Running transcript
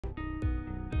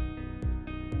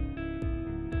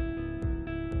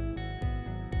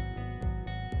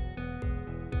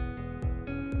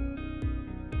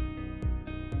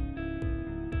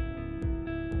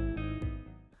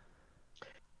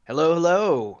Hello,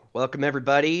 hello. Welcome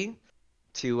everybody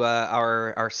to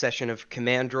our session of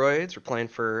Commandroids. We're playing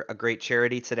for a great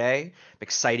charity today. I'm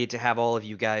excited to have all of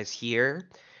you guys here.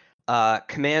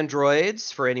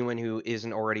 Commandroids, for anyone who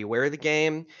isn't already aware of the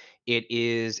game, it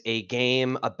is a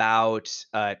game about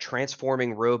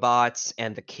transforming robots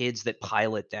and the kids that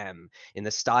pilot them in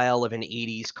the style of an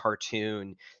 80s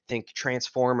cartoon. Think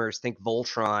Transformers, think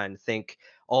Voltron, think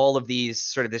all of these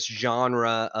sort of this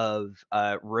genre of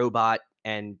robot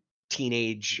and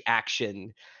teenage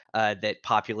action that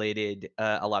populated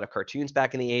a lot of cartoons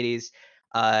back in the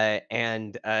 80s.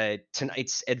 And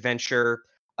tonight's adventure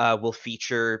will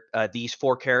feature these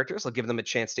four characters. I'll give them a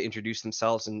chance to introduce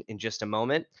themselves in just a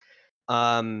moment.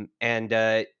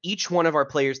 And each one of our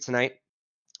players tonight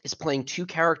is playing two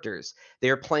characters. They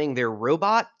are playing their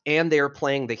robot and they are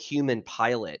playing the human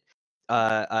pilot.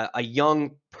 A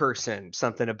young person,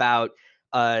 something about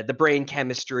the brain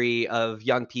chemistry of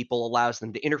young people allows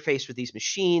them to interface with these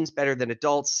machines better than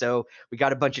adults. So we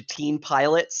got a bunch of teen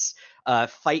pilots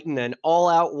fighting an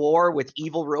all-out war with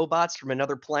evil robots from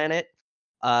another planet.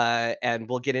 And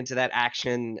we'll get into that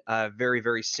action very,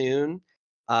 very soon.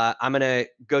 I'm going to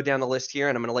go down the list here,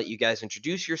 and I'm going to let you guys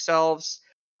introduce yourselves.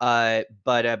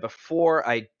 But before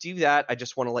I do that, I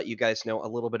just want to let you guys know a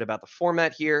little bit about the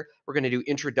format here. We're going to do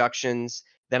introductions,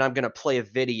 then I'm going to play a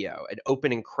video, an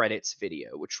opening credits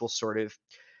video, which will sort of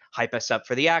hype us up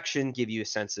for the action, give you a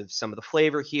sense of some of the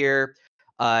flavor here.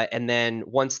 And then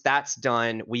once that's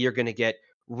done, we are going to get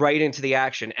right into the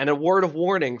action. And a word of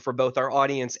warning for both our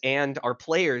audience and our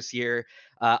players here.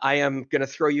 I am going to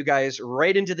throw you guys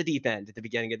right into the deep end at the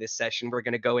beginning of this session. We're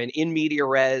going to go in media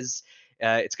res.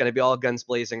 It's going to be all guns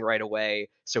blazing right away.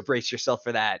 So brace yourself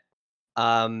for that.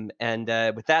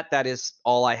 With that, that is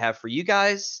all I have for you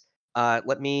guys.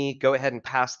 Let me go ahead and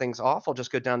pass things off. I'll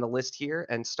just go down the list here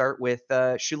and start with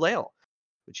Shulail.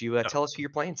 Would you tell us who you're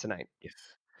playing tonight? Yes.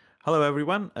 Hello,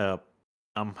 everyone.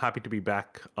 I'm happy to be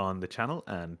back on the channel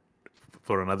and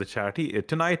for another charity.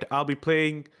 Tonight, I'll be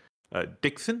playing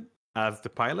Dixon as the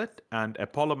pilot and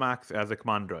Apollo Max as a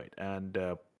commandroid. And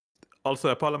also,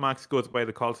 Apollo Max goes by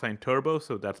the call sign Turbo,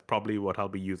 so that's probably what I'll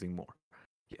be using more.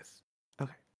 Yes.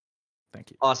 Okay.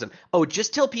 Thank you. Awesome. Oh,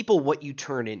 just tell people what you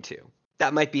turn into.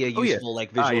 That might be a useful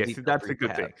visual yes, detail that's for a you to good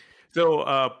have. thing. So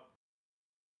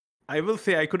I will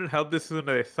say I couldn't help this sooner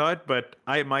than I thought, but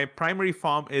my primary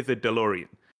form is a DeLorean.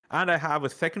 And I have a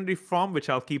secondary form, which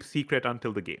I'll keep secret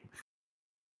until the game.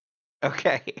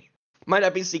 Okay. Might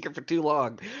not be secret for too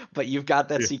long, but you've got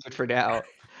that Yeah. secret for now.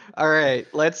 All right,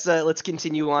 let's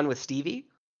continue on with Stevie.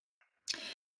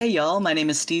 Hey y'all, my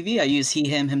name is Stevie. I use he,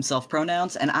 him, himself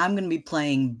pronouns, and I'm going to be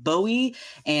playing Bowie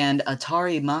and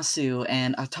Atari Masu.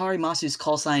 And Atari Masu's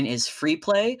call sign is Free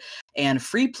Play, and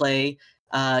Free Play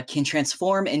can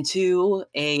transform into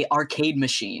a arcade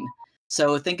machine.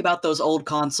 So think about those old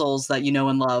consoles that you know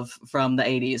and love from the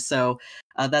 80s. So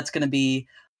that's going to be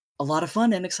a lot of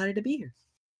fun and excited to be here.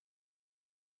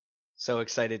 So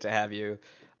excited to have you.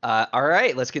 All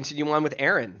right, let's continue on with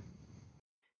Aaron.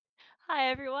 Hi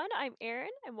everyone, I'm Erin.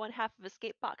 I'm one half of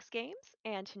Escape Box Games,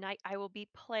 and tonight I will be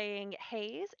playing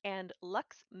Hayes and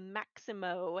Lux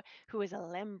Maximo, who is a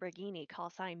Lamborghini call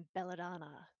sign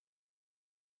Belladonna.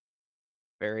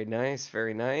 Very nice,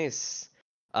 very nice.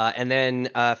 And then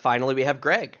finally we have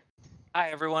Greg.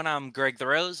 Hi everyone, I'm Greg the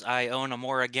Rose. I own a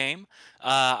Mora game.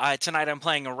 Tonight I'm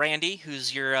playing a Randy,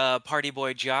 who's your party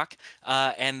boy jock,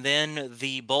 and then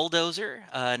the bulldozer,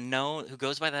 who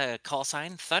goes by the call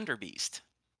sign Thunderbeast,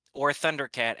 or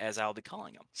Thundercat as I'll be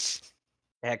calling him.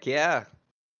 Heck yeah,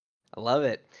 I love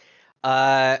it.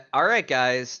 All right,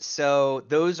 guys. So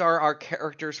those are our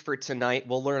characters for tonight.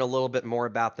 We'll learn a little bit more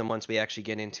about them once we actually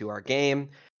get into our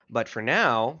game. But for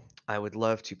now, I would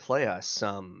love to play us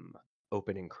some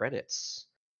opening credits.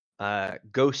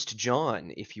 Ghost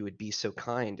John, if you would be so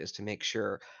kind as to make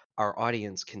sure our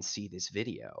audience can see this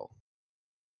video.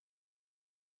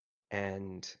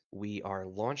 And we are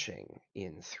launching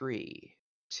in 3,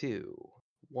 2,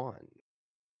 1.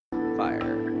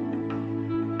 Fire.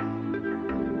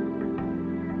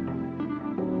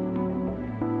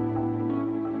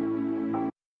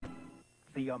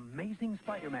 The Amazing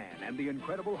Spider-Man and the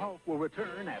Incredible Hulk will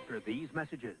return after these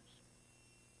messages.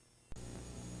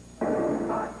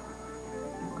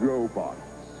 GoBots,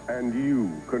 and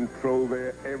you control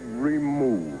their every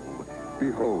move.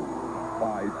 Behold,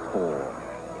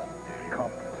 5-4,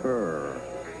 Copter,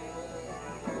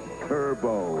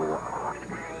 Turbo,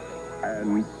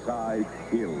 and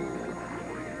Sidekill.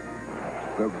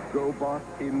 The GoBot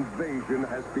invasion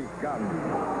has begun.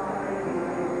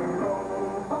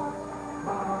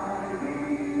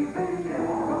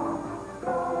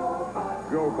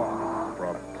 GoBot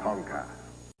from Tonka.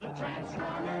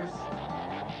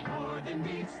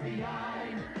 the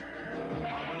eye.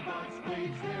 Autobots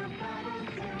wage their battle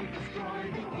to destroy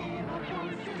the evil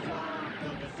forces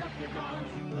of the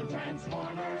Decepticons, the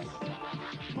Transformers.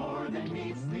 More than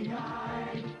meets the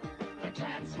eye. The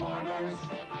Transformers.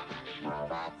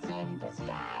 Robots in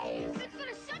disguise. It's the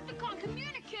Decepticon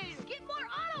communicators! Get more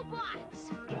Autobots!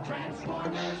 The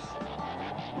Transformers.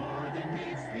 More than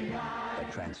meets the eye.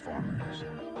 The Transformers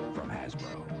from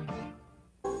Hasbro.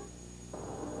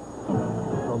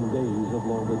 From days of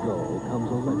long ago comes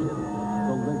a legend.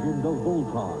 The legend of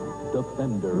Voltron,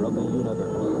 defender of the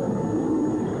universe.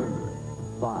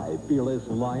 5 fearless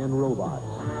lion robots.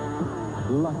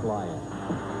 Black Lion,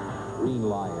 Green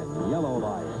Lion, Yellow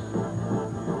Lion,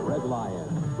 Red Lion,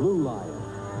 Blue Lion.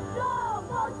 Go!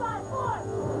 Voltron force!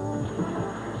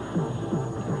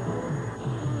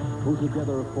 Who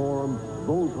together form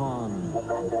Voltron.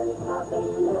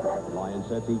 Lion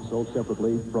sets each sold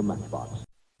separately from Matchbox.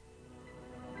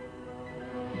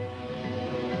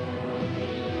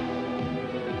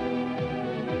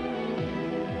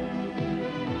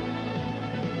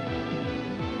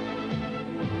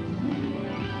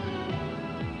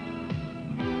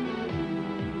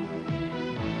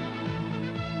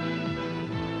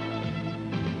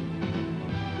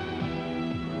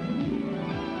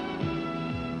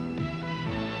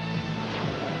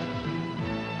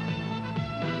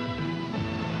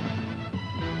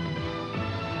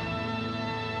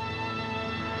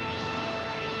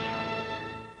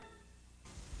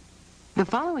 The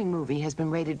following movie has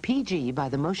been rated PG by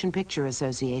the Motion Picture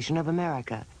Association of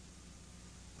America.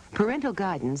 Parental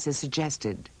guidance is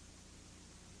suggested.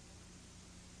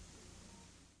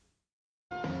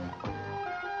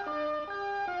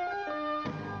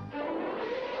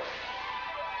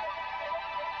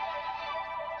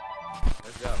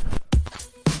 Let's go.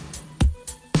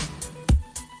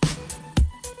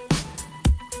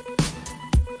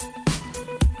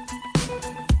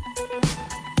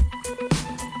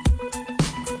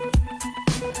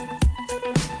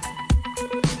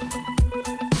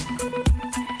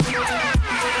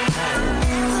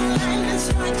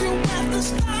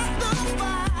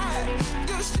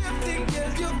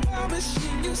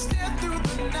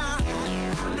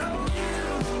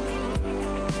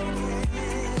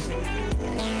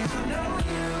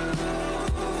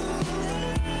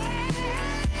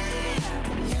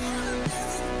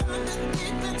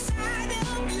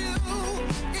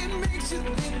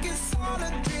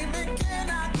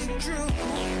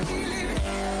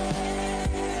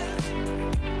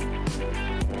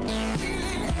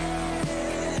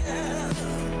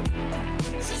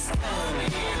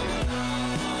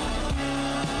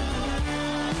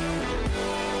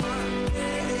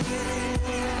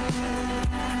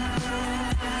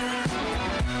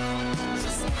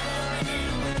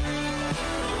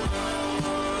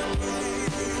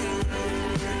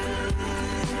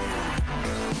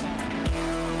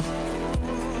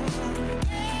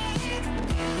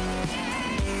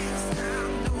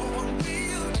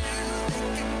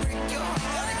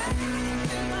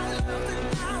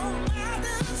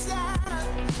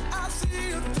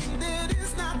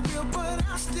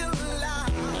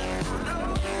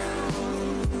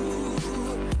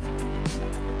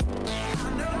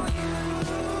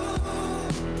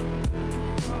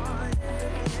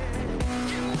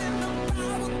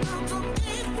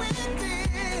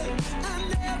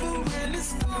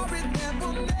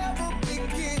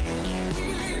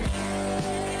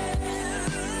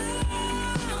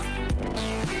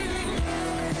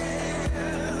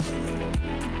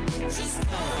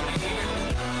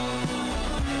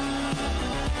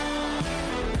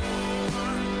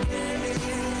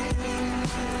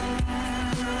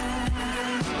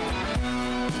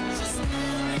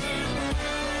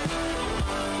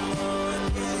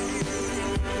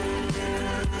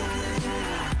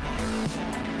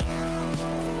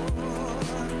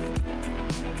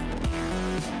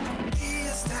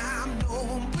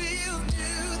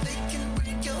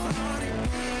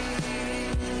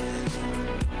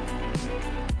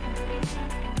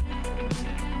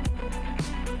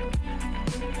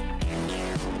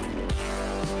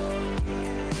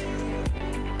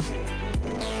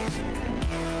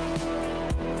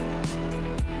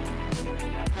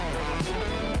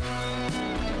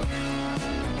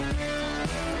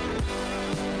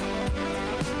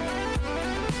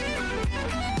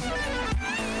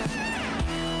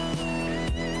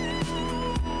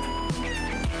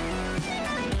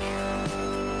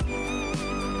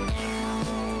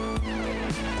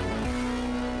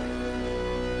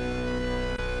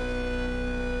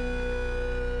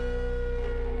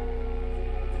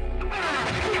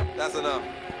 That's enough.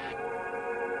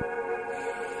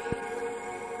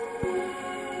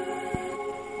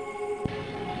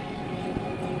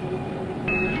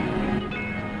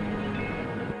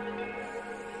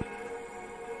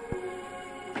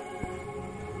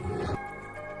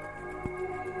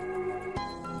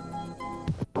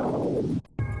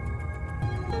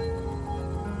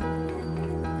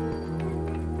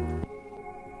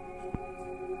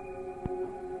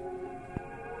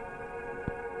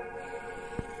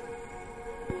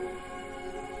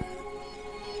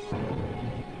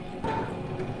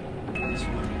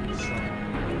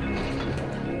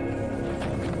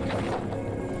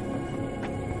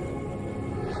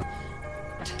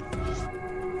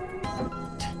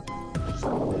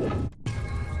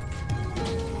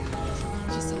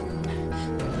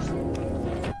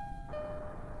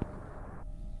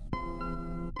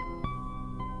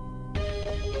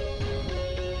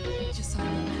 Just saw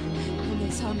them when they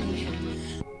saw me.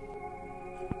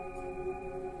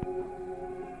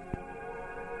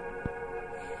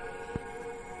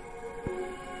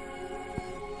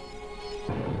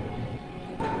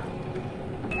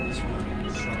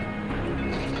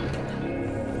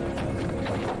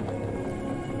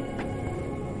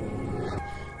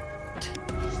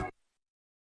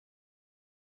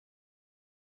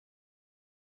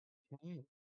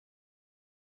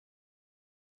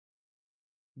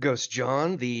 Ghost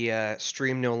John, the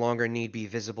stream no longer need be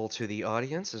visible to the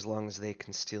audience as long as they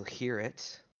can still hear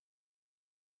it.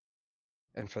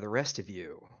 And for the rest of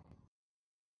you...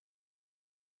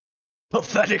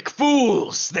 Pathetic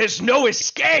fools! There's no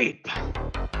escape!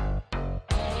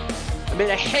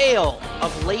 Amid a hail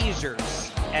of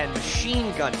lasers and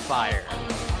machine gun fire,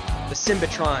 the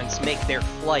Symbitrons make their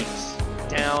flight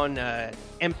down an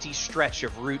empty stretch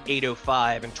of Route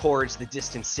 805 and towards the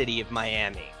distant city of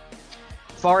Miami.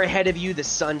 Far ahead of you, the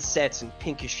sun sets in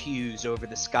pinkish hues over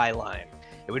the skyline.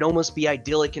 It would almost be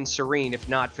idyllic and serene if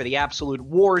not for the absolute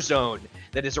war zone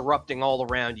that is erupting all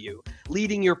around you.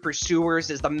 Leading your pursuers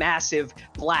is the massive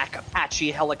black Apache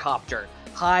helicopter,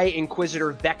 High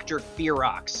Inquisitor Vector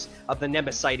Ferox of the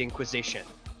Nemesite Inquisition.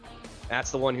 That's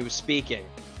the one who's speaking.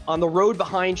 On the road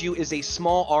behind you is a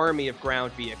small army of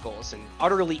ground vehicles, an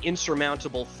utterly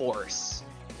insurmountable force.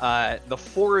 The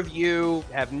four of you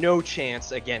have no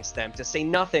chance against them, to say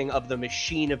nothing of the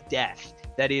machine of death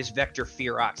that is Vector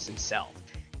Ferox himself.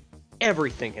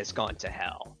 Everything has gone to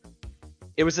hell.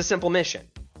 It was a simple mission,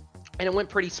 and it went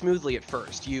pretty smoothly at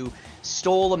first. You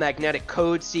stole a magnetic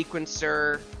code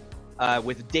sequencer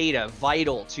with data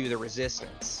vital to the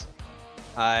Resistance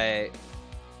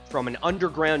from an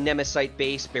underground Nemesite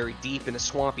base buried deep in the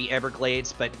swampy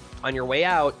Everglades, but on your way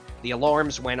out, the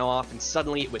alarms went off and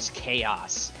suddenly it was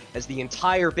chaos as the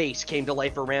entire base came to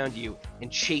life around you and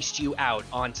chased you out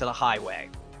onto the highway.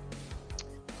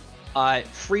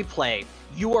 Free play.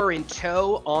 You are in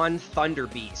tow on Thunder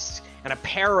Beast, and a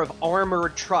pair of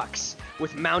armored trucks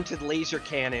with mounted laser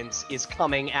cannons is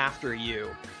coming after you.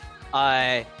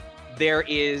 There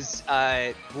is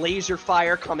laser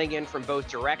fire coming in from both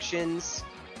directions.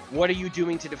 What are you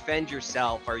doing to defend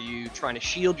yourself? Are you trying to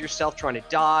shield yourself, trying to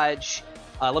dodge?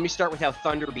 Let me start with how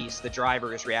Thunder Beast, the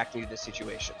driver, is reacting to this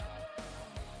situation.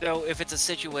 So if it's a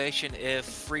situation, if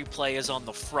free play is on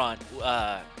the front,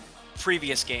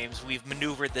 previous games, we've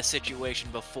maneuvered this situation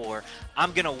before.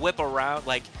 I'm going to whip around,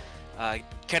 like,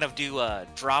 kind of do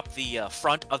drop the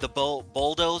front of the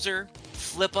bulldozer,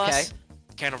 flip us,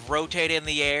 kind of rotate in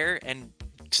the air, and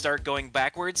start going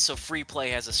backwards, so free play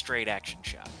has a straight action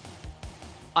shot.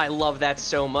 I love that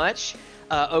so much.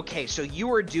 Okay, so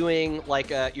you are doing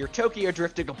like you're Tokyo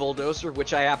drifting a bulldozer,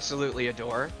 which I absolutely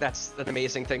adore. That's an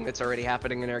amazing thing that's already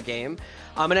happening in our game.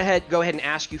 I'm gonna go ahead and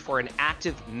ask you for an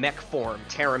active mech form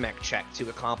Terramech check to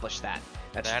accomplish that.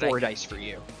 That's that 4 dice for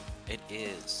you. It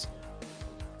is.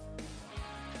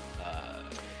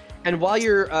 And while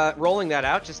you're rolling that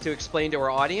out, just to explain to our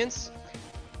audience,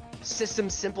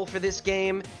 system's simple for this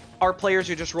game. Our players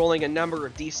are just rolling a number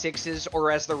of d6s, or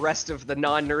as the rest of the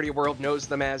non-nerdy world knows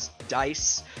them as,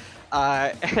 dice,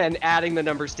 and adding the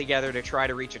numbers together to try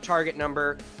to reach a target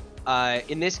number.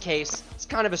 In this case, it's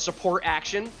kind of a support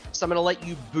action, so I'm going to let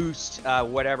you boost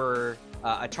whatever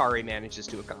Atari manages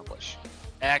to accomplish.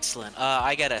 Excellent.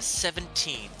 I got a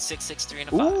 17, 6, 6, 3, and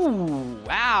a 5. Ooh,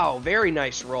 wow, very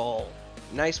nice roll.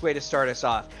 Nice way to start us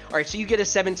off. All right, so you get a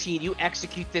 17. You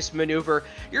execute this maneuver.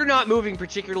 You're not moving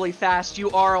particularly fast.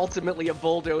 You are ultimately a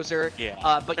bulldozer,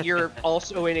 but you're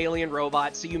also an alien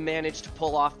robot, so you manage to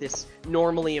pull off this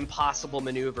normally impossible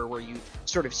maneuver where you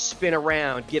sort of spin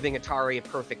around, giving Atari a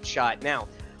perfect shot. Now,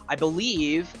 I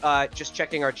believe, just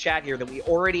checking our chat here, that we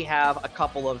already have a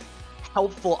couple of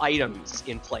helpful items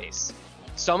in place.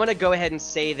 So I'm going to go ahead and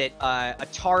say that,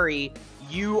 Atari,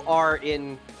 you are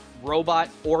in robot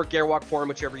or Gerwalk form,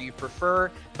 whichever you prefer,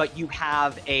 but you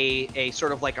have a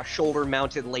sort of like a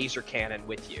shoulder-mounted laser cannon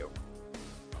with you.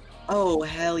 Oh,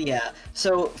 hell yeah.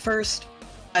 So first,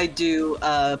 I do,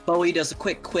 Bowie does a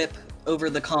quick quip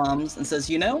over the comms and says,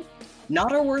 you know,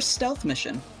 Not our worst stealth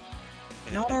mission.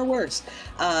 Not our worst.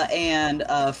 And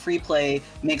free play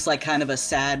makes like kind of a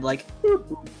sad like boop,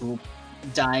 boop, boop,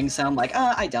 dying sound. Like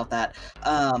I doubt that.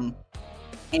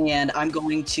 And I'm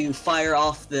going to fire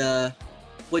off the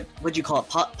what'd you call it?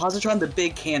 Positron, the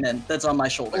big cannon that's on my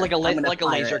shoulder. Like a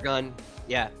laser gun.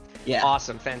 Yeah. Yeah.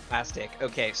 Awesome. Fantastic.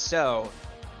 Okay, so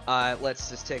let's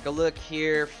just take a look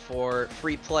here for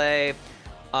free play.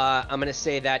 I'm gonna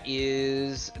say that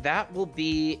will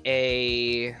be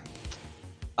a.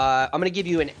 I'm gonna give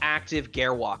you an active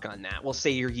gear walk on that. We'll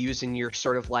say you're using your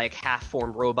sort of like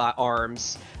half-formed robot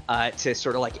arms to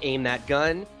sort of like aim that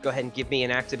gun. Go ahead and give me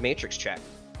an active matrix check.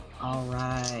 All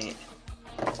right.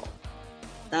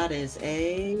 That is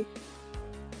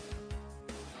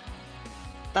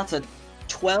that's a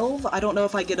 12. I don't know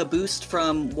if I get a boost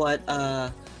from what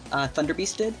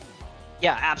Thunderbeast did.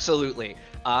 Yeah, absolutely.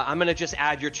 I'm gonna just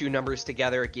add your two numbers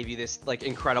together, give you this like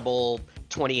incredible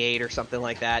 28 or something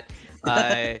like that.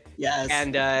 Yes.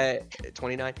 And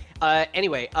 29.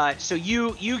 Anyway, so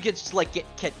you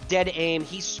get dead aim.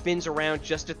 He spins around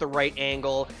just at the right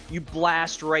angle. You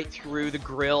blast right through the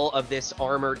grill of this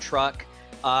armored truck,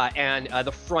 and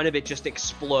the front of it just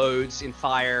explodes in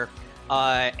fire.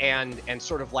 And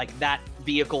sort of like that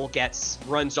vehicle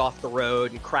runs off the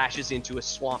road and crashes into a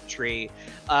swamp tree.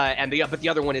 But the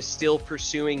other one is still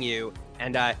pursuing you.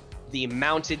 And the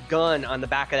mounted gun on the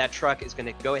back of that truck is going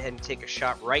to go ahead and take a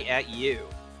shot right at you.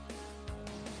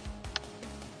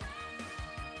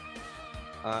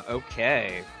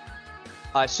 Okay.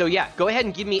 So yeah, go ahead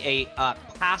and give me a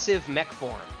passive mech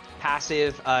form.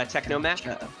 Passive techno mech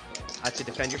to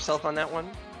defend yourself on that one.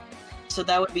 So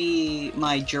that would be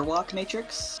my Gerwalk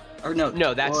matrix? Or no?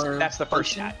 No, that's the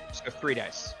first function? stat. So 3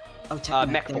 dice. Oh,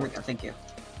 mech there we form. go. Thank you.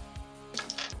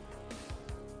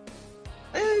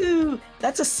 Ooh,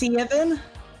 that's a C-Evan.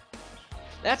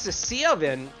 That's a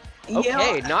C-Evan.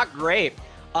 Okay, Yeah. not great.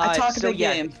 I talk so a big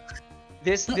game.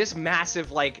 This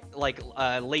massive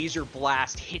laser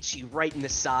blast hits you right in the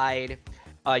side.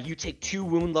 You take 2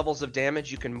 wound levels of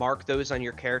damage. You can mark those on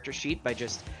your character sheet by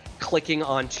just clicking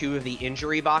on 2 of the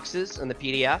injury boxes in the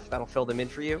PDF. That'll fill them in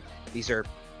for you. These are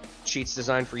sheets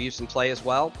designed for use and play as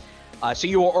well. So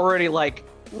you are already like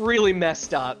really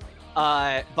messed up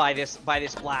by this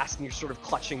blast, and you're sort of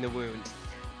clutching the wound.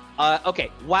 Okay,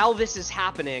 while this is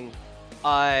happening,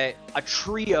 a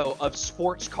trio of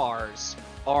sports cars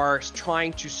are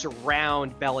trying to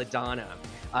surround Belladonna.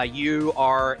 You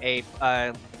are a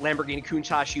Lamborghini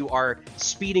Countach. You are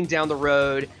speeding down the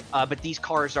road, but these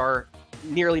cars are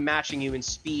nearly matching you in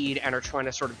speed and are trying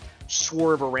to sort of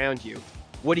swerve around you.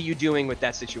 What are you doing with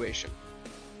that situation?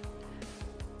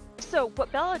 So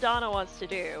what Belladonna wants to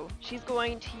do, she's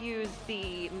going to use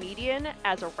the median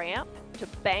as a ramp to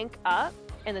bank up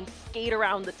and then skate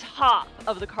around the top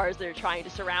of the cars that are trying to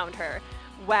surround her,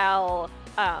 while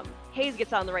Hayes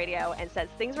gets on the radio and says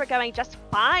things were going just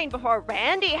fine before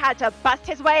Randy had to bust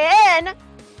his way in.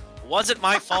 Wasn't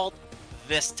my fault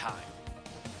this time.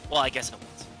 Well, I guess it was.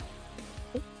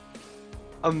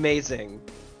 Amazing.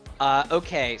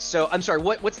 Okay, so I'm sorry,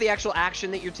 what's the actual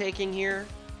action that you're taking here?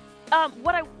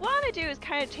 What I want to do is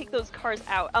kind of take those cars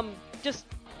out. Just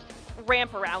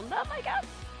ramp around them, I guess.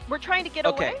 We're trying to get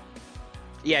away.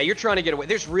 Yeah, you're trying to get away.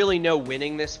 There's really no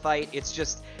winning this fight. It's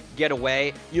just get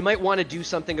away. You might want to do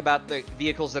something about the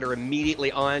vehicles that are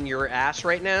immediately on your ass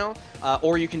right now,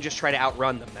 or you can just try to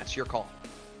outrun them. That's your call.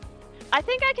 I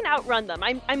think I can outrun them.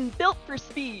 I'm built for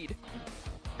speed.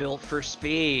 Built for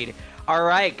speed. All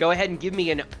right, go ahead and give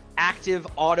me an active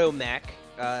auto mech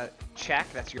check.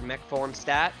 That's your mech form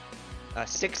stat.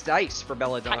 6 dice for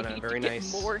Belladonna. I need Very to get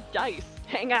nice. more dice.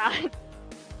 Hang on.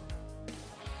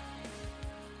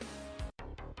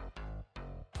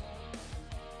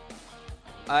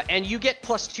 And you get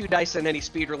 +2 dice on any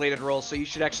speed-related rolls, so you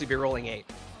should actually be rolling 8.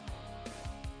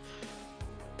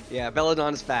 Yeah,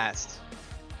 Belladonna's fast.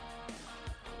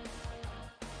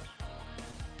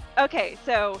 Okay,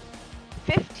 so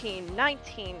 15,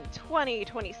 19, 20,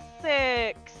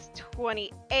 26,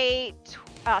 28,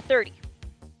 30.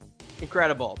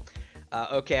 Incredible.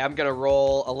 Okay, I'm gonna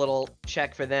roll a little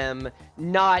check for them.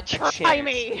 Not Try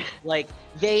me. Like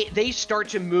they start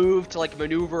to move to like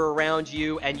maneuver around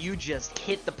you, and you just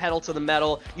hit the pedal to the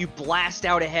metal. You blast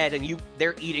out ahead, and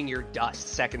they're eating your dust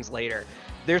seconds later.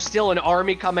 There's still an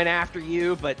army coming after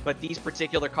you, but these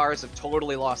particular cars have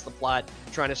totally lost the plot,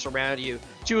 trying to surround you.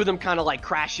 2 of them kind of like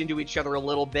crash into each other a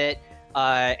little bit,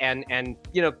 and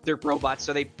you know they're robots,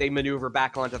 so they maneuver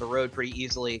back onto the road pretty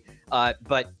easily.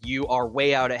 But you are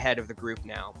way out ahead of the group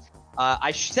now.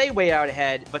 I say way out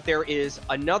ahead, but there is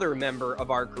another member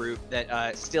of our group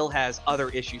that still has other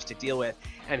issues to deal with,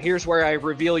 And here's where I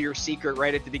reveal your secret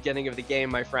right at the beginning of the game,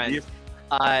 my friend.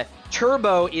 Yep.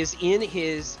 Turbo is in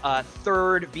his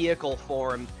third vehicle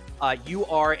form. You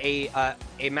are a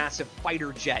massive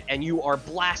fighter jet, and you are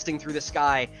blasting through the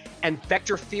sky. And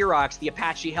Vector Ferox, the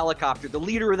Apache helicopter, the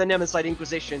leader of the Nemesis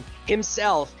Inquisition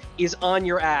himself, is on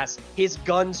your ass. His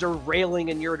guns are railing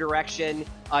in your direction.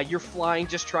 You're flying,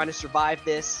 just trying to survive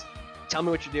this. Tell me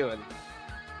what you're doing.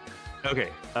 Okay.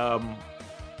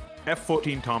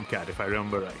 F-14 Tomcat, if I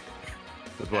remember right.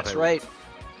 That's right.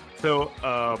 So,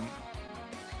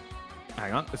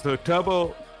 hang on. So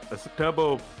Turbo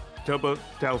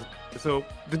tells. So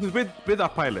this is with our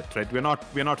pilot, right? We're not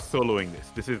soloing this.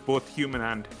 This is both human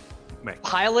and mech.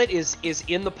 Pilot is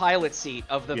in the pilot seat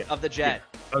of the jet.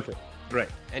 Yeah. Okay. Right.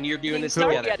 And you're doing this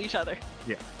together. together. At each other.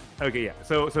 Yeah. Okay. Yeah.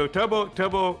 So Turbo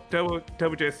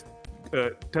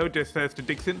just says to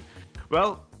Dixon,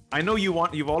 "Well, I know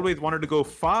you've always wanted to go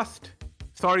fast.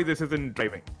 Sorry, this isn't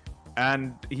driving."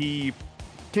 And he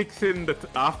kicks in the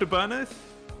afterburners,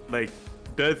 like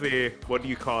does a what do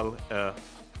you call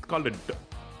it's called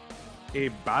a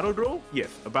barrel roll? Yes,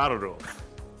 a barrel roll.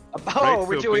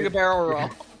 We're doing a barrel roll.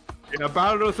 A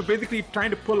barrel roll. So basically, trying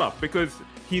to pull up because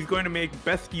he's going to make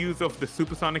best use of the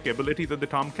supersonic abilities of the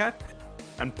Tomcat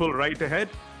and pull right ahead.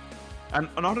 And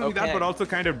not only that, but also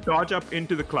kind of dodge up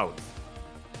into the clouds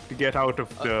to get out of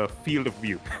the field of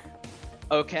view.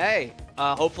 Okay.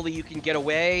 Hopefully you can get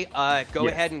away. Go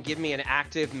ahead and give me an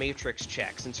active matrix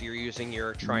check since you're using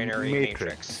your trinary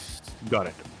matrix. Got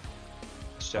it.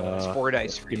 So it's 4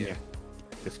 dice for you.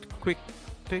 Just quick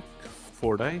take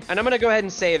 4 dice. And I'm going to go ahead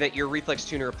and say that your reflex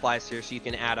tuner applies here, so you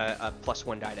can add a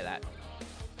 +1 die to that.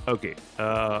 Okay.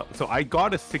 So I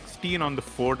got a 16 on the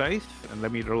 4 dice, and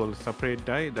let me roll a separate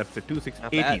die. That's a 2, 6,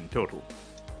 18 total.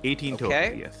 18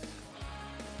 total, yes.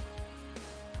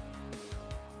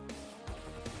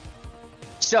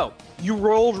 So, you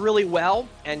rolled really well,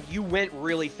 and you went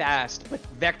really fast, but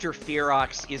Vector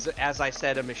Ferox is, as I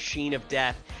said, a machine of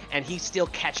death, and he still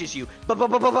catches you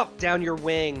down your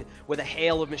wing with a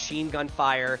hail of machine gun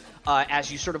fire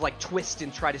as you sort of like twist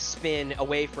and try to spin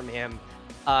away from him.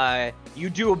 You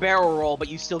do a barrel roll, but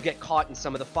you still get caught in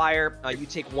some of the fire. You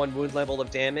take 1 wound level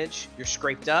of damage. You're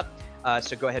scraped up,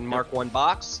 so go ahead and mark 1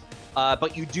 box.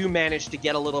 But you do manage to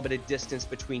get a little bit of distance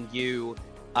between you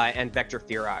and Vector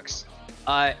Ferox.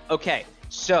 Okay,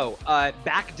 so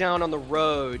back down on the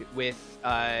road with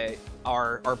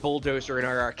our bulldozer and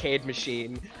our arcade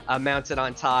machine mounted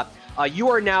on top. You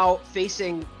are now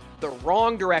facing the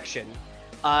wrong direction,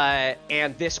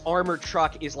 and this armored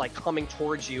truck is like coming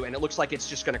towards you, and it looks like it's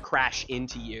just going to crash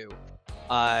into you.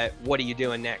 What are you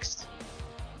doing next?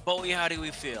 Bowie, how do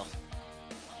we feel?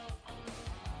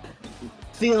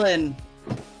 Feeling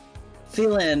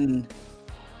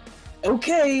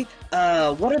okay.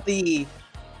 What are the...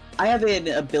 I have an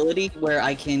ability where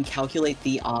I can calculate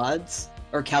the odds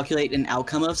or calculate an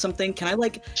outcome of something. Can I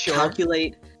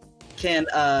calculate? Can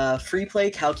free play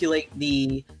calculate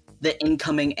the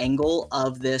incoming angle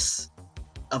of this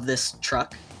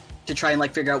truck to try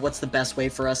and figure out what's the best way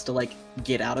for us to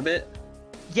get out of it?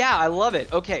 Yeah, I love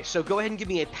it. Okay, so go ahead and give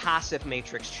me a passive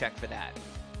matrix check for that.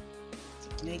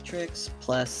 Matrix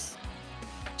plus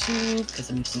 2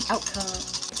 because I'm using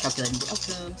calculating the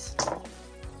outcomes.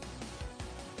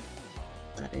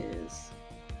 That is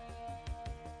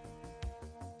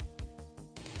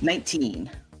 19.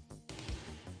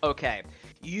 Okay.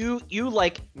 You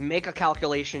make a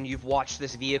calculation. You've watched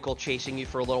this vehicle chasing you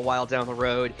for a little while down the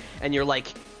road, and you're like,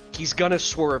 he's gonna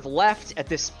swerve left at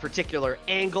this particular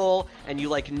angle, and you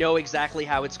know exactly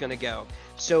how it's gonna go.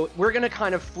 So we're gonna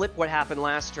kind of flip what happened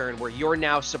last turn, where you're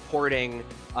now supporting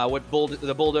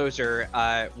the bulldozer,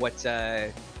 what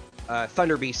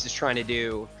Thunder Beast is trying to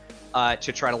do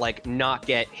to try to not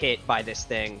get hit by this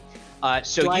thing.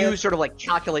 So you sort of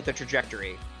calculate the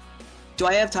trajectory. Do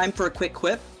I have time for a quick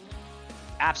quip?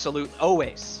 Absolute,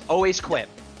 always quip.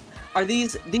 Are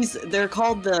these they're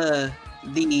called the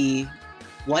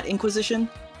what Inquisition?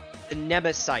 The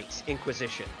Nemesis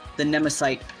Inquisition. The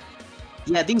Nemesis.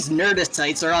 Yeah, these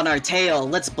nerdicites are on our tail.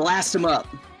 Let's blast them up.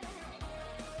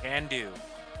 Can do.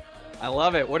 I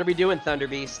love it. What are we doing, Thunder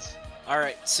Beast? All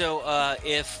right, so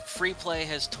if Free Play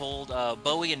has told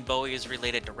Bowie, and Bowie is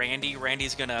related to Randy,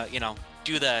 Randy's gonna,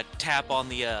 do the tap on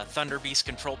the Thunder Beast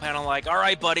control panel, like, all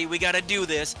right, buddy, we gotta do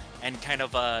this, and kind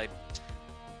of,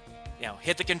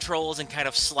 hit the controls and kind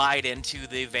of slide into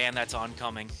the van that's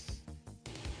oncoming.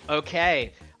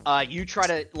 Okay, you try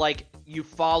to, you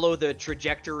follow the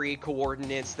trajectory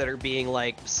coordinates that are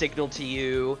being, signaled to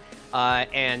you,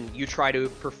 and you try to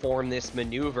perform this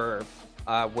maneuver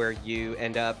where you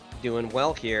end up doing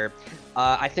well here.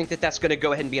 I think that's going to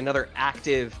go ahead and be another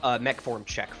active mech form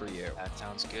check for you. That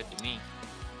sounds good to me.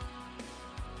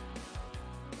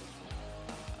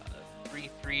 3,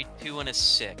 3, 2, and a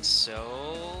 6.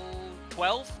 So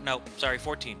 12? No, sorry,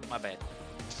 14. My bad.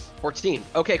 14.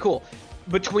 Okay, cool.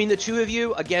 Between the two of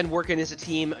you, again, working as a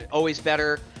team, always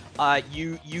better.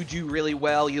 You do really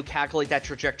well. You calculate that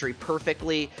trajectory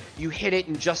perfectly. You hit it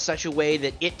in just such a way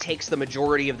that it takes the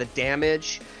majority of the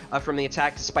damage from the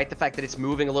attack, despite the fact that it's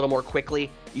moving a little more quickly.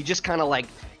 You just kind of like,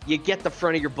 you get the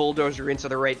front of your bulldozer into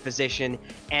the right position,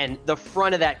 and the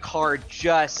front of that car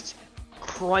just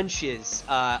crunches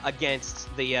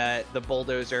against the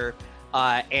bulldozer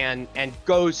and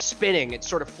goes spinning. It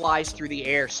sort of flies through the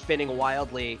air, spinning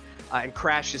wildly, and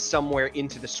crashes somewhere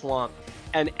into the swamp.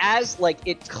 And as like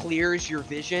it clears your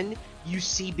vision, you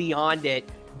see beyond it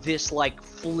this like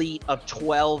fleet of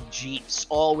 12 Jeeps,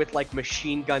 all with like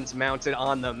machine guns mounted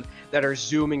on them, that are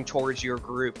zooming towards your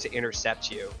group to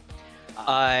intercept you.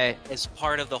 As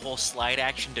part of the whole slide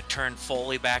action to turn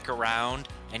fully back around,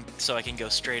 and so I can go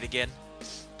straight again.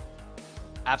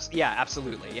 Yeah,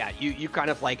 absolutely. Yeah, you kind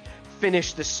of like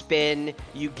finish the spin,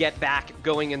 you get back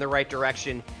going in the right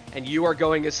direction, and you are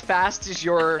going as fast as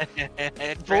your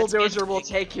bulldozer will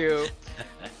take you.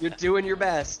 You're doing your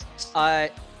best.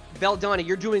 Beldonna,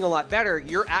 you're doing a lot better.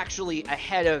 You're actually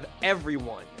ahead of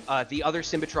everyone. The other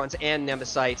Symbitrons and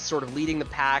Nemesites sort of leading the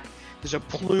pack. There's a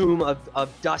plume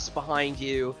of dust behind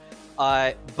you,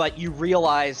 but you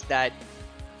realize that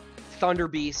Thunder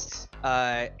Beast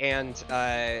and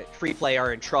Free Play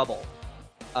are in trouble.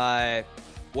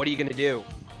 What are you gonna do?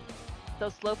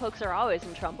 Those slowpokes are always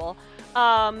in trouble.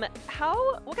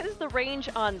 What is the range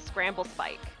on Scramble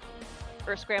Spike?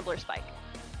 Or Scrambler Spike?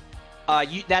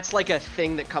 That's like a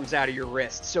thing that comes out of your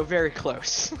wrist, so very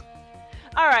close.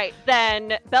 Alright,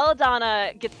 then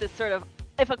Belladonna gets this sort of,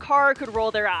 if a car could roll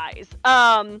their eyes,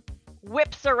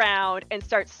 whips around and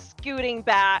starts scooting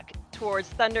back towards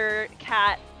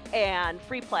Thundercat and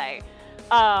Free Play,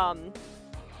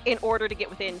 in order to get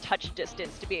within touch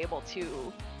distance to be able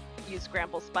to use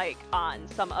Scramble Spike on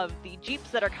some of the Jeeps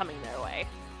that are coming their way.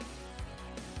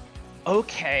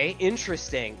 Okay,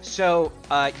 interesting. So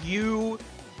you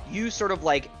sort of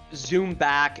like zoom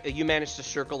back. You managed to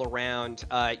circle around.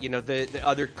 The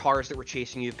other cars that were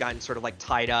chasing you have gotten sort of like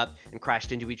tied up and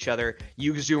crashed into each other.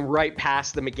 You zoom right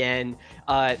past them again.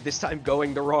 This time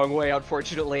going the wrong way,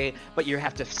 unfortunately. But you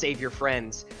have to save your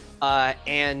friends.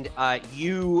 And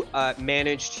you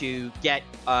manage to get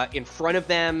in front of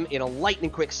them in a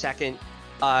lightning quick second,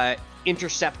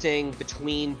 intercepting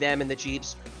between them and the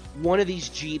Jeeps. One of these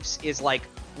Jeeps is like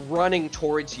running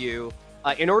towards you.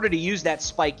 In order to use that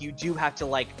spike, you do have to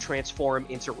like transform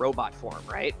into robot form,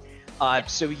 right?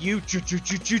 So you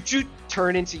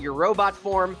turn into your robot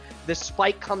form. The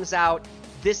spike comes out.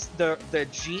 The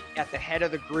Jeep at the head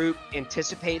of the group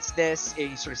anticipates this.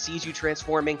 He sort of sees you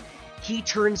transforming. He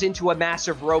turns into a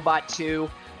massive robot too,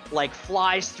 like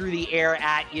flies through the air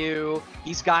at you.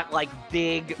 He's got like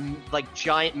big, like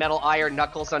giant metal iron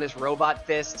knuckles on his robot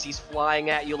fists. He's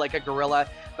flying at you like a gorilla,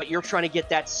 but you're trying to get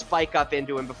that spike up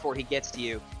into him before he gets to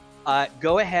you.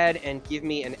 Go ahead and give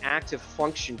me an active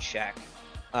function check.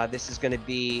 This is going to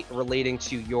be relating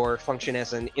to your function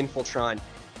as an Infiltron.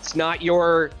 It's not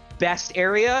your best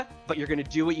area, but you're going to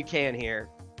do what you can here.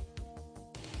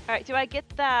 Alright, do I get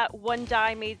that one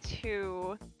die made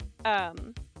to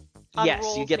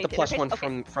Yes, you get the plus one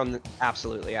okay. from the,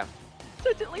 absolutely, yeah. So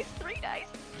it's at least 3 dice.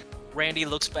 Randy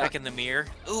looks back in the mirror.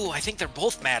 Ooh, I think they're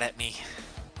both mad at me.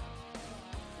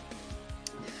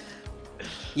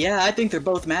 Yeah, I think they're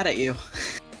both mad at you.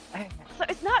 So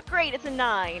it's not great, it's a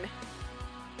 9.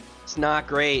 It's not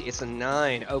great, it's a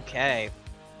 9, okay.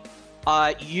 It's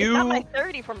not my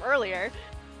 30 from earlier.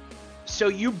 So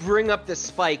you bring up the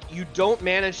spike, you don't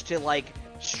manage to like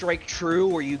strike true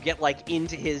where you get like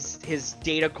into his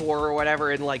data core or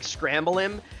whatever and like scramble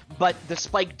him, but the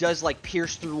spike does like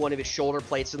pierce through one of his shoulder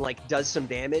plates and like does some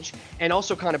damage and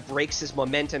also kind of breaks his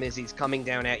momentum as he's coming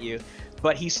down at you.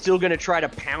 But he's still going to try to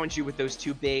pound you with those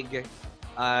two big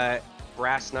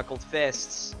brass-knuckled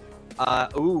fists.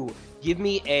 Give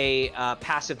me a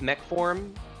passive mech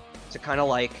form to kind of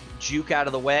like juke out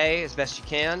of the way as best you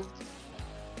can.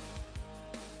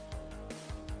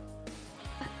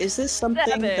 Is this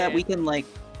something that we can, like,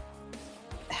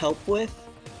 help with?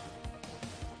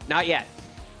 Not yet.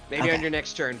 Maybe Okay. on your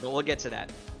next turn, but we'll get to that.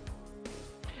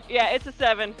 Yeah, it's a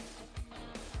 7.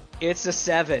 It's a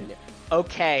 7.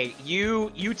 Okay, you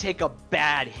take a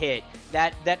bad hit.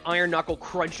 That iron knuckle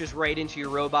crunches right into your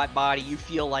robot body. You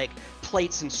feel like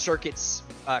plates and circuits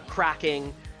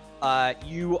cracking.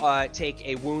 You take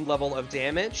a wound level of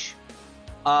damage.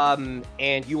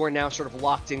 and you are now sort of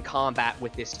locked in combat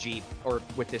with this Jeep, or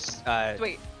with this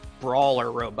Sweet.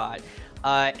 brawler robot.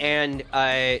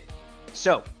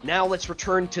 So now let's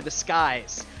return to the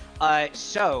skies.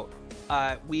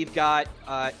 We've got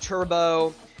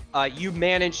Turbo. You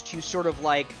managed to sort of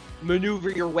like maneuver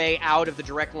your way out of the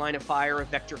direct line of fire of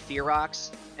Vector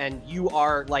Ferox, and you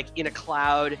are like in a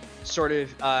cloud, sort of,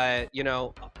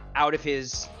 out of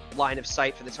his line of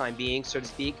sight for the time being, so to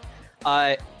speak.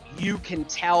 You can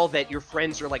tell that your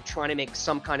friends are like trying to make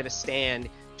some kind of a stand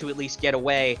to at least get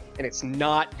away, and it's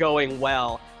not going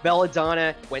well.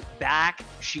 Belladonna went back,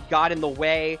 she got in the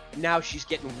way, now she's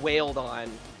getting wailed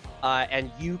on, and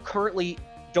you currently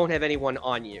don't have anyone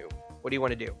on you. What do you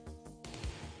want to do?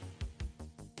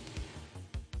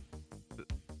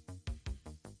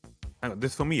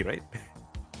 This for me, right?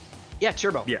 Yeah,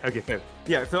 Turbo. Yeah, okay, fair.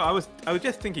 Yeah, so I was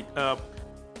just thinking,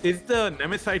 is the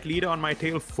Nemesis leader on my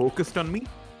tail focused on me?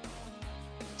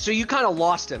 So you kind of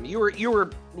lost him. You were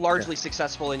largely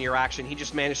successful in your action. He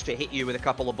just managed to hit you with a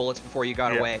couple of bullets before you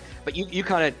got away. But you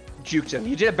kind of juked him.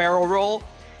 You did a barrel roll,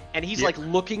 and he's like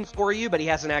looking for you, but he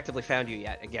hasn't actively found you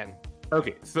yet. Again.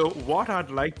 Okay, so what I'd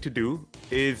like to do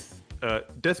is,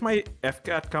 does my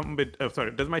FCAT come with?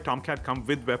 Does my Tomcat come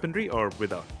with weaponry or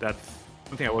without? That's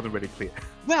something I wasn't very clear.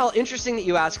 Well, interesting that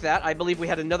you ask that. I believe we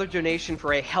had another donation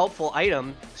for a helpful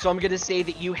item, so I'm going to say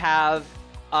that you have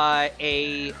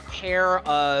a pair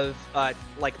of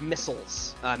like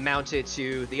missiles mounted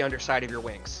to the underside of your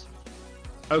wings.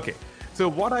 Okay, so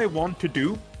what I want to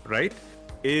do, right,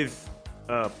 is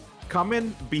come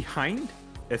in behind,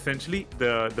 essentially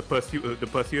the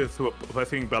pursuers who are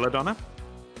pursuing Belladonna.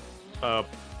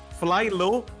 Fly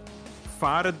low,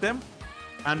 fire at them,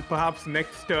 and perhaps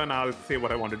next turn I'll say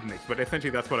what I want to do next. But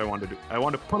essentially, that's what I want to do. I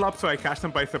want to pull up so I catch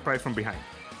them by surprise from behind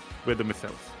with the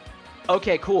missiles.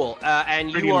 Okay, cool.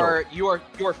 And Pretty you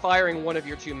are firing one of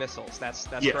your two missiles. That's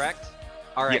Yes. correct.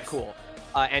 All right, Yes. cool.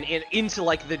 And into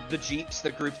like the jeeps,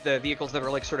 the vehicles that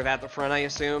are like sort of at the front, I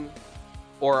assume,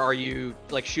 or are you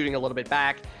like shooting a little bit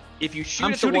back? If you shoot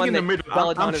I'm at the shooting one in the that middle. I'm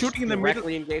Belladonna's shooting in the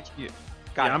directly middle. engaged. Yeah.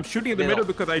 Got it. I'm shooting in the middle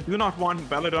because I do not want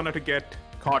Belladonna to get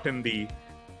caught in the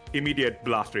immediate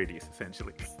blast radius,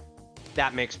 essentially.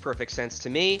 That makes perfect sense to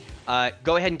me.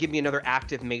 Go ahead and give me another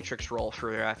active matrix roll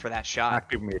for that shot.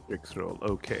 Active matrix roll,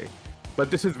 okay.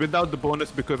 But this is without the bonus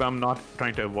because I'm not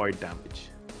trying to avoid damage.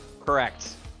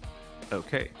 Correct.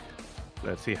 Okay.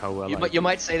 Let's see how well You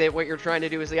might say that what you're trying to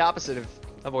do is the opposite of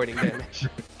avoiding damage.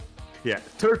 Yeah,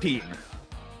 13.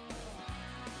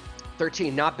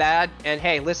 13, not bad. And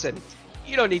hey, listen,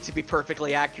 you don't need to be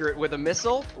perfectly accurate with a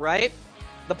missile, right?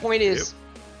 The point is,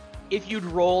 if you'd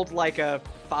rolled like a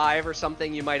 5 or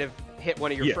something, you might have hit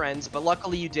one of your friends, but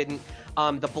luckily you didn't.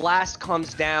 The blast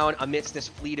comes down amidst this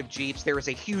fleet of jeeps. There is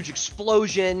a huge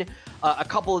explosion. A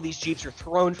couple of these jeeps are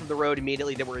thrown from the road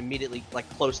immediately. They were immediately like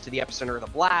close to the epicenter of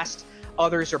the blast.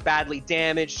 Others are badly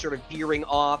damaged, sort of veering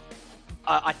off.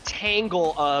 A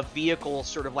tangle of vehicles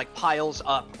sort of like piles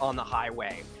up on the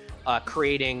highway,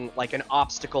 creating like an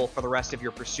obstacle for the rest of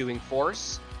your pursuing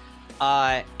force,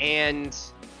 and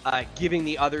giving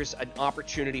the others an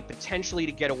opportunity potentially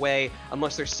to get away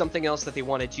unless there's something else that they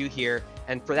want to do here.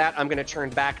 And for that, I'm going to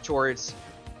turn back towards...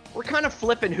 We're kind of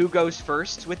flipping who goes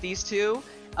first with these two,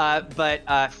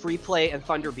 but Free Play and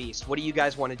Thunder Beast, what do you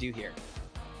guys want to do here?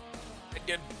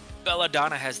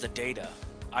 Belladonna has the data.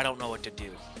 I don't know what to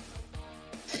do.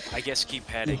 I guess keep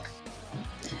heading.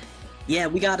 Yeah,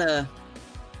 we gotta...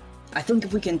 I think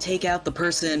if we can take out the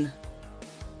person,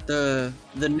 the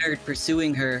nerd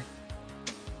pursuing her,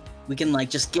 we can like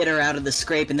just get her out of the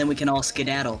scrape, and then we can all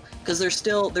skedaddle. Because there's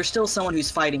still someone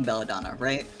who's fighting Belladonna,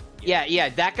 right? Yeah,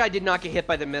 that guy did not get hit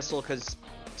by the missile because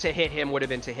to hit him would have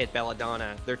been to hit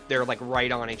Belladonna. They're like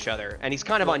right on each other, and he's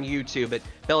kind of on you too, but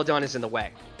Belladonna's in the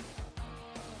way.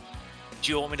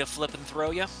 Do you want me to flip and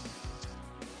throw you?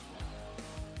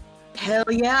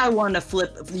 Hell yeah, I want to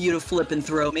flip and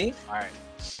throw me. All right.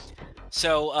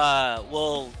 So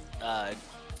we'll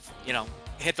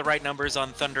hit the right numbers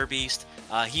on Thunder Beast.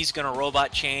 He's gonna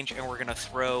robot change, and we're gonna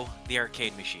throw the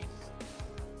arcade machine.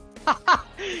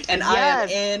 And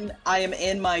yes. I am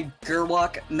in my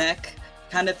Gerwalk mech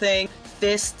kind of thing,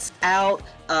 fists out.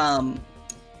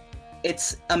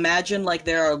 It's imagine like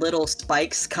there are little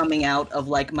spikes coming out of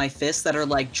like my fists that are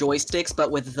like joysticks, but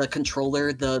with the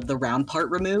controller, the round part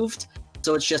removed.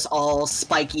 So it's just all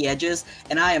spiky edges,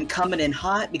 and I am coming in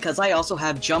hot because I also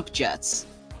have jump jets.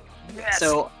 Yes.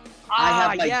 So I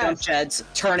have my jump jets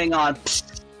turning on,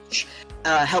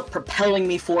 help propelling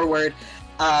me forward.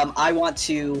 I want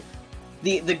to...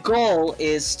 The goal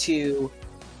is to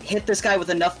hit this guy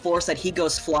with enough force that he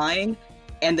goes flying,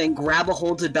 and then grab a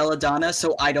hold of Belladonna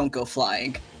so I don't go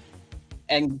flying.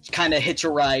 And kind of hitch a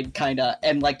ride,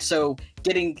 and like, so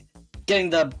getting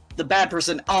the bad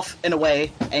person off in a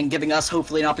way, and giving us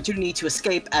hopefully an opportunity to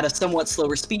escape at a somewhat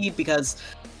slower speed, because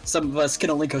some of us can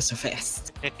only go so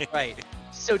fast. Right.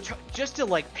 So just to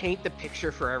like paint the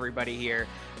picture for everybody here,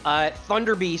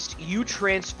 Thunder Beast, you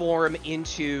transform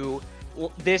into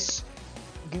this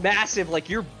massive, like,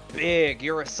 you're big.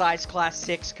 You're a size class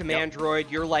 6 Commandroid.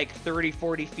 You're like 30,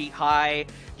 40 feet high.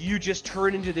 You just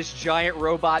turn into this giant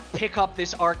robot, pick up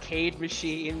this arcade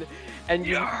machine, and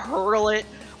you hurl it.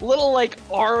 Little, like,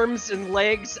 arms and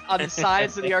legs on the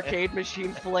sides of the arcade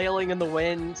machine flailing in the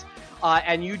wind.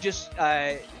 And you just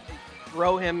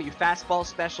throw him, you fastball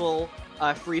special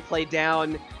free play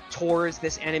down towards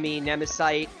this enemy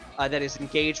Nemesite that is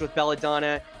engaged with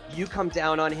Belladonna. You come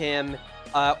down on him.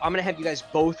 I'm going to have you guys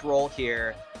both roll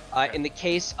here. In the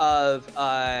case of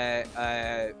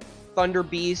Thunder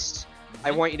Beast, I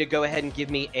want you to go ahead and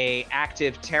give me a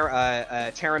active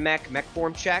Terramech mech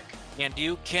form check.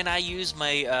 Can I use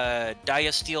my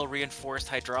Diasteel reinforced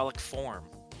hydraulic form?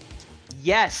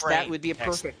 Yes, that would be a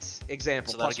perfect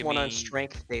example. So +1 on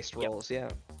strength-based rolls, yeah.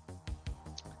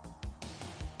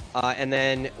 And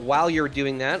then while you're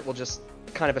doing that, we'll just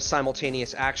kind of a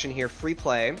simultaneous action here, free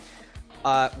play.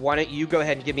 Why don't you go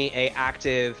ahead and give me a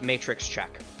active matrix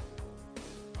check?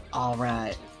 All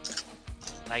right.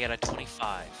 I got a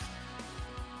 25.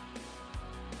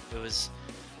 It was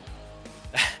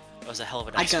that was a hell of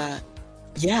a dice.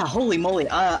 Yeah, holy moly.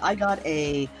 I got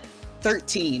a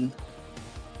 13.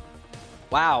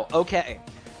 Wow, okay.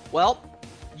 Well,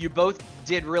 you both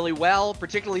did really well,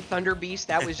 particularly Thunder Beast.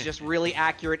 That was just really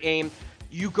accurate aim.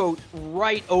 You go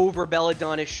right over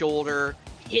Belladonna's shoulder,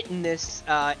 hitting this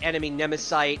enemy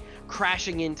Nemesite,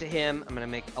 crashing into him. I'm going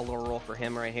to make a little roll for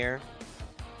him right here.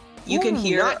 You can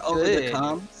hear over the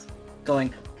comms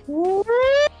going,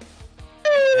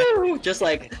 just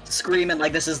like screaming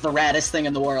like this is the raddest thing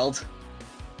in the world.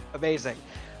 Amazing.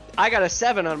 I got a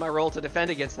 7 on my roll to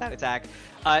defend against that attack.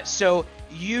 So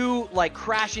you like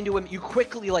crash into him. You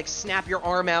quickly like snap your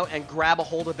arm out and grab a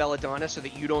hold of Belladonna so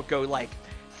that you don't go like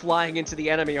flying into the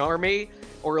enemy army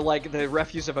or like the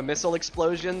refuse of a missile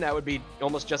explosion. That would be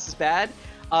almost just as bad.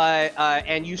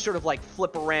 And you sort of like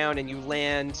flip around and you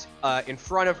land in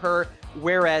front of her,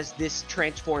 whereas this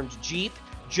transformed Jeep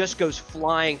just goes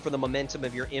flying for the momentum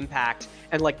of your impact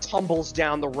and like tumbles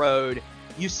down the road.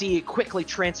 You see it quickly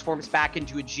transforms back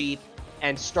into a Jeep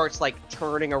and starts like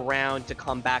turning around to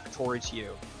come back towards you.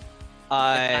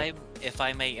 If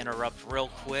I may interrupt real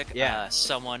quick,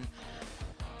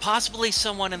 possibly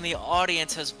someone in the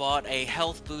audience has bought a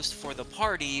health boost for the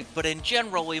party, but in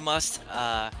general we must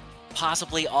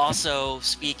possibly also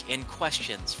speak in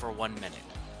questions for 1 minute.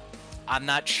 I'm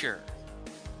not sure.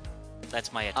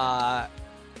 That's my attempt.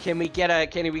 Can we get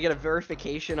a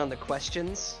verification on the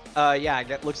questions? Yeah,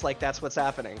 it looks like that's what's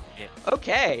happening. Yeah.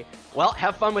 Okay. Well,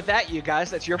 have fun with that, you guys.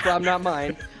 That's your problem, not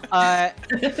mine. I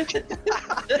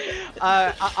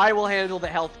will handle the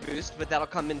health boost, but that'll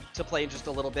come into play in just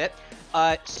a little bit.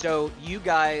 So you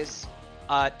guys,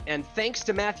 and thanks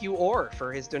to Matthew Orr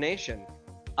for his donation.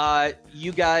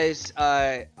 You guys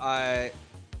have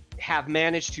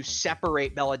managed to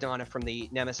separate Belladonna from the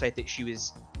Nemesite that she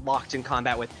was locked in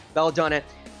combat with. Belladonna,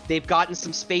 they've gotten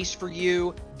some space for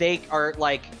you. They are,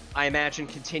 like, I imagine,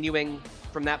 continuing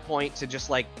from that point to just,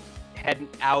 like, heading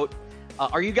out.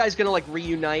 Are you guys going to, like,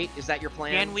 reunite? Is that your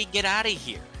plan? Can we get out of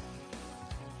here?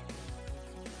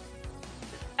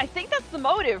 I think that's the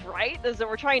motive, right? Is that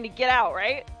we're trying to get out,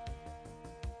 right?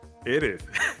 It is.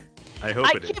 I hope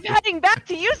it is. I keep heading back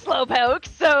to you, Slowpoke,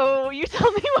 so you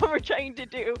tell me what we're trying to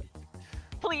do.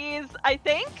 Please, I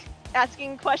think?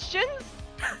 Asking questions?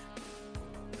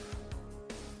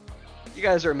 You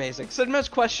guys are amazing. Sometimes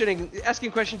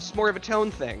asking questions is more of a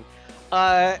tone thing.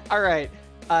 Alright.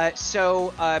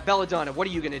 So, Belladonna, what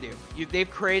are you going to do? They've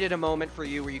created a moment for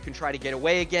you where you can try to get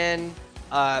away again.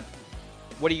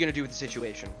 What are you going to do with the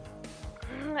situation?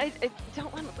 I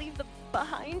don't want to leave them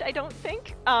behind, I don't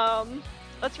think.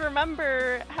 Let's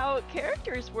remember how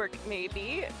characters work,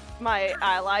 maybe. My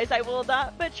allies I will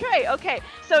not betray. Okay,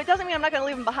 so it doesn't mean I'm not going to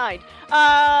leave them behind.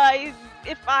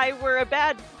 If I were a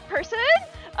bad person,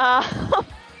 why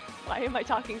am I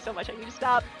talking so much? I need to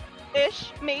stop.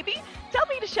 Ish, maybe? Tell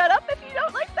me to shut up if you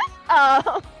don't like this.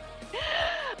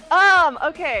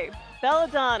 Okay.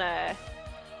 Belladonna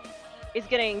is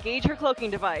going to engage her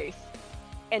cloaking device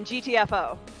and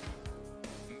GTFO.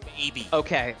 Maybe.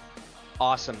 Okay.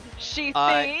 Awesome. She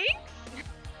thinks?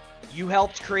 You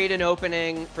helped create an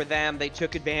opening for them. They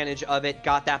took advantage of it,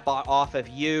 got that bot off of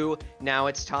you. Now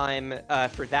it's time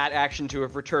for that action to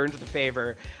have returned the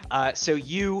favor. So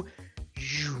you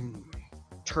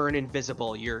turn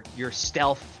invisible. Your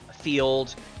stealth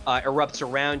field erupts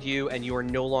around you, and you are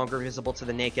no longer visible to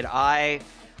the naked eye.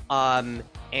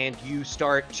 And you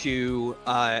start to...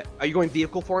 are you going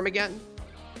vehicle form again?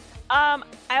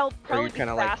 I'll probably be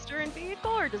kinda faster in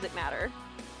vehicle, or does it matter?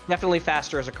 Definitely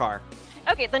faster as a car.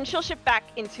 Okay, then she'll shift back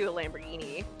into a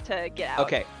Lamborghini to get out.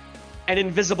 Okay. An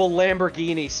invisible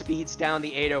Lamborghini speeds down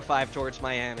the 805 towards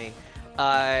Miami.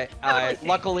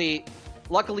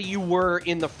 Luckily you were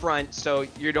in the front, so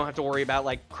you don't have to worry about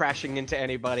like crashing into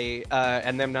anybody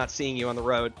and them not seeing you on the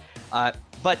road.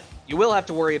 But you will have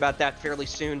to worry about that fairly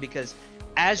soon, because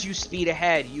as you speed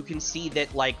ahead, you can see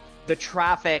that like the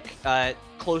traffic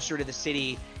closer to the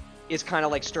city is kind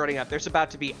of like starting up. There's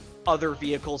about to be other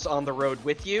vehicles on the road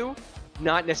with you.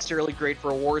 Not necessarily great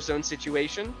for a war zone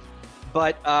situation,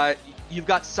 but you've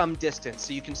got some distance,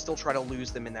 so you can still try to lose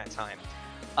them in that time.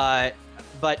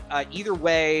 But either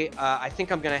way, I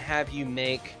think I'm going to have you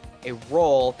make a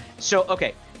roll. So,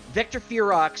 okay, Vector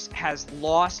Ferox has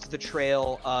lost the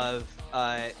trail of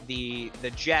the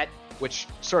jet, which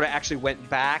sort of actually went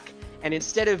back. And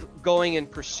instead of going and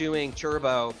pursuing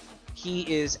Turbo,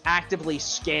 he is actively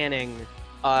scanning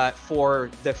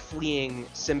for the fleeing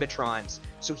Symbitrons.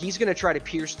 So he's going to try to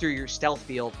pierce through your stealth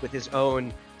field with his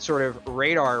own sort of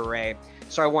radar array.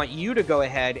 So I want you to go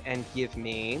ahead and give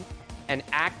me an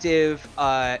active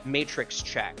matrix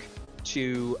check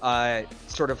to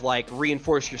sort of like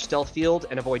reinforce your stealth field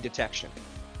and avoid detection.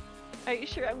 Are you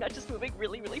sure I'm not just moving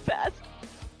really, really fast?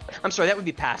 I'm sorry, that would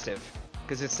be passive,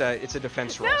 because it's a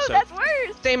defense roll. No, so that's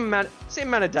worse! Same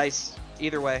amount of dice,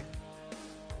 either way.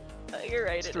 You're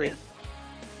right, It's it 3. is.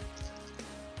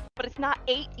 But it's not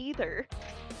 8 either.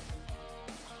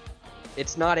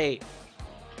 It's not 8.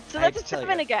 So I hate that's to a tell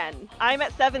 7 you. again. I'm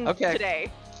at 7 Okay.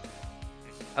 today.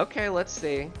 Okay, let's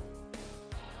see.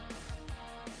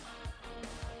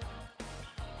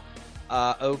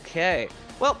 Okay.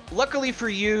 Well, luckily for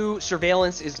you,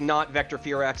 surveillance is not Vector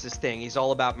Ferox's thing. He's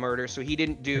all about murder, so he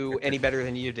didn't do any better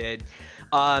than you did.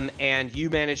 And you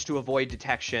managed to avoid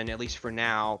detection, at least for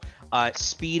now,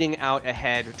 speeding out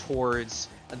ahead towards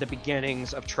the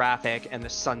beginnings of traffic and the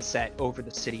sunset over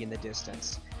the city in the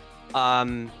distance.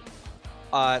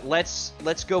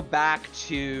 Let's go back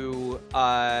to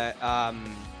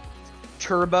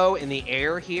Turbo in the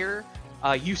air here.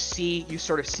 You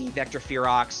sort of see Vector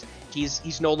Ferox.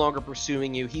 He's no longer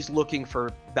pursuing you. He's looking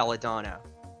for Belladonna.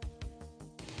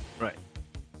 Right.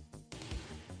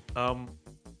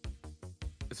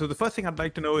 So the first thing I'd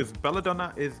like to know is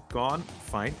Belladonna is gone.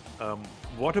 Fine.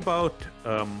 What about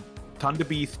Thunder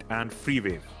Beast and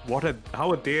Freewave?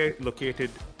 How are they located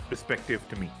respective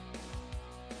to me?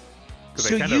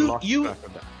 So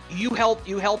you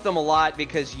helped them a lot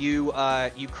because you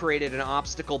created an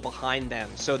obstacle behind them.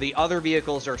 So the other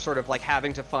vehicles are sort of like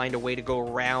having to find a way to go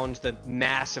around the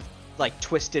massive like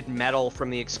twisted metal from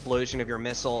the explosion of your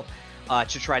missile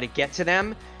to try to get to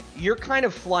them. You're kind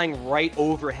of flying right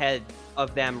overhead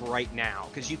of them right now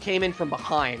because you came in from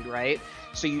behind, right?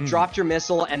 So you dropped your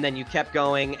missile and then you kept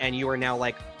going and you are now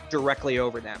like directly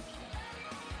over them.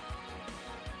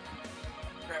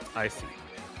 I see.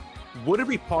 Would it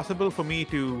be possible for me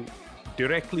to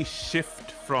directly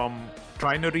shift from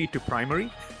trinary to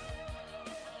primary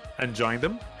and join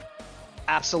them?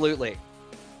 Absolutely.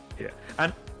 Yeah.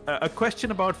 And a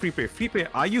question about Freepay. Freepay,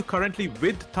 are you currently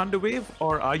with Thunderwave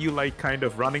or are you like kind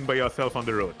of running by yourself on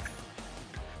the road?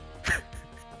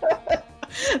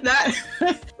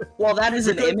 That is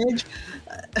an image.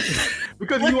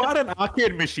 Because you are an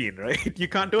arcade machine, right? You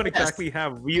don't exactly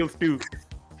have wheels to...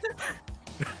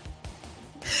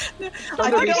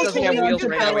 I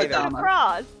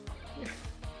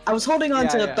was holding on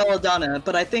to Belladonna,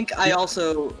 but I think I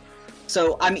also...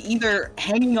 So I'm either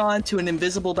hanging on to an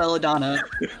invisible Belladonna,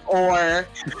 or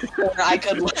I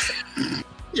could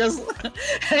just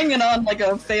hanging on like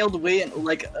a failed wind,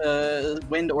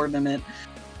 wind ornament.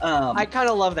 I kind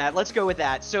of love that. Let's go with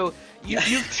that. So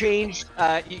you've changed.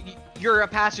 You're a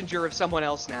passenger of someone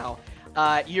else now.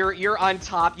 You're on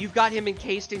top. You've got him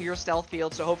encased in your stealth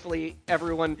field, so hopefully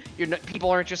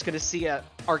people aren't just going to see a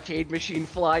arcade machine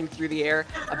flying through the air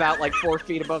about like 4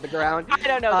 feet above the ground. I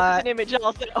don't know. This is an image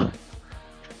also.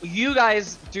 You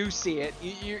guys do see it.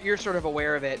 You're sort of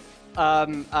aware of it.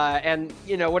 And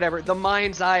whatever, the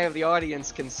mind's eye of the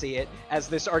audience can see it as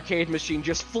this arcade machine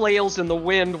just flails in the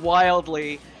wind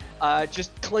wildly,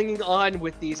 just clinging on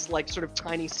with these like sort of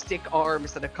tiny stick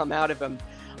arms that have come out of him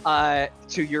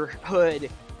to your hood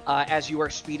as you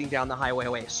are speeding down the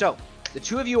highway. So The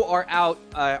two of you are out,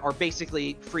 are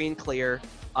basically free and clear.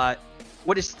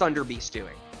 What is Thunder Beast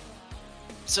doing?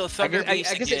 So Thunder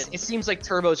Beast. I guess it seems like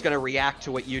Turbo's going to react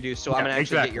to what you do, so I'm going to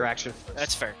actually get your action first.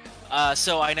 That's fair.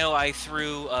 So I know I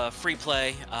threw free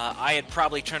play. I had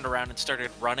probably turned around and started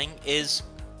running. Is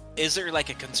there like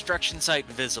a construction site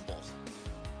visible?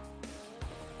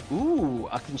 Ooh,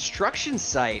 a construction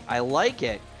site. I like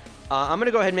it. I'm going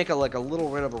to go ahead and make a little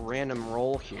bit of a random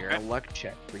roll here. A luck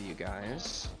check for you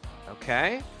guys.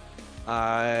 Okay.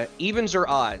 Evens or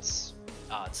odds?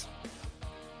 Odds.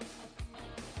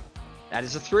 That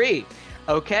is a 3.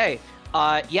 Okay.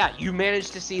 Yeah, you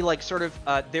managed to see like sort of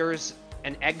there's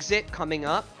an exit coming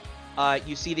up.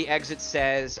 You see the exit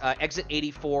says exit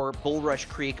 84, Bulrush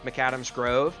Creek, McAdams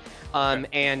Grove.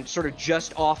 And sort of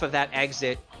just off of that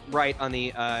exit, right on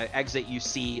the exit, you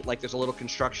see like there's a little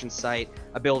construction site,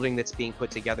 a building that's being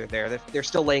put together there. They're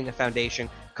still laying the foundation.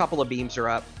 A couple of beams are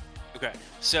up. Okay,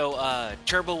 so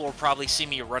Turbo will probably see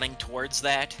me running towards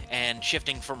that and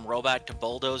shifting from robot to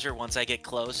bulldozer once I get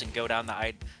close and go down the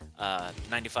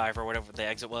I-95 or whatever the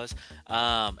exit was,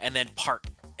 and then park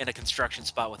in a construction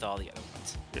spot with all the other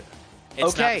ones. Yeah.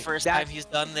 It's not the first time he's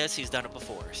done this. He's done it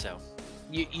before, so.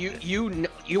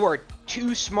 You are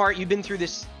too smart. You've been through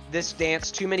this dance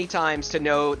too many times to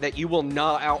know that you will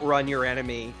not outrun your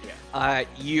enemy. Yeah.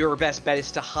 Your best bet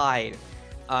is to hide.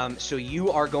 So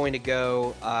you are going to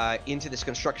go into this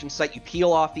construction site. You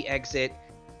peel off the exit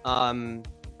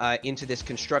into this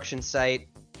construction site.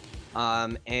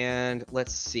 And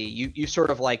let's see. You sort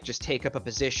of like just take up a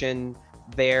position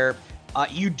there.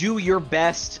 You do your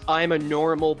best I'm a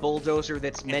normal bulldozer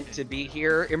that's meant to be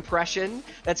here impression.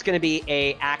 That's going to be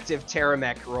a active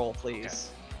Terramech roll, please.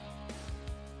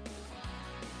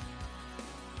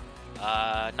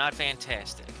 Okay. Not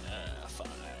fantastic. 5.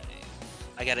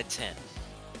 I got a 10.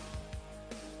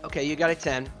 Okay, you got a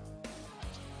 10.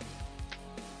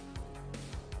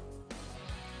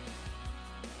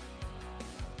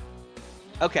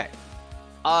 Okay.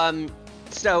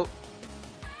 So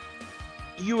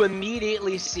you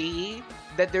immediately see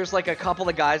that there's like a couple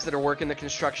of guys that are working the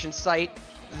construction site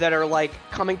that are like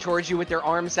coming towards you with their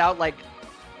arms out like,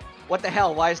 what the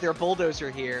hell? Why is there a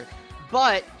bulldozer here?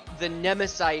 But the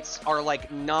Nemesites are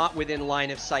like not within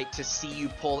line of sight to see you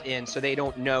pull in, so they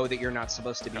don't know that you're not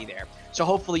supposed to be there. So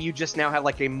hopefully you just now have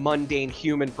like a mundane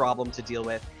human problem to deal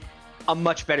with, a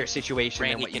much better situation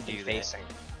than what you've been facing.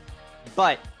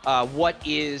 But what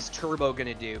is Turbo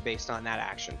gonna do based on that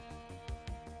action?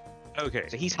 Okay.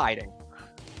 So he's hiding.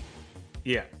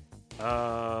 Yeah.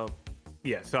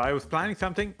 Yeah. So I was planning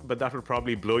something, but that would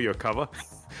probably blow your cover.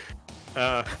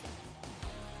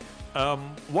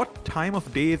 What time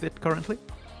of day is it currently?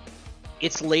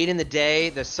 It's late in the day.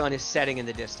 The sun is setting in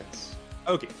the distance.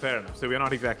 Okay, fair enough. So we're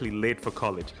not exactly late for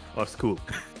college or school.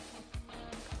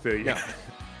 So yeah.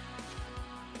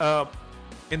 No.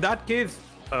 In that case,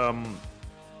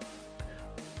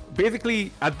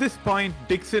 basically at this point,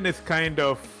 Dixon is kind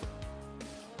of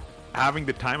having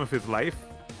the time of his life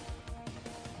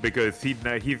because he's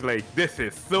like, this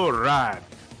is so rad,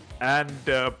 and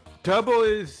Turbo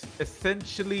is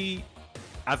essentially,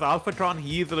 as Alphatron,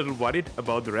 he is a little worried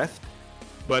about the rest,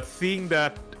 but seeing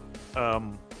that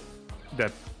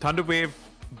that Thunderwave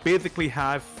basically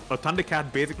has, or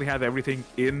Thundercat basically has everything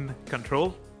in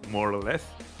control, more or less,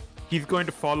 he's going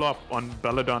to follow up on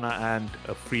Belladonna and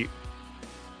Free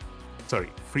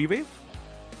Wave?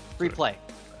 Free Play.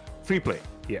 Free Play,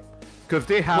 yeah. Because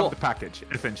they have the package,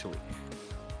 essentially.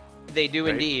 They do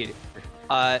indeed.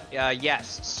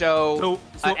 Yes. So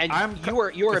and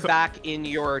you are back in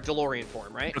your DeLorean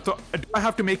form, right? So do I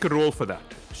have to make a roll for that,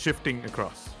 shifting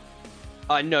across?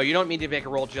 No, you don't need to make a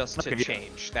roll just to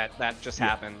change. That just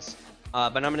happens.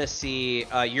 But I'm gonna see.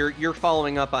 You're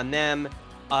following up on them.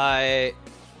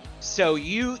 So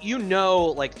you know,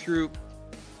 like through.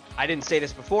 I didn't say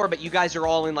this before, but you guys are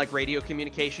all in like radio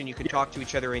communication. You can talk to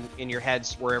each other in your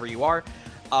heads wherever you are.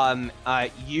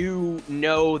 You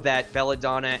know that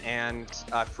Belladonna and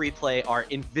Free Play are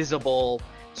invisible,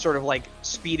 sort of like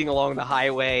speeding along the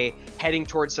highway, heading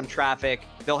towards some traffic.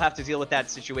 They'll have to deal with that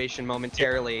situation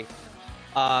momentarily.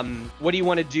 What do you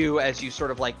want to do as you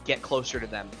sort of like get closer to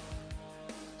them?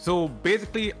 So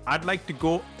basically, I'd like to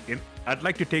go in. I'd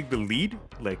like to take the lead,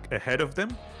 like ahead of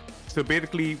them. So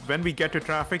basically, when we get to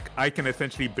traffic, I can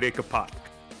essentially break a path.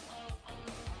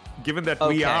 Given that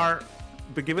we are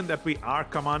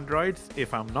Commandroids,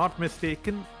 if I'm not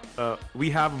mistaken, we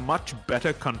have much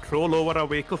better control over our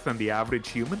vehicles than the average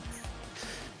human.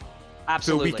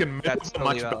 Absolutely. So we can maneuver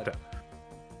much better.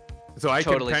 So I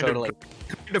can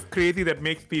kind of crazy that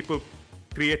makes people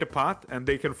create a path and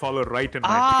they can follow right and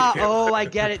right. Oh, I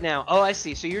get it now. Oh, I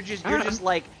see. So you're just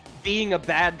like being a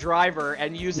bad driver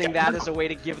and using that as a way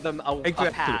to give them a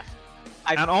path.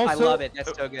 I love it.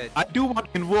 That's so good. I do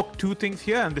want to invoke two things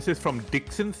here, and this is from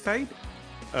Dixon's side.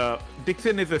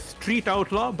 Dixon is a street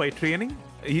outlaw by training.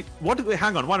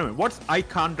 Hang on, 1 minute. What's I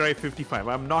can't drive 55?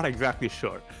 I'm not exactly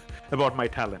sure about my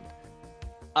talent.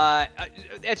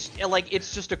 It's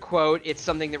just a quote. It's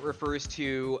something that refers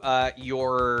to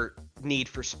your need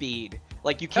for speed.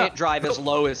 Like you can't drive as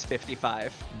low as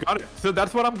 55. Got it. So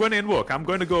that's what I'm going to invoke. I'm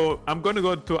going to go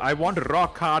to I want to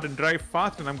rock hard and drive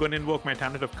fast, and I'm going to invoke my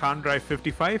talent of can't drive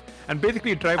 55 and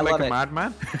basically drive like a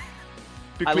madman.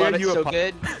 I love it. So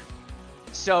good.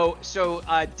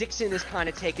 So Dixon is kind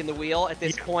of taking the wheel at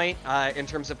this point in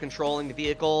terms of controlling the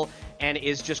vehicle, and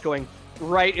is just going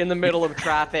right in the middle of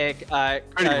traffic,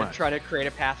 trying to create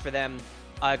a path for them.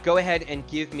 Go ahead and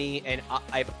give me an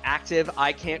active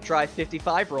I can't drive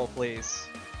 55 roll, please.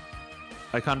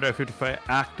 I can't drive 55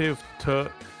 active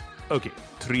okay,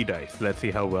 3 dice. Let's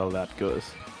see how well that goes.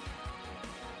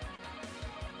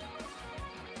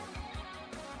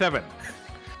 7.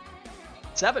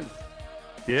 7.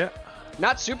 Yeah.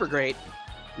 Not super great.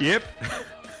 Yep.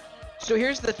 So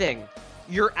here's the thing.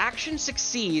 Your action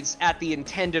succeeds at the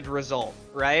intended result,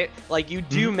 right? Like, you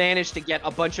do manage to get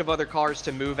a bunch of other cars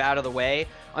to move out of the way.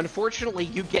 Unfortunately,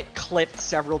 you get clipped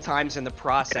several times in the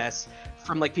process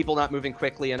from, like, people not moving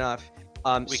quickly enough.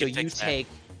 So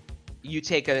you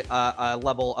take a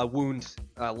wound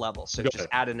level. So just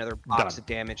add another box of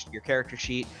damage to your character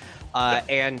sheet.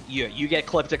 And you get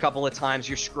clipped a couple of times.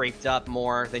 You're scraped up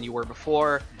more than you were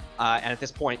before. And at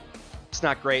this point, it's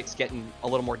not great. It's getting a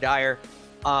little more dire.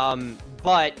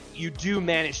 But you do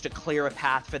manage to clear a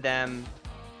path for them,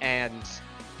 and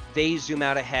they zoom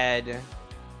out ahead.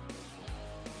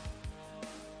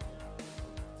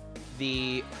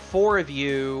 The 4 of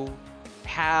you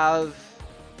have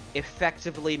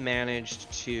effectively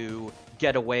managed to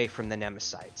get away from the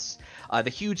Nemesites. The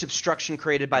huge obstruction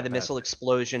created by the missile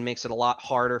explosion makes it a lot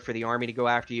harder for the army to go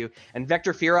after you, and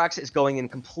Vector Ferox is going in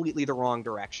completely the wrong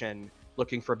direction,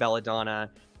 looking for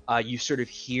Belladonna. You sort of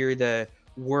hear the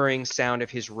whirring sound of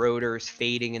his rotors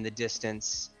fading in the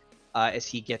distance as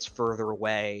he gets further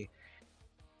away,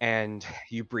 and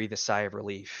you breathe a sigh of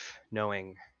relief,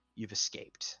 knowing you've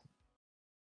escaped.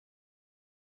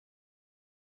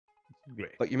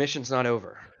 Great. But your mission's not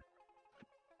over.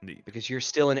 Indeed. Because you're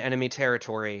still in enemy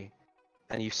territory,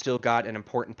 and you've still got an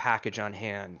important package on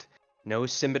hand. No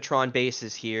Symbatron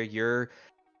bases here. You're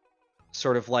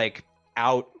sort of like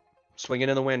out swinging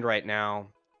in the wind right now.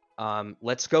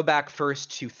 Let's go back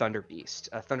first to Thunder Beast.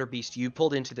 Thunder Beast, you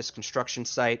pulled into this construction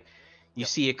site. You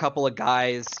see a couple of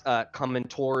guys coming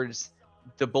towards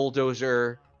the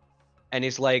bulldozer, and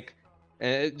he's like,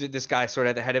 this guy sort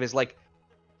of at the head of his like,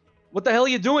 "What the hell are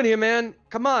you doing here, man?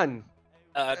 Come on."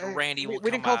 Randy will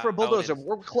we didn't call for a bulldozer.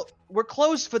 We're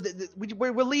closed for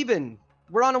we're leaving.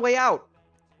 We're on our way out.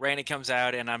 Randy comes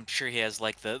out, and I'm sure he has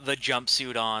like the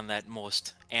jumpsuit on that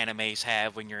most animes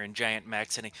have when you're in giant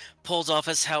mechs, and he pulls off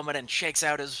his helmet and shakes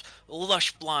out his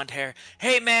lush blonde hair.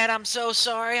 "Hey man, I'm so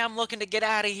sorry. I'm looking to get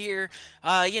out of here.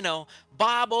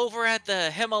 Bob over at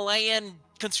the Himalayan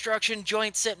construction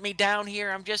joint sent me down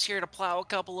here. I'm just here to plow a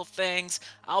couple of things.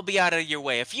 I'll be out of your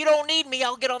way. If you don't need me,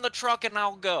 I'll get on the truck and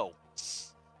I'll go."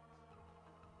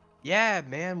 Yeah,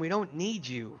 man, we don't need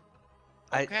you.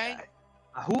 Okay.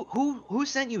 Who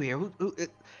sent you here?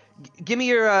 Give me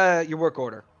your work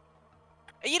order.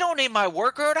 You don't need my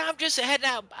work order. I'm just heading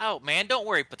out, man. Don't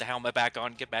worry. Put the helmet back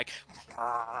on. Get back.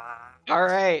 All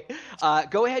right.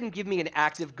 Go ahead and give me an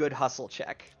active good hustle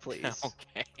check, please.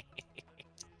 Okay.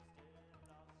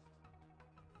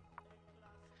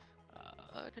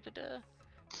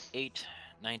 8,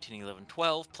 19, 11,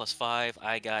 12 plus 5.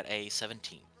 I got a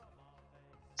 17.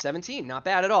 17, not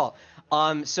bad at all.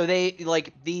 So they,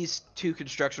 like, these two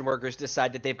construction workers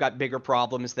decide that they've got bigger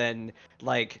problems than,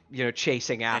 like,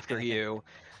 chasing after you.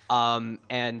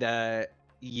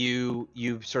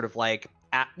 You sort of like,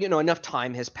 enough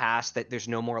time has passed that there's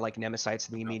no more like Nemesites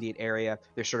in the immediate area.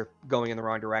 They're sort of going in the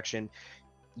wrong direction.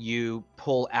 You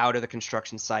pull out of the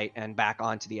construction site and back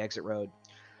onto the exit road.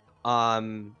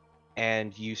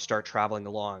 And you start traveling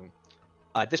along.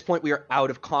 At this point, we are out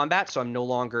of combat, so I'm no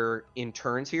longer in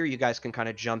turns here. You guys can kind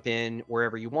of jump in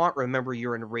wherever you want. Remember,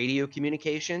 you're in radio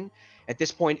communication. At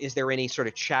this point, is there any sort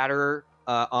of chatter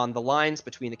on the lines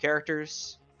between the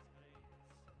characters?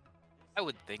 I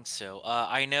would think so.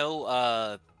 I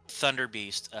know Thunder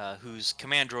Beast, whose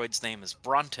Commandroid's name is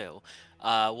Bronto,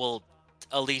 will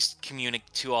at least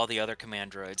communicate to all the other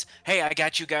Commandroids. "Hey, I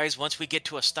got you guys. Once we get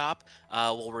to a stop,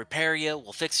 we'll repair you,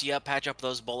 we'll fix you up, patch up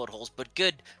those bullet holes. But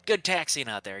good taxiing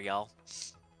out there, y'all."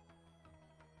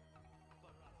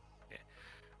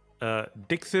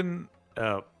 Dixon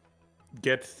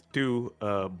gets to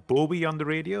Bowie on the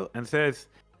radio and says,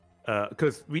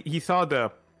 because he saw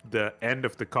the end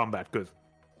of the combat, because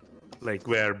like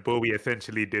where Bowie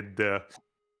essentially did the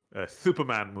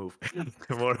Superman move,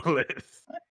 more or less.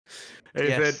 And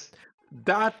he said,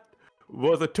 that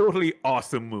was a totally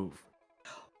awesome move.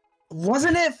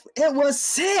 Wasn't it? It was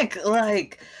sick.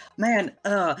 Like, man,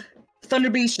 Thunder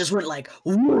Beast just went like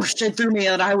whoosh through me,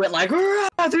 and I went like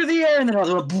rah, through the air, and then I was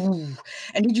like, boom.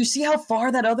 And did you see how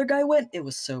far that other guy went? It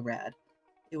was so rad.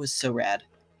 It was so rad.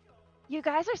 You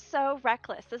guys are so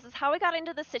reckless. This is how we got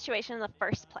into this situation in the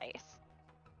first place.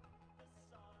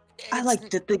 I like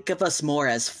to think of us more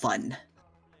as fun.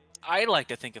 I like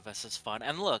to think of us as fun.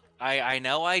 And look, I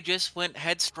know I just went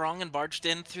headstrong and barged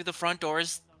in through the front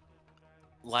doors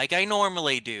like I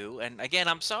normally do. And again,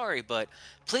 I'm sorry, but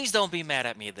please don't be mad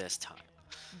at me this time.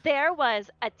 There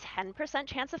was a 10%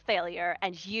 chance of failure,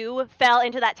 and you fell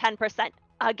into that 10%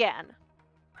 again.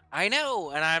 I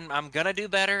know, and I'm gonna do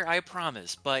better, I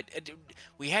promise. But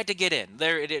we had to get in.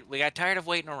 We got tired of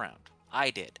waiting around.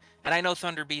 I did, and I know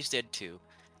Thunder Beast did too.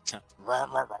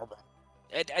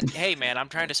 Hey, man, I'm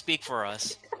trying to speak for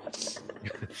us.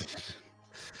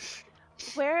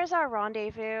 Where is our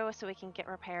rendezvous so we can get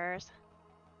repairs?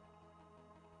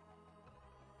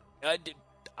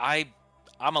 I'm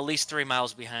at least 3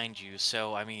 miles behind you,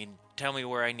 so I mean, tell me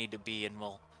where I need to be, and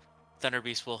Thunder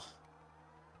Beast will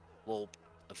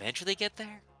eventually get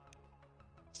there.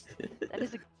 That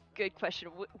is a good question.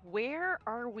 Where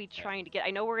are we trying to get?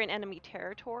 I know we're in enemy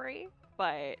territory,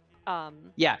 but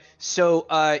yeah. So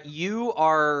you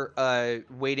are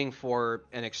waiting for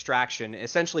an extraction.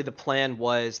 Essentially, the plan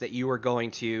was that you were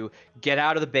going to get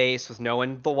out of the base with no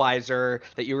one the wiser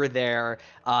that you were there,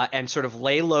 and sort of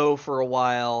lay low for a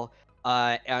while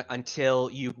until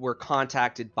you were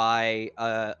contacted by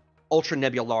Ultra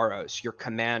Nebularos, your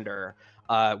commander,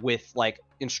 with like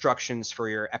instructions for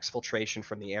your exfiltration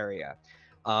from the area.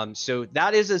 So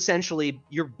that is essentially,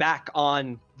 you're back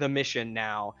on the mission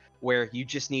now, where you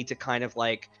just need to kind of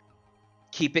like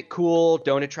keep it cool,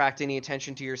 don't attract any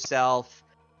attention to yourself,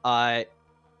 don't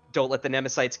let the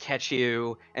Nemesites catch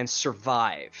you, and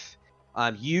survive.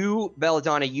 You,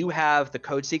 Belladonna, you have the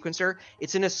code sequencer.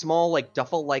 It's in a small like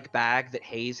duffel-like bag that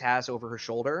Hayes has over her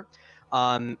shoulder.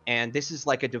 And this is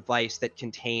like a device that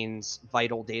contains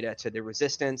vital data to the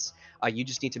resistance. You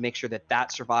just need to make sure that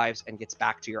that survives and gets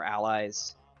back to your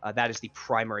allies. That is the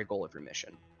primary goal of your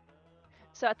mission.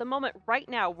 So at the moment, right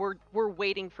now, we're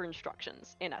waiting for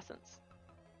instructions, in essence.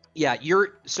 Yeah,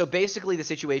 so basically the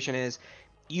situation is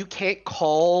you can't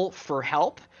call for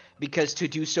help because to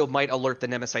do so might alert the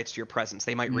Nemesites to your presence.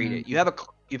 They might read it. You have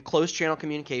closed channel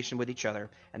communication with each other,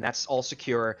 and that's all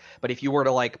secure. But if you were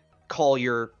to like call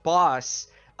your boss,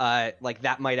 like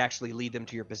that might actually lead them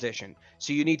to your position.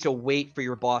 So you need to wait for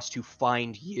your boss to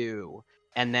find you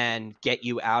and then get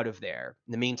you out of there.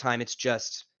 In the meantime, it's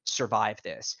just survive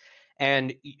this.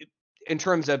 And in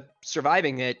terms of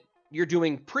surviving it, you're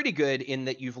doing pretty good in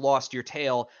that you've lost your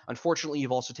tail. Unfortunately,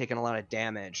 you've also taken a lot of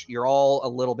damage. You're all a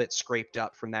little bit scraped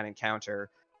up from that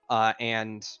encounter.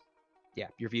 And yeah,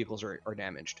 your vehicles are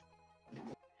damaged.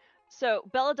 So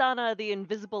Belladonna, the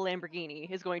invisible Lamborghini,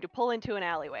 is going to pull into an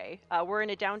alleyway. We're in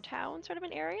a downtown sort of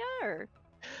an area, or?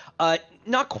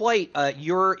 Not quite.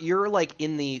 You're like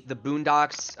in the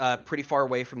boondocks, pretty far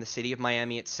away from the city of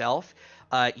Miami itself.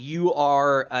 You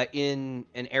are in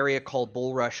an area called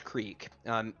Bulrush Creek,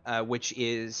 which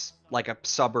is like a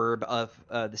suburb of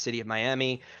the city of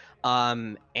Miami.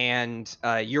 And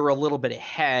you're a little bit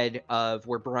ahead of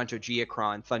where Baronto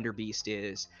Geocron, Thunder Beast,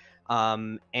 is.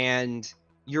 And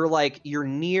you're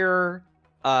near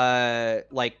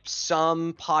like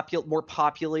some more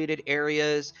populated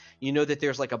areas. You know that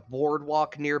there's like a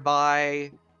boardwalk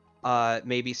nearby,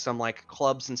 maybe some like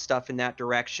clubs and stuff in that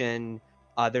direction.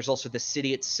 There's also the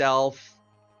city itself.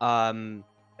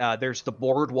 There's the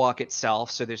boardwalk itself.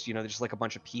 So there's like a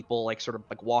bunch of people like sort of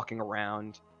like walking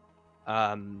around.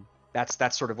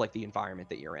 That's sort of like the environment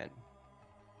that you're in.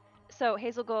 So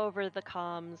Hayes will go over the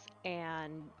comms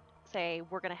and say,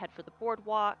 we're going to head for the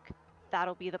boardwalk.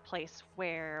 That'll be the place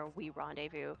where we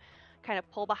rendezvous. Kind of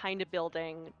pull behind a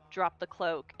building, drop the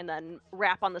cloak, and then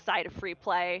rap on the side of Free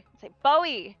Play. Say,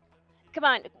 Bowie, come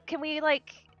on, can we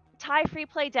like tie Free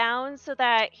Play down so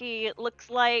that he looks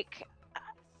like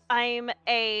I'm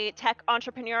a tech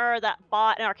entrepreneur that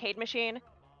bought an arcade machine?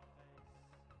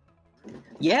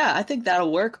 Yeah, I think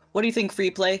that'll work. What do you think,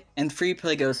 Free Play? And Free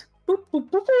Play goes, boop, boop,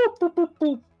 boop, boop, boop, boop,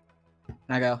 boop.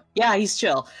 And I go, yeah, he's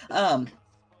chill.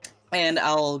 And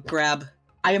I'll grab,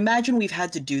 I imagine we've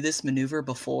had to do this maneuver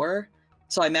before,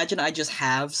 so I imagine I just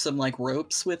have some like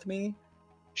ropes with me.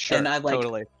 Sure, and I like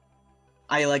totally.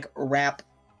 I like wrap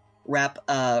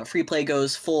Free Play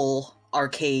goes full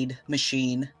arcade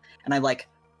machine, and I like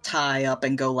tie up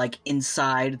and go like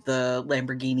inside the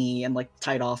Lamborghini and like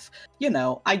tie it off. You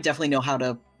know, I definitely know how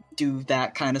to do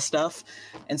that kind of stuff.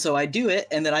 And so I do it,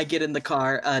 and then I get in the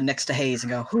car next to Hayes and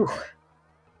go, whew,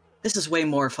 this is way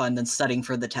more fun than studying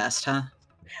for the test, huh?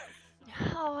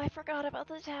 Oh, I forgot about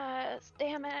the test.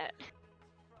 Damn it.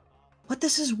 But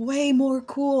this is way more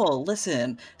cool.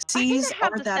 Listen, I think C's I have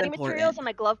aren't the that study important. materials in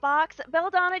my glove box.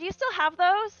 Belladonna, do you still have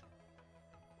those?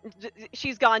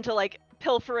 She's gone to like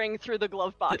pilfering through the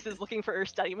glove boxes looking for her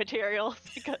study materials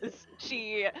because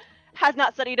she has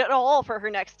not studied at all for her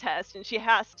next test, and she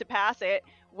has to pass it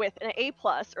with an A+,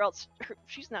 or else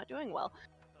she's not doing well.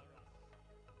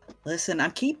 Listen, I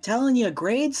keep telling you,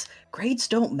 grades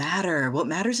don't matter. What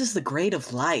matters is the grade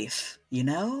of life, you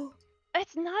know?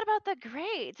 It's not about the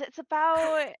grades. It's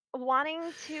about wanting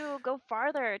to go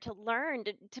farther, to learn,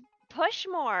 to push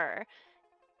more.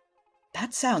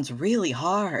 That sounds really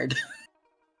hard.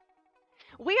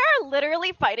 We are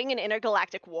literally fighting an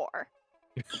intergalactic war.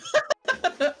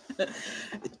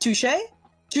 Touche?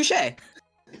 Touche.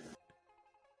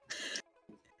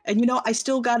 And you know, I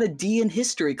still got a D in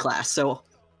history class, so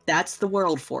that's the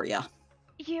world for you.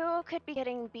 You could be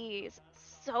getting B's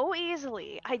so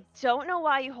easily. I don't know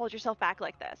why you hold yourself back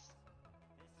like this.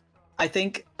 I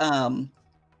think, in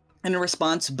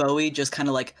response, Bowie just kind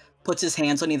of like puts his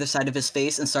hands on either side of his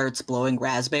face and starts blowing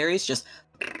raspberries, just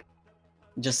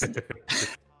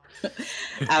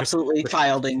absolutely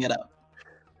childing it up.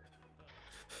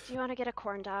 Do you want to get a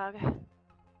corn dog?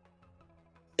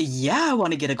 Yeah, I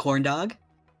want to get a corn dog.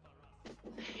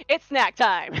 It's snack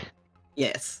time.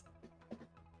 Yes.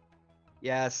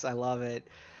 Yes, I love it.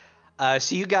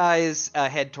 So you guys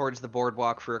head towards the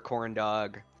boardwalk for a corn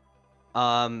dog.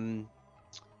 Thunder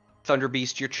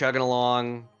Beast, you're chugging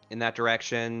along in that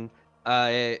direction.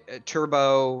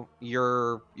 Turbo,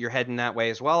 you're heading that way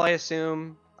as well, I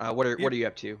assume. What are you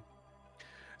up to?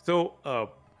 So,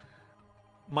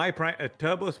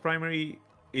 Turbo's primary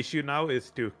issue now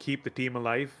is to keep the team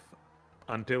alive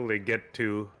until they get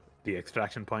to the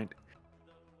extraction point,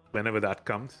 whenever that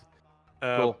comes.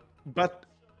 Cool. But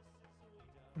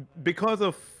because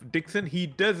of Dixon, he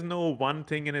does know one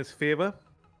thing in his favor.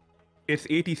 It's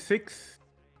 86.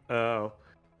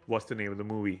 What's the name of the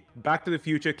movie? Back to the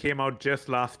Future came out just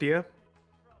last year.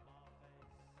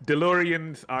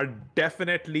 DeLoreans are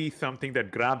definitely something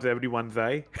that grabs everyone's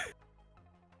eye.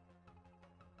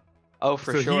 Oh,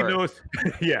 for so sure. He knows,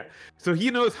 yeah. So he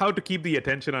knows how to keep the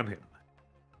attention on him.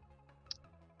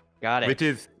 Got it. Which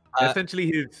is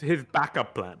essentially his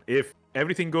backup plan. If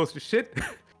everything goes to shit,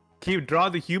 draw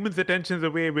the humans' attentions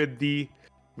away with the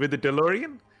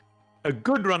DeLorean. A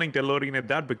good running DeLorean at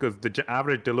that, because the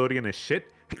average DeLorean is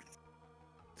shit.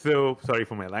 So, sorry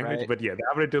for my language, Right. but yeah, the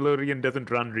average DeLorean doesn't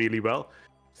run really well.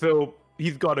 So,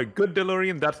 he's got a good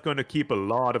DeLorean that's going to keep a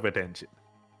lot of attention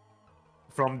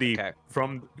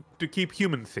to keep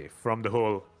humans safe from the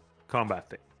whole combat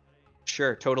thing.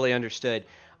 Sure, totally understood.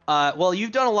 Well,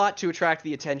 you've done a lot to attract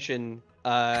the attention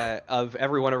of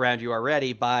everyone around you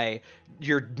already by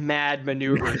your mad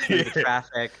maneuver through the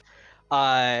traffic.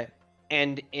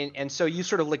 And so you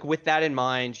sort of like, with that in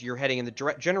mind, you're heading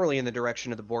generally in the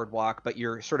direction of the boardwalk, but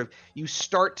you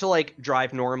start to like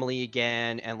drive normally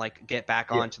again and like get back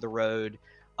onto the road.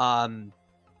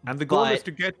 And the goal is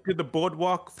to get to the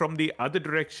boardwalk from the other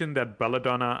direction that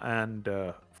Belladonna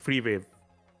and Free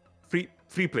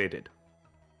Play did.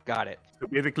 Got it. So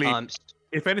basically,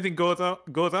 if anything goes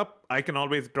up, I can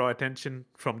always draw attention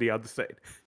from the other side.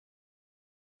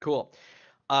 Cool.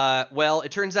 Well,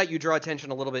 it turns out you draw attention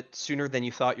a little bit sooner than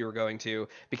you thought you were going to,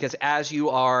 because as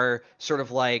you are sort of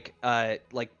like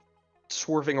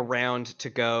swerving around to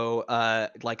go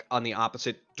like on the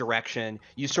opposite direction,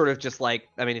 you sort of just like,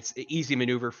 I mean, it's an easy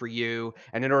maneuver for you,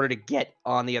 and in order to get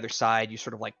on the other side, you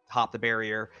sort of like hop the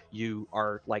barrier. You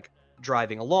are like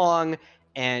driving along,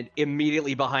 and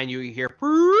immediately behind you, you hear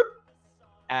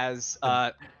as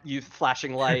you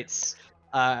flashing lights.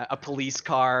 A police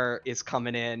car is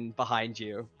coming in behind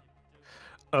you.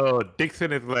 Oh,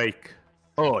 Dixon is like,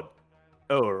 oh,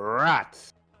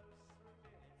 rats.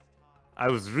 I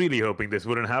was really hoping this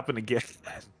wouldn't happen again.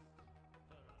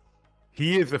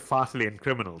 He is a fast lane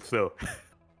criminal, so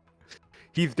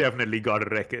he's definitely got a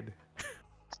record.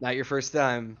 It's not your first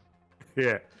time.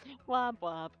 Yeah. Womp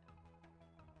womp.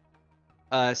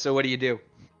 So what do you do?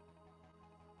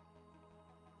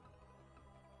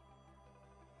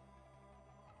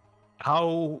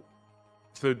 So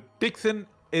Dixon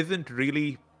isn't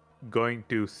really going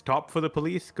to stop for the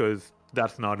police, because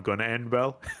that's not going to end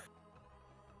well.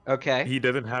 Okay. He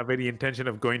doesn't have any intention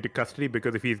of going to custody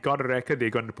because if he's got a record, they're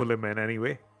going to pull him in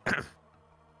anyway.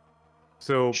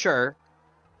 So sure,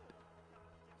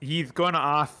 he's going to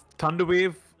ask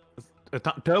Thunderwave,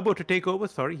 Turbo to take over.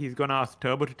 Sorry, he's going to ask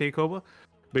Turbo to take over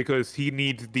because he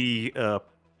needs the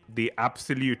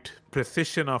absolute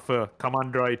precision of a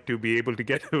Commandroid to be able to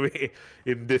get away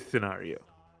in this scenario.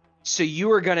 So you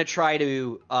were gonna try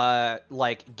to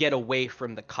like get away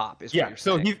from the cop, is what you're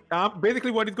so saying? he's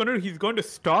basically what he's going to do. He's going to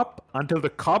stop until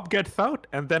the cop gets out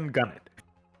and then gun it.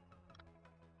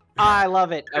 I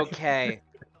love it. Okay.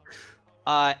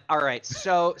 All right.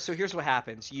 So here's what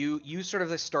happens. You sort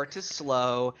of start to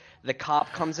slow. The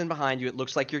cop comes in behind you. It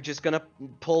looks like you're just gonna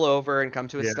pull over and come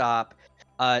to a stop.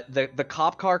 The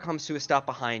cop car comes to a stop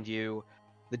behind you.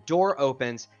 The door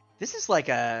opens. This is like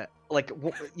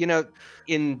you know,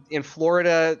 in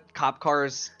Florida, cop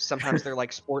cars sometimes they're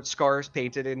like sports cars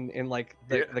painted in like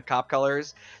the cop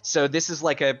colors. So this is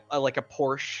like a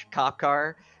Porsche cop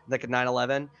car, like a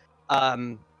 911.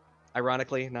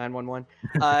 Ironically, 911.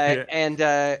 And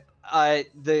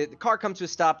the car comes to a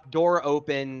stop. Door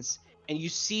opens, and you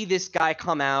see this guy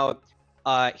come out.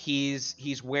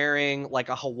 He's wearing like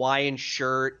a Hawaiian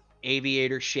shirt,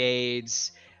 aviator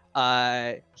shades.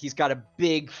 He's got a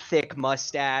big, thick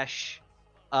mustache,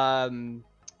 and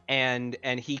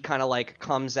he kind of like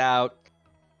comes out.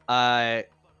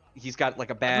 He's got like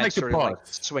a badge, sort of like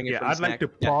swinging from his neck. I'd like to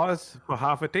pause for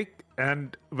half a tick.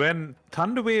 And when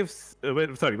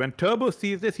when Turbo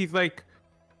sees this, he's like,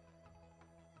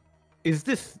 "Is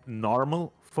this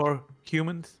normal for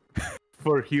humans,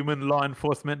 for human law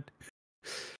enforcement?"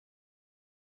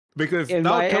 Because in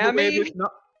now Miami,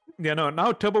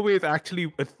 now Turbo is actually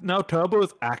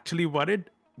worried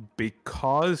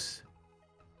because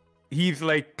he's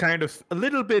like kind of a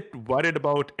little bit worried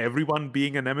about everyone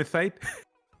being an Emersite.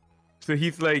 So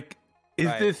he's like, is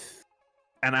this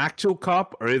an actual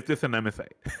cop or is this an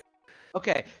Emersite?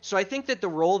 Okay, so I think that the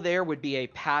role there would be a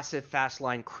passive fast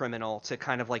line criminal to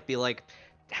kind of like be like,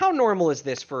 how normal is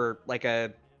this for like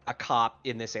a cop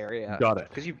in this area? Got it.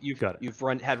 Because you've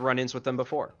had run-ins with them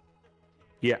before.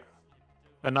 Yeah.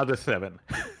 Another 7.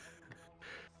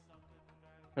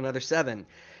 Another 7.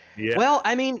 Yeah. Well,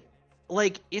 I mean,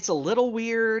 like, it's a little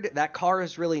weird. That car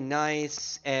is really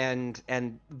nice,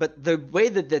 but the way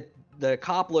that the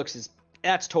cop looks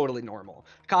that's totally normal.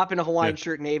 Cop in a Hawaiian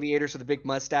shirt and aviators with a big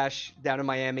mustache down in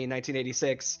Miami in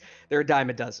 1986. They're a dime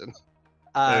a dozen.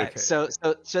 Okay. So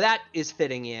that is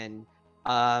fitting in.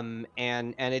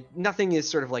 And nothing is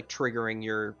sort of like triggering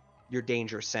your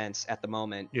danger sense at the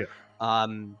moment. Yeah.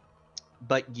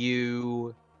 But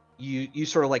you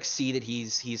sort of like see that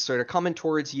he's sort of coming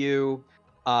towards you.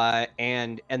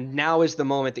 And now is the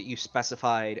moment that you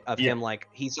specified of him, like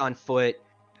he's on foot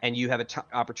and you have an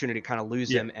opportunity to kind of lose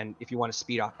him. And if you want to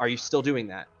speed off, are you still doing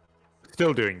that?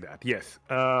 Still doing that, yes.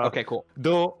 Okay, cool.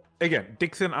 Though, again,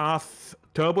 Dixon asks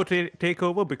Turbo to take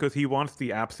over because he wants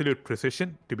the absolute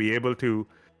precision to be able to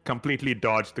completely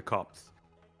dodge the cops.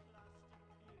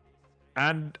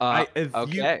 And I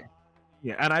assume,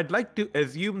 and I'd like to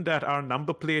assume that our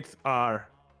number plates are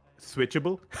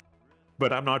switchable,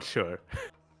 but I'm not sure.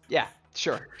 Yeah,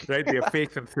 sure. Right, they're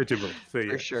fake and switchable. So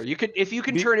yeah. For sure. If you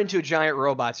can turn into giant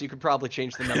robots, you could probably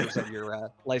change the numbers of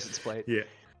your license plate. Yeah.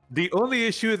 The only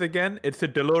issue is, again, it's a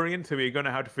DeLorean, so we're going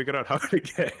to have to figure out how to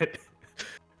get.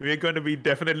 We're going to be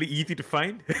definitely easy to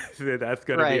find, so that's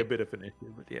going to be a bit of an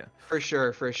issue. But yeah. For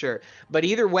sure. But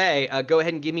either way, go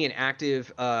ahead and give me an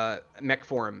active mech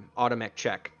form automech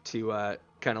check to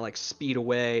kind of like speed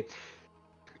away.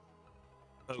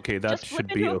 Okay, that Just should flip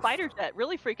be into a fighter jet.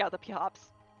 Really freak out the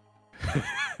cops.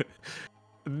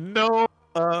 No,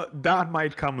 that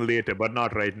might come later, but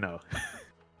not right now.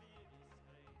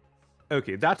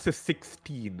 Okay, that's a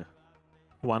 16.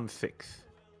 1-6.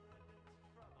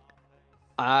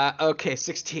 Okay,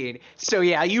 16. So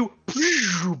yeah, you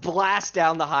blast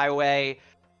down the highway.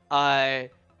 The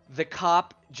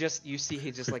cop you see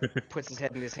he just like puts his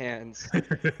head in his hands.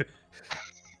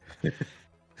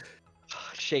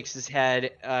 Shakes his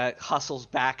head, hustles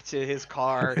back to his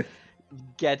car,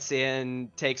 gets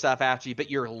in, takes off after you, but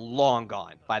you're long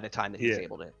gone by the time that he's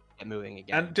able to get moving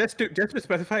again. And just to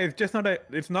specify,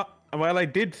 it's not while I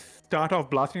did start off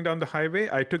blasting down the highway,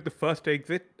 I took the first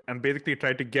exit and basically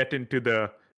tried to get into the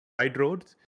side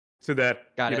roads so that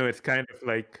it's kind of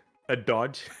like a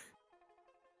dodge.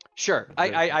 Sure,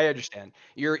 I understand.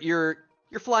 You're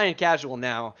flying casual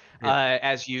now,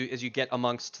 as you get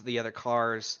amongst the other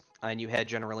cars and you head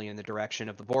generally in the direction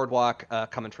of the boardwalk,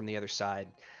 coming from the other side.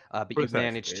 But you've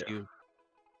managed to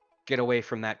get away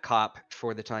from that cop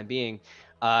for the time being.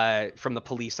 from the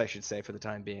police, I should say, for the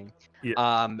time being.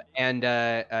 Yeah.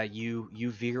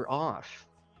 You veer off.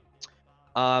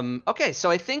 Okay, so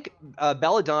I think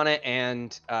Belladonna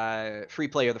and Free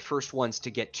Play are the first ones to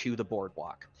get to the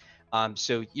boardwalk.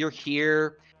 So you're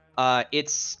here.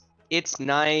 It's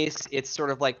nice. It's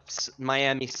sort of like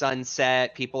Miami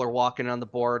sunset. People are walking on the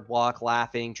boardwalk,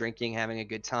 laughing, drinking, having a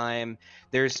good time.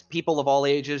 There's people of all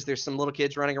ages. There's some little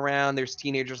kids running around. There's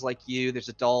teenagers like you. There's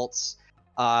adults.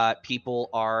 People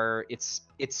are. It's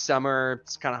summer.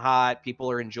 It's kind of hot.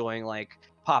 People are enjoying like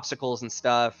popsicles and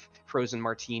stuff, frozen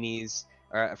martinis.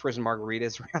 Frozen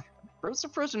margaritas.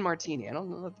 frozen martini. I don't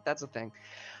know if that's a thing.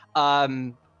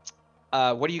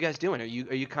 What are you guys doing? Are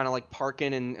you kind of like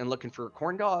parking and looking for a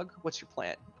corn dog? What's your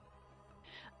plan?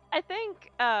 I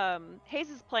think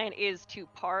Hayes' plan is to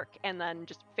park and then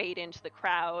just fade into the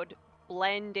crowd,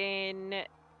 blend in,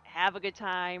 have a good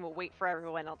time, wait for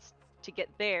everyone else to get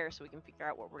there so we can figure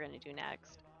out what we're going to do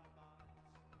next.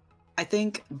 I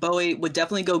think Bowie would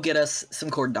definitely go get us some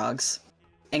corn dogs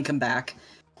and come back.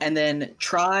 And then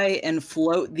try and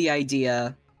float the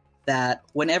idea that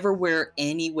whenever we're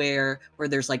anywhere where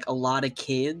there's like a lot of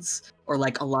kids or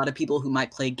like a lot of people who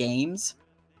might play games,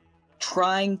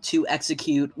 trying to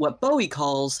execute what Bowie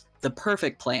calls the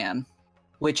perfect plan,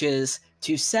 which is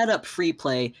to set up Free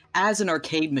Play as an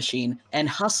arcade machine and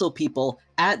hustle people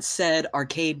at said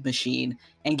arcade machine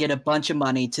and get a bunch of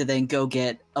money to then go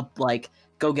get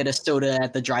a soda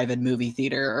at the drive-in movie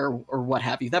theater or what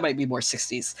have you. That might be more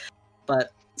 60s. But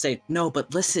say, no,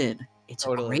 but listen, it's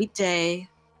a great day.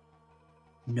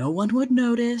 No one would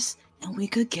notice, and we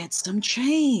could get some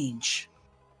change.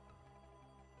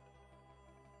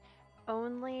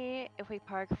 Only if we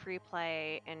park Free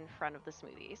Play in front of the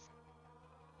smoothies.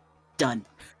 Done.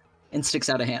 And sticks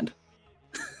out a hand.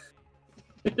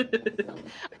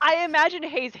 I imagine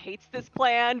Hayes hates this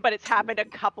plan, but it's happened a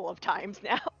couple of times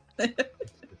now.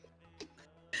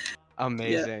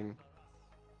 Amazing.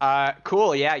 Yeah.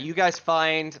 Cool. Yeah, you guys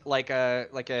find like a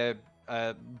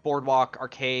boardwalk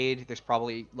arcade. There's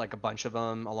probably like a bunch of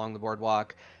them along the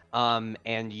boardwalk.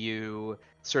 And you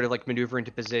sort of like maneuver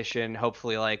into position,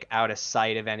 hopefully like out of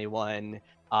sight of anyone.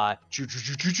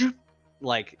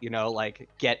 Like, you know, like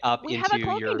get up we into have a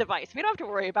cloaking your device. We don't have to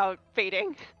worry about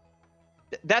fading.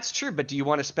 That's true, but do you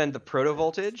want to spend the proto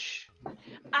voltage?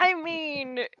 I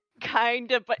mean,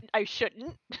 kind of, but I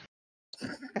shouldn't.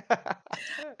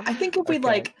 I think if we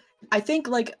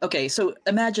okay, so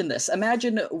imagine this.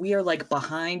 Imagine we are like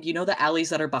behind, you know, the alleys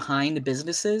that are behind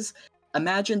businesses.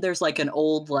 Imagine there's like an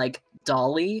old like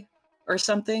dolly or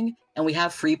something, and we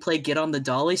have Free Play get on the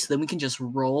dolly so then we can just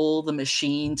roll the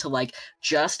machine to like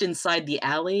just inside the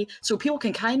alley so people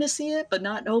can kind of see it, but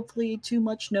not hopefully too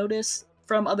much notice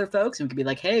from other folks. And we can be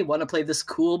like, hey, want to play this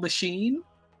cool machine?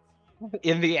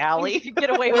 In the alley? Get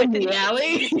away with the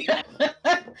alley?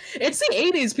 It's the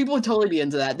 80s. People would totally be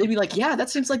into that. They'd be like, yeah, that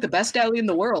seems like the best alley in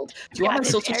the world. Do you want my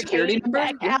social security number?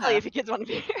 Alley if you kids want to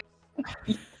be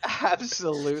here.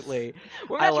 Absolutely.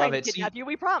 We're not trying to kidnap you,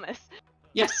 we promise.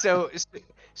 Yeah, so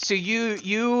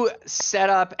you set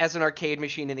up as an arcade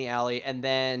machine in the alley, and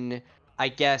then I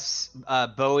guess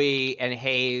Bowie and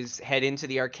Hayes head into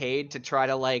the arcade to try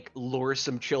to like lure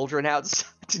some children outside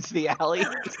into the alley.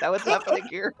 Is that what's happening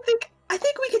here? I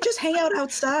think we could just hang out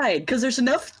outside because there's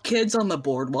enough kids on the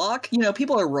boardwalk. You know,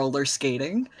 people are roller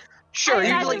skating. Sure,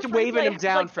 you're like waving them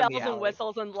down from the alley. Bells and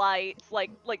whistles and lights,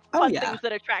 like fun things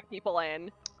that attract people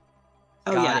in.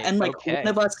 Oh yeah, and like one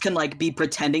of us can like be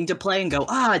pretending to play and go,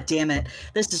 ah, damn it,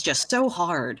 this is just so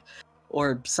hard,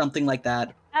 or something like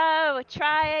that. Oh,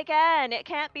 try again. It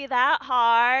can't be that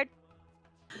hard.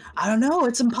 I don't know,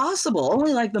 it's impossible.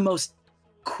 Only like the most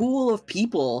cool of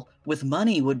people with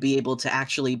money would be able to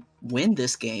actually win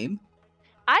this game.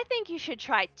 I think you should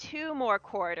try 2 more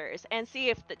quarters and see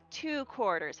if the 2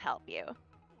 quarters help you.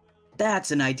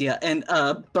 That's an idea. And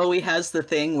Bowie has the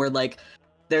thing where like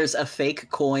there's a fake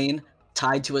coin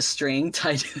tied to a string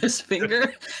tied to his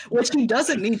finger, which he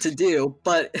doesn't need to do,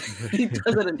 but he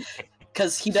does it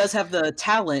because he does have the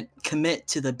talent commit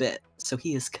to the bit, so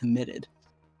he is committed.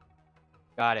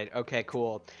 Got it. Okay,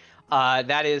 cool.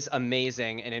 That is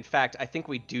amazing, and in fact, I think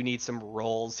we do need some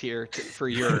roles here for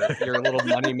your little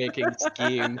money making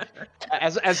scheme.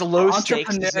 As low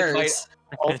stakes as it might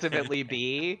ultimately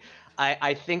be,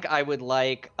 I think I would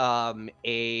like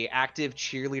a active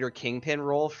cheerleader kingpin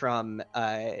role from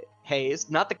Hayes.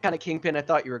 Not the kind of kingpin I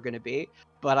thought you were going to be,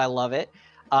 but I love it.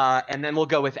 And then we'll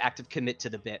go with active commit to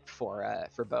the bit for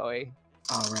Bowie.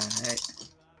 All right.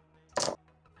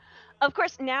 Of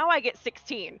course, now I get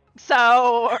 16.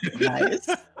 So nice.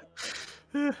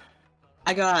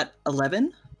 I got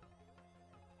 11.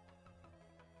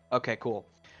 Okay, cool.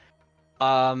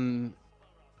 All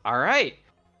right.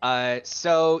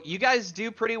 So you guys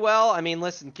do pretty well. I mean,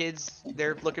 listen, kids,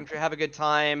 they're looking to have a good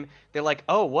time. They're like,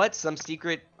 oh, what? Some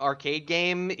secret arcade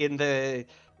game in the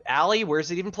alley?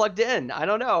 Where's it even plugged in? I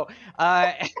don't know.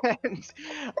 And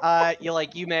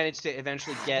you managed to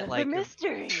eventually get The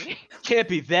mystery. can't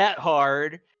be that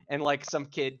hard. And like some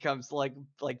kid comes, like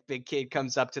big kid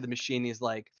comes up to the machine. He's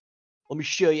like, let me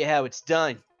show you how it's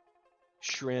done,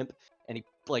 shrimp. And he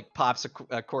like pops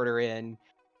a quarter in.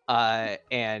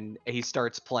 And he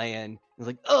starts playing. He's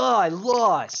like, "Oh, I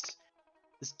lost.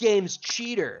 This game's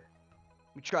cheater.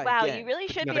 Let me try Wow, again." you really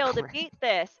Puts should be another able to quarter- beat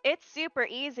this. It's super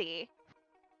easy.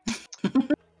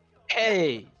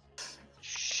 Hey,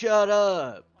 shut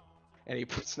up. And he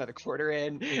puts another quarter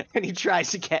in, and he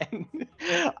tries again.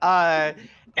 You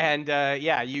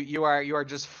are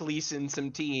just fleecing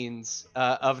some teens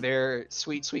of their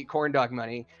sweet corn dog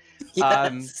money.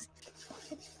 Yes.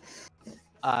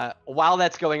 While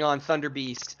that's going on, Thunder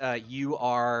Beast, you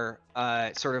are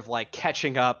sort of like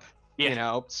catching up. Yeah. You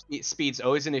know, speed's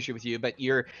always an issue with you, but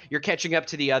you're catching up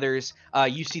to the others.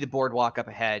 You see the boardwalk up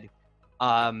ahead.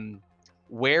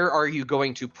 Where are you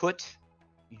going to put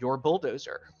your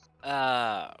bulldozer?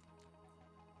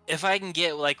 If I can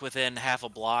get like within half a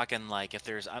block, and like if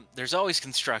there's always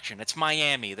construction. It's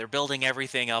Miami. They're building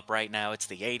everything up right now. It's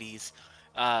the 80s.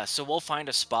 So we'll find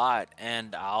a spot,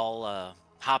 and I'll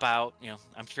hop out. You know,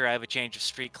 I'm sure I have a change of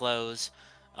street clothes.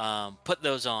 Put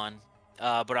those on.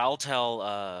 But I'll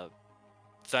tell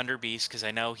Thunder Beast, because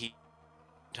I know he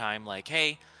time like,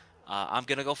 hey, I'm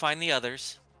gonna go find the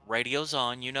others. Radio's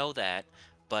on, you know that.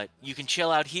 But you can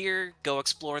chill out here, go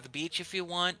explore the beach if you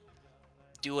want.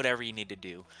 Do whatever you need to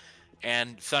do.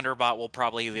 And Thunderbot will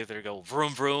probably either go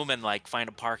vroom vroom and like find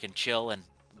a park and chill and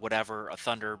whatever a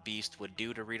Thunder Beast would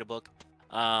do to read a book.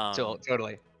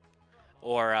 Totally.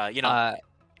 Or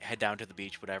head down to the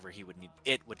beach, whatever he would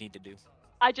need to do.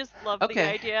 I just love the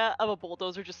Okay. idea of a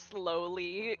bulldozer just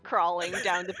slowly crawling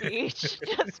down the beach,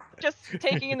 just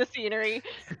taking in the scenery.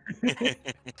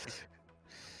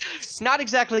 Not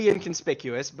exactly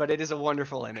inconspicuous, but it is a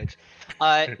wonderful image.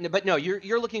 But no,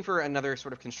 you're looking for another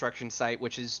sort of construction site,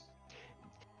 which is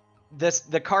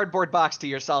the cardboard box to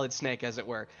your Solid Snake, as it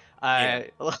were. I'll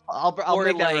Or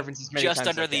make that like reference as many just times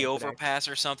as under I the can today. overpass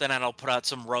or something, and I'll put out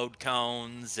some road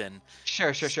cones and.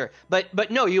 Sure.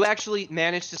 But no, you actually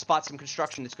managed to spot some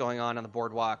construction that's going on the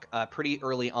boardwalk pretty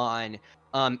early on.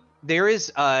 There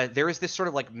is this sort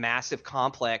of like massive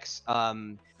complex.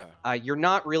 You're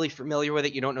not really familiar with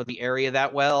it. You don't know the area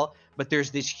that well, but there's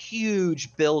this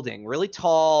huge building, really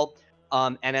tall,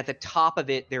 and at the top of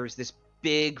it there's this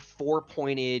big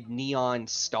four-pointed neon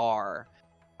star.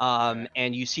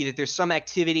 And you see that there's some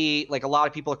activity, like a lot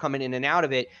of people are coming in and out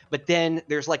of it, but then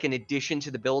there's like an addition to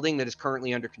the building that is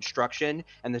currently under construction,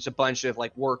 and there's a bunch of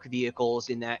like work vehicles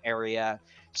in that area.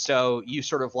 So you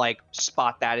sort of like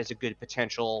spot that as a good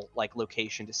potential like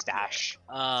location to stash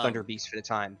Thunder Beast for the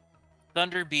time.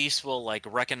 Thunder Beast will like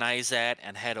recognize that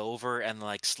and head over and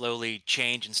like slowly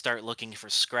change and start looking for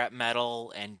scrap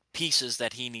metal and pieces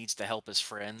that he needs to help his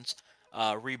friends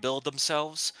rebuild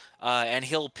themselves. And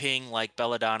he'll ping like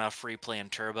Belladonna, Free Play,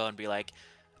 and Turbo and be like,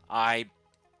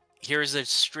 here's the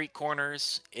street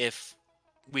corners. If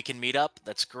we can meet up,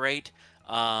 that's great.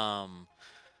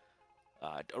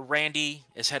 Randy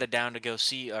is headed down to go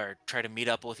see or try to meet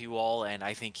up with you all, and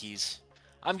I think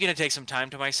I'm gonna take some time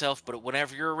to myself, but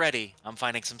whenever you're ready, I'm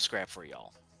finding some scrap for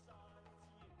y'all.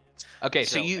 Okay,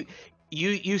 so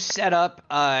you set up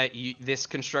this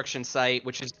construction site,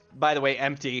 which is, by the way,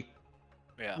 empty.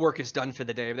 Yeah. Work is done for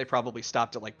the day. They probably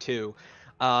stopped at like 2.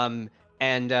 Like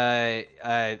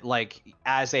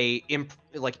as a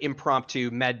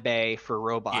impromptu med bay for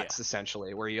robots,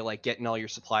 essentially, where you're like getting all your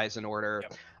supplies in order.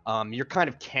 You're kind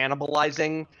of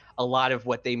cannibalizing a lot of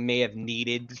what they may have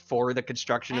needed for the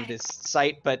construction of this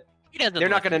site, but they're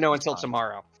not going to know until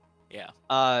tomorrow. Yeah.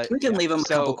 We can leave them a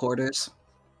couple quarters.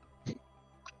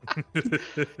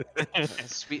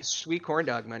 Sweet corn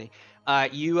dog money.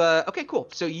 Okay, cool.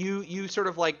 So you sort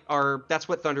of like that's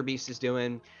what Thunder Beast is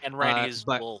doing. And Randy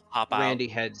will hop out. Randy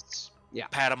heads,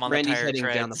 pat him on Randy's the tire heading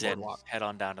treads down the boardwalk. and head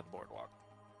on down to the boardwalk.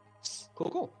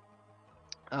 Cool.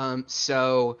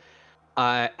 So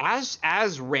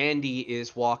as Randy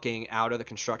is walking out of the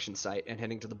construction site and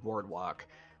heading to the boardwalk,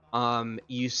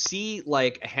 you see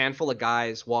like a handful of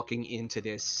guys walking into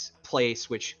this place,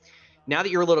 which now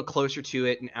that you're a little closer to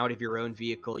it and out of your own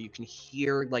vehicle, you can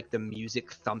hear like the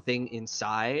music thumping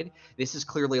inside. This is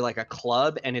clearly like a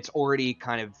club, and it's already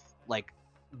kind of like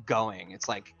going. It's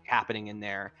like happening in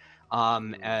there.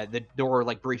 The door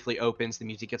like briefly opens, the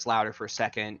music gets louder for a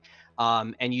second,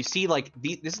 and you see like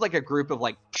this is like a group of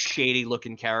like shady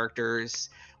looking characters.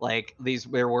 Like these,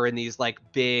 where we're in these like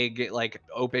big like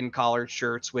open collared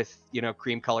shirts with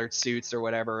cream colored suits or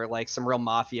whatever, like some real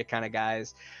mafia kind of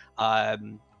guys,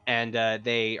 and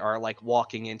they are like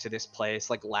walking into this place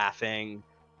like laughing,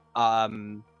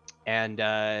 and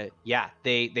yeah,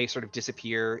 they sort of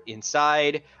disappear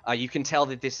inside. You can tell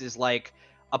that this is like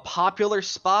a popular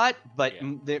spot, but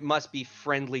it must be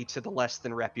friendly to the less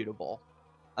than reputable.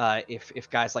 If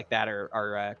guys like that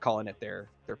are calling it their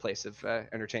place of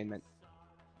entertainment.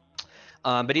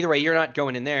 But either way, you're not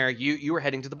going in there. You were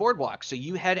heading to the boardwalk, so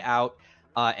you head out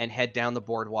and head down the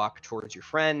boardwalk towards your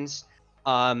friends.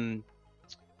 We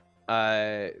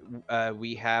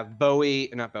have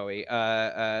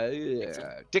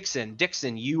Dixon.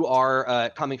 Dixon, you are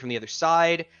coming from the other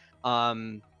side.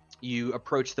 You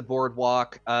approach the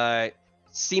boardwalk.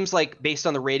 Seems like, based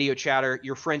on the radio chatter,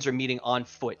 your friends are meeting on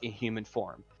foot in human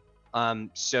form.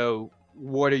 So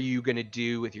what are you going to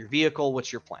do with your vehicle?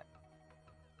 What's your plan?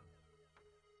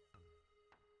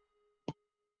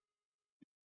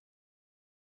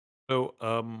 So,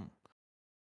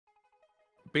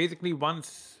 basically,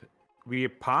 once we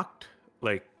parked,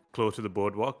 like, close to the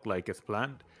boardwalk, like as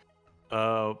planned,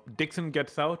 Dixon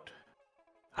gets out,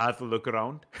 has a look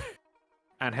around,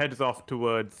 and heads off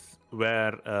towards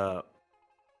where,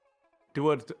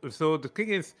 so the thing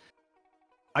is,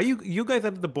 are you guys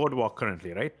at the boardwalk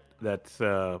currently, right? That's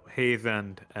Hayes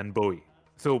and Bowie.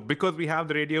 So because we have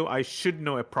the radio, I should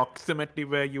know approximately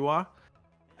where you are,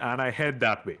 and I head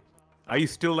that way. Are you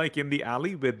still like in the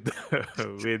alley with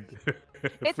with?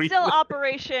 It's still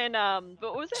Operation.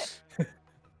 What was it?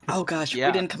 Oh gosh, we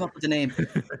didn't come up with a name.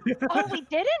 Oh, we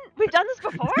didn't. We've done this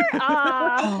before.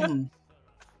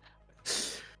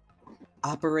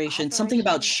 Operation something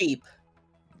about sheep.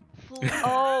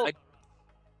 Oh.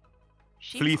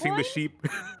 Fleecing the sheep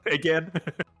again.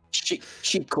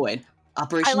 Sheep coin.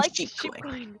 Operation I like sheep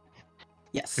coin.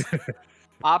 Yes.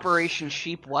 Operation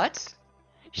sheep what?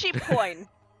 Sheep coin.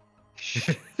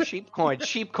 Sheep coin.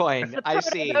 I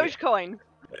see. Dogecoin.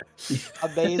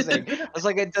 Amazing. I was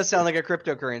like, it does sound like a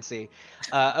cryptocurrency.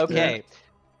 Okay. Yeah.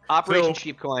 Operation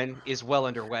Sheep Coin is well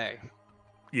underway.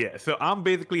 Yeah, so I'm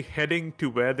basically heading to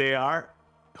where they are,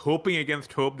 hoping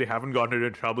against hope they haven't gotten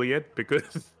into trouble yet,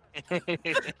 because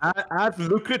as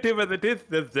lucrative as it is,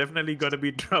 there's definitely going to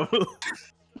be trouble.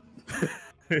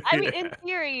 I mean, in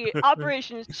theory,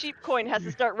 Operation Sheep Coin has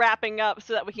to start wrapping up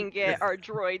so that we can get our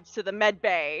droids to the med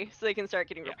bay so they can start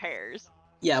getting repairs.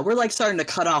 Yeah, we're like starting to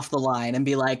cut off the line and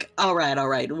be like, all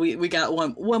right, we got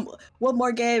one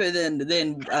more game, and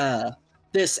then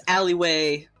this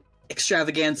alleyway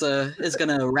extravaganza is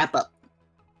gonna wrap up.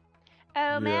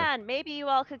 Oh man, maybe you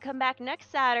all could come back next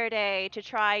Saturday to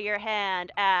try your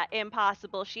hand at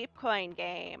Impossible Sheep Coin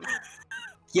game.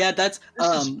 Yeah, that's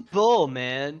this is full,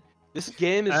 man. This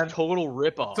game is total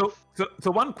ripoff.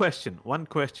 So one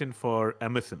question for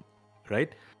Emerson,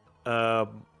 right?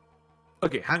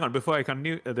 Okay, hang on. Before I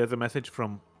continue, there's a message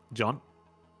from John.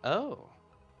 Oh,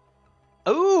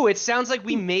 it sounds like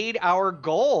we made our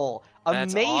goal.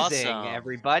 That's amazing, awesome.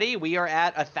 Everybody. We are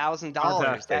at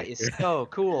 $1,000. That is so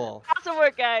cool. Awesome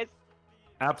work, guys.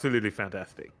 Absolutely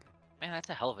fantastic. Man, that's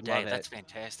a hell of a day. That's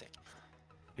fantastic.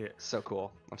 Yeah, so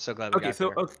cool. I'm so glad we got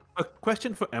so there. a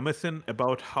question for Emerson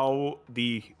about how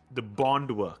the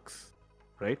bond works,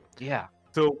 right? Yeah.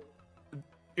 So,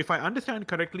 if I understand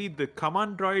correctly, the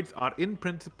Commandroids are in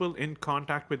principle in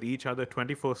contact with each other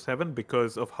 24/7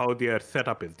 because of how their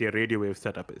setup is, their radio wave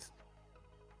setup is.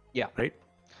 Yeah. Right?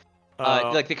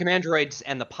 Like the Commandroids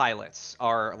and the pilots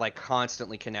are like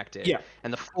constantly connected. Yeah.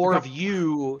 And the four of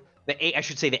you, I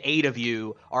should say the 8 of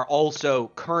you, are also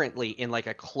currently in like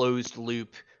a closed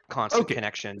loop constant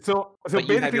connection. So but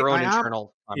you have your own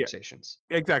internal conversations.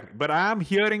 Yeah, exactly. But I am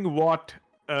hearing what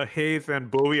Hayes and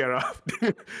Bowie are up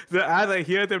to. So as I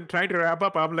hear them trying to wrap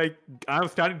up, I'm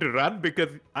starting to run, because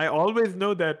I always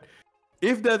know that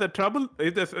if there's a trouble,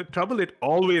 it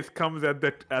always comes at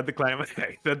the climax,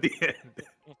 at the end.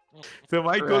 So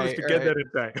my goal is to get there in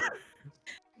time.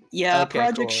 Yeah, okay,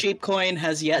 Project Sheepcoin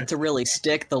has yet to really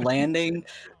stick the landing,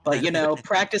 but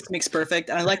practice makes perfect.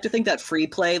 And I like to think that free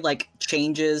play like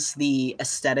changes the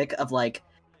aesthetic of like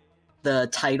the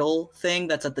title thing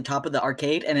that's at the top of the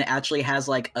arcade, and it actually has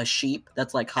like a sheep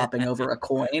that's like hopping over a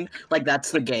coin. Like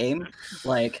that's the game.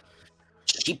 Like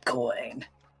Sheepcoin.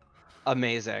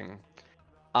 Amazing.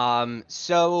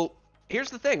 So here's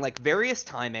the thing, like various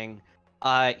timing.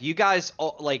 You guys,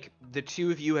 like the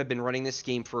 2 of you have been running this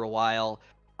game for a while.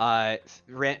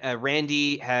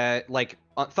 Randy had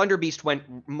Thunder Beast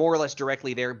went more or less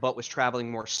directly there, but was traveling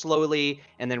more slowly,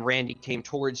 and then Randy came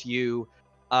towards you.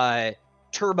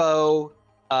 Turbo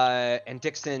and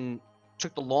Dixon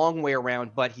took the long way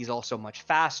around, but he's also much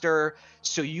faster.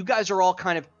 So you guys are all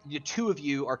the two of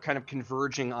you are kind of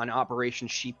converging on Operation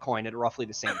Sheepcoin at roughly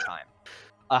the same time.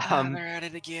 They're at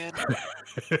it again.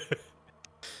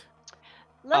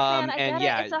 Look, man, I and get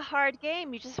yeah, it. It's a hard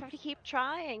game. You just have to keep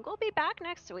trying. We'll be back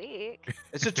next week.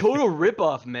 it's a total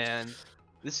ripoff, man.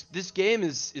 This game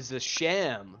is a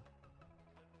sham.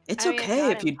 It's I mean, it's okay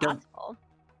not if you don't. impossible.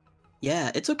 Yeah,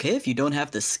 it's okay if you don't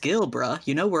have the skill, bruh.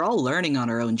 You know, we're all learning on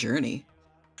our own journey.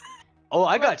 Oh,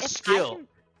 I Look, got skill.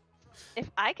 If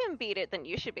I can beat it, then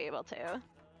you should be able to.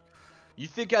 You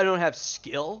think I don't have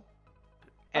skill?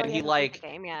 And you he haven't played the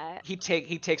game yet. he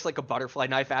takes like a butterfly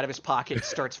knife out of his pocket and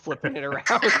starts flipping it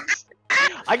around.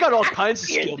 I got all kinds of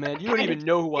skill, man. You don't even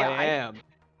know who I am.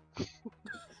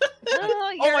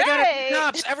 Oh, Oh you're my god, right.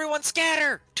 cops! Everyone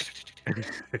scatter!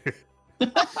 I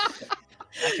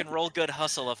can roll good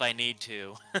hustle if I need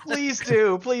to. Please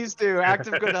do, please do.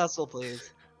 Active good hustle,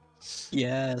 please.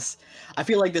 Yes. I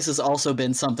feel like this has also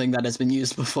been something that has been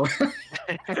used before.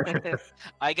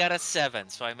 I got a 7,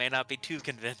 so I may not be too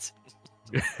convincing.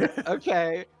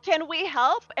 Okay. Can we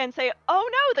help and say, oh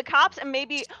no, the cops, and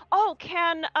maybe,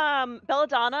 can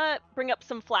Belladonna bring up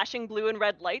some flashing blue and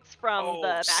red lights from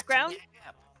the background?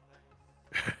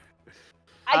 Snap.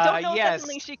 I don't know if yes. that's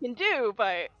something she can do,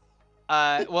 but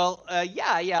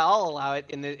Yeah, I'll allow it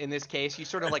in this case. You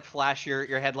sort of like flash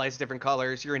your headlights different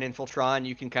colors. You're an Infiltron.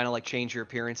 You can kind of like change your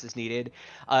appearance as needed.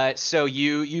 So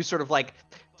you sort of like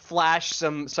flash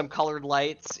some colored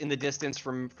lights in the distance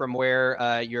from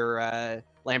where your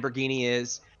Lamborghini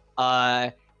is.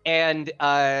 And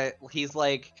he's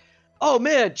like, "Oh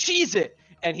man, cheese it!"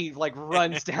 And he like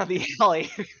runs down the alley.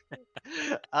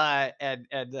 And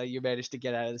you manage to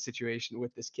get out of the situation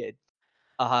with this kid.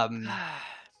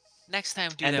 Next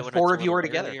time, do and that the when four it's of you a are little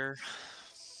together. earlier.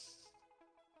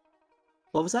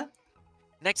 What was that?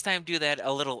 Next time, do that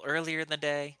a little earlier in the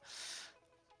day.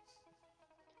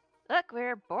 look,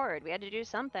 we're bored. We had to do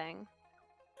something.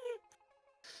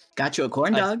 Got you a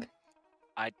corn dog.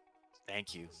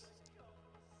 Thank you.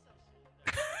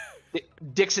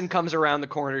 Dixon comes around the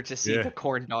corner to see the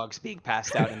corn dogs being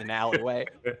passed out in an alleyway.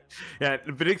 Yeah,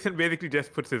 but Dixon basically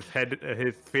just puts his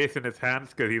face in his hands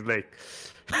because he's like,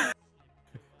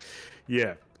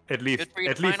 yeah, at least, Good for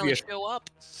you to finally show up.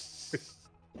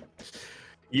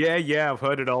 Yeah, I've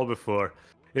heard it all before.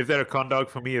 Is there a corn dog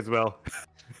for me as well?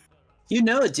 You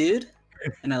know it, dude.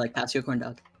 And I like pass you a corn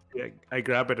dog. Yeah, I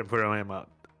grab it and put it in my mouth.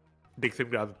 Dixon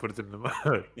grabs it, puts it in the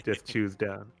mouth, just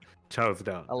chows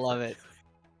down. I love it.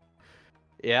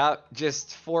 Yeah,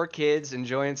 just 4 kids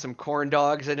enjoying some corn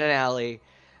dogs in an alley.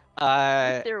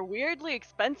 With their weirdly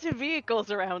expensive vehicles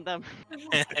around them.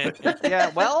 Yeah,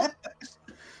 well,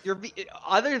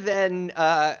 other than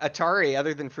Atari,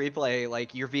 other than free play,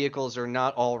 like your vehicles are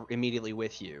not all immediately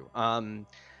with you.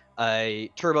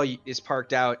 Turbo is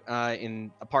parked out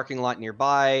in a parking lot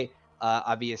nearby.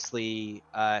 Obviously,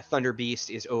 Thunder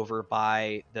Beast is over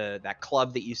by that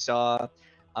club that you saw.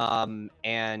 And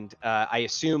I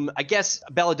guess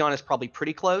Belladonna's probably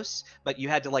pretty close, but you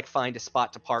had to like find a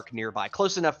spot to park nearby,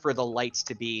 close enough for the lights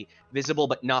to be visible,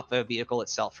 but not the vehicle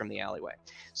itself from the alleyway.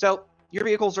 So your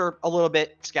vehicles are a little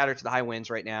bit scattered to the high winds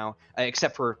right now,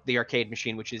 except for the arcade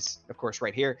machine, which is, of course,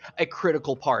 right here, a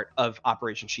critical part of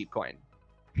Operation Sheepcoin.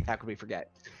 How could we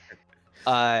forget?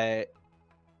 And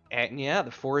yeah,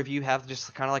 the 4 of you have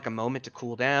just kind of like a moment to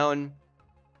cool down.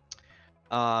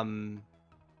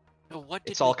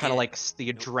 It's all kind of like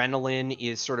the adrenaline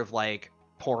is sort of like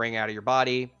pouring out of your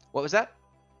body. What was that?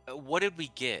 What did we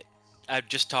get? I'm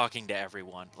just talking to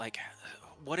everyone. Like,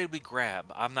 what did we grab?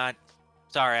 I'm not...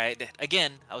 Sorry,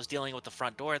 I was dealing with the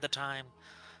front door at the time.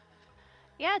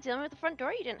 Yeah, dealing with the front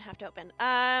door you didn't have to open.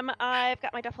 I've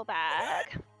got my duffel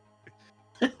bag.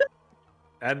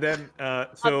 And then,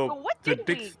 what did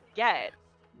we get?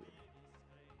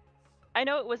 I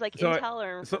know it was like intel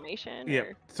or information. Yeah.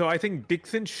 Or... So I think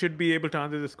Dixon should be able to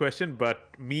answer this question, but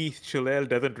Shalel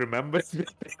doesn't remember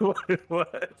what it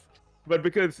was. But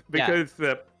because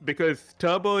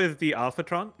Turbo is the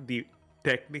Alphatron,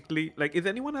 technically, like, is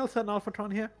anyone else an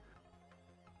Alphatron here?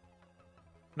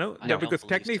 No, because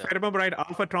technically, if I remember right,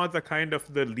 Alphatrons are kind of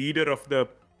the leader of the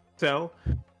cell.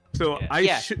 So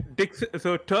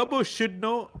So Turbo should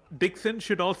know. Dixon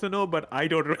should also know, but I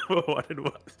don't remember what it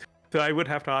was. So I would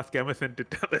have to ask Emerson to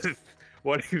tell us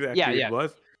what exactly it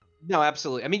was. No,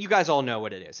 absolutely. I mean, you guys all know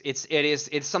what it is.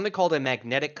 It's something called a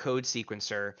magnetic code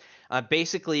sequencer.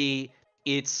 Basically,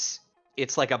 it's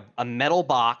like a metal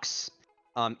box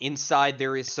Inside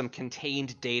there is some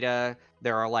contained data.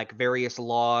 There are like various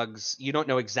logs. You don't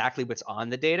know exactly what's on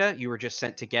the data. You were just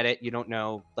sent to get it. You don't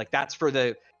know, like that's for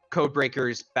the code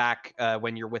breakers back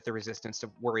when you're with the resistance to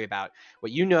worry about.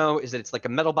 What you know is that it's like a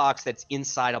metal box that's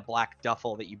inside a black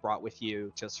duffel that you brought with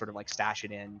you to sort of like stash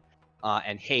it in.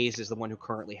 And Hayes is the one who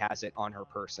currently has it on her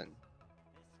person.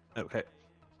 Okay.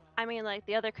 I mean, like,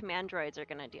 the other Commandroids are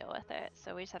gonna deal with it,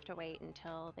 so we just have to wait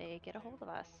until they get a hold of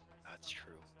us. That's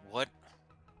true. What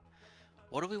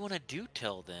do we want to do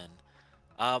till then?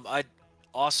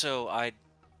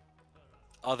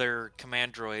 Other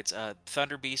Commandroids,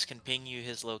 Thunder Beast can ping you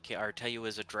his or tell you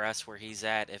his address where he's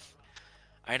at. If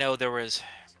I know there was,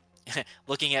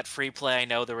 looking at free play, I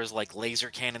know there was like laser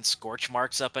cannon scorch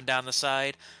marks up and down the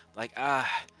side. Like,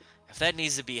 if that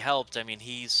needs to be helped, I mean,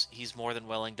 he's more than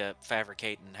willing to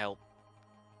fabricate and help.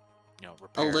 You know,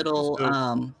 repair. A little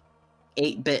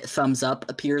 8-bit thumbs up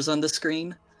appears on the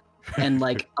screen, and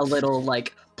like a little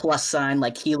like plus sign,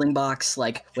 like healing box,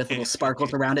 like with little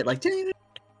sparkles around it, like. Ding!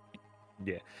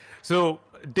 Yeah. So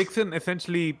Dixon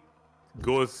essentially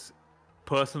goes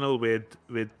personal with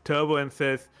Turbo and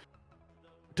says,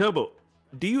 Turbo,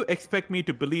 do you expect me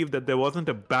to believe that there wasn't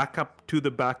a backup to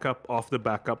the backup of the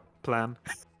backup plan?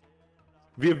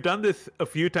 We have done this a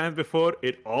few times before.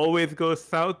 It always goes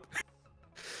south.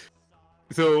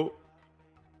 So...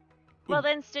 Well,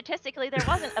 then statistically, there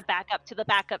wasn't a backup to the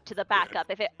backup to the backup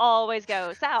if it always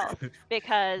goes south,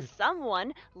 because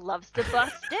someone loves to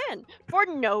bust in for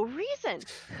no reason.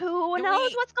 Who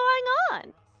knows what's going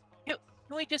on?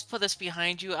 Can we just put this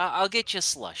behind you? I'll get you a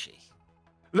slushie.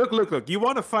 Look. You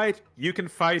want to fight? You can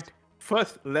fight.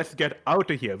 First, let's get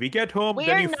out of here. We get home,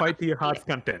 then you fight to your heart's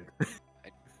content.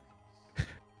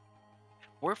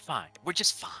 We're fine. We're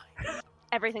just fine.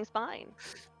 Everything's fine.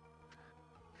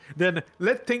 Then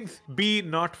let things be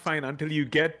not fine until you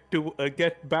get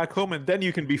back home, and then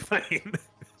you can be fine.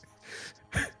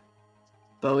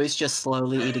 Bowie's just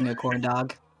slowly eating a corn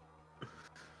dog.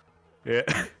 Yeah.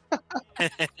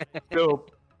 So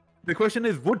the question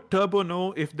is, would Turbo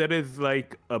know if there is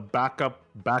like a backup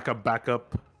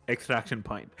extraction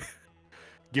point?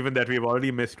 Given that we've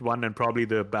already missed one and probably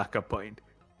the backup point.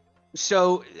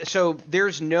 So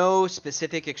there's no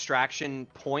specific extraction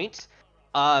point.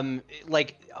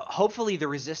 Like hopefully the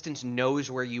resistance knows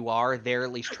where you are. They're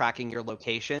at least tracking your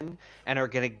location and are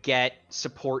going to get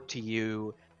support to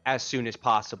you as soon as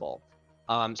possible.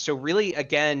 So really,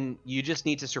 again, you just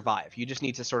need to survive. You just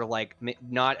need to sort of like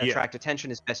not attract attention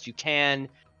as best you can,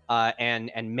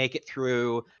 and make it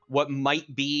through what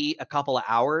might be a couple of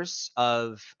hours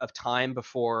of time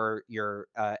before your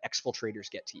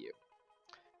exfiltrators get to you.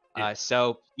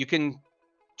 So you can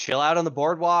chill out on the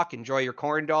boardwalk, enjoy your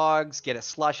corn dogs, get a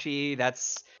slushie.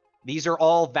 These are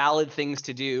all valid things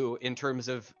to do in terms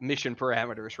of mission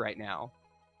parameters right now.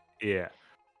 Yeah.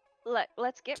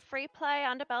 Let's get free play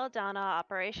onto Belladonna,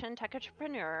 Operation Tech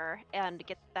Entrepreneur, and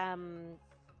get them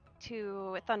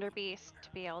to Thunder Beast to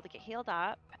be able to get healed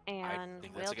up, and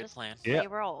we'll just play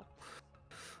roll.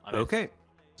 Okay,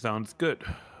 sounds good.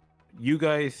 You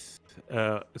guys,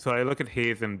 so I look at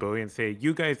Hayes and Bowie and say,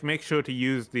 you guys make sure to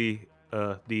use the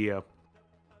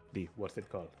what's it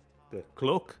called? The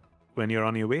cloak when you're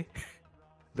on your way.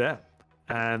 There.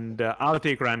 And I'll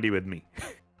take Randy with me.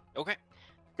 Okay.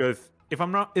 Because if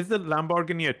I'm not, is the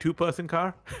Lamborghini a 2-person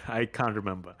car? I can't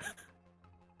remember.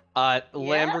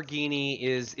 Lamborghini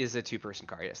is a 2-person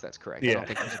car. Yes, that's correct. Yeah. I don't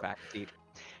think there's a back seat.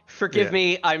 Forgive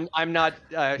me, I'm not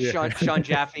Sean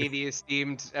Jaffe, the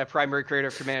esteemed primary creator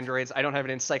of Commandroids. I don't have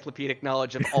an encyclopedic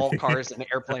knowledge of all cars and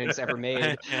airplanes ever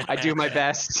made. I do my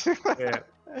best. Yeah.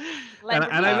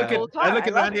 And I look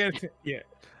at Randy and say,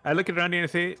 I look at Randy and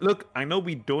say, look, I know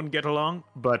we don't get along,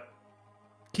 but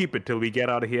keep it till we get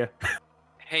out of here.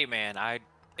 Hey man,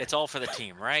 it's all for the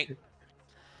team, right?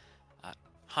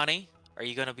 Honey, are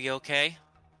you gonna be okay?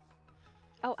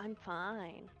 Oh, I'm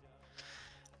fine.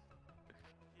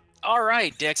 All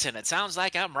right, Dixon, it sounds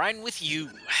like I'm riding with you.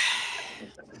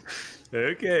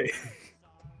 Okay.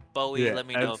 Bowie, let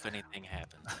me know if anything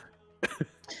happens.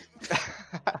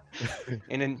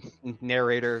 In a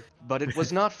narrator, but it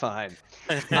was not fine.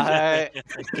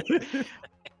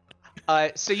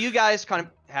 So you guys kind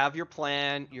of have your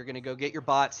plan. You're going to go get your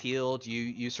bots healed.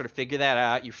 You sort of figure that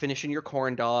out. You're finishing your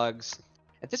corn dogs.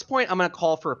 At this point, I'm going to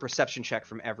call for a perception check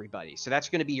from everybody. So that's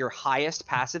going to be your highest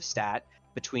passive stat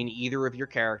between either of your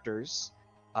characters.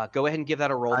 Go ahead and give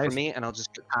that a roll for me, and I'll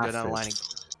just go down the line.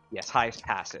 Yes, highest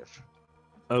passive.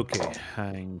 Okay,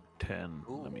 hang 10.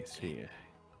 Ooh. Let me see.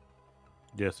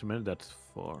 Just a minute, that's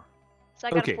 4. So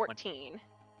I got a 14.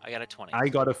 I got a 20. I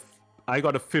got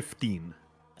a 15.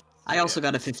 I also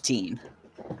got a 15.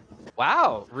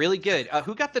 Wow, really good.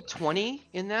 Who got the 20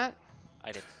 in that?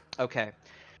 I did. Okay.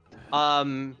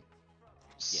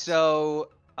 So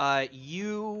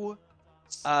you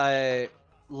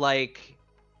like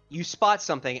you spot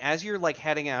something as you're like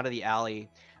heading out of the alley.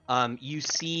 You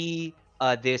see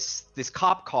this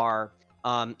cop car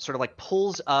sort of like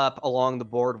pulls up along the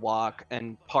boardwalk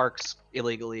and parks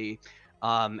illegally,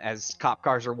 as cop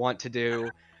cars are wont to do.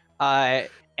 The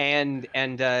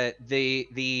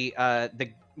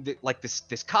like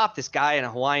this cop, this guy in a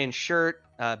Hawaiian shirt,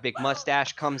 big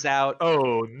mustache, comes out.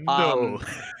 Oh no.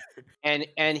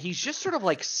 And he's just sort of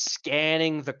like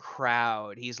scanning the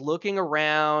crowd. He's looking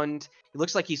around. It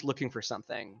looks like he's looking for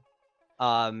something.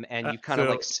 And you kind of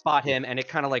like spot him, and it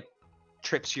kind of like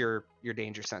trips your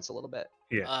danger sense a little bit.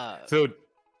 Yeah. So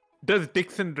does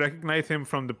Dixon recognize him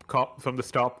from the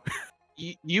stop?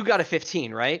 You got a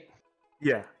 15, right?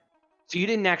 Yeah. So you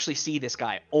didn't actually see this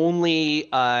guy. Only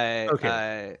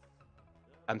Okay.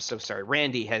 I'm so sorry.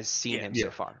 Randy has seen him so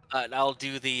far. I'll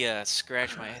do the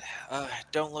scratch my head.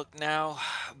 Don't look now,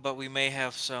 but we may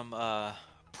have some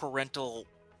parental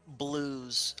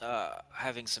blues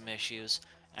having some issues,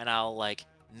 and I'll like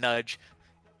nudge.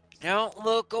 Don't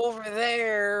look over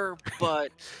there,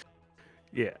 but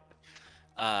Yeah.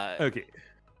 okay.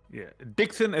 Yeah.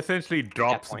 Dixon essentially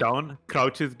drops down,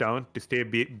 crouches down to stay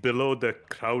below the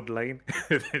crowd line,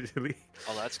 essentially.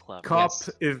 Oh, that's clever. Cop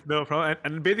is no problem,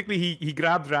 and basically he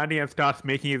grabs Randy and starts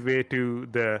making his way to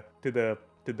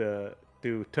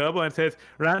Turbo and says,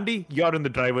 "Randy, you're in the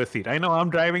driver's seat. I know I'm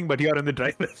driving, but you're in the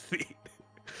driver's seat."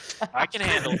 I can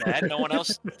handle that. No one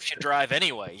else should drive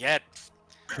anyway. Yet,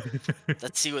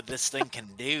 let's see what this thing can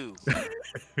do.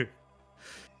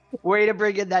 Way to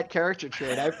bring in that character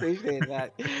trait. I appreciate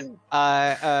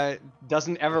that.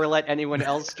 Doesn't ever let anyone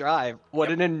else drive. What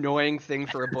an annoying thing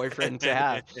for a boyfriend to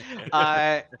have.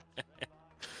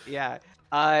 Yeah.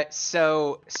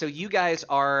 So you guys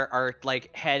are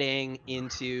like heading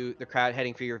into the crowd,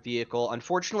 heading for your vehicle.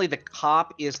 Unfortunately, the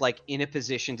cop is like in a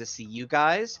position to see you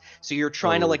guys. So you're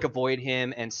trying to like avoid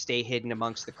him and stay hidden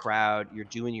amongst the crowd. You're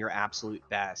doing your absolute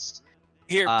best.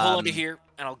 Here, pull into here,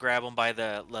 and I'll grab him by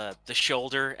the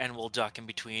shoulder, and we'll duck in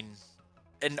between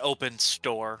an open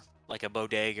store, like a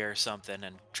bodega or something,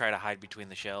 and try to hide between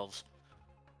the shelves.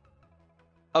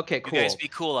 Okay, cool. You guys be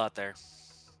cool out there.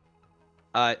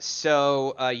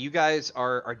 So you guys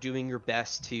are doing your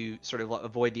best to sort of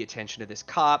avoid the attention of this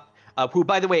cop, who,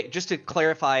 by the way, just to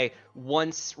clarify,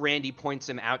 once Randy points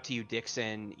him out to you,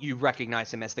 Dixon, you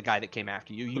recognize him as the guy that came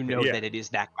after you. You know that it is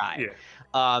that guy.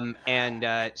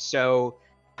 Yeah. So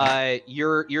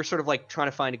you're sort of like trying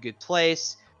to find a good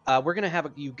place. We're gonna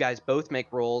have you guys both make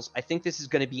rolls. I think this is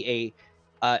gonna be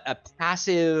a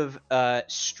passive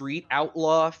street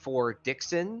outlaw for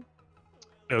Dixon.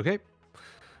 Okay.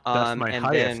 That's my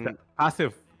highest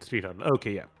passive street outlaw.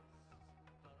 Okay, yeah.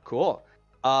 Cool.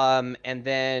 And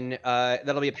then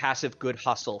that'll be a passive good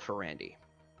hustle for Randy.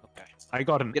 Okay. I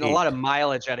got an Getting a lot of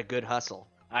mileage out of good hustle.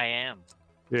 I am.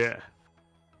 Yeah.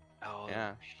 Oh,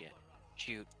 yeah. Shit.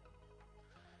 Shoot.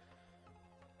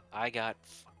 I got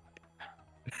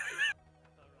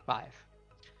 5.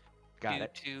 Got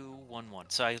it. 2, 1, 1.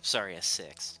 So I'm sorry, a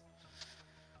 6.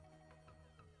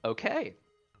 Okay.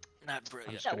 Not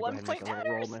brilliant. That 1 point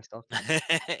roll myself.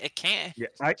 It can't. Yeah,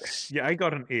 I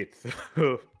got an 8.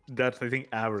 So that's I think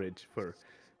average for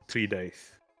 3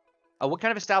 dice. What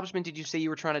kind of establishment did you say you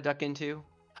were trying to duck into?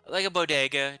 Like a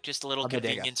bodega, just a little bodega,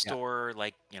 convenience store,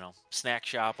 like, snack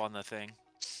shop on the thing.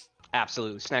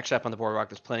 Absolutely. Snack shop on the boardwalk,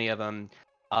 there's plenty of them.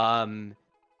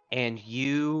 And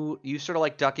you sort of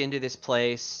like duck into this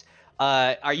place.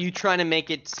 Are you trying to make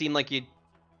it seem like you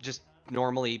just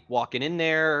normally walking in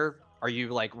there? Are you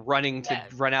like running to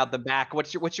run out the back?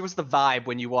 What's the vibe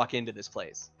when you walk into this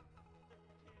place?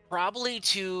 Probably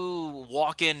to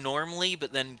walk in normally,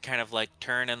 but then kind of like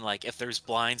turn and like if there's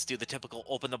blinds, do the typical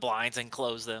open the blinds and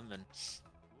close them, and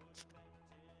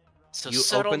so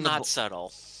subtle, not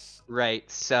subtle. Right.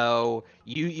 So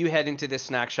you head into this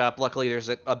snack shop. Luckily, there's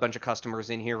a bunch of customers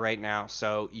in here right now,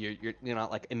 so you're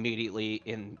not like immediately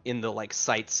in the like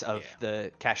sights of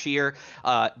the cashier.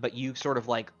 But you sort of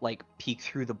like peek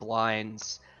through the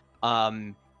blinds,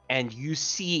 and you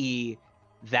see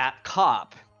that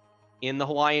cop in the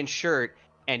Hawaiian shirt,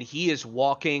 and he is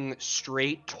walking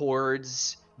straight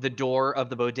towards the door of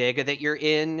the bodega that you're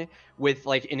in with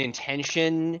like an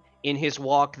intention in his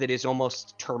walk that is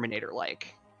almost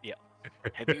Terminator-like. Yeah.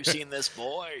 Have you seen this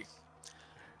boy?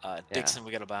 Dixon,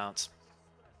 we gotta bounce.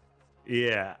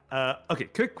 Yeah. Okay,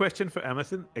 quick question for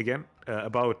Emerson again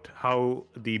about how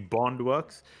the bond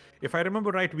works. If I remember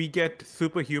right, we get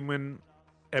superhuman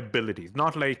abilities,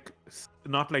 not like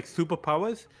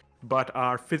superpowers, but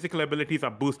our physical abilities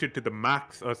are boosted to the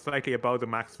max or slightly above the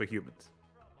max for humans.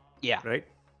 Yeah. Right?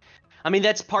 I mean,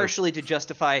 that's partially to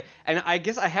justify, and I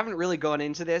guess I haven't really gone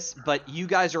into this, but you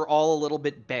guys are all a little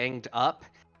bit banged up.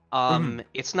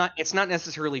 It's not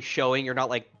necessarily showing. You're not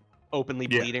like openly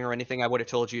bleeding or anything. I would have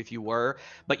told you if you were,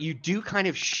 but you do kind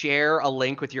of share a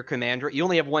link with your commander. You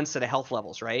only have one set of health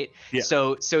levels, right? Yeah.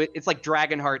 So it's like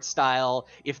Dragonheart style.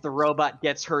 If the robot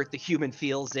gets hurt, the human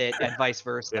feels it, and vice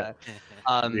versa.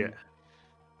 So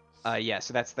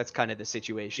that's kind of the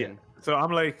situation. Yeah. So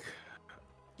I'm like,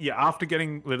 after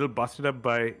getting a little busted up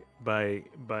by the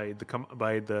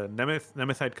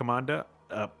Nemesite commander,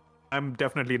 I'm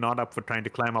definitely not up for trying to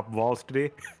climb up walls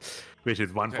today, which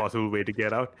is one possible way to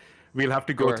get out. We'll have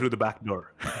to go through the back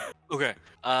door. Okay.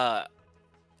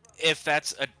 If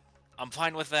that's I'm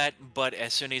fine with that, but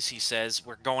as soon as he says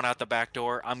we're going out the back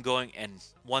door, I'm going, and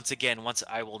once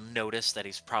I will notice that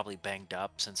he's probably banged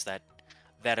up, since that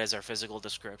is our physical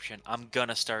description, I'm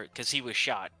gonna start, because he was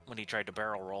shot when he tried to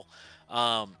barrel roll.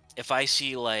 If I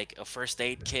see like a first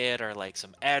aid kit or like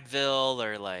some Advil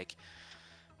or like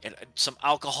some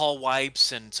alcohol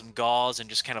wipes and some gauze, and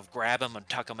just kind of grab him and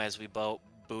tuck him as we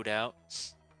boot out.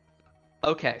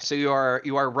 Okay, so you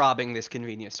are robbing this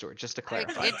convenience store, just to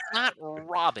clarify. It's not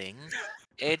robbing.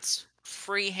 It's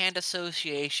free hand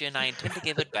association. I intend to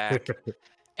give it back.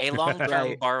 A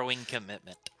long-term borrowing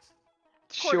commitment.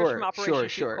 Sure.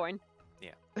 Shootcoin.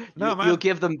 Yeah. You'll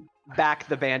give them back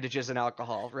the bandages and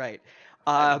alcohol, right?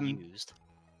 Used.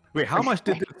 Wait, how much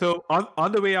did this, so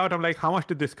on the way out, I'm like, how much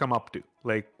did this come up to?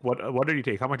 Like, what did you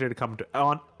take? How much did it come to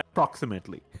on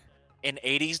approximately? In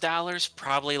 $80,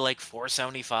 probably like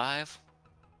 $4.75.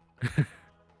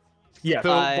 Yeah. So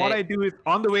what I do is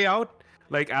on the way out,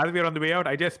 like as we're on the way out,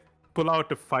 I just pull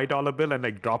out a $5 bill and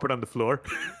like drop it on the floor.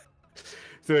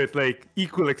 So it's like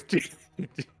equal exchange.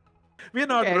 We're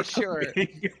not sure.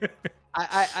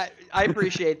 I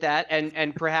appreciate that,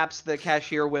 and perhaps the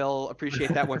cashier will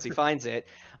appreciate that once he finds it.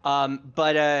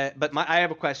 But I have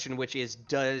a question, which is,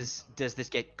 does this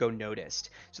go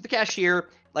noticed? So the cashier,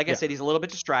 like I said, he's a little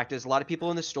bit distracted. There's a lot of people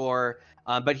in the store,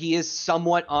 but he is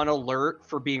somewhat on alert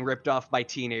for being ripped off by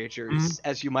teenagers,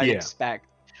 as you might expect.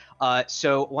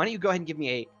 So why don't you go ahead and give me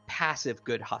a passive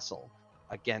good hustle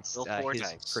against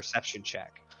his perception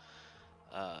check.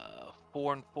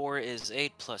 4 and 4 is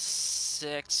 8 plus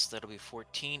 6. That'll be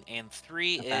 14, and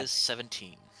 3 is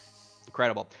 17.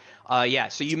 Incredible.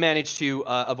 So you managed to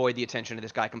avoid the attention of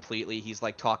this guy completely. He's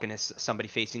like talking to somebody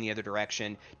facing the other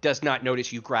direction. Does not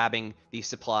notice you grabbing these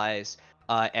supplies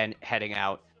and heading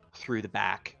out through the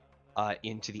back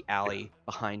into the alley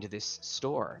behind this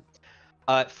store.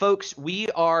 Folks, we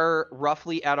are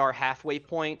roughly at our halfway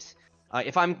point.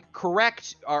 If I'm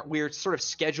correct, we're sort of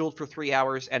scheduled for 3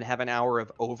 hours and have an hour of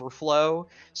overflow.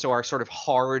 So our sort of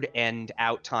hard end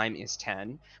out time is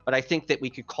 10. But I think that we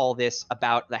could call this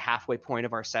about the halfway point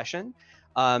of our session.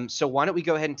 So why don't we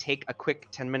go ahead and take a quick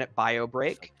 10-minute bio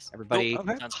break. Everybody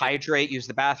hydrate, use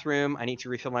the bathroom. I need to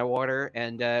refill my water.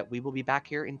 And we will be back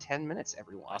here in 10 minutes,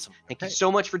 everyone. Awesome. Thank you so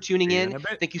much for tuning in.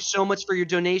 Thank you so much for your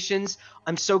donations.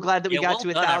 I'm so glad that we got to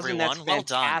 1,000. That's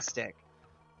fantastic.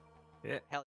 Yeah.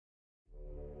 Hell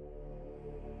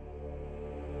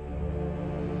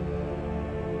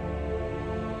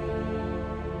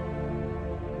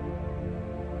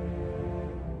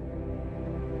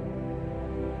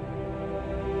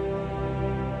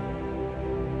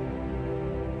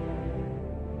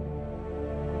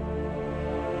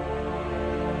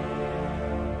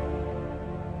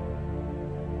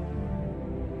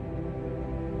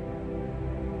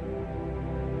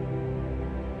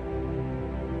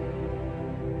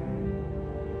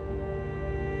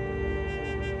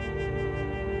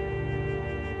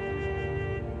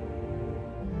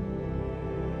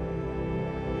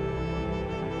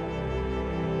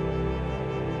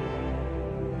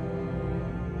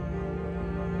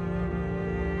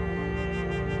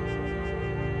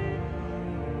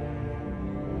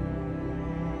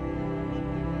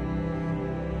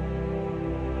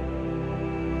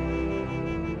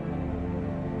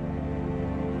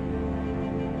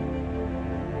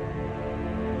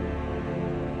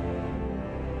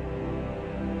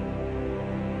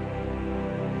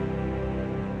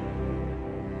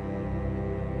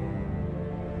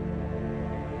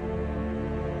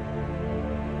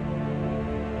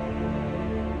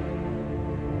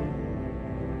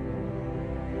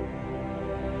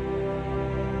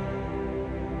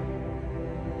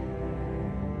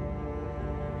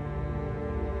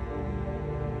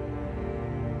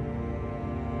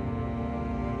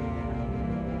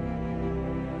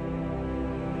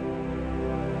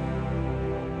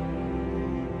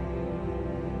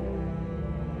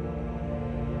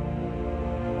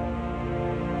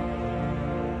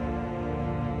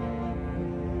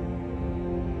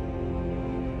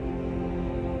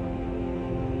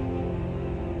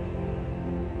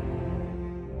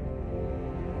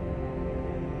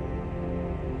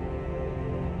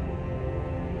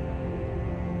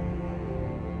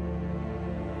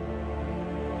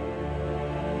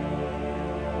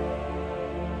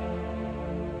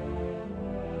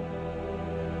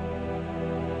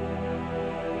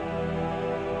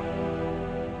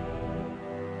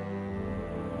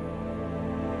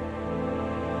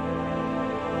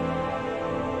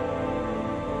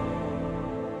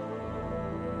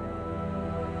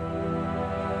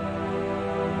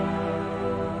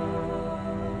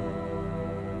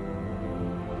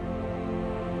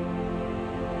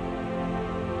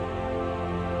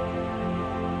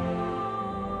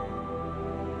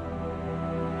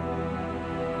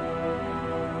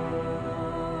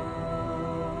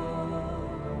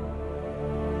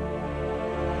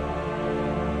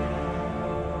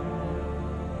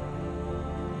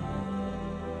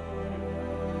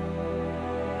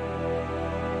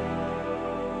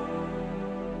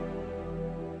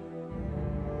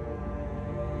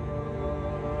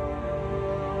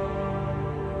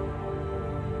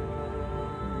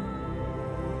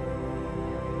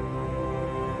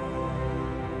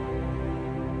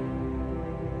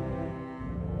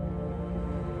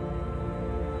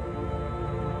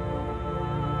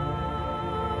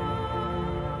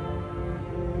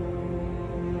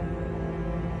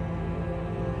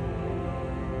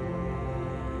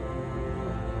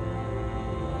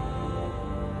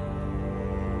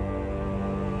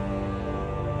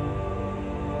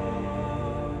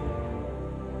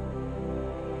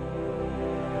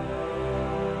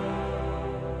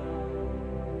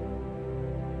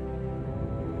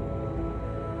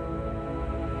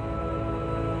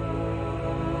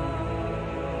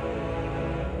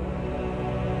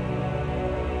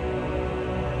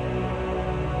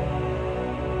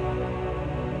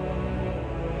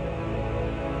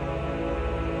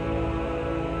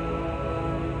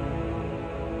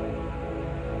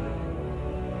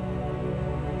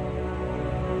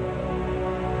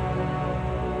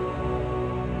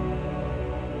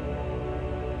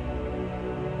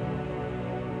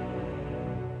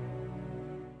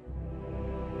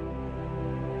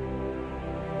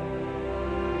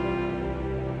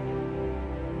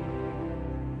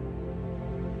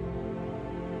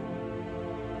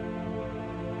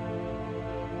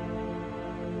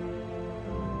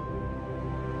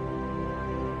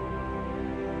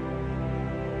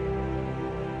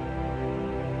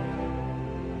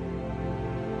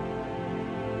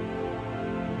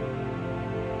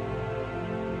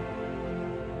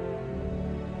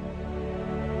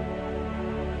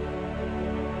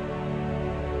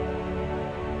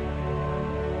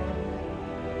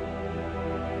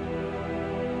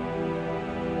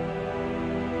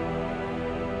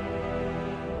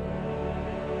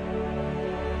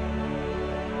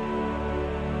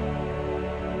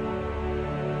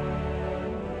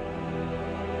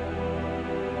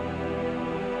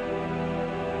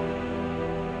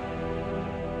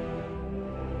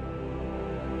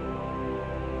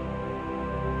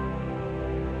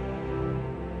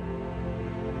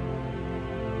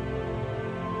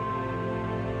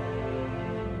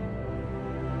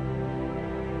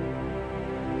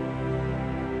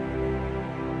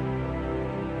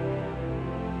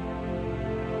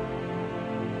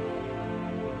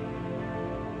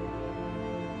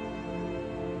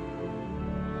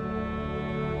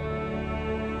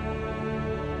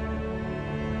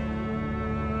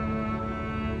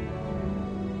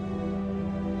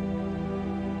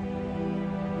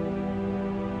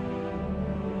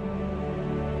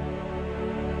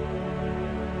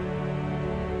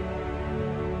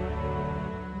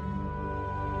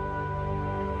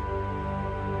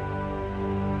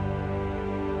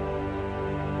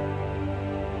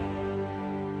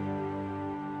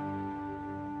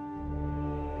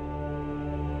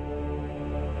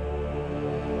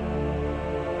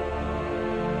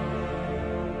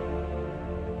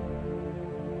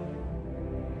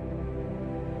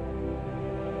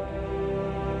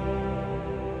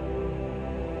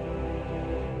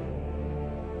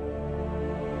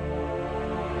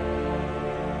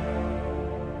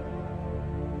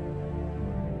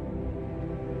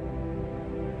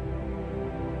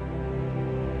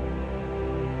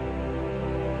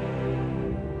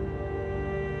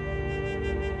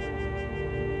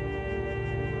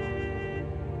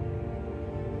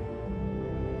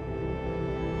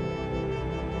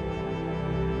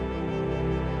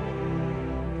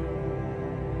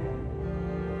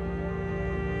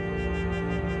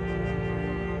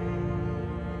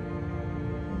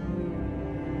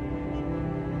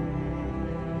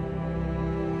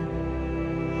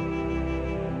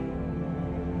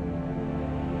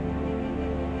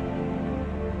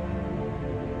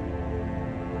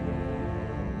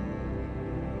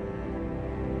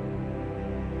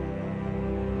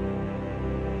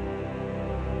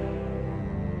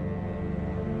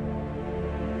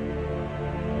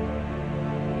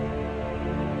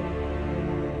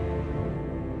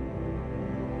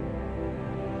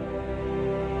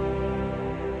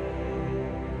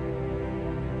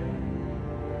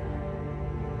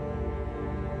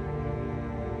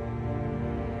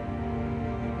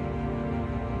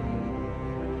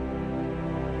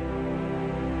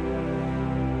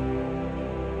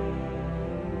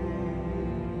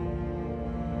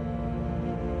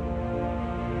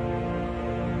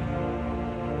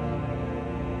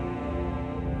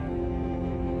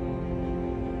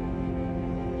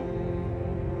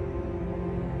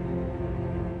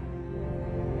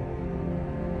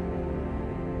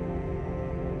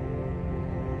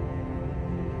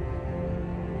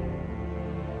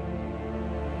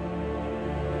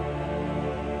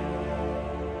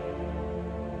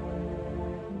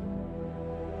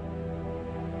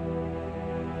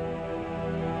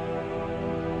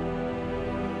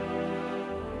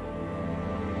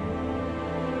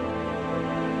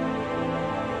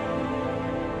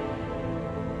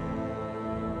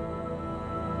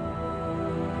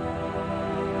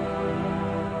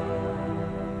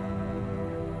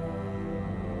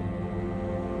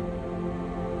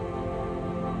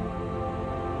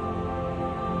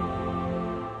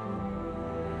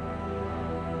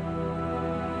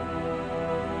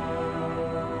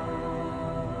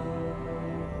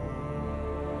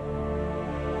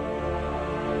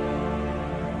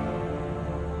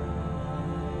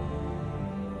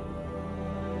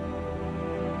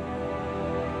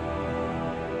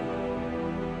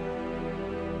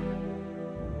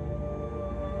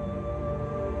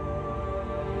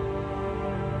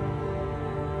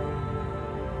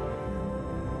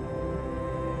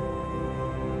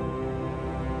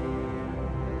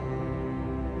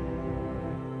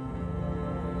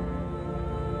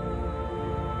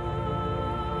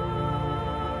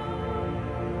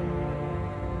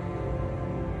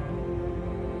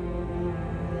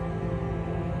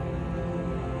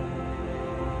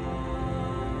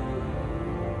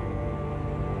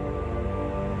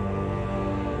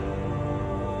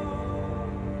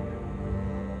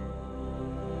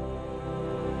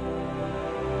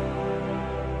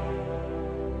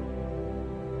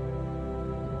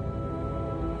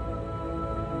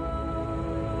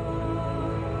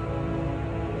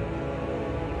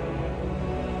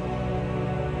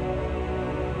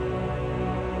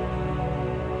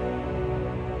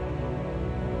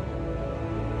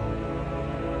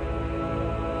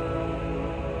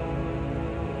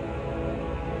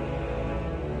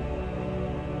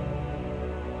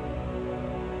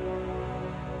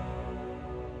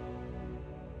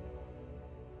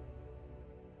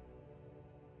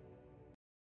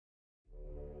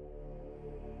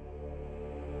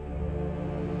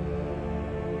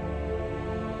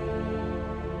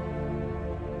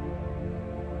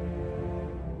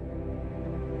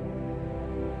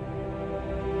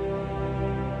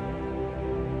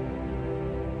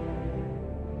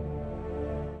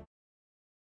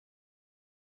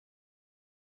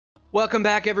Welcome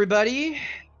back, everybody.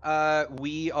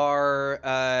 We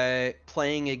are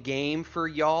playing a game for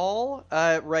y'all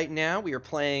right now. We are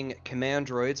playing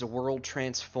Commandroids, A World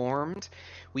Transformed.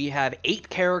 We have 8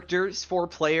 characters, 4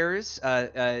 players,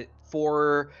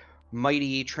 4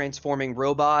 mighty transforming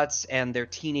robots and their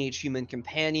teenage human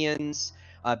companions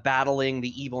battling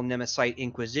the evil Nemesite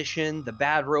Inquisition, the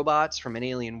bad robots from an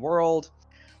alien world.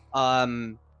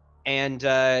 And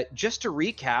just to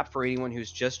recap for anyone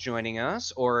who's just joining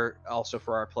us, or also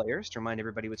for our players, to remind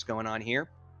everybody what's going on here,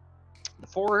 the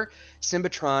 4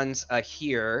 Symbitrons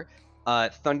here,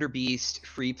 Thunder Beast,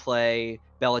 Free Play,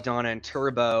 Belladonna, and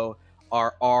Turbo,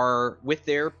 are with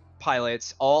their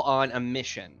pilots all on a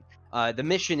mission. The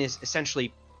mission is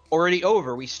essentially already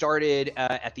over. We started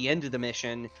at the end of the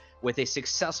mission with a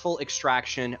successful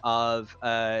extraction of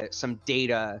some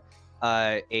data,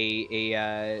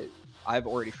 I've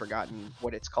already forgotten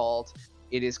what it's called.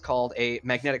 It is called a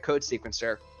magnetic code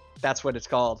sequencer. That's what it's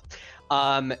called.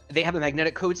 They have a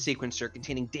magnetic code sequencer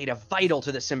containing data vital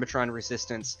to the Symbiotron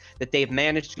resistance that they've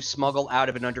managed to smuggle out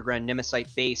of an underground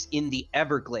Nemesite base in the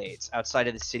Everglades outside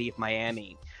of the city of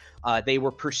Miami. They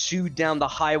were pursued down the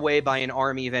highway by an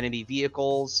army of enemy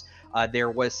vehicles. There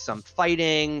was some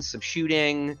fighting, some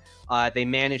shooting. They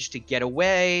managed to get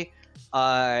away.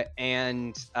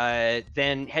 And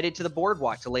then headed to the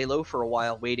boardwalk to lay low for a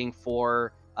while, waiting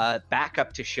for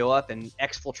backup to show up and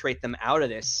exfiltrate them out of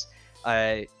this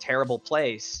terrible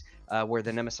place where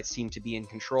the Nemesites seem to be in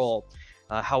control.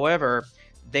 However,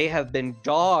 they have been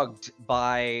dogged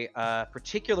by a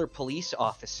particular police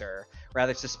officer,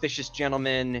 rather suspicious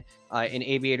gentleman in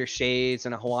aviator shades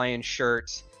and a Hawaiian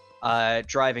shirt,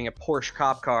 driving a Porsche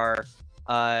cop car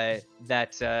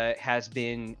that has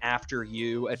been after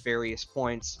you at various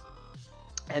points,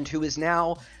 and who is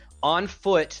now on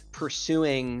foot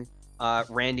pursuing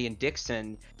Randy and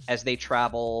Dixon as they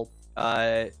travel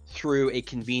through a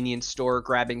convenience store,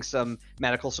 grabbing some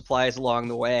medical supplies along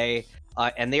the way,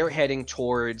 and they are heading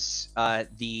towards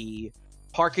the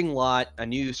parking lot, a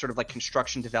new sort of like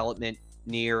construction development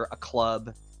near a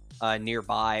club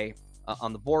nearby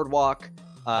on the boardwalk,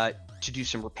 to do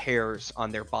some repairs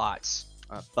on their bots.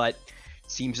 But it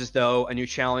seems as though a new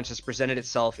challenge has presented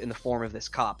itself in the form of this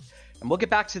cop. And we'll get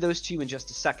back to those two in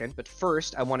just a second, but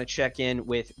first I want to check in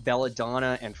with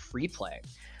Belladonna and Free Play.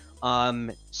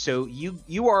 So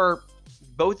you are,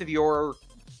 both of your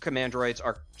Commandroids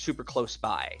are super close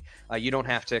by. You don't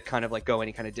have to kind of like go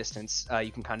any kind of distance.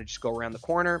 You can kind of just go around the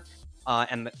corner.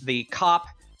 And the cop,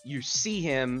 you see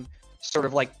him sort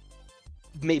of like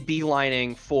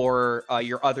beelining for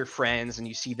your other friends, and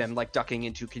you see them like ducking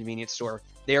into a convenience store.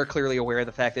 They are clearly aware of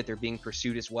the fact that they're being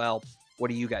pursued as well.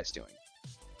 What are you guys doing?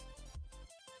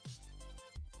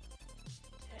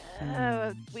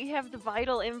 We have the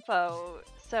vital info,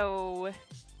 so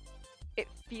it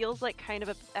feels like kind of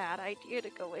a bad idea to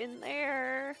go in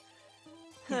there.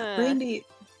 Yeah,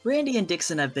 Randy and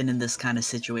Dixon have been in this kind of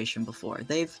situation before.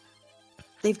 They've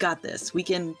got this.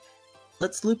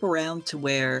 Let's loop around to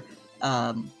where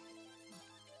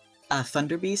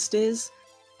Thunder Beast is,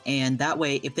 and that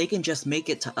way, if they can just make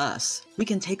it to us, we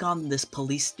can take on this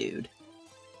police dude.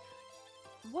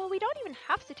 Well, we don't even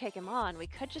have to take him on. We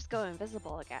could just go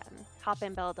invisible again, hop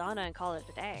in Belladonna, and call it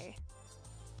a day.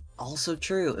 Also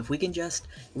true. If we can just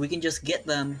get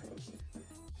them.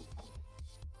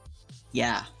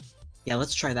 Yeah,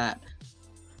 let's try that.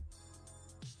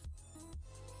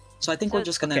 So I think we're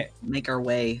just gonna make our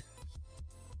way.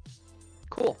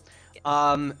 Cool.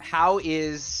 How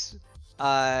is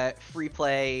Free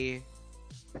Play?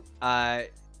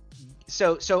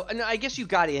 So I guess you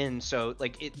got in, so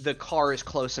like the car is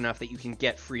close enough that you can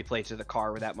get Free Play to the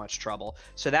car without much trouble.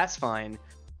 So that's fine.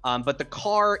 But the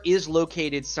car is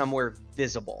located somewhere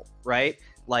visible, right?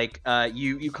 Like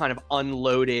you kind of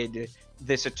unloaded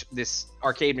this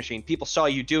arcade machine. People saw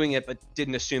you doing it, but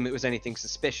didn't assume it was anything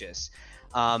suspicious.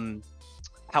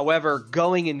 However,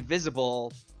 going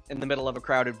invisible in the middle of a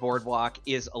crowded boardwalk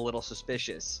is a little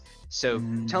suspicious. So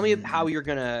tell me how you're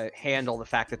gonna handle the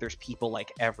fact that there's people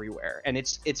like everywhere. And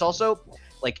it's also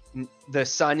like the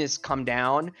sun has come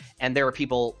down and there are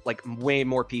people, like way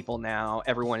more people now.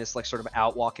 Everyone is like sort of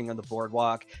out walking on the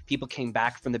boardwalk. People came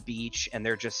back from the beach and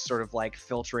they're just sort of like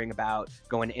filtering about,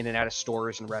 going in and out of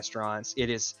stores and restaurants. It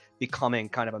is becoming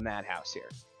kind of a madhouse here.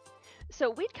 So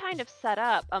we'd kind of set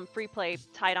up Free Play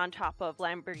tied on top of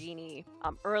Lamborghini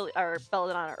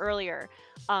Belladonna earlier.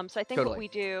 So I think what we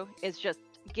do is just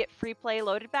get Free Play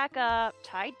loaded back up,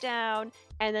 tied down,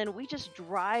 and then we just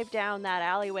drive down that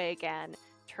alleyway again,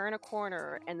 turn a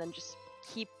corner, and then just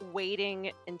keep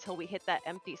waiting until we hit that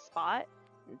empty spot.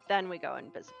 Then we go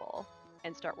invisible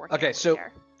and start working. Okay, so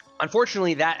there.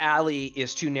 Unfortunately, that alley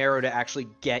is too narrow to actually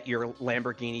get your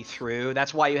Lamborghini through.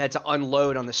 That's why you had to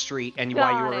unload on the street and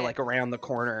why you were like around the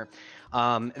corner.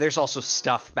 There's also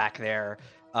stuff back there.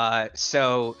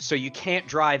 So you can't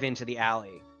drive into the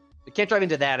alley. You can't drive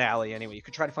into that alley anyway. You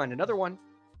could try to find another one.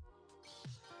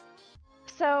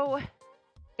 So,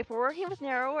 if we're working with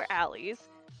narrower alleys,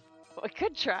 what we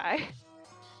could try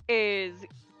is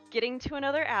getting to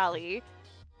another alley,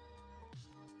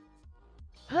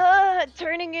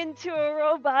 turning into a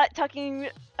robot, tucking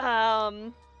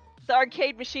the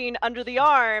arcade machine under the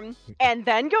arm, and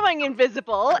then going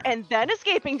invisible, and then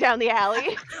escaping down the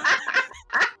alley.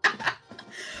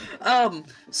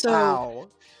 So Wow.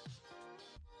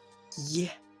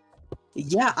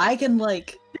 yeah, I can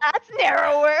like. That's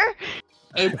narrower.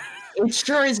 It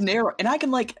sure is narrow, and I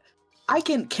can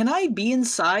I be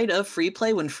inside of free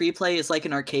play when free play is like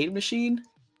an arcade machine?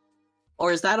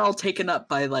 Or is that all taken up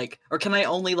by like, or can I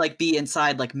only like be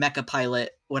inside like Mecha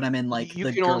Pilot when I'm in like You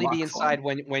the can only be Gerlach inside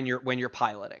form? when you're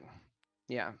piloting.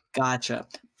 Yeah. Gotcha.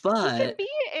 You can But be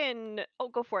in. Oh,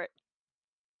 go for it.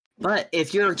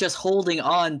 if you're just holding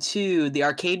on to the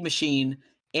arcade machine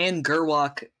in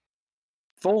Gerwalk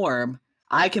form,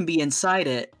 I can be inside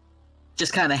it,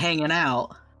 just kind of hanging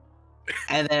out,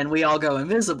 and then we all go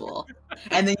invisible.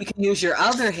 And then you can use your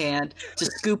other hand to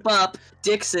scoop up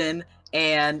Dixon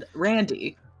and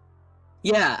Randy.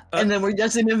 Yeah, and then we're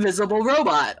just an invisible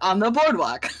robot on the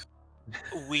boardwalk.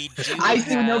 We do. I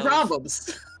see no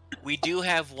problems. We do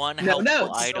have one No helpful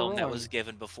notes. item that wrong. was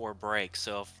given before break,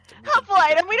 so if we can Helpful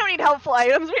think of- item. We don't need helpful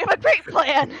items. We have a great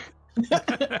plan.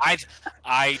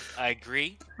 I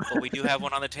agree, but we do have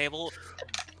one on the table.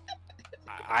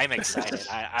 I'm excited.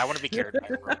 I want to be carried by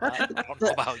a robot. I don't know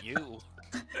about you.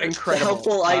 Incredible. The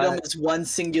helpful item is one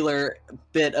singular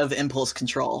bit of impulse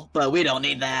control, but we don't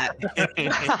need that.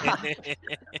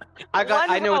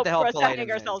 I know what the One rope helpful for us to item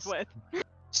hang ourselves is. with.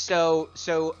 So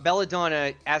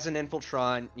Belladonna, as an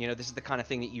infiltron, this is the kind of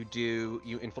thing that you do.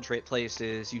 You infiltrate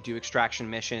places, you do extraction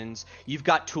missions. You've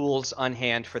got tools on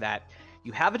hand for that.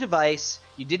 You have a device.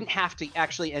 You didn't have to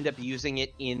actually end up using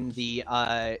it in the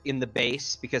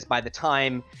base, because by the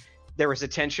time there was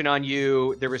attention on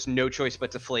you, there was no choice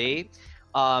but to flee.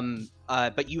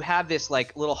 But you have this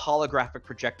like little holographic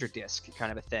projector disc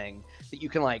kind of a thing that you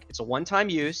can like, it's a one-time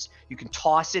use. You can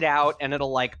toss it out and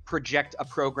it'll like project a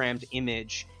programmed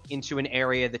image into an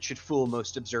area that should fool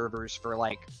most observers for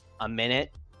like a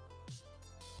minute.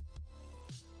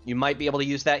 You might be able to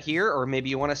use that here, or maybe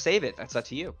you want to save it. That's up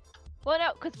to you. Well,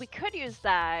 no, because we could use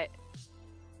that.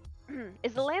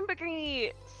 Is the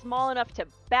Lamborghini small enough to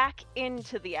back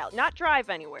into the alley? Not drive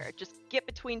anywhere, just get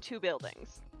between two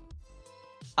buildings.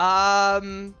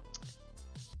 I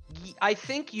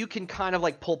think you can kind of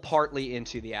like pull partly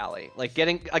into the alley. Like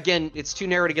again, it's too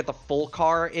narrow to get the full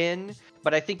car in,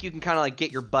 but I think you can kind of like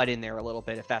get your butt in there a little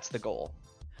bit if that's the goal.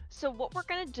 So what we're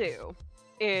gonna do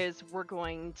is we're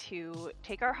going to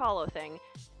take our hollow thing,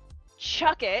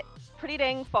 chuck it pretty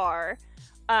dang far,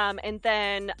 and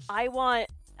then I want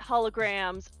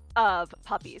holograms of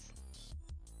puppies.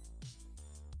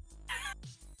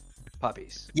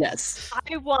 Puppies. Yes.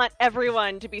 I want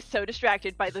everyone to be so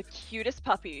distracted by the cutest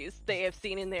puppies they have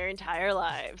seen in their entire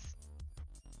lives.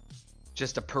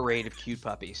 Just a parade of cute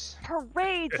puppies.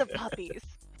 Parades of puppies.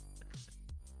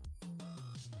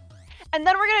 And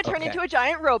then we're gonna turn into a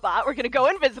giant robot. We're gonna go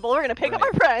invisible. We're gonna pick up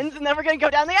our friends, and then we're gonna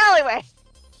go down the alleyway.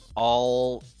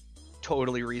 All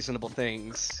totally reasonable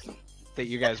things that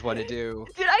you guys want to do.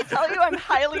 Did I tell you I'm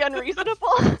highly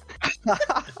unreasonable?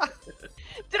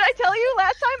 Did I tell you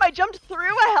last time I jumped through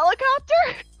a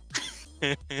helicopter?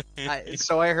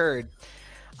 So I heard.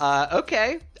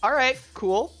 Okay. All right.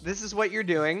 Cool. This is what you're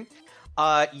doing.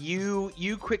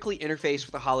 You quickly interface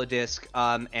with the holodisk,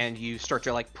 and you start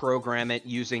to like program it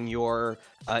using your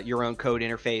own code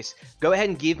interface. Go ahead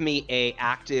and give me a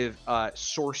active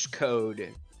source code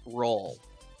roll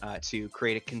to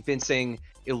create a convincing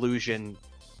illusion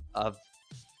of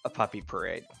a puppy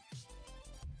parade.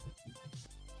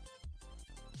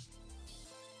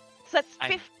 So that's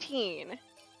 15.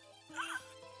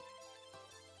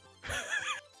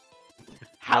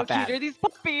 How Not bad. cute are these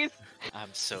puppies? I'm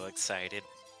so excited.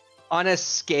 On a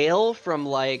scale from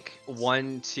like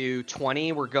 1 to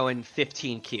 20, we're going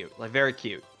 15 cute, like very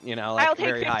cute. Like I'll take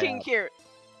very high 15 up. cute.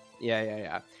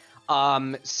 Yeah.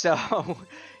 So,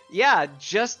 yeah,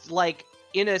 just like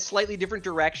in a slightly different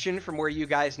direction from where you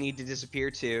guys need to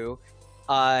disappear to,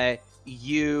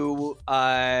 you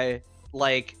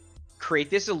like create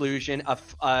this illusion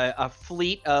of a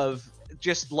fleet of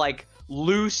just like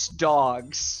loose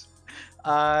dogs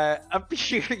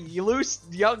loose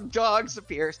young dogs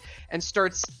appears and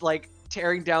starts like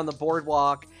tearing down the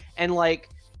boardwalk, and like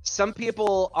some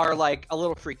people are like a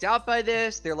little freaked out by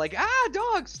this. They're like, ah,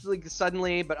 dogs, like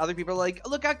suddenly, but other people are like,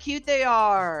 look how cute they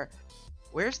are.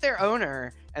 Where's their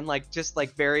owner? And like just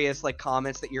like various like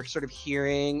comments that you're sort of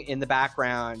hearing in the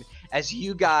background as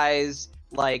you guys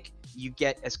like you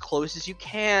get as close as you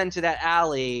can to that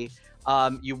alley.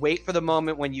 You wait for the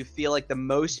moment when you feel like the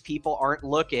most people aren't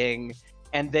looking,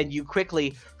 and then you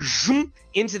quickly zoom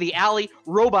into the alley,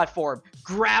 robot form,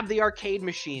 grab the arcade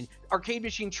machine. Arcade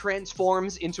machine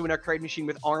transforms into an arcade machine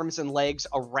with arms and legs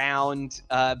around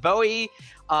Bowie.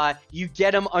 You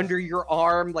get him under your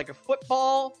arm like a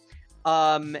football,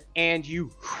 and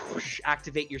you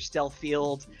activate your stealth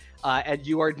field, and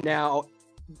you are now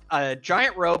a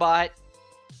giant robot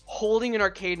holding an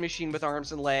arcade machine with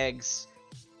arms and legs.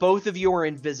 Both of you are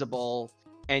invisible,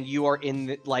 and you are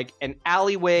in like an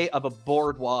alleyway of a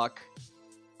boardwalk.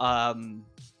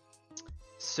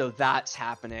 So that's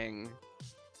happening.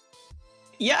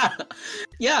 Yeah,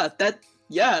 that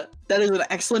is an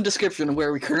excellent description of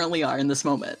where we currently are in this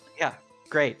moment. Yeah,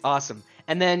 great, awesome.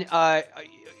 And then,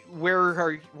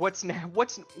 what's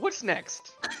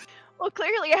next? Well,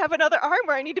 clearly I have another arm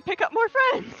where I need to pick up more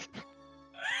friends.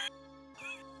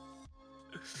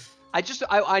 I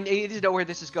need to know where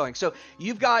this is going. So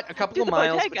you've got a couple of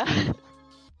miles.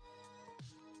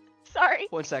 Sorry.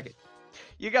 1 second.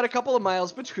 You got a couple of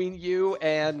miles between you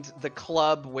and the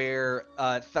club where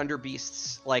Thunder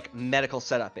Beast's like medical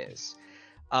setup is,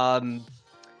 so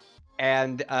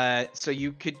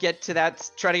you could get to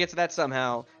that. Try to get to that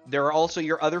somehow. There are also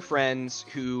your other friends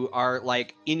who are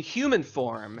like in human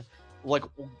form, like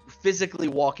physically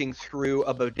walking through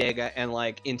a bodega and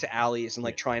like into alleys and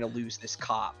like trying to lose this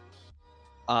cop.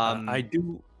 I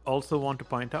do also want to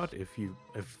point out, if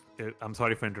I'm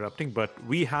sorry for interrupting, but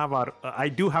we have our. I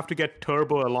do have to get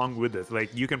Turbo along with us.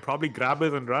 Like, you can probably grab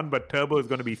us and run, but Turbo is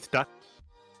going to be stuck.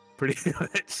 Pretty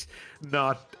much,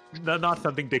 not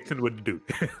something Dixon would do.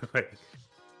 Like,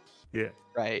 yeah.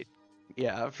 Right.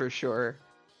 Yeah, for sure.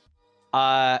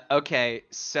 Okay.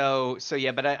 So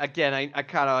yeah, but I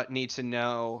kind of need to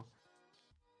know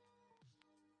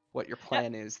what your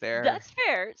plan is there. That's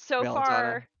fair. So Valentana.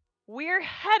 far, we're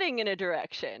heading in a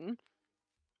direction.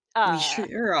 We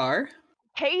sure are.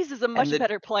 Hayes is a much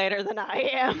better planner than I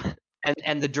am.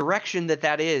 And the direction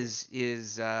that is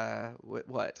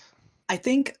what? I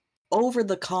think over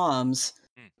the comms,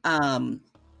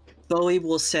 Bowie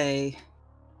will say,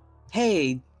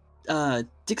 "Hey,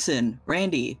 Dixon,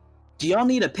 Randy, do y'all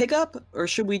need a pickup, or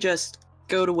should we just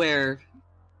go to where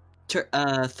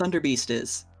Thunder Beast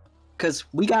is? Cause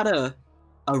we got a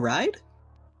ride."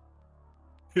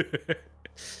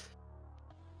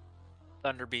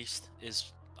 Thunder Beast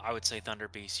is, I would say Thunder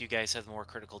Beast. You guys have more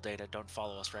critical data. Don't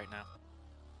follow us right now.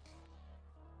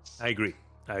 I agree.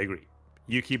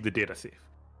 You keep the data safe.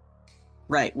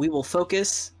 Right. We will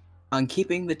focus on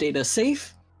keeping the data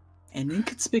safe and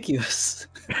inconspicuous.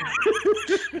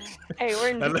 Hey, we're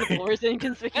invisible. We're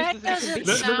inconspicuous.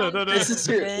 No. This is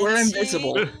true. We're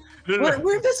invisible.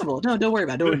 We're invisible. No, don't worry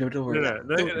about it. Don't worry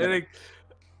about it.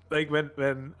 Like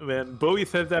when Bowie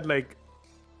says that, like,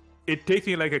 it takes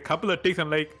me like a couple of takes.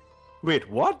 I'm like, wait,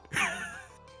 what?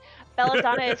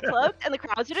 Belladonna is cloaked and the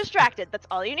crowds are distracted. That's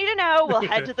all you need to know. We'll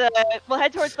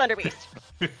head towards Thunder Beast.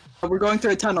 We're going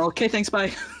through a tunnel. Okay, thanks,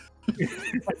 bye.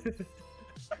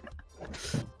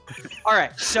 All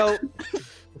right, so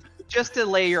just to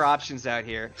lay your options out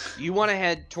here, you want to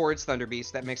head towards Thunder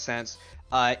Beast. That makes sense.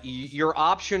 Your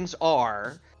options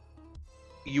are: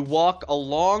 you walk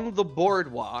along the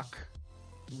boardwalk,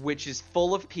 which is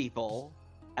full of people,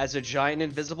 as a giant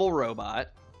invisible robot.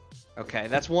 Okay,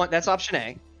 that's option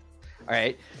A. All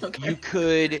right.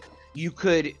 Okay. You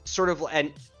could sort of,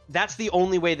 and that's the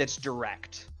only way that's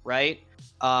direct, right?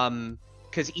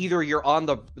 Because either you're on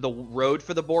the road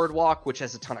for the boardwalk, which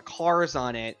has a ton of cars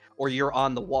on it, or you're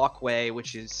on the walkway,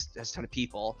 which has a ton of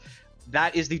people.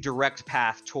 That is the direct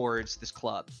path towards this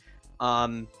club.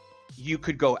 You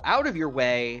could go out of your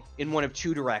way in one of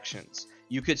two directions.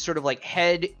 You could sort of like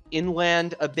head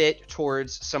inland a bit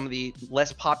towards some of the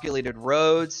less populated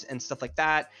roads and stuff like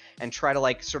that, and try to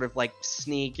like sort of like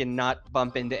sneak and not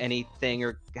bump into anything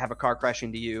or have a car crash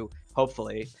into you,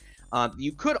 hopefully.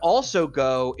 You could also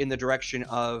go in the direction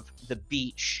of the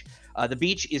beach. The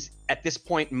beach is at this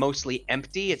point mostly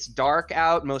empty. It's dark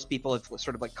out. Most people have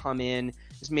sort of like come in.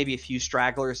 There's maybe a few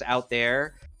stragglers out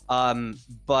there.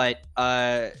 But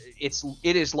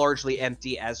it is largely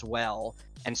empty as well.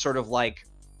 And sort of like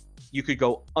you could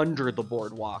go under the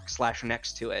boardwalk /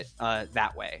 next to it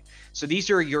that way. So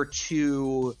these are your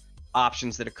two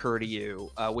options that occur to you.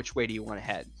 Which way do you want to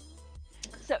head?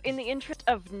 So, in the interest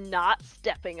of not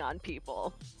stepping on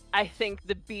people, I think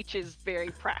the beach is very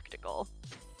practical.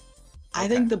 I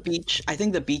think the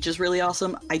beach is really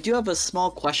awesome. I do have a small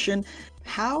question.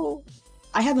 I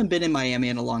haven't been in Miami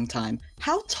in a long time.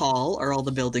 How tall are all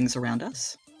the buildings around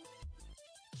us?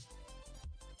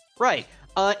 Right.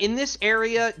 In this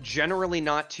area, generally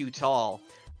not too tall.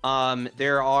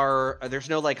 There's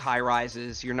no like high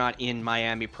rises. You're not in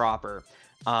Miami proper.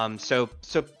 So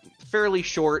fairly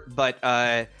short,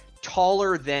 but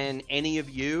taller than any of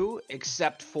you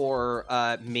except for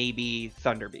maybe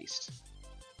Thunder Beast.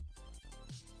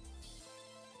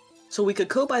 So we could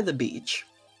go by the beach,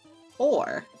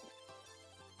 or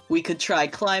we could try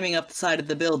climbing up the side of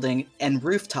the building and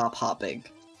rooftop hopping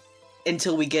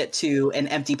until we get to an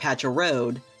empty patch of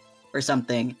road or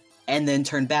something, and then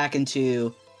turn back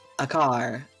into a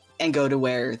car and go to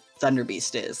where Thunder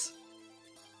Beast is.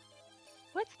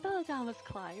 What's Belladama's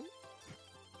climb?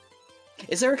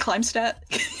 Is there a climb stat?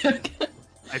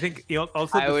 I think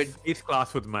also the space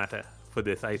class would matter for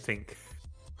this, I think.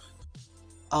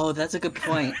 Oh, that's a good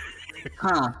point.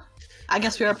 Huh. I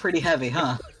guess we are pretty heavy,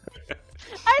 huh?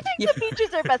 I think the beach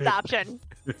is our best option.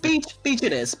 Beach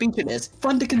it is. Beach it is.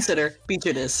 Fun to consider. Beach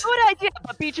it is. Good idea,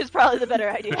 but beach is probably the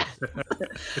better idea.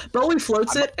 Bowie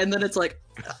floats it, and then it's like,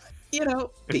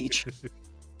 beach.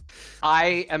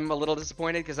 I am a little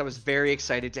disappointed because I was very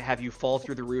excited to have you fall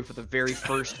through the roof of the very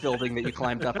first building that you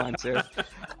climbed up onto.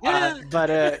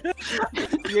 But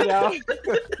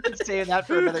saying that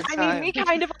for another time. I mean, we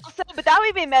kind of also, but that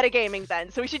would be metagaming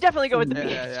then, so we should definitely go with the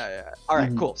beach. Yeah. All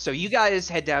right, cool. So you guys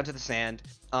head down to the sand,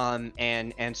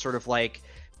 and sort of like,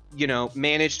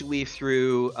 manage to weave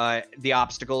through the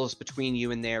obstacles between you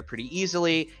and there pretty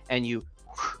easily, and you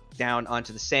down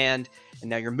onto the sand, and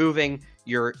now you're moving.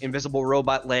 Your invisible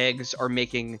robot legs are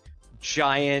making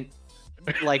giant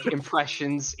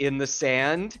impressions in the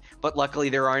sand, but luckily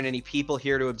there aren't any people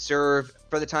here to observe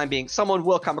for the time being. Someone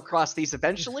will come across these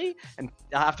eventually, and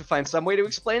I'll have to find some way to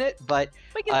explain it, but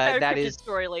we can start a cryptid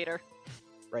story later.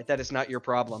 Right, that is not your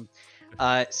problem.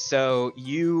 So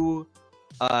you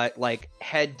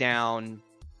head down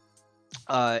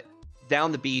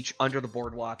the beach under the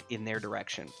boardwalk in their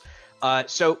direction.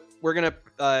 So we're going to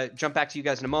jump back to you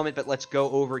guys in a moment, but let's go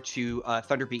over to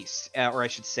Thunder Beast, or I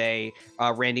should say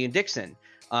Randy and Dixon,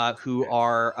 who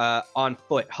are on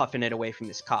foot, huffing it away from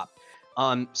this cop.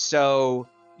 So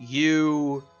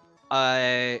you,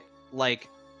 duck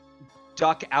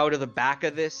out of the back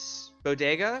of this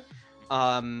bodega.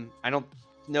 I don't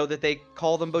know that they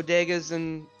call them bodegas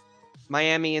in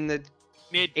Miami in the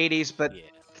mid-'80s, but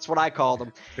that's what I call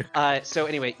them. So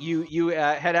anyway, you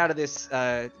head out of this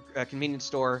convenience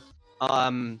store.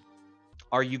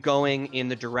 Are you going in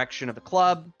the direction of the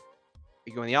club? Are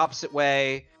you going the opposite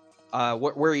way?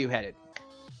 Where are you headed?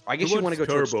 I guess you want to go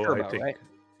towards Turbo, I think. right?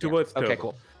 Towards Turbo. Okay,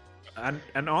 cool.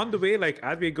 And on the way,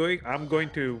 as we're going, I'm going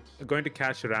to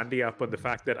catch Randy up on the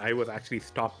fact that I was actually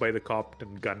stopped by the cop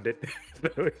and gunned it.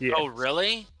 So, yeah. Oh,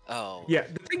 really? Oh. Yeah.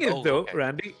 The thing is,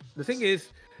 Randy, the thing is,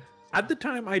 at the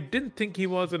time, I didn't think he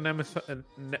was a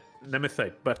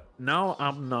Nemesite, but now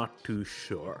I'm not too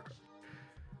sure.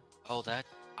 Oh,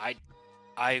 I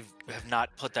have not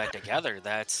put that together.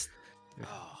 That's...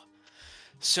 Oh.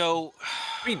 So...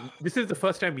 I mean, this is the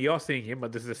first time you're seeing him,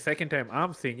 but this is the second time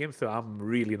I'm seeing him, so I'm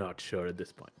really not sure at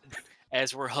this point.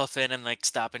 As we're hoofing and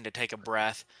stopping to take a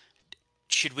breath,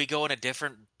 should we go in a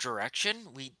different direction?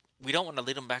 We don't want to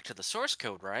lead them back to the source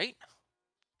code, right?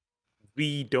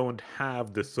 We don't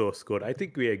have the source code. I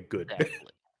think we are good.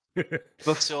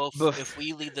 Exactly. So if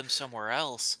we lead them somewhere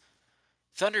else,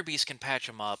 Thunder Beast can patch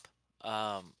them up.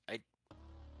 I'll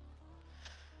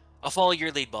follow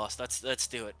your lead, boss. Let's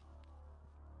do it.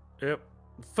 Yep.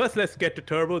 First, let's get to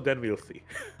Turbo, then we'll see.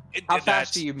 How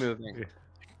fast are you moving?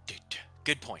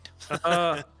 Good point.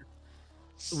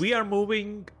 We are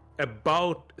moving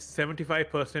about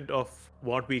 75% of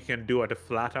what we can do at a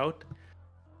flat out,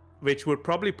 which would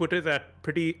probably put us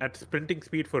at sprinting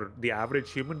speed for the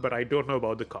average human, but I don't know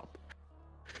about the cop.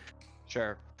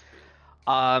 Sure.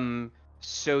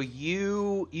 So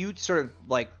you sort of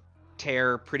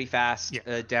tear pretty fast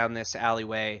down this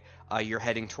alleyway. You're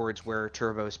heading towards where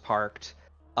Turbo's parked.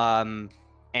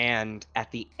 And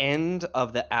at the end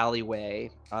of the alleyway,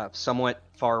 somewhat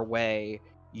far away,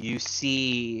 you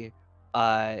see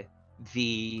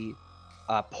the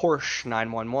Porsche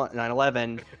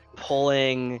 911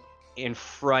 pulling in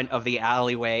front of the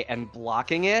alleyway and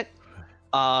blocking it.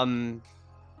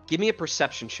 Give me a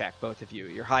perception check, both of you.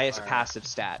 Your highest passive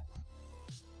stat.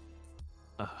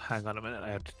 Hang on a minute. I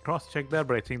have to cross-check that,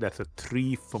 but I think that's a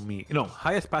 3 for me. No,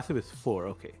 highest passive is 4.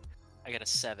 Okay. I got a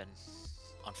 7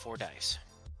 on 4 dice.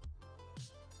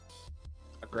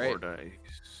 Great. 4 dice.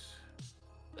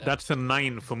 That's a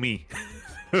 9 for me.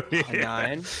 A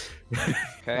 9.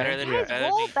 Better Okay. than Guys, better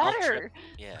roll than me. I'll trip. better.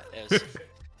 Yeah,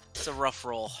 it's a rough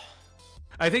roll.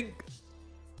 I think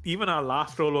even our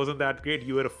last roll wasn't that great.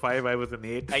 You were a 5, I was an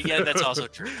 8. Yeah, that's also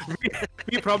true.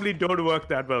 we probably don't work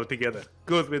that well together.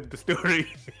 Goes with the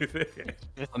story.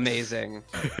 Amazing.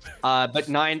 But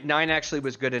nine actually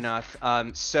was good enough.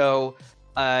 So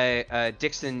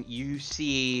Dixon, you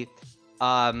see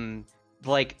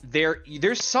like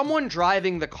there's someone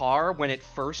driving the car when it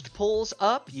first pulls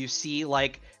up. You see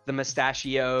like the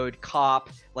mustachioed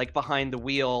cop like behind the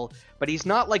wheel, but he's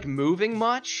not like moving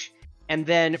much. And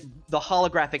then the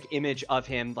holographic image of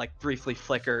him like briefly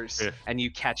flickers, and you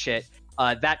catch it.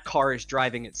 That car is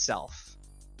driving itself.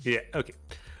 Yeah. Okay.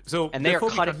 So and they are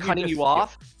cutting you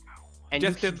off, and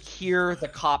just you can hear the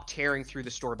cop tearing through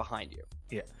the store behind you.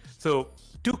 Yeah. So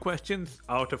 2 questions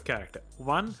out of character.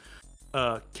 One,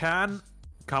 can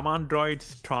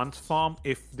Commandroids transform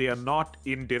if they are not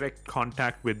in direct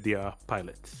contact with their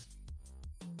pilots?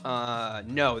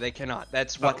 No, they cannot.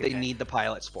 That's what they need the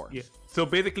pilots for. Yeah. So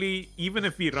basically, even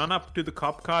if we run up to the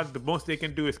cop car, the most they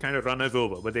can do is kind of run us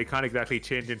over, but they can't exactly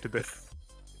change into the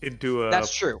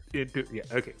That's true. Yeah.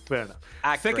 Okay. Fair enough.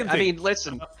 Accurate. Second I thing, mean,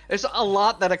 listen, there's a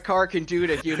lot that a car can do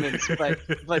to humans,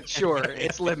 but sure,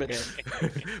 it's limited.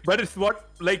 But it's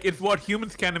what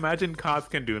humans can imagine cars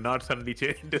can do, not suddenly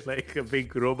change into like a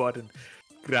big robot and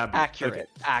grab it. Accurate. Okay.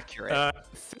 Accurate.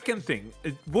 Second thing,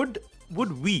 would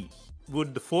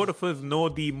the 4 of us know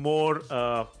the more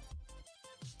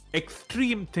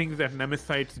extreme things that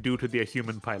Nemesites do to their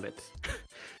human pilots?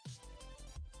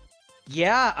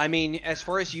 Yeah, I mean, as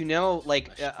far as you know, like,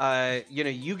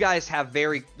 you guys have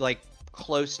very like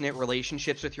close-knit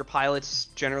relationships with your pilots,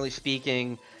 generally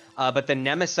speaking. But the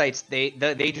Nemesites, they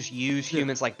just use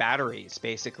humans like batteries,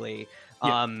 basically.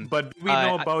 Yeah, but we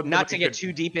know about not to get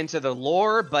too deep into the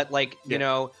lore, but like you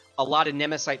know, a lot of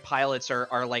Nemesite pilots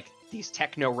are like these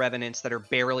techno revenants that are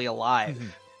barely alive,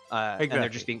 and they're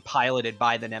just being piloted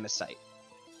by the Nemesite.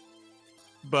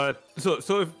 But so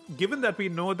if given that we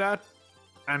know that,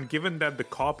 and given that the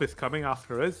cop is coming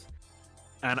after us,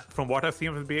 and from what I've seen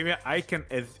of his behavior,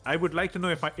 I would like to know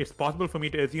if it's possible for me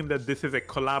to assume that this is a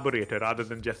collaborator rather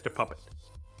than just a puppet.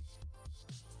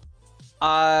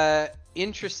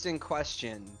 Interesting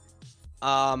question.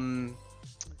 I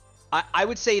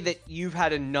would say that you've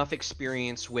had enough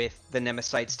experience with the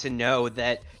Nemesites to know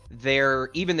that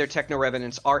even their techno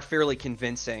revenants are fairly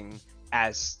convincing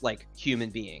as like human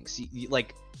beings.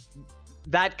 Like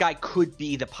that guy could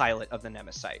be the pilot of the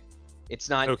Nemesite. It's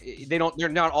not. Okay. They're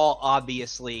not all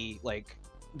obviously like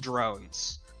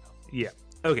drones. Yeah.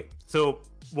 Okay. So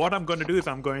what I'm going to do is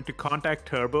I'm going to contact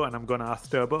Turbo and I'm going to ask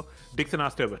Turbo. Dixon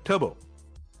asked Turbo. Turbo,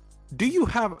 do you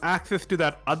have access to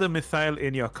that other missile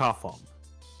in your car form?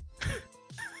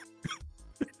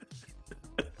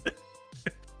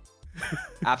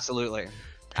 Absolutely.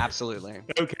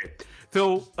 Okay.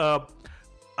 So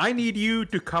I need you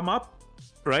to come up,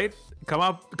 right? Come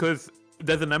up because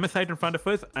there's a Nemesite in front of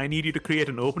us. I need you to create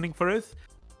an opening for us.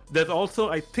 There's also,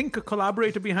 I think, a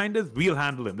collaborator behind us. We'll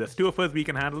handle him. There's 2 of us. We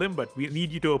can handle him, but we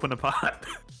need you to open a path.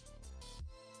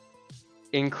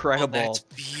 Incredible. Oh, that's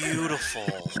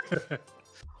beautiful.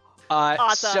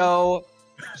 Awesome.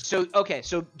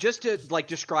 So just to like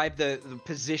describe the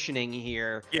positioning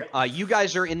here, you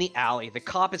guys are in the alley. The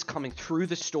cop is coming through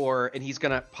the store, and he's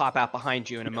gonna pop out behind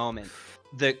you in a moment.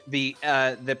 The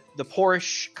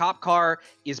Porsche cop car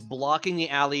is blocking the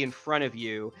alley in front of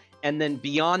you, and then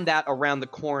beyond that, around the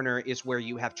corner is where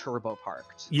you have Turbo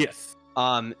parked. Yes.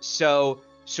 So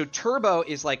Turbo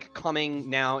is like coming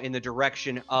now in the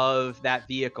direction of that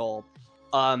vehicle.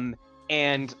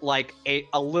 And like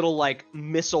a little like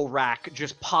missile rack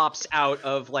just pops out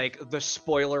of like the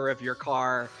spoiler of your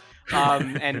car,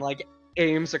 and like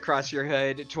aims across your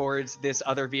hood towards this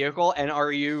other vehicle. And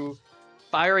are you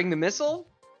firing the missile?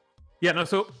 Yeah. No.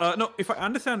 So no. If I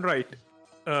understand right,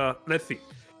 let's see.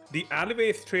 The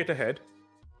alleyway is straight ahead,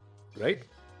 right?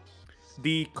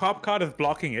 The cop car is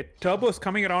blocking it. Turbo is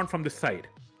coming around from the side.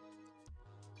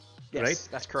 Yes, right?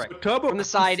 That's correct. So Turbo from the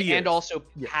side and us. also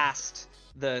past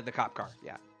the cop car.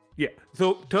 Yeah.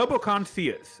 So Turbo can't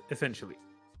see us, essentially.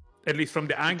 At least from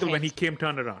the angle when he came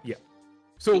turned around. Yeah.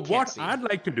 So what I'd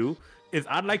like to do is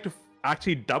I'd like to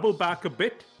actually double back a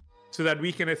bit so that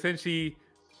we can essentially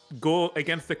go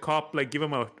against the cop, like give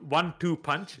him a 1-2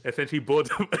 punch, essentially both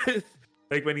of us,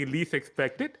 like when he least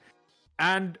expect it.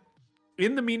 And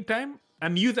in the meantime,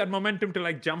 and use that momentum to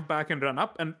like jump back and run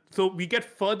up. And so we get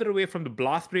further away from the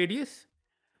blast radius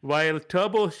while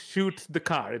Turbo shoots the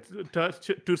car. It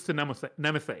shoots the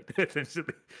Nemesite,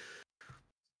 essentially.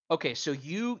 Okay, so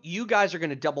you guys are going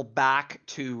to double back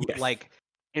to Yes. like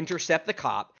intercept the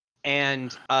cop,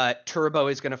 and Turbo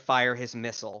is going to fire his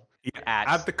missile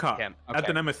at the car, him. at the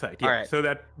Okay. Nemesis, All yeah. right. So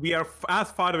that we are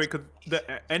as far away, because the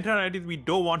entire idea is we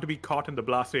don't want to be caught in the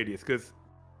blast radius, because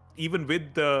even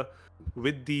with the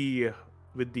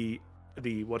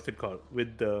what's it called,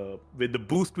 with the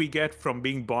boost we get from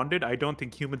being bonded, I don't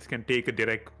think humans can take a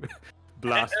direct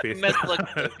blast phase.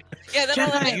 Yeah,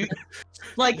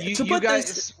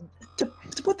 To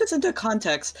put this into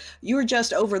context, you were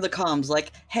just over the comms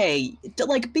like, hey,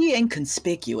 like, be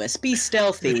inconspicuous, be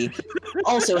stealthy.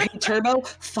 Also, hey, Turbo,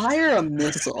 fire a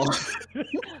missile.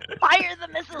 Fire the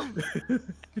missiles.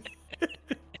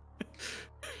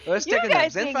 Let's You take a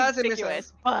guys look. being Zenfaz and conspicuous,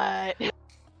 missiles. but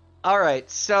All right,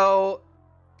 so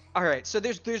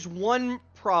there's one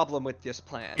problem with this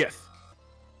plan. Yes.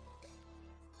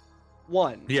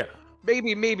 One. Yeah.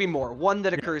 Maybe more. One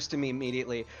that occurs to me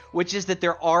immediately, which is that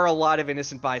there are a lot of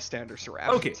innocent bystanders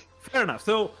around. Okay, fair enough.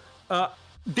 So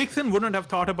Dixon wouldn't have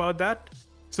thought about that.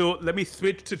 So let me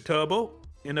switch to Turbo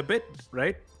in a bit,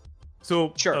 right?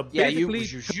 So sure. Basically,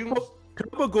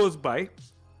 Turbo goes by.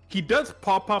 He does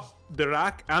pop up the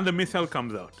rack, and the missile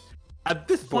comes out. At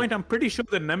this point, I'm pretty sure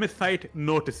the Nemesis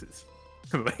notices.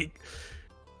 Like,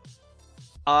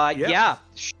 yeah,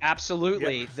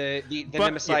 absolutely. The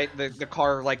Nemesis, the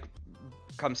car like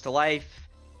comes to life.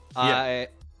 But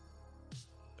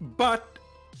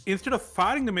instead of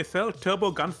firing the missile,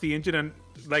 Turbo guns the engine and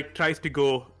like tries to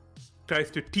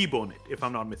T-bone it, if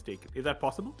I'm not mistaken. Is that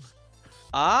possible?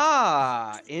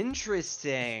 Ah,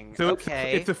 interesting. So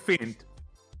okay, it's a feint.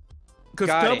 Because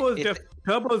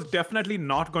Turbo is definitely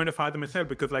not going to fire the missile,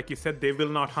 because, like you said, they will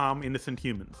not harm innocent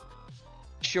humans.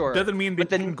 Sure. Doesn't mean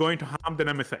they're going to harm the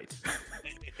Nemesis.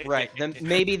 Right. Then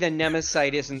maybe the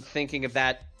Nemesis isn't thinking of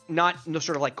that, not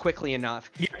sort of like quickly enough.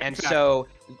 Yeah, and exactly. So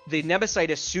the Nemesis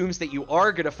assumes that you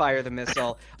are going to fire the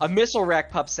missile. A missile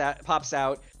rack pops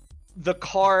out. The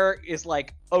car is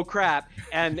like, oh crap,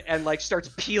 and like starts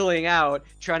peeling out,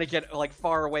 trying to get like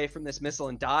far away from this missile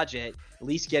and dodge it, at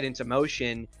least get into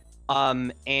motion.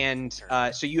 So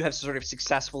you have sort of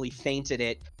successfully feinted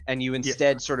it, and you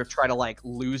instead sort of try to like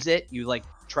lose it. You like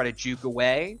try to juke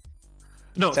away.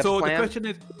 No, so the question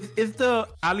is the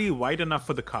alley wide enough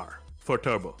for the car, for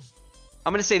Turbo?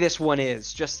 I'm going to say this one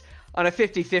is, just on a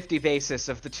 50-50 basis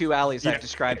of the two alleys I've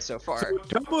described so far. So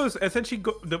Turbo is essentially,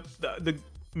 the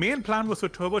main plan was for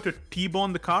Turbo to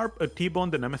T-bone the car, T-bone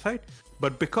the Nemesis,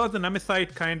 but because the Nemesis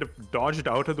kind of dodged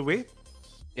out of the way,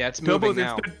 it's moving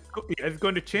now. It's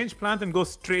going to change plans and go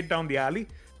straight down the alley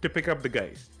to pick up the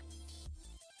guys.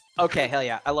 Okay, hell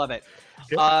yeah, I love it.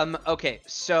 Okay,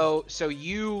 so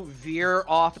you veer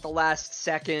off at the last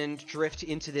second, drift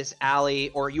into this alley,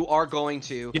 or you are going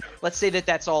to. Let's say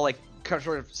that's all like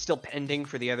sort of still pending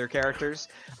for the other characters.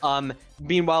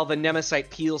 Meanwhile, the Nemesis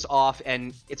peels off,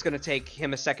 and it's going to take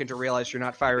him a second to realize you're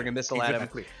not firing a missile at him.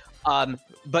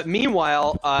 But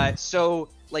meanwhile, so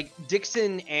like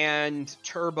Dixon and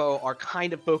Turbo are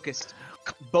kind of focused.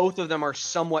 Both of them are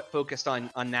somewhat focused on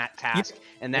that task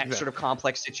and that sort of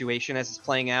complex situation as it's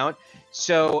playing out.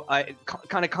 So it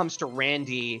kind of comes to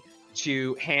Randy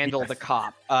to handle the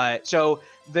cop. So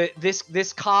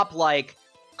this cop like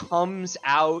comes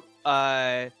out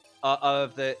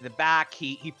of the back.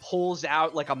 He pulls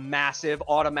out like a massive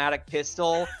automatic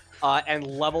pistol and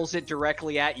levels it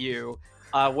directly at you.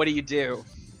 What do you do?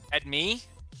 At me?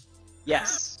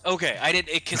 Yes. Okay, I did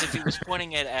it because if he was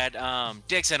pointing it at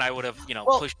Dixon, I would have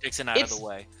pushed Dixon out of the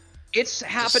way. It's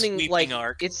happening like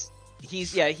arc.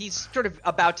 He's sort of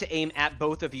about to aim at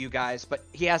both of you guys, but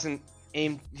he hasn't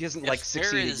aimed. He hasn't like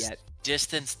succeeded yet.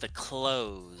 Distance the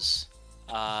close,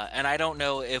 and I don't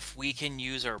know if we can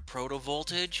use our proto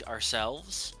voltage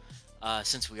ourselves,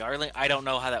 since we are. I don't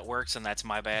know how that works, and that's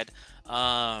my bad.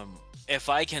 If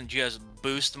I can just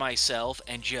boost myself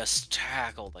and just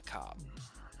tackle the cop.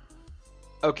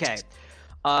 Okay.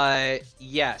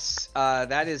 Yes.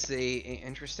 That is a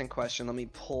interesting question. Let me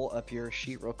pull up your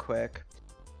sheet real quick.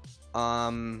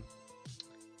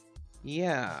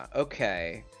 Yeah.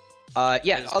 Okay.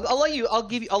 Yeah. I'll let you.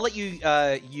 I'll let you.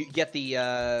 You get the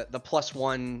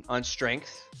 +1 on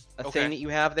strength. Thing that you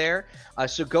have there.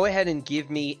 So go ahead and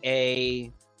give me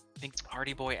a. I think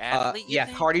Party Boy Athlete.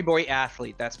 Party Boy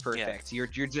Athlete. That's perfect. Yeah.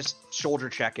 You're just shoulder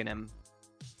checking him.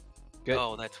 Good.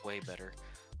 Oh, that's way better.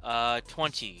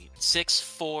 20, 6,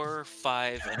 4,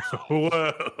 5, and 5.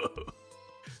 Whoa.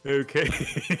 Okay.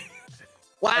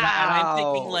 Wow. And I'm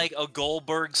thinking like a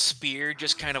Goldberg spear,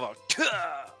 just kind of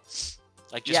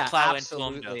like just plow into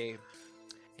him.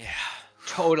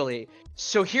 Totally.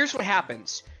 So here's what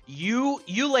happens. You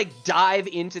like dive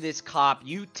into this cop,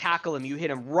 you tackle him, you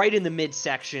hit him right in the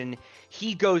midsection.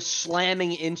 He goes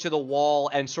slamming into the wall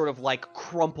and sort of like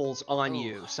crumples on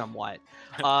you somewhat.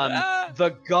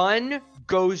 The gun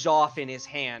goes off in his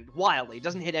hand wildly. It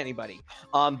doesn't hit anybody,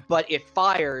 but it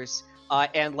fires.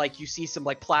 And like you see some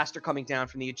like plaster coming down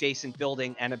from the adjacent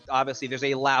building, and obviously there's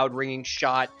a loud ringing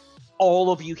shot.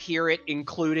 All of you hear it,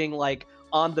 including like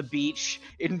on the beach,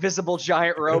 invisible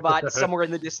giant robot. Somewhere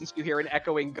in the distance, you hear an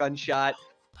echoing gunshot.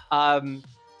 Yeah,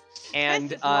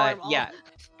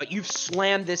 but you've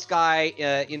slammed this guy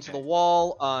into the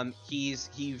wall. He's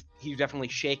definitely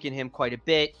shaken him quite a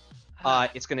bit.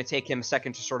 It's going to take him a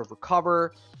second to sort of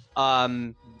recover.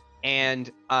 What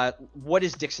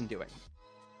is Dixon doing?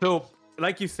 So,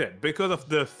 like you said, because of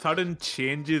the sudden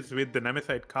changes with the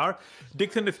Nemesis car,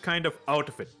 Dixon is kind of out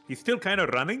of it. He's still kind of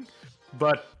running,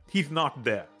 but he's not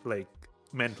there, like,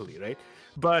 mentally, right?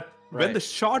 But when the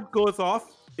shot goes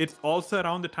off, it's also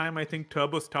around the time I think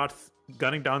Turbo starts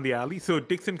gunning down the alley. So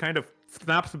Dixon kind of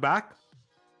snaps back,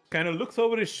 kind of looks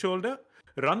over his shoulder,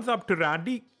 runs up to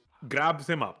Randy, grabs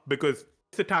him up, because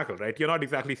it's a tackle, right? You're not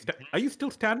exactly... Are you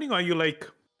still standing, or are you, like...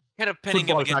 Kind of pinning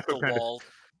him against the wall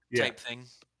type thing.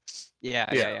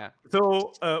 Yeah.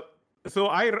 So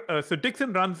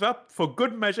Dixon runs up, for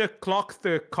good measure, clocks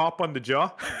the cop on the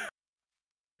jaw.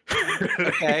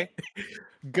 Okay.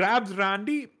 Grabs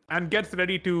Randy and gets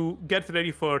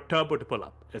ready for Turbo to pull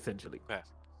up, essentially. Okay.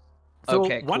 So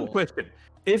Okay, one cool. question: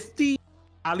 is the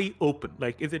alley open?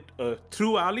 Like, is it a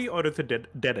through alley or is it a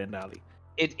dead end alley?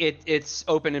 It's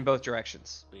open in both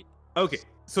directions. Okay.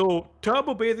 So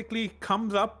Turbo basically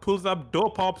comes up, pulls up,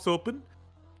 door pops open.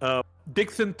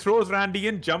 Dixon throws Randy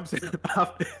in, jumps in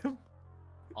after him.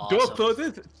 Awesome. Door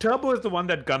closes. Turbo is the one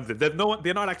that guns it. There's no one.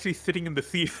 They're not actually sitting in the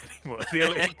seats anymore.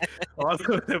 They're like all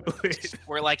over the place.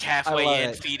 We're like I love halfway in,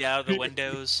 it. feet out of the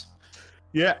windows.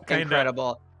 Yeah, kind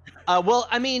Incredible. Well,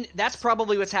 I mean, that's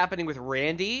probably what's happening with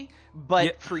Randy,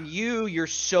 but for you, you're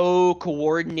so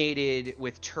coordinated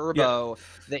with Turbo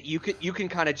that you can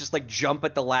kind of just like jump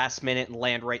at the last minute and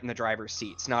land right in the driver's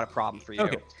seat. It's not a problem for you.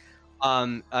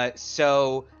 Okay.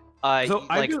 So I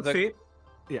like will say,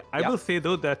 I will say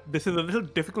though that this is a little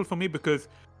difficult for me because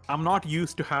I'm not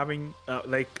used to having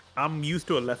I'm used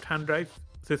to a left-hand drive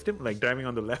system, like driving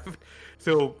on the left.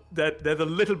 So that there's a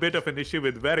little bit of an issue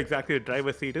with where exactly the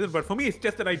driver's seat is. But for me, it's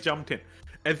just that I jumped in.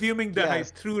 Assuming that I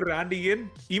threw Randy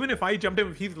in, even if I jumped in,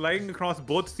 if he's lying across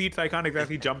both seats, I can't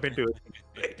exactly jump into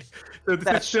it. So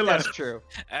that's true.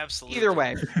 Absolutely. Either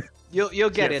way,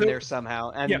 you'll get in there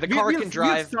somehow, and the car can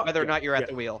drive whether or not you're at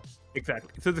the wheel.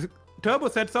 Exactly. So the Turbo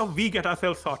sets off, we get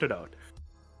ourselves sorted out.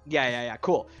 Yeah.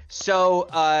 Cool.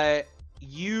 So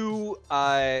you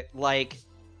like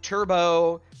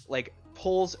Turbo like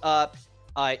pulls up.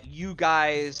 You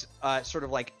guys sort of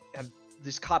like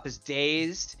this cop is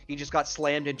dazed. He just got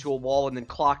slammed into a wall and then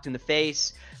clocked in the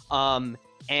face.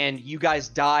 And you guys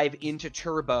dive into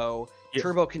Turbo. Yep.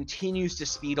 Turbo continues to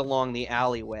speed along the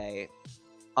alleyway.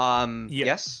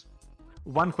 Yes?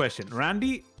 One question.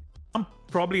 Randy, I'm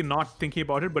probably not thinking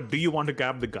about it, but do you want to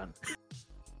grab the gun?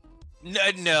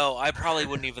 No, I probably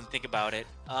wouldn't even think about it.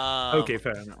 Okay,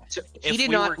 fair enough. So he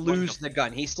did not lose the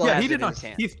gun. He still has it in his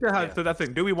hand. He still has. So that's the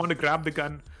thing. Do we want to grab the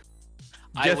gun?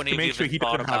 Just I wouldn't to make sure he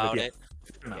doesn't have it.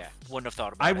 Yeah, wouldn't have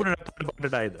thought about it. I wouldn't have thought about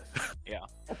it either. Yeah.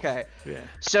 Okay. Yeah.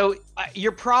 So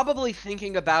you're probably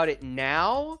thinking about it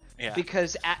now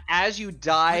because as you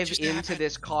dive into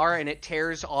this car and it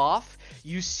tears off,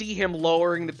 you see him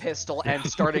lowering the pistol and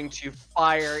starting to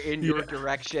fire in your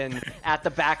direction at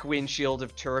the back windshield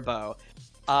of Turbo.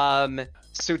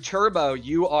 So Turbo,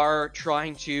 you are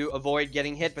trying to avoid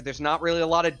getting hit, but there's not really a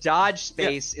lot of dodge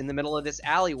space in the middle of this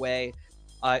alleyway.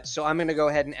 So I'm going to go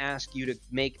ahead and ask you to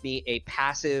make me a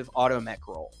passive automech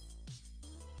roll.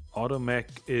 Automech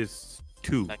is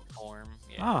 2. Mech form.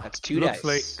 Yeah. That's 2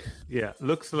 dice.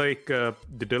 Looks like the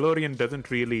DeLorean isn't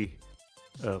really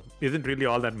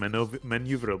all that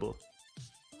maneuverable.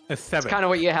 A 7. It's kind of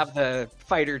what you have the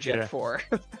fighter jet for.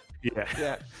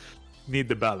 Yeah. Need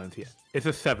the balance. Yeah. It's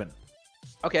a 7.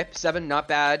 Okay, 7, not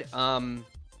bad.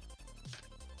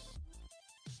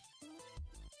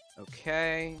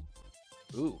 Okay.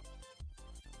 Ooh.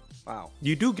 Wow.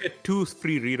 You do get 2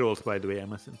 free rerolls, by the way,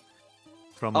 Emerson.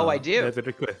 I do. There's a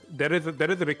request. There is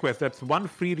a request. That's 1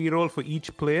 free reroll for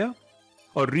each player,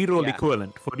 or reroll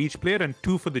equivalent for each player, and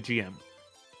 2 for the GM.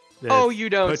 You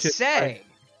don't say.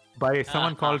 By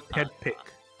someone called Ted Pick.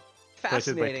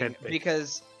 Fascinating,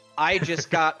 because I just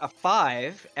got a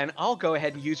 5, and I'll go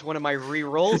ahead and use one of my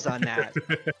rerolls on that.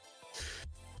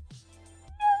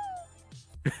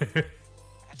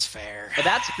 That's fair.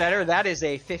 That's better. That is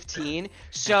a 15.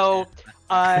 So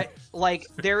Like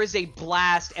there is a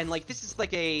blast, and like this is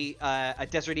like a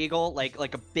Desert Eagle,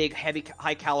 like a big heavy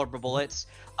high caliber bullets,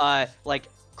 like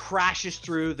crashes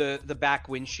through the back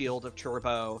windshield of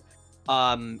Turbo.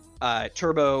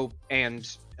 Turbo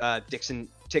and Dixon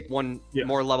take one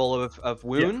more level of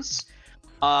wounds,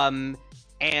 and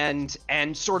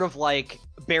sort of like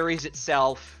buries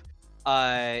itself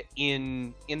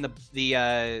in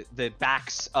the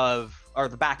backs of, or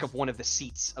the back of one of the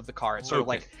seats of the car. It sort of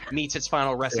like meets its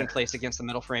final resting place against the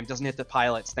middle frame. Doesn't hit the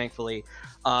pilots, thankfully.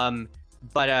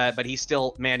 But he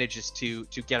still manages to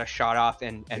get a shot off,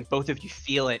 and both of you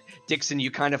feel it. Dixon,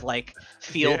 you kind of like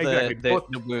feel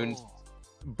the wound.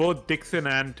 Both Dixon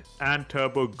and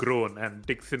Turbo groan, and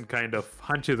Dixon kind of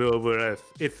hunches over as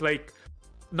it's like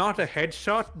not a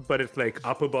headshot, but it's like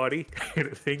upper body kind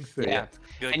of thing. So,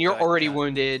 and you're already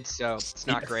wounded, so it's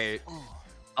not great.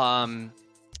 I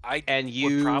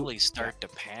you would probably start to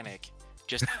panic.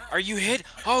 Just, are you hit?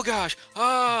 Oh gosh,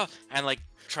 ah! And like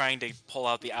trying to pull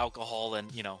out the alcohol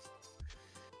and, you know,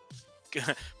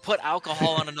 put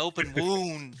alcohol on an open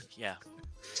wound. Yeah.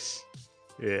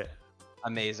 Yeah.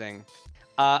 Amazing.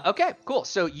 Okay, cool.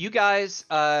 So you guys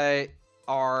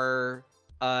are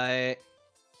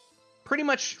pretty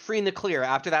much free in the clear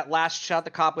after that last shot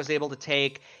the cop was able to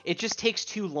take. It just takes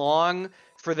too long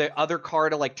for the other car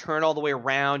to like turn all the way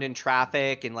around in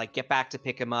traffic and like get back to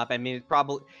pick him up. I mean,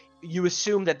 you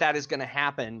assume that is going to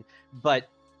happen, but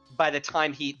by the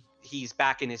time he's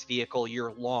back in his vehicle,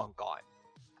 you're long gone.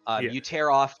 You tear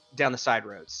off down the side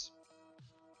roads.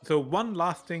 So one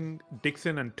last thing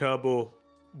Dixon and Turbo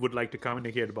would like to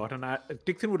communicate about, and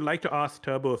Dixon would like to ask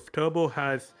Turbo if Turbo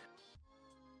has.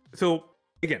 So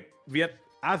again,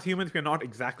 as humans, we're not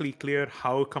exactly clear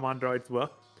how Commandroids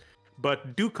work.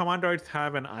 But do Commandroids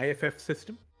have an IFF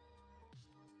system?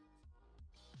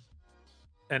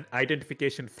 An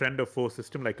identification friend or foe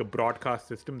system, like a broadcast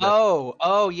system?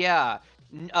 Oh yeah.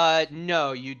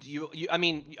 No, you. I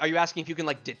mean, are you asking if you can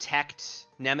like detect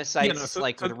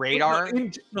Nemesites with radar?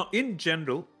 In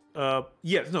general,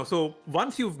 yes. No. So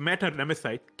once you've met a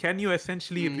Nemesite, can you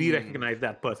essentially re-recognize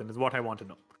that person? Is what I want to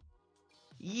know.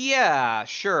 Yeah,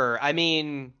 sure. I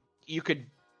mean, you could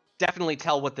definitely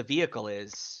tell what the vehicle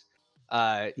is.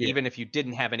 Even if you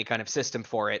didn't have any kind of system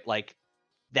for it, like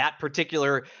that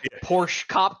particular Porsche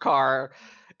cop car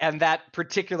and that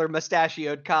particular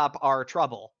mustachioed cop are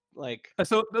trouble. Like,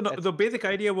 so the basic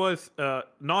idea was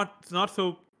not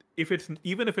so if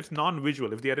it's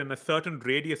non-visual, if they are in a certain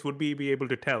radius, would we be able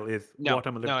to tell what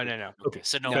I'm looking? No. Okay,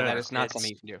 so no, that is not something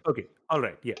you can do. Okay, all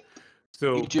right, yeah.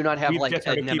 So you do not have like a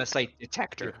Nemesite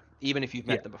detector, even if you've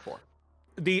met them before.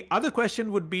 The other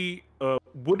question would be,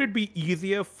 would it be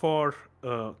easier for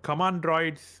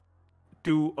Commandroids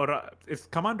to, or is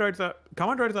Commandroids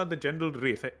are the general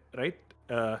race, right?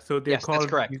 So they're called. That's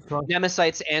correct.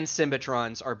 Nemesites and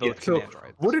Symbitrons are both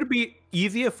Commandroids. Would it be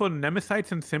easier for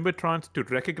Nemesites and Symbitrons to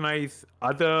recognize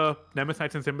other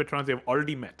Nemesites and Symbitrons they've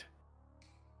already met?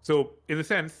 So in a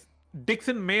sense,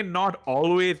 Dixon may not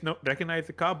always recognize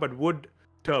the car, but would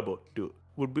Turbo do?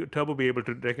 Would Turbo be able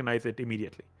to recognize it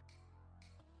immediately?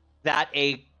 That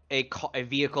a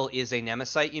vehicle is a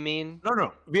Nemesite, you mean?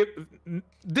 No.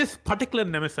 This particular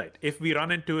Nemesite, if we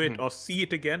run into it or see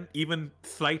it again, even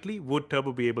slightly, would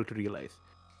Turbo be able to realize?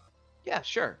 Yeah,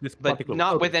 sure. But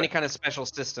not with any kind of special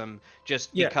system,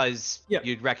 just because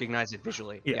you'd recognize it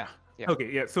visually. Yeah.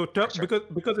 Okay, yeah. So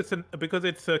because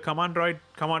it's a Commandroid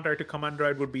to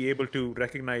Commandroid would be able to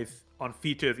recognize on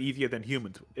features easier than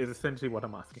humans, is essentially what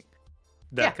I'm asking.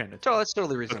 That kind of thing. That's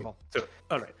totally reasonable. Okay. So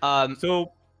all right.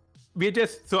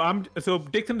 So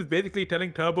Dixon is basically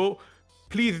telling Turbo,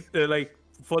 please,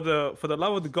 for the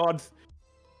love of the gods,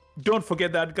 don't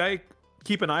forget that guy.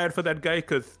 Keep an eye out for that guy,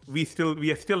 because we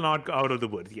are still not out of the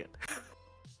woods yet.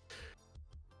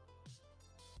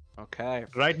 Okay.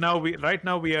 Right now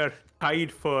we are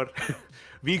tied for.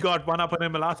 We got one up on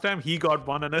him last time. He got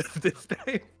one on us this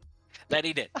time. That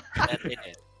he did.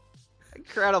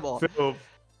 Incredible. So,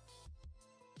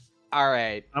 all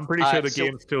right. I'm pretty sure the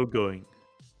game's still going.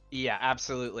 Yeah,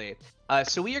 absolutely.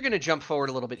 So we are going to jump forward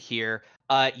a little bit here.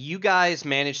 You guys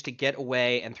managed to get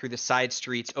away and through the side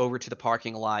streets over to the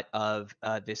parking lot of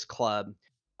this club,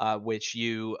 which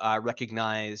you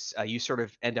recognize. You sort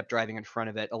of end up driving in front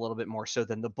of it a little bit more so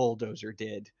than the bulldozer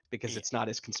did, because it's not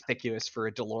as conspicuous for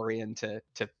a DeLorean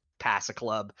to pass a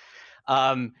club.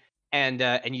 And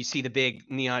you see the big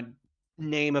neon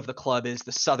name of the club is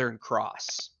the Southern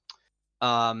Cross.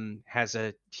 Has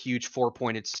a huge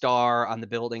 4-pointed star on the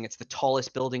building. It's the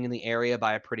tallest building in the area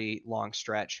by a pretty long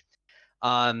stretch.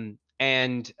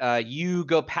 And you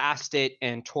go past it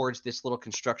and towards this little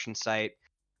construction site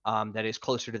that is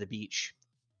closer to the beach.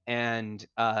 and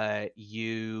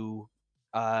you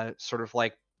sort of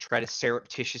like try to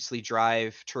surreptitiously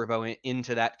drive Turbo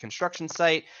into that construction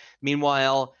site.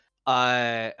 Meanwhile,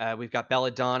 we've got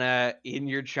Belladonna in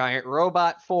your giant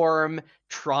robot form,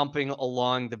 tromping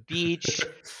along the beach.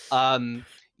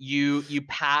 You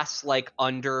pass like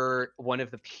under one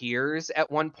of the piers at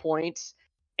one point,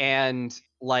 and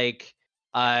like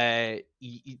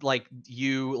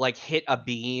you like hit a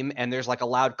beam, and there's like a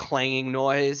loud clanging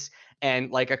noise,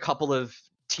 and like a couple of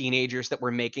teenagers that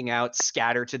were making out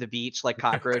scatter to the beach like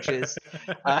cockroaches.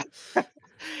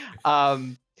 uh,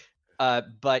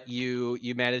 but you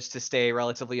manage to stay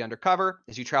relatively undercover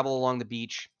as you travel along the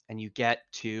beach, and you get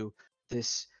to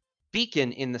this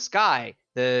beacon in the sky,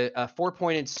 the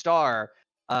 4-pointed star,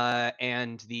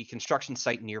 and the construction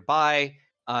site nearby.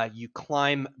 You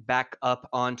climb back up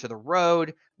onto the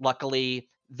road. Luckily,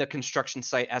 the construction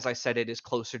site, as I said, it is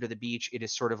closer to the beach. It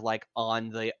is sort of like on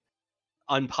the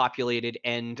unpopulated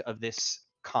end of this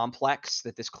complex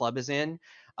that this club is in.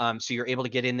 So you're able to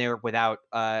get in there without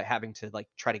having to like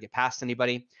try to get past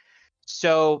anybody.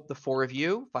 So the four of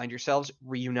you find yourselves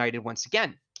reunited once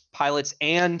again, pilots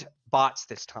and bots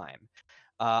this time,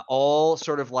 all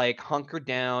sort of like hunkered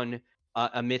down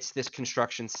amidst this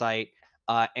construction site,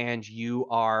 and you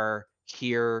are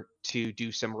here to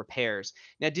do some repairs.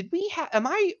 Now, am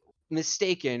I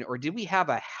mistaken, or did we have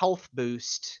a health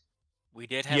boost? We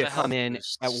did have a Come health in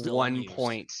boost at still one unused.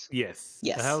 point. Yes.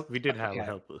 Yes. We did have a Okay.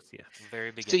 health boost, yes. Very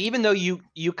So beginning. even though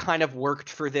you kind of worked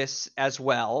for this as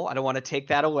well, I don't want to take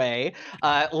that away.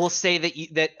 We'll say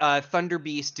that Thunder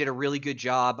Beast did a really good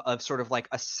job of sort of like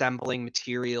assembling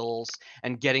materials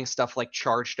and getting stuff like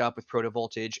charged up with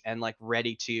protovoltage and like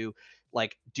ready to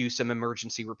like do some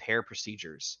emergency repair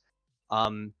procedures.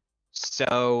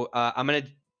 So I'm gonna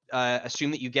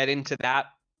assume that you get into that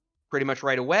pretty much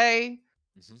right away.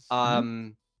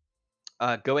 Go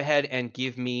ahead and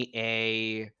give me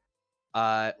a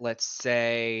let's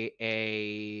say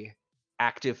a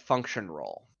active function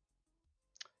roll.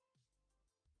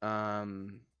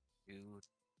 Can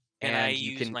and I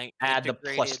you use can my add the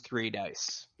integrated... +3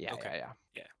 dice. Yeah, Okay.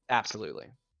 yeah. Absolutely.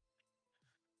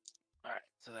 All right,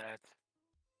 so that's...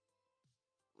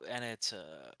 And it's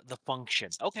the function.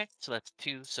 Okay, so that's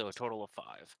 2, so a total of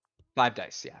 5. 5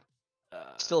 dice, yeah.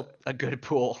 Still a good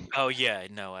pool. Oh yeah,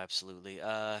 no, absolutely.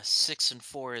 6 and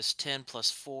 4 is 10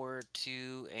 plus 4,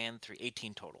 2 and 3,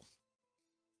 18 total.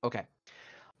 Okay.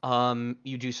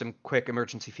 You do some quick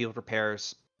emergency field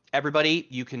repairs. Everybody,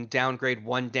 you can downgrade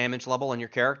 1 damage level on your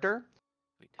character.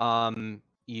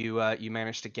 You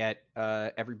managed to get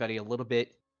everybody a little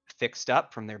bit fixed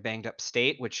up from their banged up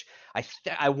state, which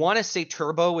I want to say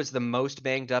Turbo was the most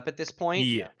banged up at this point.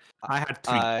 Yeah, I had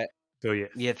 3. So yeah,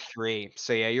 you had 3.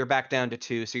 So yeah, you're back down to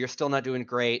 2. So you're still not doing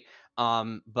great.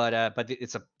 But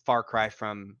it's a far cry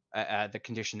from the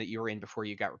condition that you were in before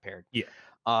you got repaired. Yeah.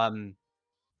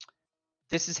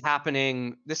 This is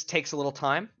happening. This takes a little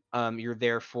time. You're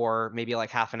there for maybe like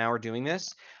half an hour doing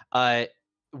this.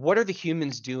 What are the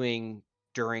humans doing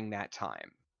during that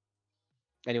time?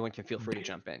 Anyone can feel free to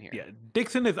jump in here. Yeah,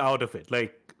 Dixon is out of it.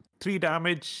 Like 3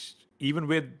 damage, even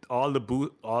with all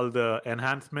the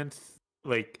enhancements.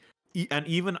 Like, and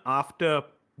even after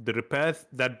the repairs,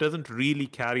 that doesn't really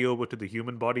carry over to the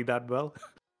human body that well.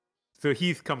 So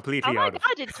he's completely out. Oh my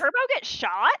god! Did Turbo get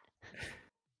shot?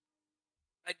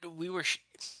 We were...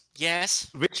 Yes.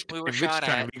 Which we were shot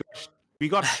at. We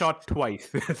got shot twice.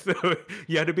 So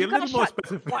you had to be a little more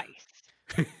specific.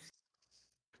 Twice.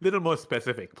 Little more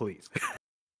specific, please.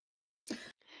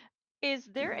 Is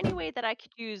there any way that I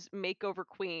could use Makeover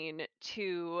Queen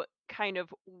to kind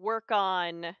of work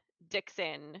on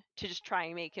Dixon to just try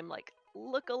and make him like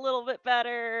look a little bit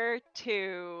better,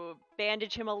 to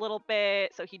bandage him a little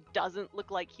bit so he doesn't look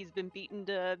like he's been beaten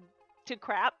to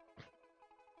crap?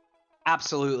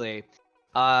 Absolutely.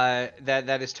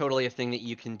 That is totally a thing that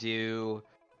you can do.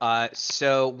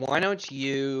 So why don't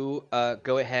you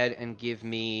go ahead and give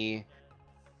me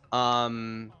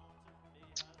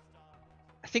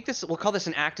I think we'll call this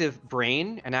an active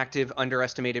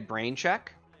underestimated brain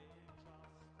check.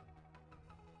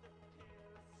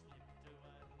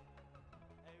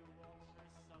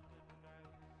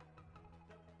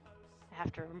 I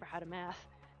have to remember how to math.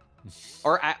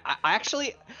 Or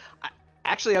actually,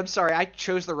 I'm sorry, I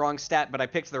chose the wrong stat, but I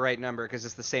picked the right number because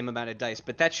it's the same amount of dice.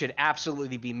 But that should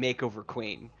absolutely be Makeover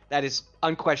Queen. That is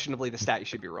unquestionably the stat you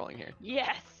should be rolling here.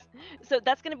 Yes. So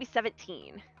that's going to be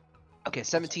 17. Okay,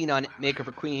 17 on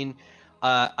Makeover Queen.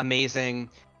 Amazing.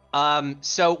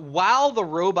 So while the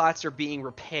robots are being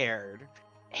repaired,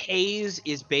 Hayes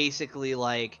is basically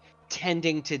like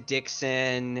tending to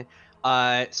Dixon,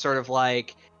 sort of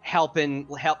like help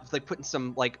like putting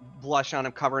some like blush on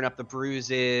him, covering up the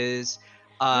bruises,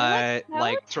 You're so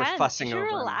like sort of tense. fussing You should over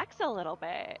him. relax a little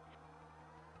bit.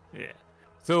 Yeah.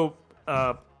 So,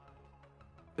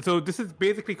 so this is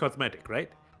basically cosmetic, right?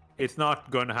 It's not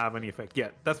going to have any effect. Yeah,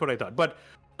 that's what I thought. But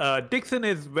Dixon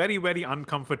is very, very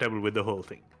uncomfortable with the whole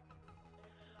thing.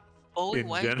 Oh, in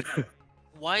general.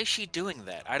 why is she doing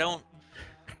that? I don't.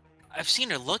 I've seen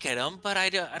her look at him, but I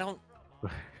don't.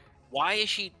 Why is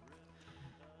she?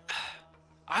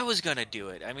 I was gonna do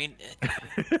it. I mean,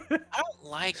 I don't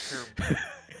like her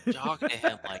talking to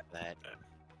him like that.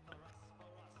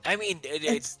 I mean,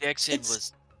 Dixon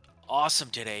was awesome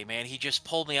today, man. He just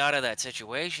pulled me out of that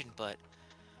situation, but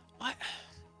what?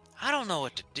 I don't know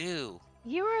what to do.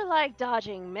 You were like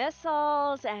dodging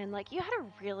missiles and like you had a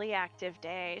really active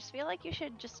day. I just feel like you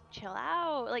should just chill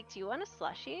out. Like, do you want a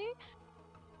slushie?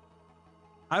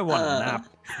 I want a nap.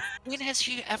 When has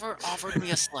she ever offered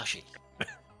me a slushie?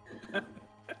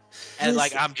 And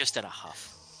like, I'm just in a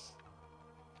huff.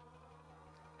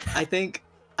 I think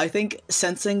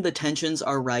sensing the tensions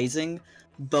are rising,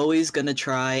 Bowie's gonna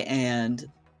try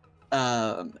and,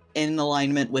 in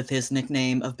alignment with his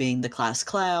nickname of being the class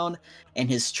clown and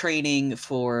his training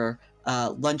for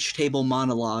lunch table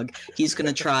monologue, he's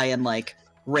gonna try and like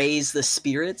raise the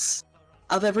spirits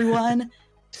of everyone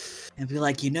and be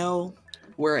like, you know,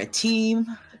 we're a team.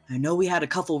 I know we had a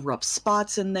couple rough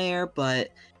spots in there,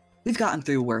 but we've gotten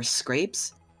through worse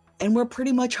scrapes, and we're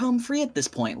pretty much home free at this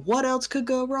point. What else could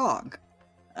go wrong?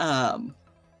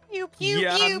 Pew, pew,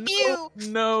 pew, pew.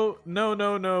 No,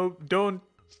 don't.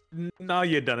 Now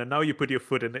you're done, and now you put your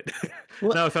foot in it.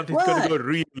 Now something's going to go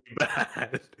really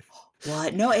bad.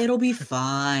 What? No, it'll be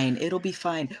fine. It'll be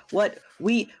fine. With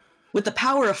the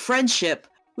power of friendship,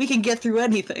 we can get through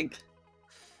anything.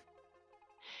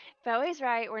 Bowie's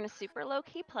right. We're in a super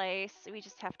low-key place. We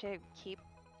just have to keep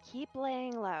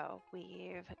laying low.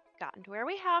 We've gotten to where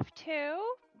we have to.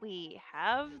 We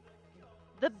have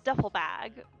the duffel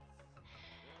bag.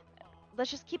 Let's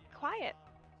just keep quiet.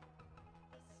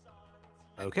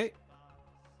 Okay.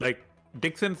 Like,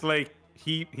 Dixon's like,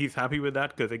 he's happy with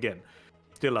that, because again,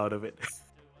 still out of it.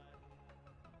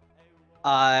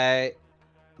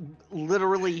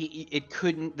 Literally,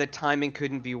 the timing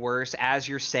couldn't be worse. As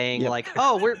you're saying, like,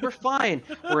 oh, we're fine.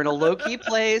 We're in a low-key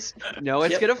place. No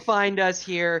one's gonna find us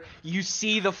here. You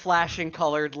see the flashing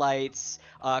colored lights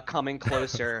coming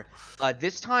closer.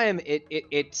 This time,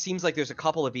 it seems like there's a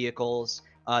couple of vehicles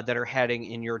that are heading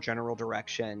in your general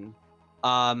direction.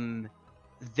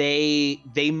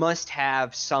 They must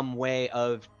have some way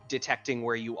of detecting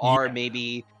where you are.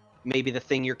 Maybe the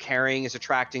thing you're carrying is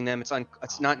attracting them.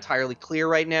 It's not entirely clear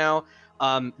right now.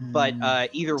 But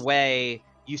either way,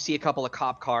 you see a couple of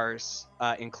cop cars,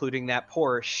 including that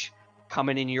Porsche,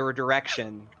 coming in your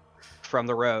direction from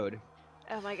the road.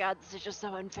 Oh my god, this is just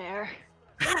so unfair.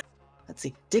 Let's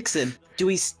see. Dixon, do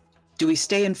we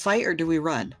stay and fight or do we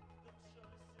run?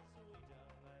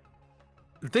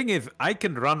 The thing is, I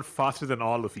can run faster than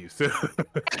all of you, so...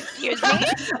 Excuse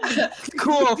me?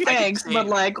 Cool, thanks, but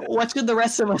like, what should the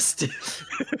rest of us do?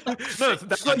 No,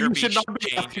 that's why you should not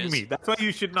be asking me. That's why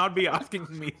you should not be asking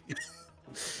me.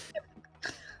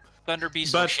 Thunder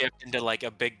Beast will shift into like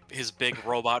his big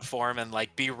robot form and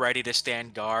like be ready to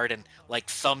stand guard and like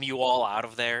thumb you all out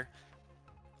of there.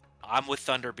 I'm with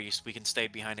Thunder Beast. We can stay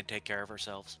behind and take care of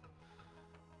ourselves.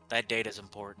 That data's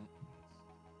important.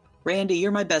 Randy,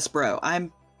 you're my best bro.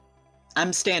 I'm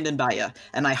standing by you,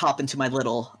 and I hop into my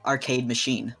little arcade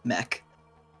machine mech.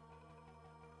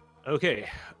 Okay.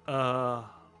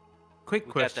 Quick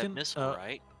We question. got that missile,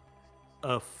 right?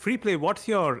 Free play. What's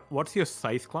your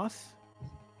size class?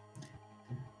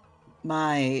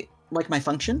 My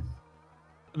function?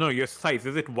 No, your size.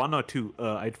 Is it 1 or 2?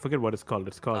 I forget what it's called.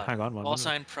 It's called. Hang on, one Call minute.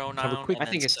 sign pronoun. I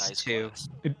think it's size 2.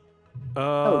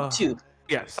 class. 2.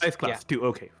 Yeah, size class 2.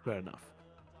 Okay, fair enough.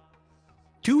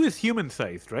 2 is human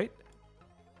sized, right?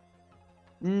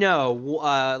 No,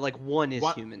 like 1 is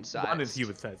human size. 1 is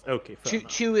human size. Okay, fair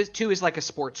enough. 2 is like a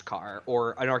sports car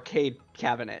or an arcade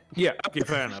cabinet. Yeah, okay,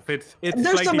 fair enough. It's There's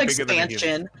some slightly bigger than a human.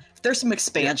 expansion. There's some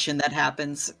expansion that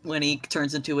happens when he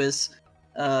turns into his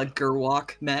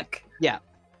Gerwalk mech. Yeah,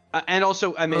 and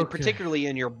also, I mean, particularly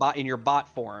in your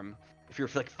bot form, if you're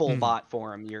like full bot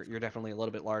form, you're definitely a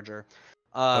little bit larger.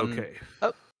 Okay.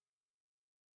 Oh.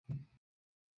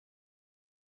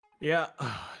 Yeah,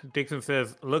 Dixon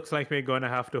says, looks like we're going to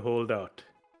have to hold out.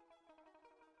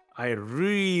 I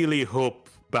really hope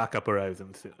backup arrives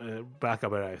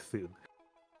soon.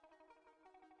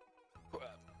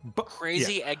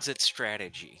 Crazy exit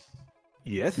strategy.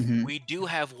 Yes. We do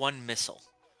have 1 missile.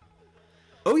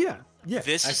 Oh yeah. Yeah.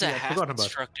 This is a Actually, I forgot about it.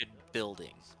 half-constructed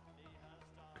building.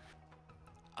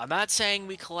 I'm not saying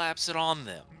we collapse it on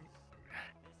them,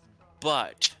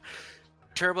 but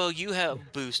Turbo, you have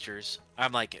boosters.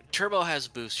 I'm like, Turbo has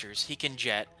boosters. He can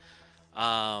jet.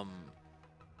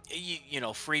 You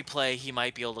know, free play, he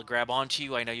might be able to grab onto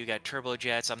you. I know you got turbo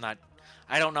jets.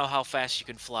 I don't know how fast you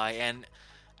can fly. And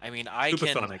I mean, I can.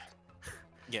 Supersonic.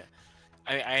 Yeah,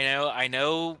 I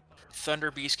know.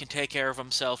 Thunder Beast can take care of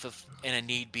himself if in a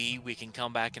need be. We can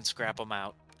come back and scrap him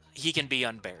out. He can be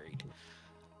unburied.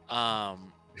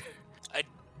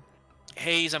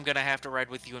 Hayes, I'm gonna have to ride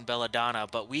with you in Belladonna,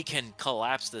 but we can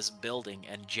collapse this building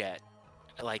and jet.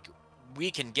 Like, we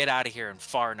can get out of here in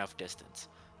far enough distance.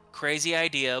 Crazy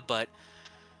idea, but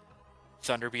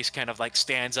Thunderbeast kind of like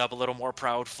stands up a little more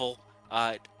proudful.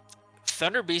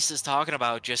 Thunderbeast is talking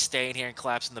about just staying here and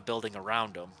collapsing the building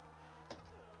around him.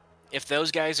 If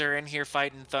those guys are in here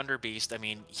fighting Thunderbeast, I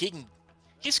mean,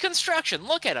 he's construction.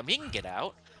 Look at him. He can get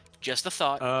out. Just a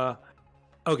thought.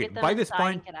 Okay, Get them by this inside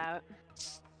point, and get out.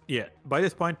 yeah, by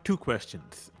this point, 2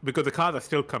 questions. Because the cars are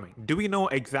still coming. Do we know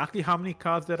exactly how many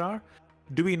cars there are?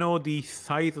 Do we know the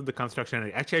size of the construction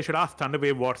area? Actually, I should ask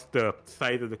Thunderwave what's the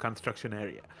size of the construction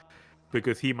area.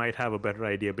 Because he might have a better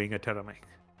idea being a Terramech.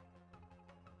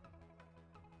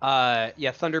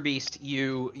 Yeah, Thunderbeast,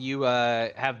 you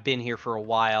have been here for a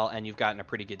while and you've gotten a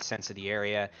pretty good sense of the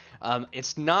area.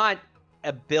 It's not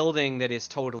a building that is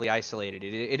totally isolated.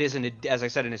 It is as I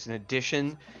said, it's an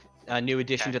addition, a new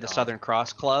addition to the Southern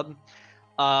Cross Club.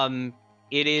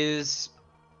 It is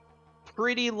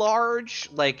pretty large.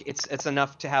 Like it's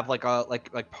enough to have like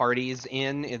parties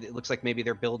in. It looks like maybe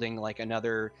they're building like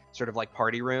another sort of like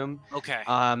party room. Okay.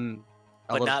 A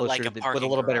But little not closer like to a with a parking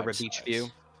little bit of a garage beach size. view.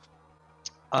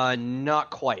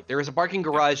 Not quite. There is a parking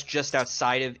garage just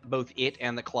outside of both it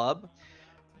and the club.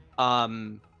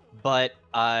 But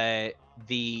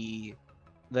the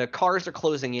cars are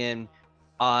closing in.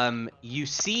 You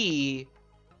see,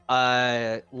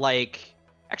 like,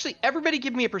 actually, everybody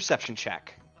give me a perception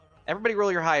check. Everybody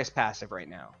roll your highest passive right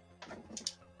now.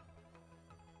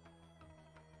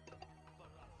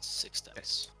 6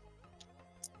 dice.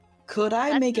 Could I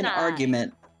That's make an 9.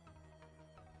 argument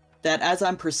that as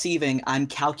I'm perceiving, I'm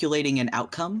calculating an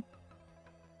outcome?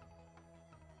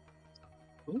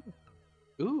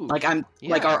 Ooh. Like I'm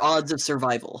like our odds of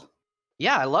survival.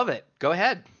 Yeah, I love it. Go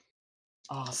ahead.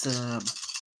 Awesome.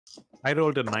 I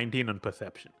rolled a 19 on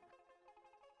perception.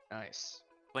 Nice.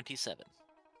 27.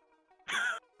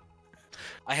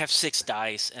 I have 6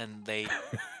 dice, and they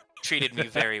treated me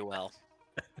very well.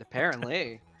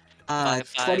 Apparently.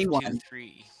 5, 21. 2,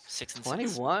 3, 6, and 6.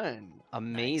 21.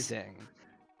 Amazing.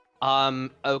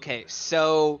 Okay,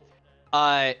 so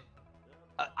I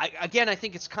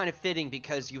think it's kind of fitting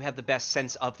because you have the best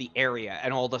sense of the area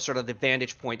and all the sort of the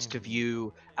vantage points to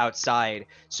view outside.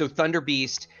 So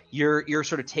Thunderbeast, you're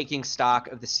sort of taking stock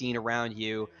of the scene around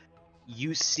you.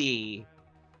 You see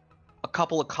a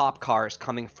couple of cop cars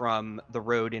coming from the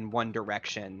road in one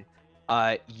direction.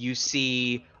 You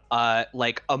see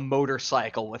like a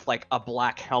motorcycle with like a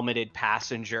black helmeted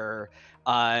passenger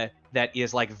that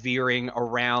is like veering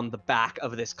around the back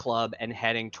of this club and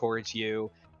heading towards you.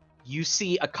 You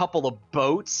see a couple of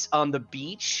boats on the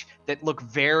beach that look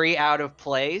very out of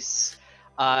place,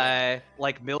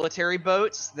 like military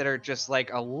boats that are just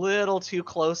like a little too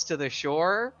close to the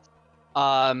shore.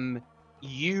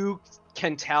 You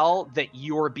can tell that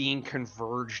you're being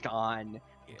converged on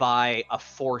by a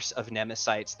force of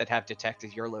Nemesites that have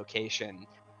detected your location.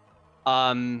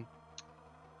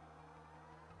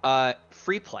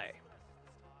 Free play.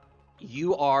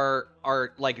 You are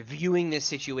like viewing this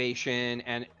situation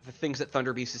and the things that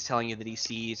Thunderbeast is telling you that he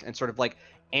sees and sort of like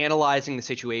analyzing the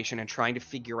situation and trying to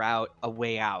figure out a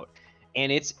way out.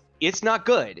 And it's not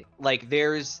good. Like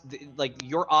there's like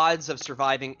your odds of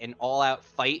surviving an all-out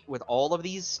fight with all of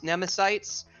these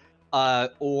Nemesites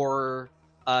or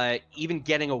even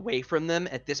getting away from them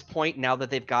at this point, now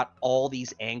that they've got all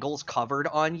these angles covered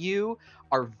on you,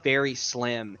 are very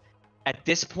slim. At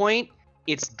this point,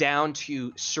 it's down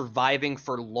to surviving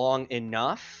for long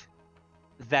enough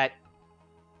that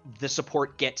the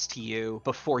support gets to you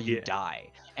before you die.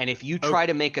 And if you try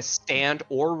to make a stand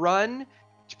or run,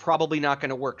 it's probably not going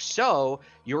to work. So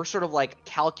your sort of like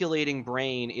calculating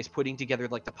brain is putting together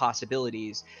like the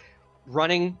possibilities.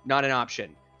 Running, not an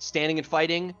option. Standing and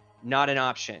fighting, not an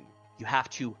option. You have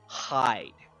to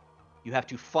hide. You have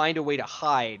to find a way to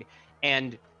hide.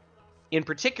 And in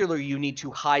particular, you need to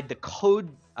hide the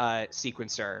code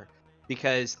sequencer,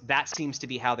 because that seems to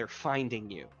be how they're finding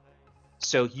you.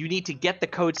 So you need to get the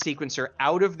code sequencer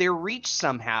out of their reach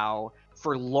somehow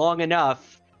for long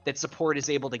enough that support is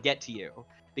able to get to you.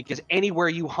 Because anywhere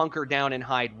you hunker down and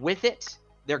hide with it,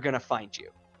 they're going to find you.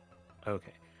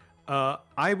 Okay.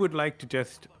 I would like to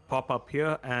just pop up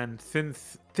here, and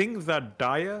since things are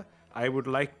dire, I would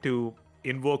like to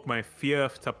invoke my fear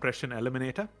suppression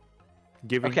eliminator,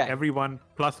 giving everyone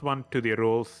 +1 to their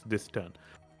rolls this turn.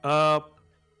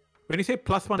 When you say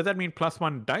 +1, does that mean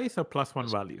 +1 dice or +1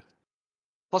 value?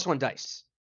 +1 dice.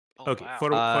 Oh, Okay, wow.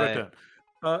 for a turn.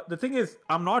 The thing is,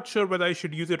 I'm not sure whether I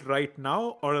should use it right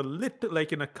now or a little,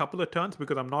 like in a couple of turns,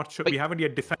 because I'm not sure. We haven't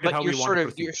yet decided how we want to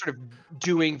proceed. You're sort of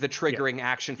doing the triggering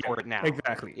action for it now.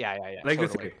 Exactly. Yeah. Like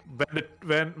Totally. this,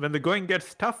 when the going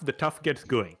gets tough, the tough gets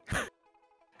going.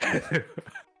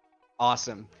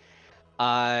 Awesome.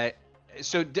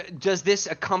 So does this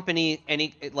accompany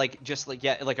any like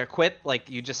a quip? Like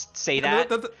you just say that?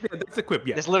 That's a quip.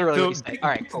 Yeah. That's literally So what you say. All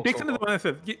right. Cool. Dixon is the one that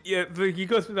says, he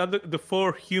goes to the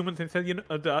 4 humans and says,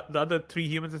 the other 3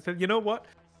 humans and says, you know what?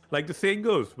 Like the saying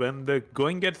goes, when the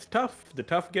going gets tough, the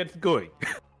tough gets going.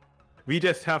 We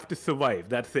just have to survive.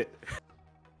 That's it.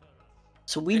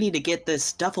 So we need to get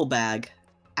this duffel bag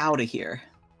out of here.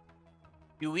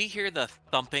 Do we hear the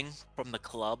thumping from the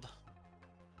club?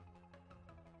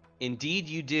 Indeed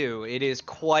you do. It is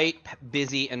quite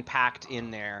busy and packed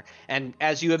in there. And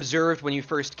as you observed when you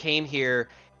first came here,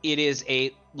 it is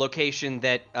a location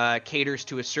that caters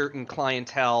to a certain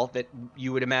clientele that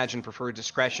you would imagine prefer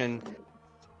discretion.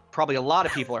 Probably a lot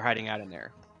of people are hiding out in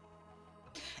there.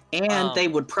 And they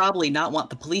would probably not want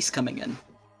the police coming in.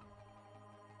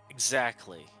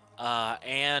 Exactly.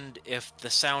 And if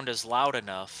the sound is loud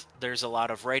enough, there's a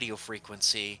lot of radio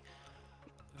frequency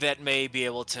that may be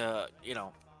able to,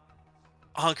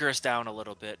 hunker us down a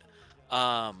little bit.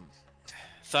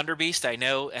 Thunderbeast, I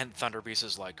know, and Thunderbeast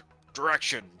is like,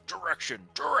 direction,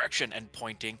 and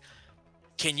pointing.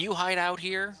 Can you hide out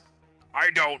here?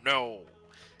 I don't know.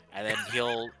 And then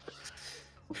he'll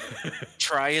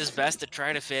try his best to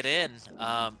try to fit in.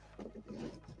 I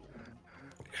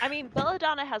mean,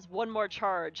 Belladonna has one more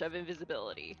charge of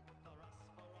invisibility.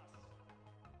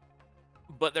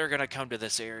 But they're gonna come to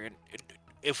this area.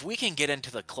 If we can get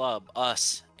into the club,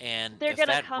 us, and they're if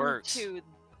gonna that come works, to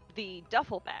the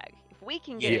duffel bag. If we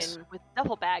can get in with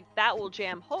duffel bag, that will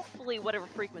jam hopefully whatever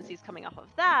frequency is coming off of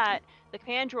that. The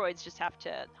Commandroids just have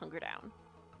to hunker down.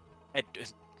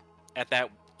 At that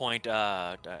point,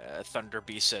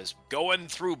 Thunderbeast says, "Go in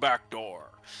through back door,"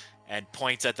 and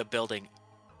points at the building.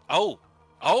 Oh,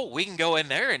 we can go in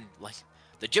there and like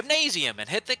the gymnasium and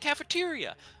hit the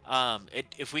cafeteria.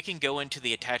 If we can go into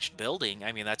the attached building,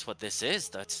 I mean that's what this is.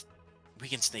 We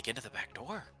can sneak into the back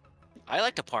door. I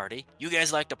like to party. You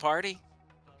guys like to party?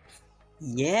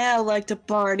 Yeah, I like to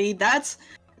party. That's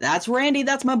Randy.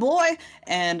 That's my boy.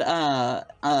 And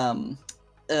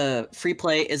Free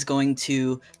Play is going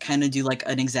to kind of do like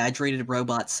an exaggerated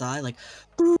robot sigh, like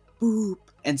boop boop,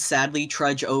 and sadly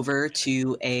trudge over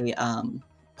to a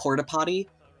porta potty,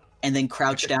 and then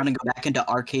crouch down and go back into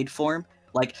arcade form.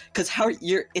 Like, cause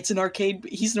it's an arcade.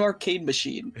 He's an arcade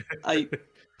machine.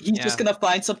 He's just gonna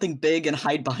find something big and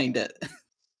hide behind it.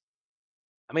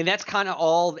 I mean, that's kind of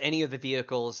all any of the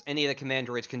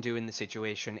Commandroids can do in the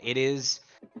situation. It is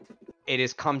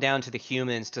come down to the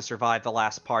humans to survive the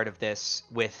last part of this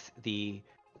with the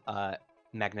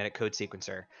magnetic code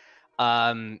sequencer.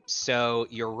 So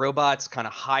your robots kind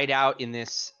of hide out in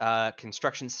this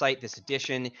construction site, this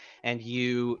addition, and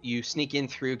you sneak in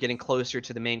through, getting closer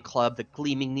to the main club, the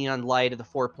gleaming neon light of the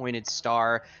 4-pointed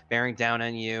star bearing down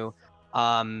on you.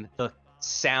 The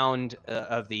sound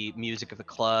of the music of the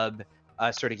club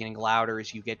sort of getting louder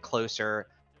as you get closer,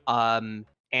 and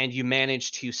you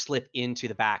manage to slip into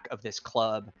the back of this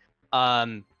club.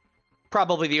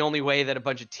 Probably the only way that a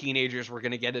bunch of teenagers were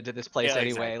going to get into this place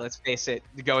anyway. Exactly. Let's face it,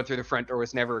 going through the front door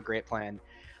was never a great plan.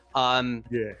 And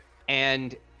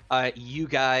you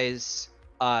guys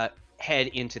head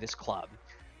into this club.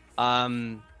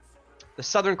 The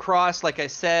Southern Cross, like I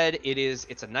said,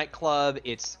 it's a nightclub.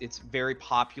 It's very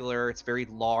popular. It's very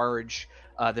large.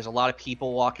 There's a lot of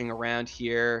people walking around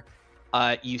here.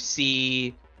 You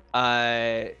see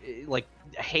like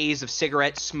a haze of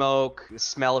cigarette smoke, the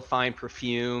smell of fine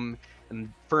perfume,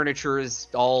 and furniture is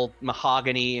all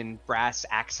mahogany and brass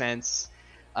accents.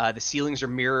 The ceilings are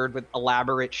mirrored with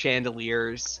elaborate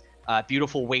chandeliers.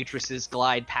 Beautiful waitresses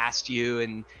glide past you,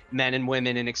 and men and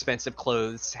women in expensive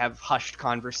clothes have hushed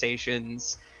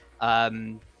conversations.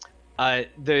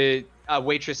 The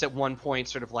waitress at one point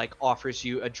sort of like offers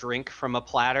you a drink from a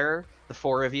platter, the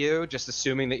 4 of you, just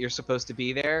assuming that you're supposed to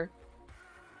be there.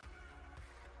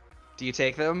 Do you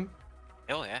take them?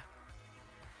 Oh, yeah.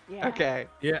 Yeah. Okay.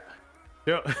 Yeah.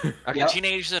 Yeah. Okay.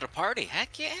 Teenagers at a party.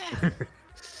 Heck yeah.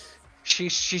 She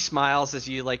smiles as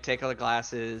you like take all the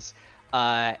glasses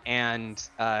and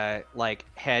like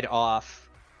head off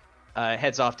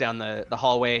heads off down the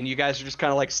hallway, and you guys are just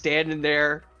kind of like standing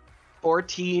there, 4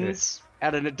 teens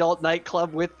at an adult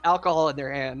nightclub with alcohol in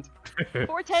their hand.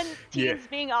 410 teens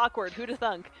being awkward. Who'd have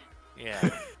thunk? Yeah.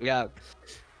 Yeah.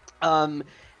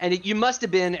 And you must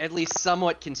have been at least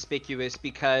somewhat conspicuous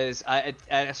because at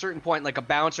a certain point, like a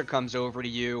bouncer comes over to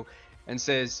you and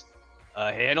says,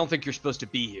 "Hey, I don't think you're supposed to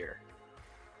be here."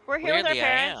 We're here with our Clearly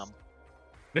parents.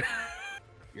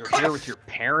 You're here with your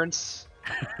parents?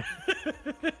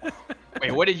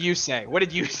 Wait, what did you say? What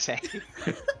did you say?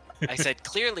 I said,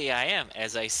 clearly I am,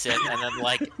 as I sip, and then,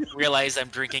 like, realize I'm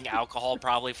drinking alcohol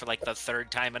probably for, like, the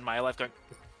 3rd time in my life, going...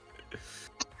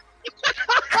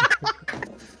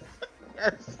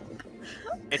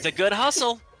 It's a good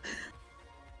hustle.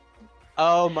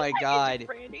 Oh my god.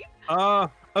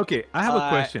 Okay, I have a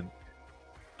question.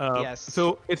 Yes.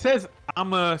 So it says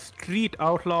I'm a street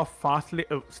outlaw,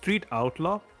 street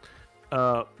outlaw.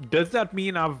 Does that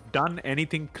mean I've done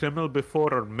anything criminal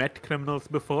before or met criminals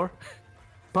before?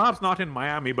 Perhaps not in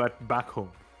Miami, but back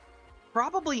home.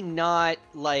 Probably not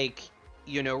like,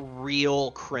 you know,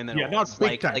 real criminals. Yeah, not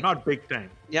big time. Not big time.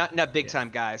 Yeah, not big time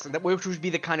guys. Which would be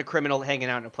the kind of criminal hanging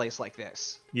out in a place like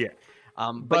this. Yeah.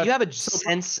 But you have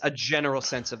a general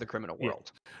sense of the criminal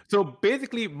world. So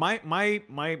basically, my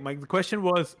question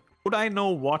was, would I know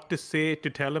what to say to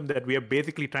tell him that we are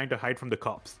basically trying to hide from the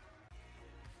cops?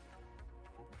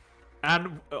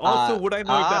 And also, would I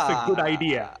know if that's a good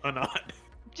idea or not?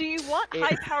 Do you want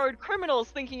high-powered criminals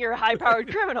thinking you're a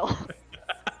high-powered criminal?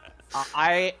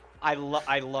 I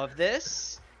love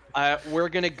this. We're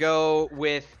gonna go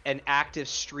with an active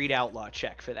street outlaw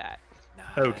check for that.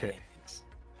 Okay.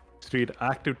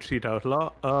 Active street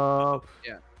outlaw.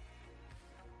 Yeah.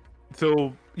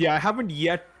 So yeah, I haven't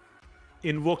yet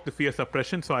invoked the fear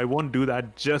suppression, so I won't do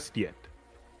that just yet.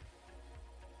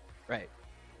 Right.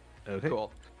 Okay.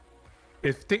 Cool.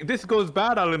 If this goes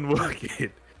bad, I'll invoke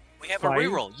it. We have a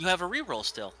reroll. You have a reroll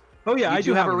still. Oh yeah, I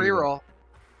do have a reroll.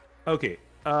 Okay.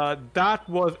 That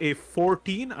was a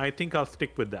 14. I think I'll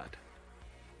stick with that.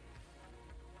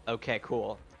 Okay,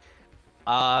 cool.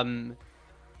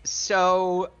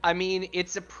 So I mean,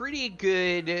 it's a pretty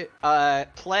good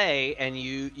play, and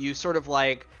you sort of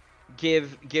like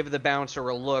give the bouncer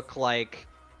a look like,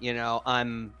 you know,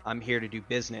 I'm here to do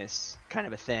business kind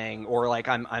of a thing, or like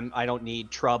I don't need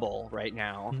trouble right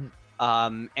now.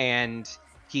 Mm-hmm. And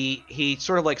he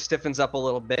sort of like stiffens up a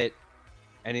little bit,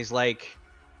 and he's like,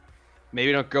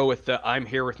 maybe don't go with the "I'm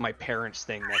here with my parents"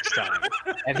 thing next time.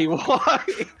 And he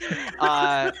walks.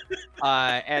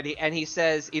 And he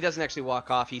says, he doesn't actually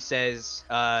walk off. He says,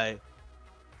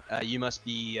 "You must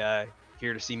be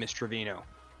here to see Miss Trevino.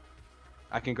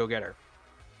 I can go get her."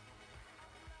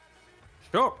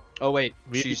 Sure. Oh wait,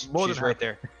 she's right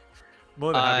there.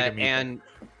 More than happy to meet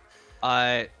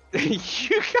and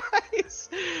you guys,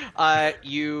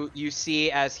 you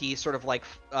see as he sort of like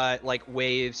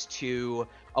waves to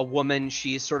a woman.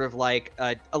 She's sort of like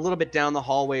a little bit down the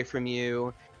hallway from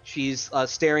you. She's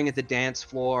staring at the dance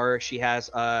floor. She has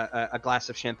a glass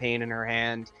of champagne in her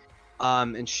hand,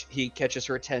 and he catches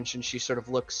her attention. She sort of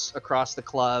looks across the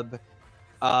club,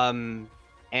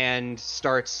 and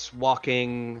starts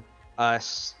walking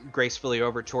gracefully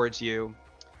over towards you.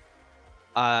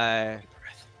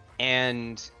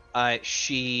 And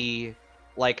she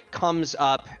like comes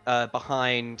up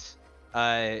behind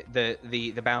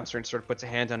the bouncer and sort of puts a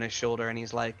hand on his shoulder, and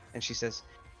he's like, and she says,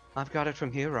 "I've got it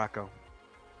from here, Rocco.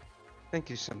 Thank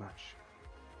you so much."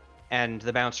 And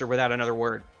the bouncer, without another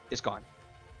word, is gone.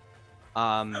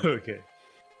 Okay.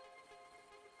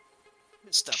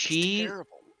 This stuff She is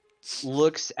terrible.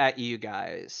 looks at you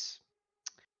guys.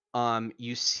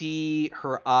 You see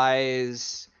her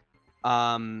eyes.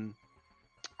 I'm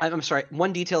sorry.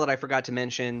 One detail that I forgot to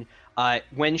mention.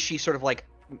 When she sort of like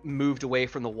moved away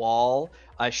from the wall,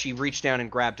 she reached down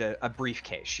and grabbed a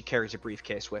briefcase. She carries a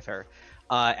briefcase with her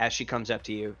as she comes up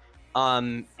to you.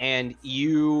 And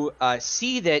you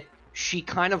see that she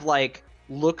kind of like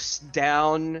looks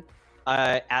down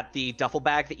at the duffel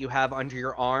bag that you have under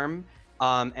your arm,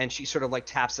 and she sort of like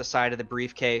taps the side of the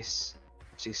briefcase.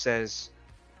 She says,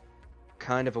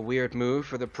 "Kind of a weird move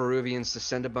for the Peruvians to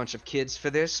send a bunch of kids for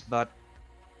this, but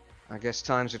I guess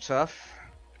times are tough."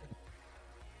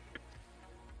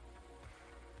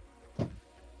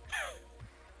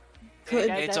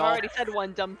 Guys, I've already said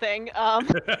one dumb thing.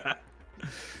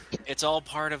 It's all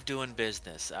part of doing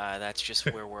business. That's just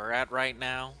where we're at right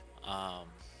now.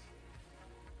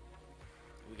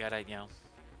 We gotta, you know,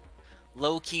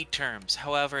 low-key terms.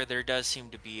 However, there does seem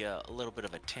to be a little bit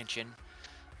of a tension.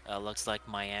 Looks like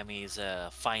Miami's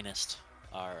finest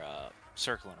are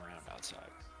circling around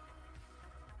outside.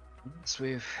 So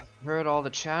we've heard all the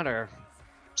chatter.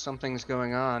 something's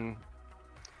going on.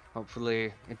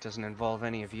 Hopefully, it doesn't involve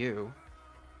any of you.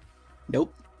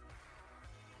 Nope.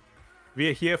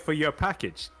 We're here for your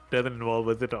package. Doesn't involve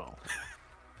us at all.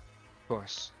 Of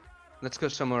course. Let's go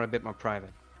somewhere a bit more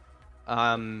private.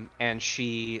 And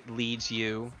she leads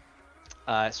you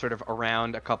sort of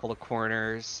around a couple of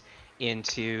corners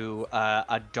into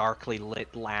a darkly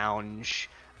lit lounge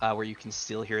where you can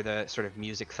still hear the sort of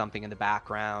music thumping in the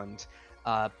background,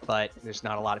 but there's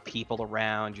not a lot of people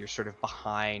around. You're sort of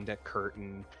behind a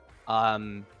curtain.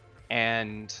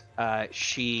 And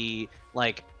she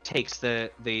like takes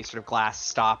the sort of glass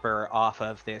stopper off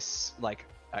of this like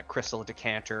crystal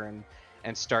decanter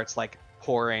and starts like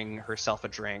pouring herself a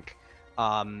drink.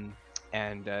 And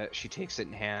she takes it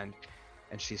in hand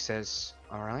and she says,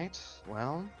 "All right,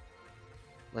 well,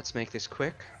 let's make this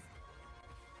quick."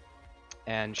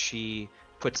 And she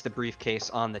puts the briefcase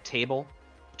on the table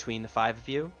between the five of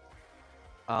you.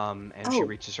 And she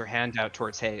reaches her hand out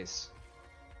towards Hayes.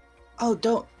 Oh,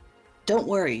 don't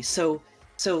worry. So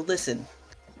listen.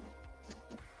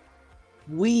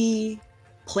 We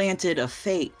planted a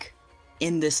fake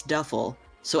in this duffel.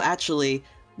 So actually,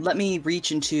 let me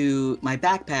reach into my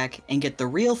backpack and get the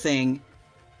real thing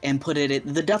and put it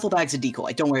in the duffel bag's a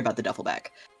decoy. Don't worry about the duffel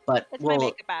bag. But It's my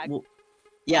makeup bag.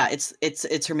 Yeah,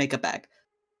 it's her makeup bag.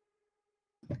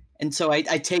 And so I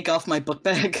take off my book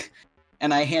bag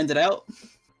and I hand it out.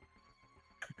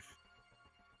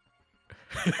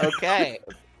 Okay.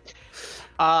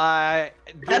 I'm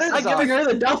giving her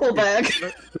the duffel bag.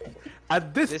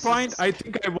 At this point, I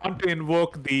think I want to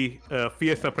invoke the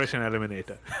fear suppression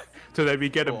eliminator so that we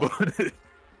get a bonus.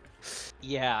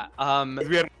 Yeah.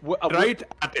 We are right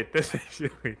at it,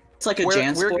 essentially. It's like a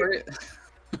Jansport.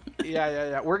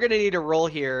 Yeah. We're gonna need a roll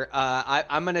here.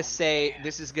 I'm gonna say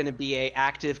this is gonna be a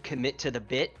active commit to the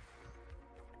bit.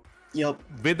 Yep.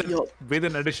 With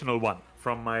an additional one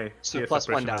from my fear plus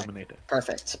one suppression die. eliminator.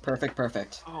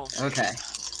 Perfect. Oh, okay.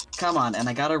 Come on, and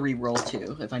I gotta re-roll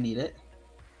too if I need it.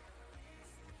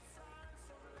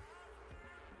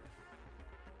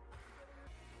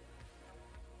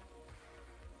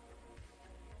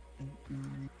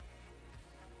 Nine,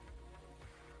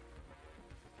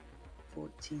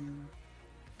 14,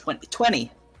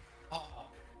 20.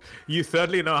 You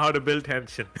certainly know how to build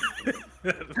tension.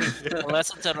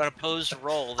 Unless it's an opposed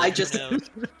roll. I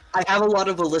have a lot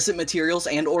of illicit materials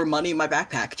and or money in my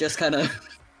backpack. Just kind of.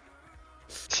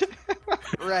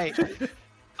 Right.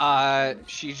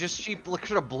 She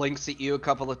sort of blinks at you a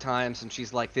couple of times, and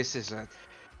she's like, "This is a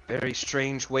very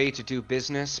strange way to do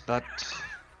business, but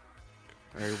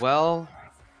very well."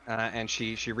 And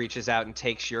she reaches out and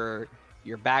takes your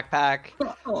backpack.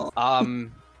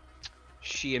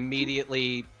 She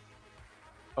immediately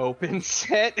opens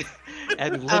it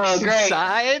and looks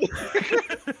inside.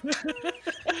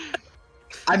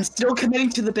 I'm still committing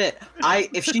to the bit.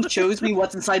 If she shows me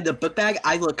what's inside the book bag,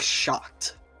 I look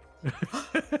shocked.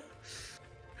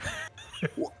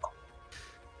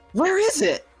 Where is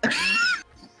it?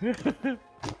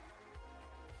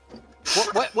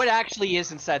 What actually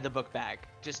is inside the book bag?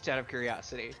 Just out of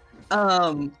curiosity.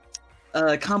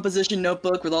 A composition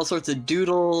notebook with all sorts of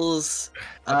doodles.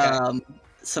 Okay.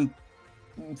 Some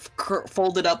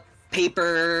folded up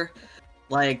paper,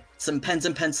 like some pens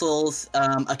and pencils,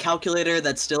 a calculator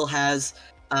that still has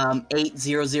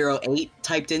 8008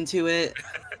 typed into it,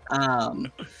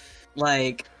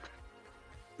 like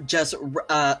just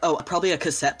probably a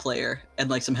cassette player and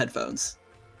like some headphones.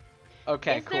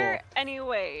 Okay, Is there any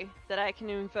way that I can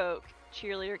invoke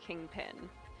Cheerleader Kingpin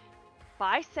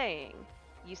by saying,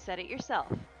 you said it yourself,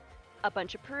 a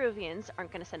bunch of Peruvians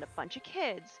aren't going to send a bunch of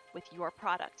kids with your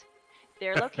product.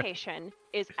 Their location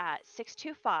is at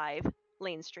 625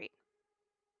 Lane Street.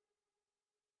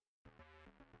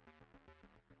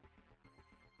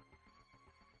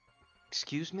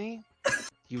 Excuse me?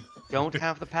 You don't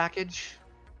have the package?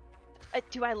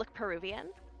 Do I look Peruvian?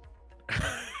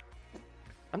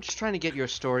 I'm just trying to get your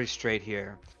story straight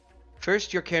here.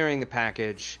 First, you're carrying the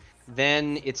package,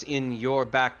 then it's in your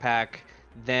backpack,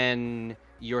 then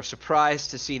you're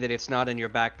surprised to see that it's not in your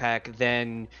backpack,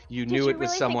 then you knew it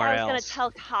was somewhere else. Did you really think I was going to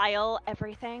tell Kyle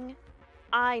everything?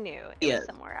 I knew it was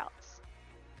somewhere else.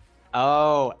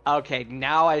 Oh, okay.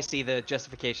 Now I see the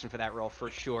justification for that role for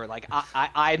sure. Like,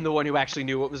 I'm the one who actually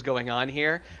knew what was going on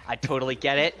here. I totally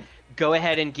get it. Go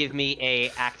ahead and give me a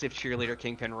active cheerleader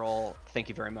kingpin role. Thank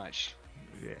you very much.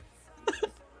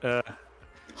 Yeah.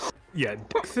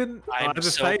 Dixon. I'm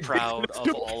so proud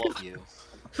of all of you.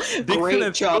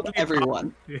 Great job,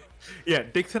 everyone. Yeah,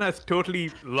 Dixon has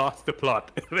totally lost the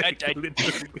plot.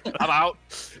 I'm out.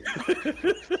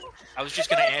 I was just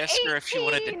gonna ask her if she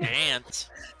wanted to dance.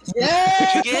 Yeah.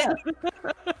 What'd you get?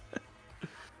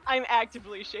 I'm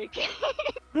actively shaking.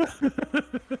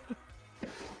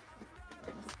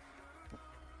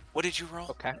 What did you roll?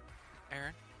 Okay.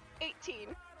 Aaron?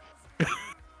 18.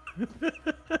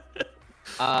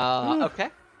 Okay.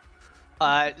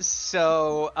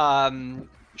 So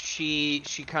she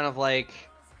kind of like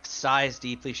sighs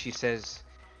deeply. She says,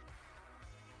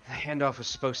 "The handoff was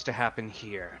supposed to happen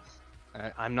here.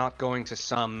 I'm not going to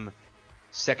some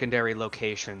secondary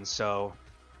location, so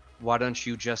why don't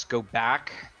you just go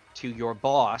back to your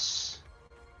boss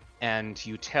and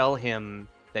you tell him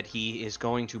that he is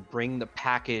going to bring the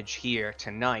package here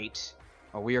tonight,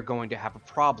 or we are going to have a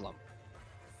problem."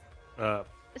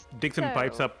 Dixon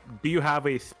pipes up. Do you have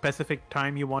a specific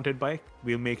time you want it by?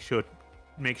 We'll make sure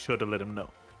to let him know.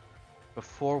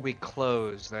 Before we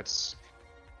close, that's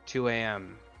 2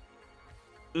 a.m.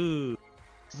 Ooh,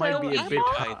 So might be a bit Amos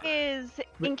high. is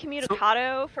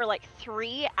incommunicado for like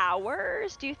 3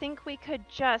 hours. Do you think we could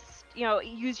just,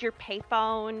 use your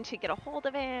payphone to get a hold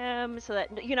of him so that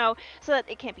so that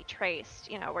it can't be traced?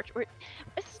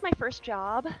 This is my first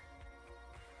job.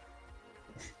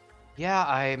 Yeah,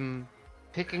 I'm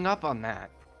picking up on that.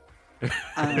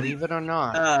 Believe it or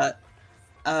not.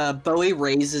 Bowie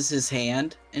raises his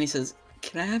hand and he says,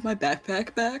 "Can I have my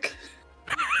backpack back?"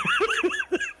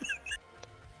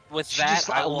 With She that, just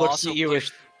I will looks also at you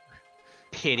push. with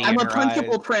pity I'm in a her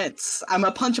punchable eyes. prince. I'm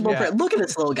a punchable Yeah. prince. Look at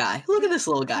this little guy. Look at this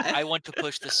little guy. I want to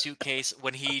push the suitcase.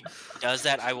 When he does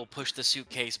that, I will push the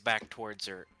suitcase back towards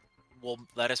her. Will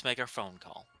let us make our phone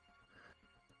call.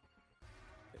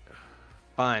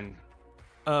 Fine.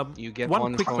 You get one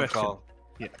one quick phone question. call.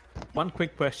 Yeah. One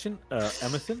quick question,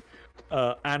 Emerson,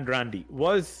 and Randy.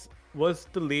 Was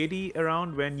the lady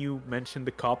around when you mentioned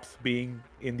the cops being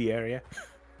in the area?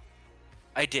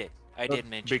 I did. I did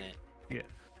mention it. Yeah.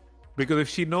 Because if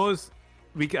she knows,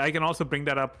 I can also bring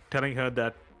that up, telling her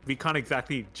that we can't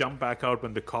exactly jump back out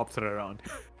when the cops are around.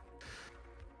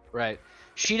 Right.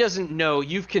 She doesn't know.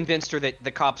 You've convinced her that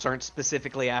the cops aren't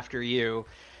specifically after you.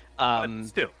 But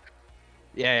still.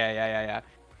 Yeah.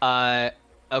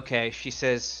 Okay, she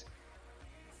says,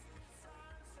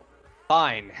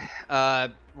 "Fine.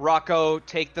 Rocco,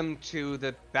 take them to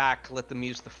the back. Let them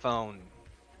use the phone."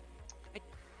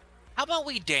 How about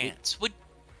we dance? Would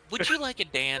you like a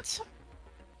dance?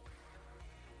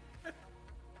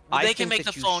 I They can think make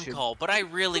that the you phone should- call, but I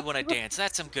really want to dance.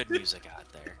 That's some good music out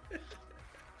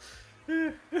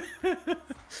there.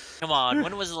 Come on,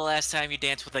 when was the last time you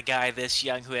danced with a guy this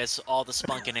young who has all the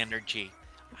spunk and energy?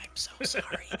 I'm so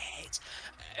sorry, Hayes.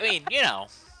 I mean,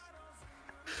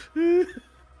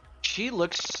 She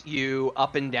looks you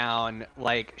up and down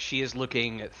like she is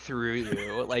looking through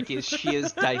you, like she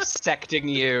is dissecting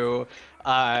you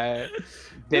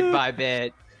bit by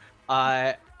bit.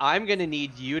 I'm gonna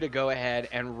need you to go ahead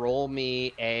and roll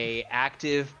me a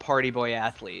active party boy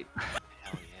athlete.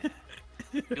 Hell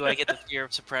yeah. Do I get the fear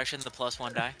of suppression, the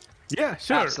 +1 die? Yeah,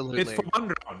 sure. Absolutely. It's for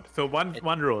one round. So one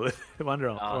roll. one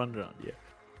round, yeah.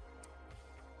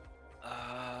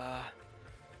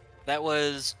 That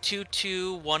was 2,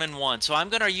 2, 1, and 1. So I'm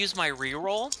gonna use my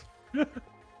reroll.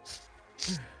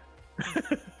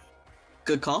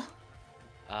 Good call.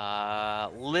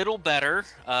 Little better.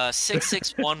 6,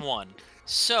 6, 1, 1.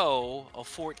 So a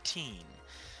 14.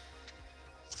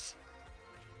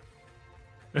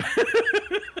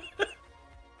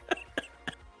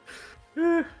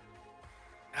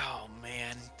 Oh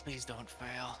man, please don't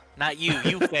fail. Not you.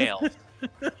 You fail.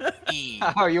 Me.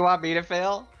 Oh, you want me to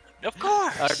fail? Of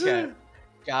course. Okay.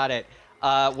 Got it.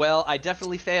 Well, I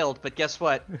definitely failed, but guess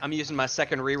what? I'm using my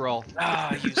second reroll.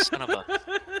 Ah, you son of a.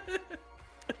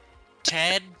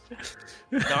 Ted.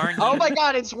 Darn you. Oh my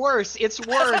god, it's worse. It's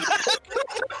worse.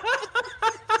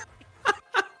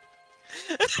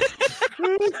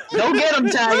 Go get him,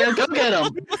 Tiger. Go get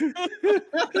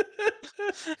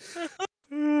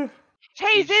him.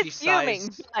 Hayes She is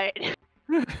fuming, sighs.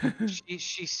 but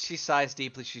She sighs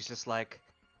deeply. She's just like,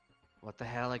 "What the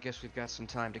hell? I guess we've got some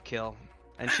time to kill."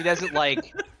 And she doesn't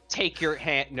like take your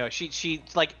hand. No, she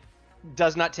like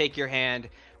does not take your hand,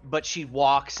 but she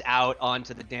walks out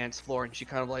onto the dance floor and she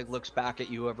kind of like looks back at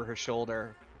you over her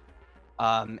shoulder,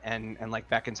 and like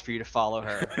beckons for you to follow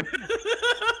her.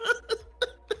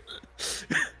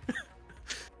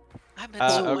 I'm in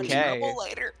so much okay. trouble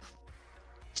later.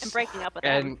 I'm breaking up with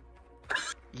And him.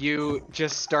 you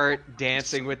just start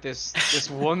dancing with this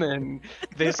woman,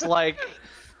 this like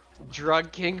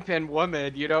drug kingpin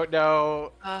woman. You don't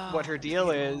know what her deal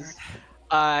is.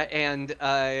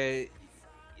 Yeah,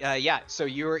 so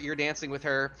you're dancing with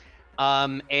her,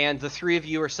 and the three of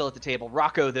you are still at the table.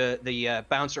 Rocco, the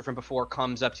bouncer from before,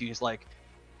 comes up to you. He's like,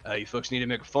 "You folks need to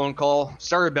make a phone call.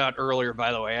 Sorry about earlier,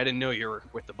 by the way. I didn't know you were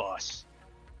with the boss."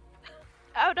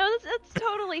 Oh no, that's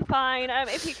totally fine.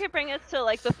 If you could bring us to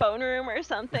like the phone room or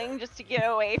something, just to get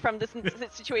away from this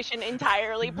situation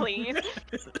entirely, please.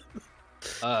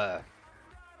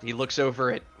 He looks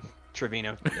over at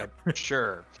Trevino.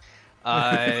 Sure.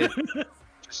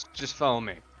 Just follow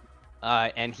me.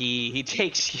 And he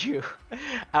takes you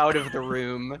out of the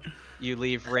room. You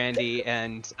leave Randy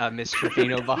and Miss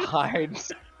Trevino behind.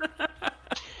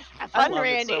 Have fun,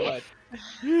 Randy. It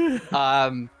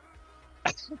so much.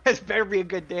 This better be a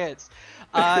good dance.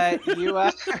 It's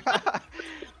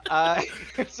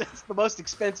the most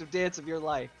expensive dance of your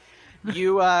life.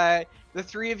 The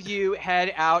three of you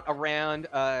head out around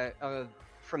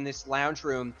from this lounge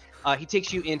room. He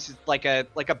takes you into like a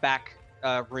back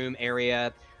room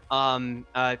area.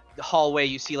 The hallway,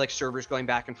 you see like servers going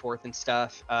back and forth and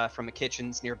stuff from the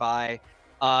kitchens nearby.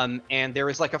 And there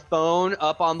is like a phone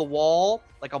up on the wall,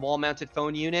 like a wall-mounted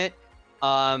phone unit.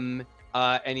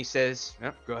 And he says,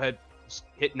 "Yep, go ahead, just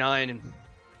hit 9 and."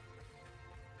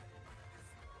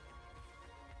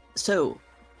 So,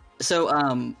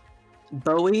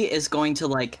 Bowie is going to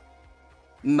like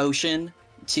motion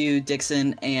to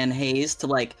Dixon and Hayes to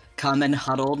like come and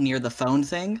huddle near the phone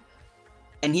thing,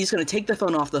 and he's going to take the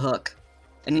phone off the hook,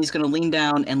 and he's going to lean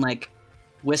down and like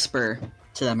whisper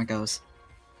to them. It goes,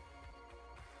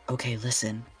 "Okay,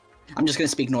 listen." I'm just going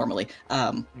to speak normally,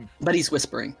 but he's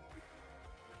whispering.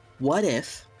 What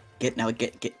if now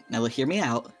hear me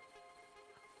out.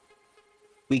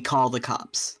 We call the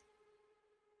cops.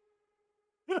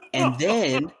 And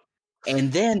then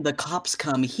the cops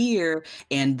come here,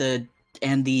 and the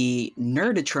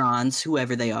Nerdatrons,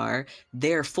 whoever they are,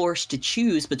 they're forced to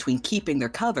choose between keeping their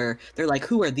cover. They're like,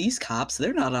 who are these cops?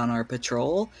 They're not on our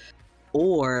patrol.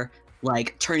 Or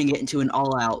like turning it into an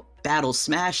all-out battle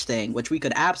smash thing, which we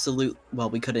couldn't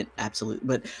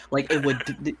but like it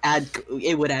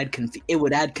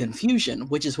would add confusion,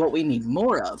 which is what we need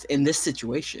more of in this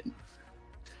situation.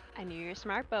 I knew you're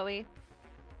smart, Bowie.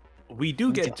 We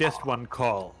do get just one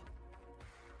call,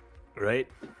 right?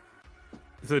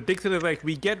 So Dixon is like,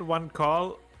 we get one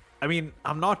call. I mean,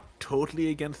 I'm not totally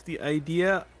against the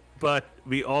idea, but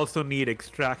we also need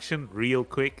extraction real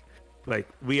quick. Like,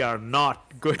 we are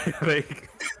not good. Like,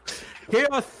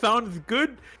 chaos sounds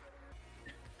good,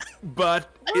 but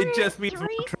it just means more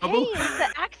trouble.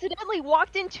 That accidentally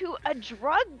walked into a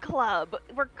drug club.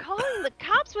 We're calling the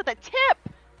cops with a tip.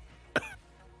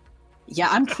 Yeah,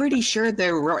 I'm pretty sure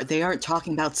they aren't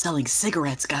talking about selling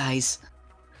cigarettes, guys.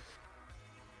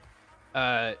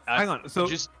 Hang on. So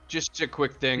just a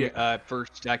quick thing. Yeah.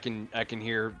 First, I can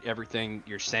hear everything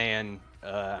you're saying.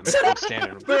 I'm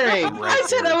standing whispering. right I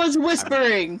said here. I was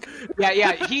whispering.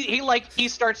 Yeah. He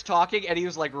starts talking, and he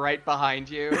was like right behind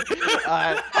you. Dang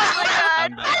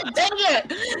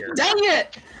it! Dang it!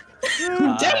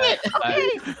 Dang it!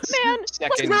 Okay, man,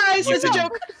 Surprise, it's a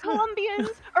joke. Colombians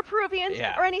or Peruvians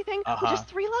or anything. We're just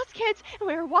three lost kids, and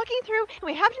we were walking through, and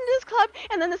we happened into this club,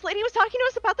 and then this lady was talking to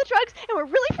us about the drugs, and we're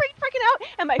really freaking out,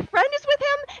 and my friend is with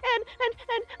him,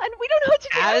 and we don't know what to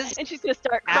do. And she's gonna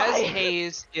start crying. As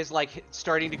Hayes is like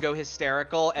starting to go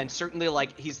hysterical, and certainly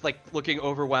like he's like looking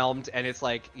overwhelmed, and it's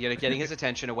like, you know, getting his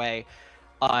attention away.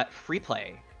 Free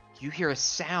play. You hear a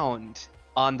sound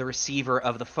on the receiver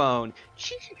of the phone.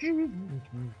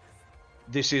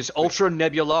 This is Ultra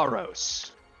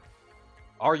Nebularos.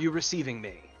 Are you receiving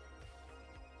me?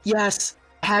 Yes,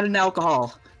 had an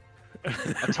alcohol.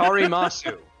 Atari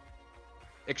Masu.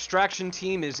 Extraction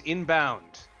team is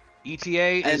inbound.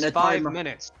 ETA is 5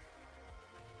 minutes.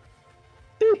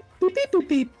 Beep, beep, beep, beep,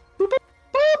 beep. Boop, boop,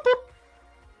 boop, boop.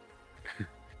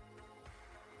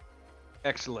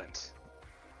 Excellent.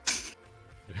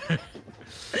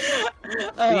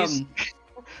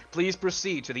 Please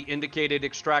proceed to the indicated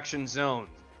extraction zone.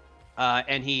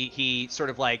 And he sort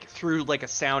of like through like a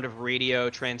sound of radio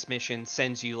transmission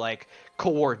sends you like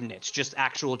coordinates, just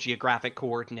actual geographic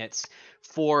coordinates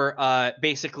for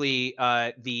basically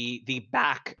the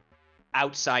back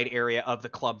outside area of the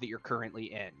club that you're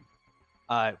currently in.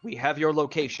 We have your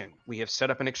location. We have set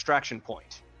up an extraction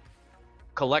point.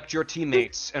 Collect your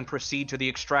teammates and proceed to the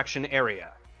extraction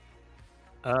area.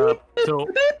 So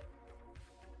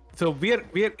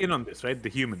we're in on this, right? The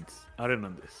humans are in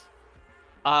on this.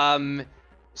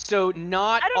 So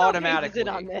not I don't automatically.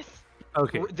 know if Hayes is in on this.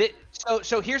 Okay.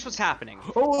 So here's what's happening.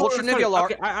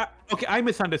 Sorry. Okay, I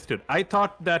misunderstood. I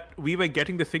thought that we were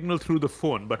getting the signal through the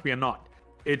phone, but we are not.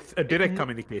 It's a direct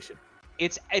communication.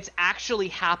 It's actually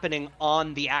happening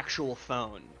on the actual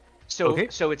phone. So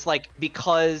it's like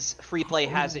because Free Play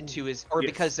has it to his, or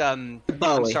because I'm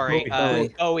sorry,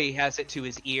 Bowie has it to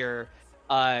his ear.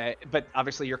 But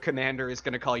obviously your commander is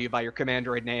going to call you by your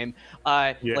Commandroid name.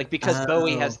 Like because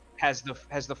Bowie has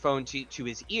the phone to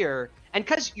his ear, and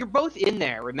because you're both in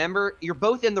there. Remember, you're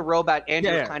both in the robot, and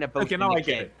you're kind of both. Okay, in now the I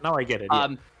get it. Now I get it.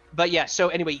 Yeah. But yeah. So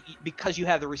anyway, because you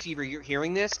have the receiver, you're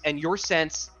hearing this, and your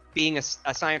sense, being a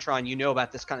Scientron, you know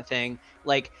about this kind of thing.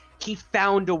 Like, he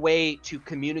found a way to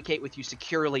communicate with you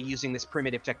securely using this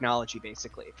primitive technology,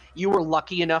 basically. You were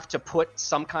lucky enough to put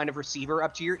some kind of receiver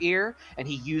up to your ear, and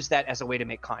he used that as a way to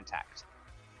make contact.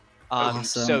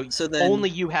 Awesome. So then, only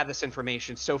you have this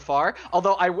information so far.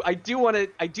 Although I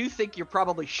do think you're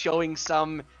probably showing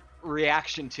some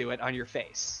reaction to it on your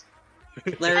face.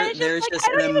 There's just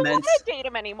I don't even want to date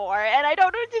him anymore, and I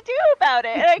don't know what to do about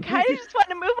it. And I kind of just want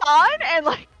to move on, and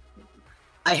like.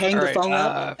 I hang the phone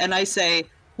up and I say,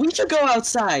 "We should go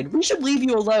outside. We should leave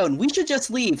you alone. We should just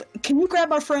leave. Can you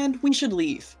grab our friend? We should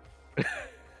leave."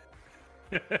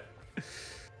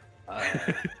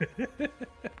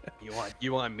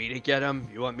 You want me to get him?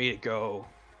 You want me to go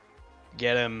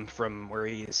get him from where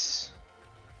he's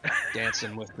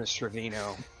dancing with Miss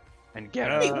Trevino and get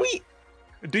him?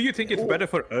 Do you think it's better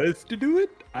for us to do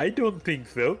it? I don't think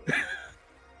so.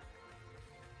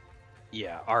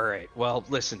 Yeah, all right. Well,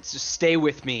 listen, just stay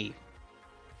with me.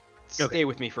 Stay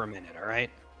with me for a minute, all right?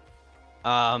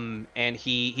 And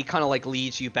he kind of like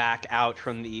leads you back out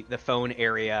from the phone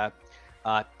area.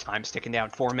 Time's ticking down,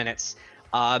 4 minutes.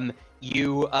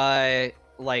 You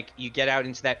you get out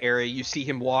into that area. You see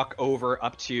him walk over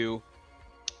up to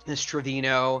Miss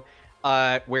Trevino,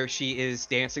 where she is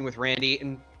dancing with Randy.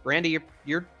 And Randy,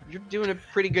 you're doing a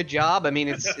pretty good job. I mean,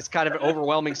 it's kind of an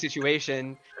overwhelming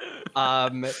situation.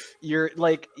 You're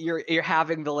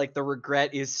having the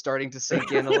regret is starting to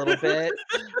sink in a little bit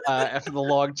after the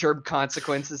long-term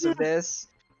consequences of this.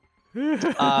 She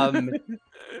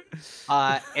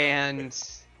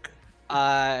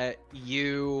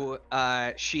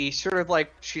sort of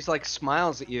she's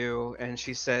smiles at you and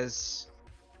she says,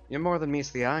 "You're more than meets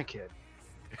the eye, kid."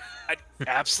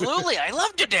 Absolutely, I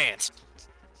love to dance.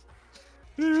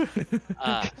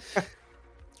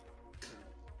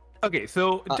 Okay,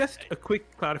 so just a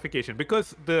quick clarification,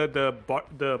 because the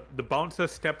bouncer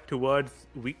stepped towards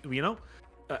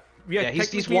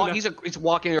he's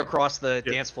walking across the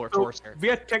dance floor towards her. We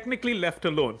are technically left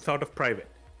alone, sort of private,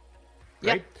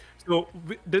 right? So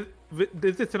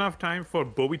is this enough time for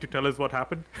Bowie to tell us what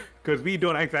happened? Because we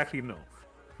don't exactly know,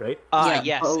 right?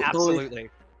 Yes, absolutely.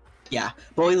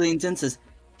 Bowie leans in and says,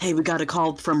 "Hey, we got a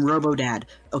call from RoboDad.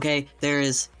 Okay,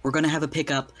 we're gonna have a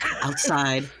pickup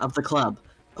outside of the club.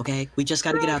 Okay, we just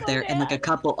got to get out there in like a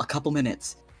couple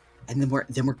minutes, and then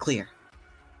we're clear."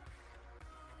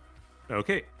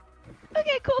 Okay.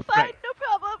 Okay, cool, fine, no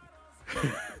problem.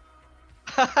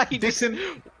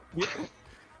 Dixon.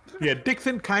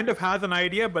 Dixon kind of has an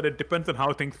idea, but it depends on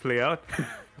how things play out.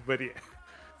 But yeah.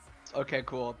 Okay,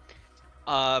 cool.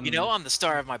 I'm the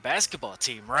star of my basketball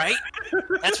team, right?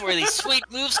 That's where these sweet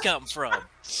moves come from.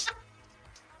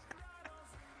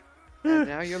 And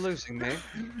now you're losing me.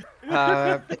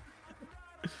 I'm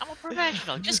a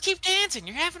professional. Just keep dancing.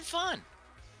 You're having fun.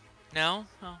 No?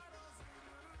 Oh.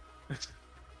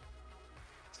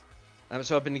 I was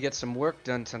hoping to get some work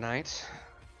done tonight.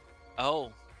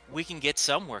 Oh, we can get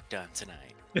some work done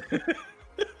tonight.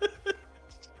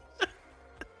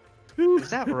 Is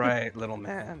that right, little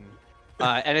man?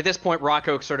 And at this point,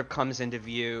 Rocco sort of comes into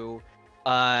view,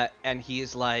 and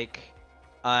he's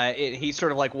he's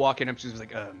sort of walking up to him,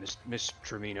 like, Miss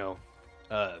Trevino,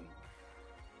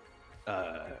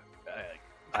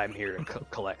 I'm here to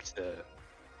collect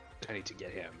I need to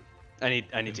get him. I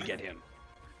need to get him.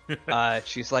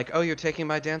 She's like, "Oh, you're taking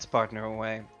my dance partner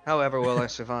away. However will I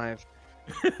survive?"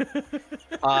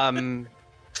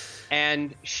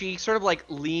 And she sort of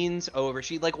leans over.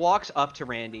 She walks up to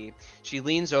Randy. She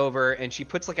leans over and she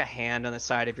puts a hand on the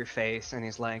side of your face,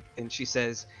 and and she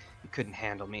says, "You couldn't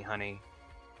handle me, honey."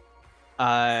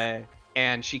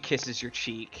 And she kisses your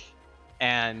cheek,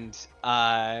 and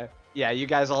you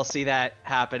guys all see that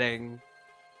happening.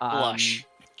 Blush,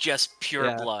 just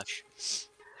pure blush.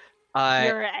 Pure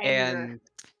anger. And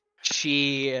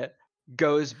she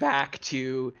goes back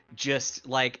to just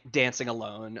dancing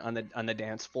alone on the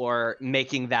dance floor,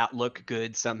 making that look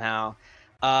good somehow.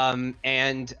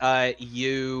 And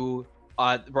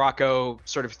Rocco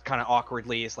sort of kind of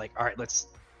awkwardly is like, "All right, let's.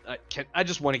 I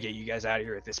just want to get you guys out of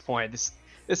here at this point. This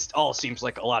all seems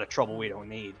like a lot of trouble we don't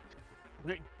need."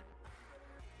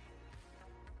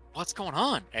 What's going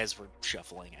on? As we're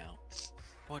shuffling out,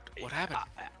 what happened?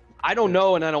 I don't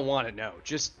know, and I don't want to know.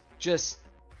 Just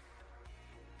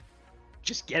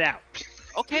get out.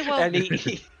 Okay, well, And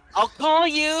he I'll call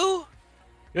you.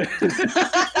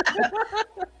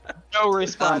 no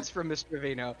response from Mr.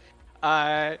 Vino.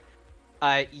 But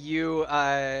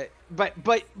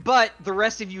the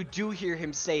rest of you do hear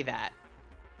him say that.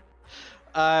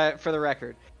 For the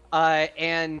record.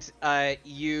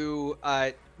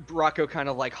 Rocco kind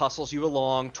of like hustles you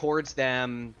along towards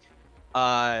them.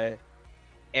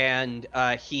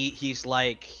 He's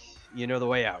like, you know the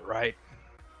way out, right?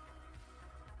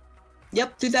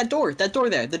 Yep, through that door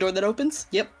there, the door that opens.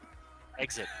 Yep.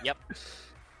 Exit. Yep.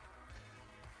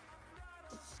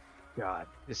 God,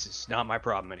 this is not my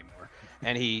problem anymore.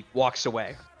 And he walks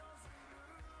away.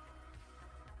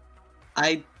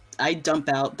 I dump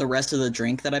out the rest of the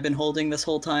drink that I've been holding this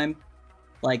whole time,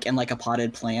 like in like a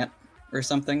potted plant or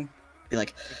something. Be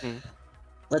like,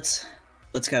 let's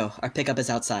go. Our pickup is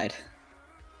outside.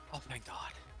 Oh, thank God.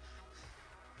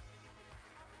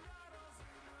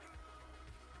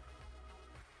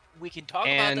 We can talk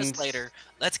about this later.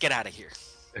 Let's get out of here.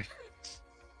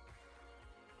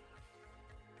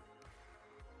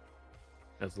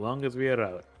 As long as we are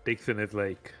out, Dixon is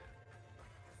like,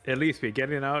 at least we're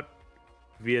getting out.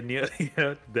 We are nearly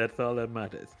out. That's all that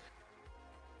matters.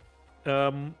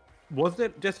 Was there,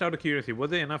 just out of curiosity, was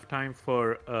there enough time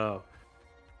for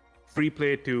free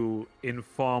play to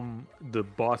inform the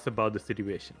boss about the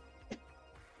situation?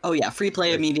 Oh yeah, free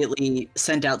play immediately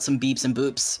sent out some beeps and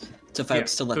boops to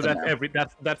folks to let them know.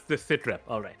 That's the sit rep.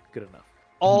 All right, good enough.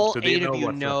 All so 8 of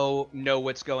you know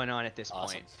what's going on at this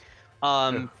point.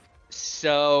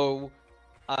 So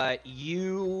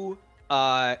you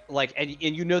and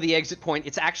you know the exit point.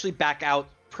 It's actually back out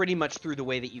pretty much through the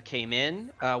way that you came in.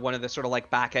 One of the sort of like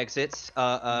back exits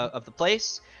of the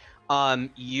place.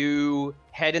 You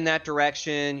head in that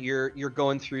direction. You're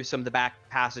going through some of the back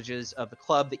passages of the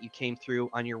club that you came through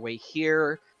on your way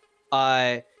here.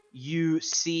 You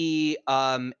see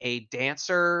a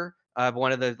dancer,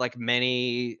 one of the like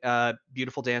many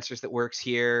beautiful dancers that works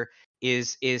here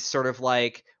is sort of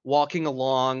like walking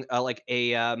along like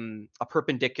a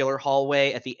perpendicular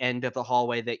hallway at the end of the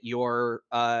hallway that you're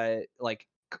like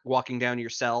walking down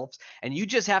yourselves, and you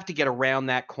just have to get around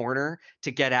that corner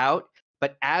to get out.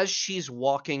 But as she's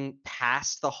walking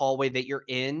past the hallway that you're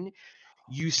in,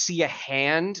 you see a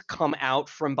hand come out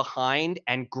from behind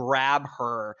and grab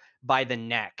her by the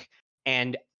neck.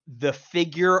 And the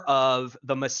figure of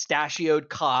the mustachioed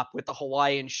cop with the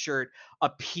Hawaiian shirt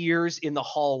appears in the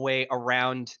hallway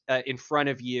around in front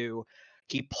of you.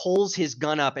 He pulls his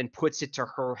gun up and puts it to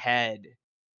her head.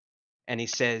 And he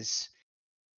says,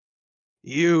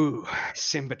 "You,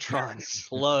 Simbatrons,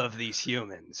 love these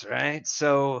humans, right?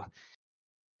 So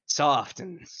soft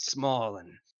and small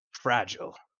and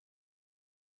fragile.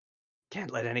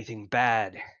 Can't let anything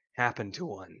bad happen to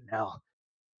one. Now,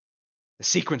 the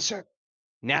sequencer,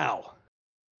 now."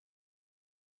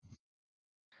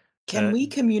 Can we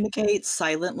communicate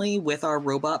silently with our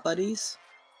robot buddies?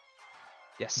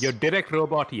 Yes. Your direct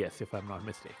robot, yes, if I'm not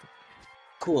mistaken.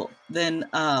 Cool. Then,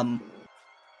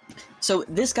 so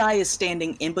this guy is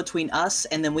standing in between us,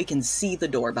 and then we can see the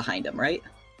door behind him, right?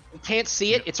 You can't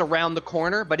see it. It's around the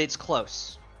corner, but it's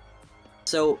close.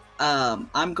 So,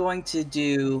 I'm going to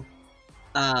do,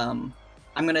 I'm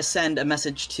going to send a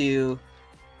message to,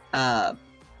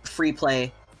 Free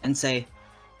Play and say,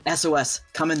 SOS,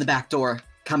 come in the back door,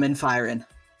 come in firing.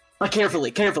 But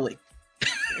carefully.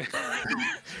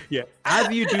 Yeah,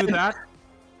 as you do that,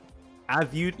 as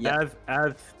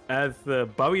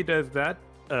Bowie does that,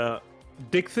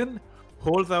 Dixon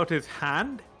holds out his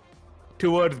hand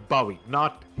towards Bowie,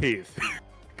 not his,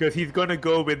 because he's gonna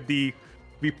go with the.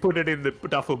 We put it in the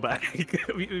duffel bag.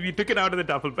 we took it out of the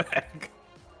duffel bag.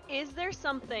 Is there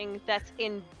something that's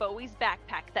in Bowie's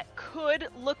backpack that could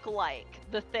look like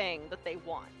the thing that they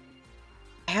want?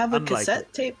 I have a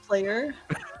cassette tape player.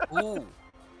 Ooh.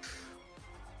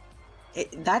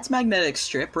 That's magnetic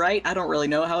strip, right? I don't really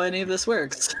know how any of this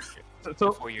works.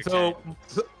 So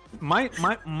my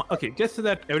okay, just so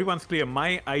that everyone's clear,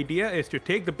 my idea is to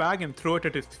take the bag and throw it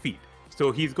at his feet.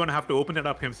 So he's going to have to open it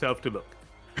up himself to look.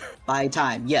 By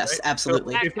time, yes, Right?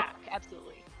 absolutely.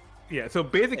 Absolutely. Yeah, so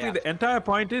basically the entire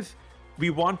point is we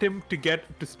want him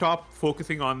to stop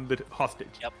focusing on the hostage.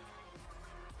 Yep.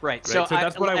 Right. So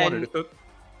that's what I wanted. And, So,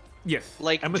 yes.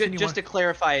 like, Emerson, just to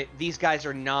clarify, these guys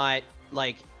are not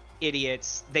like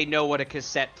idiots. They know what a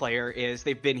cassette player is.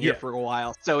 They've been here for a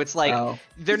while. So it's like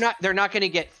they're not going to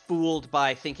get fooled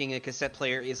by thinking a cassette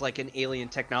player is like an alien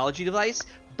technology device.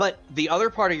 But the other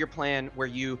part of your plan where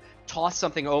you toss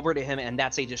something over to him and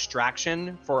that's a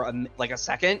distraction for a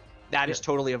second, That is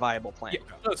totally a viable plan.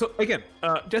 Yeah. So again,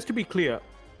 just to be clear,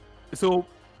 so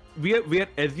we are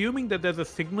assuming that there's a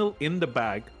signal in the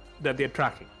bag that they're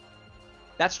tracking.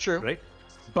 That's true. Right?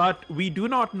 But we do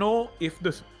not know if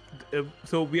this.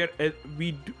 So we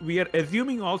are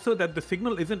assuming also that the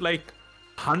signal isn't like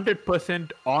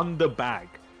 100% on the bag.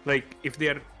 Like if they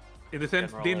are, in the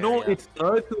sense they know it's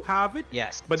Earth who have it.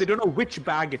 Yes. But they don't know which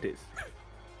bag it is.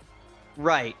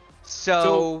 Right.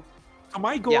 So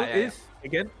my goal is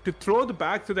again to throw the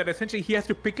bag so that essentially he has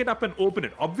to pick it up and open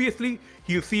it. Obviously,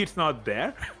 he'll see it's not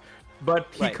there, but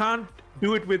he can't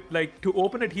do it with like to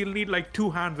open it. He'll need like 2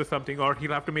 hands or something, or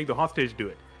he'll have to make the hostage do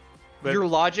it. But your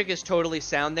logic is totally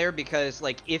sound there, because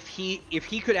like if he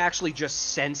could actually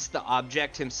just sense the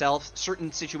object himself,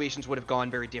 certain situations would have gone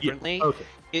very differently.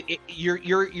 Yeah, okay.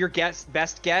 Your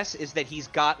best guess is that he's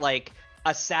got like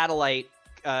a satellite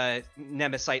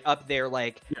Nemesite up there,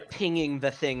 like pinging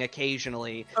the thing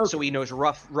occasionally, so he knows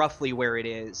roughly where it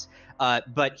is.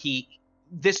 But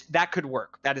that could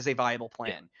work. That is a viable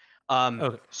plan.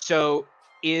 So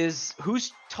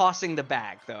who's tossing the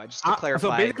bag though? Just to clarify.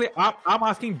 So basically, I'm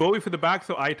asking Bowie for the bag,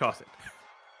 so I toss it.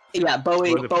 Yeah,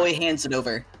 Bowie hands it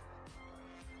over.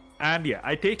 And yeah,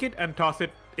 I take it and toss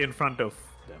it in front of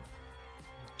them.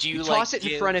 Do you toss it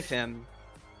in front of him?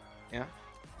 Yeah.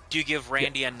 Do you give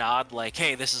Randy a nod like,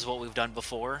 "Hey, this is what we've done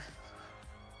before"?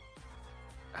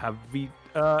 Have we?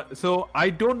 So I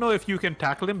don't know if you can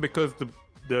tackle him because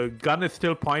the gun is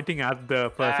still pointing at the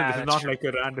person. This is not like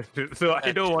a random. So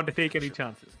I don't want to take any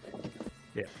chances.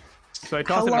 Yeah. So I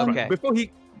toss him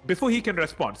before he can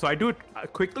respond. So I do it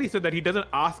quickly so that he doesn't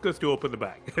ask us to open the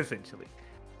bag. Essentially.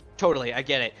 Totally, I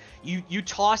get it. You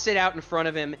toss it out in front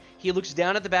of him. He looks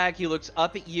down at the bag. He looks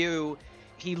up at you.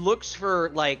 He looks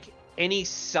for like any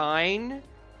sign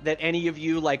that any of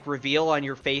you like reveal on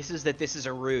your faces that this is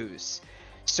a ruse.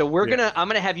 So I'm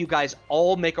gonna have you guys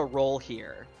all make a roll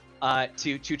here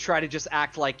to try to just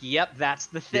act like, yep, that's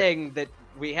the thing that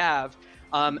we have.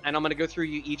 And I'm gonna go through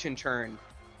you each in turn.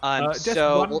 Just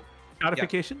one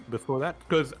clarification before that,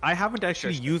 because I haven't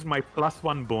actually used my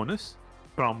 +1 bonus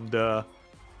from the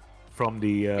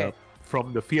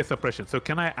fear suppression. So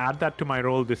can I add that to my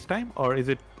roll this time, or is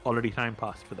it already time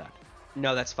passed for that?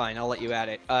 No, that's fine. I'll let you add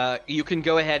it. You can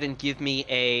go ahead and give me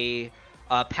a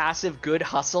passive good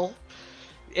hustle.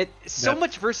 It's so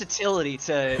much versatility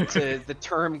to the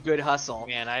term good hustle.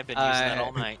 Man, I've been using that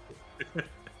all night.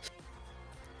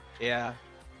 Yeah.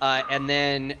 And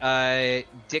then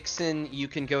Dixon, you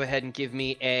can go ahead and give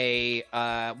me a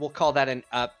we'll call that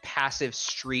a passive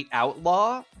street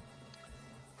outlaw.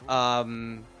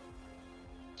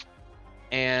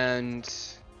 And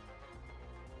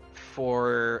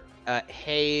for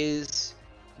Hayes,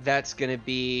 that's going to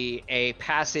be a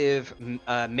passive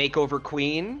makeover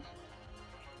queen.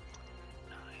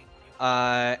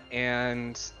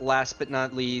 And last but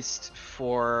not least,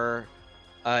 for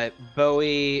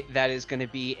Bowie, that is going to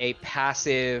be a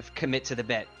passive commit to the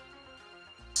bit.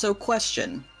 So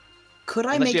question, could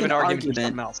I Unless make you have an argument?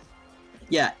 argument?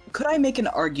 Yeah, could I make an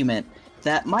argument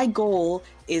that my goal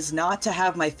is not to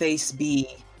have my face be,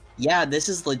 yeah, this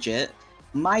is legit.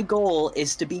 My goal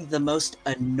is to be the most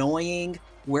annoying,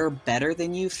 we're better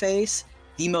than you face,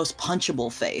 the most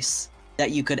punchable face that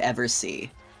you could ever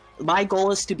see. My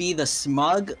goal is to be the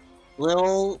smug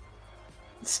little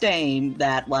stain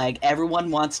that like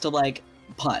everyone wants to like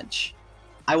punch.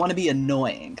 I want to be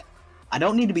annoying. I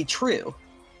don't need to be true.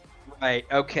 Right,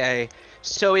 okay.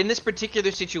 So in this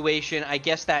particular situation, I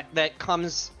guess that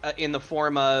comes in the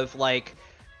form of like,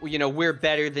 you know, we're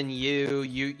better than you.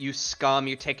 You scum.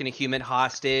 You're taking a human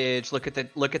hostage. Look at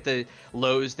the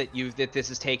lows that this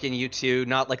has taken you to.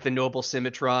 Not like the noble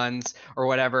symmetrons or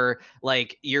whatever.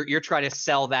 Like you're trying to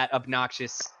sell that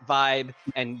obnoxious vibe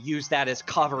and use that as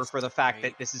cover for the fact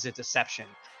that this is a deception.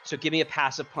 So give me a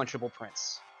passive punchable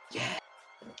prince. Yeah.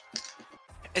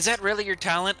 Is that really your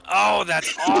talent? Oh,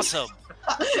 that's awesome.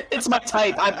 It's my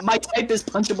type. My type is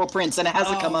punchable prince, and it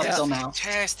hasn't come up till now.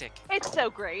 Fantastic. It's so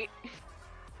great.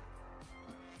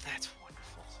 That's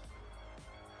wonderful.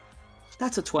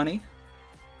 That's a 20.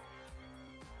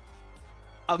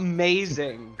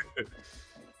 Amazing.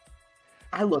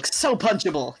 I look so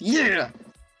punchable. Yeah.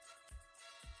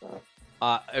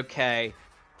 Okay.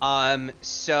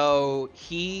 So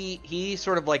he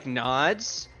sort of like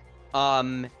nods.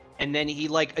 And then he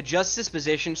like adjusts his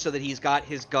position so that he's got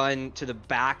his gun to the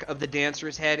back of the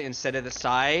dancer's head instead of the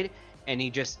side, and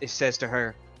he says to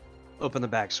her, "Open the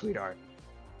bag, sweetheart."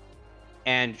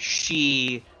 And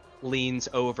she leans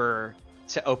over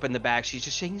to open the bag. She's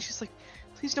just shaking. She's like,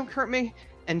 "Please don't hurt me."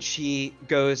 And she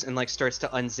goes and like starts to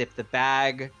unzip the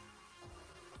bag.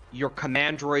 Your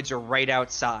command droids are right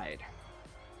outside.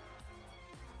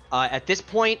 At this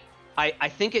point, I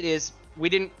think it is.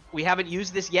 We haven't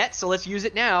used this yet, so let's use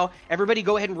it now. Everybody,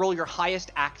 go ahead and roll your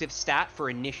highest active stat for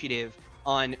initiative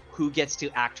on who gets to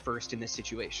act first in this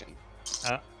situation.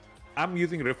 I'm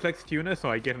using Reflex Tuner, so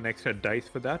I get an extra dice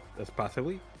for that as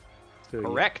passively. So,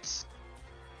 Correct. Yeah.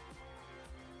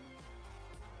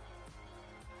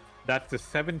 That's a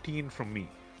 17 from me.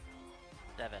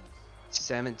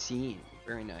 17.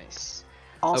 Very nice.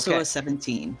 Also Okay. a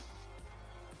 17.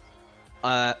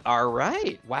 All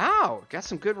right. Wow. Got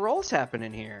some good rolls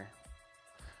happening here.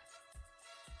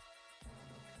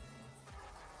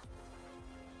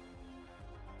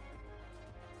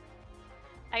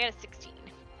 I got a 16.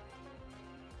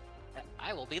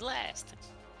 I will be last.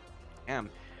 Damn.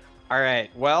 All right.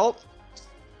 Well,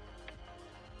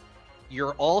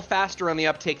 you're all faster on the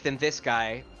uptake than this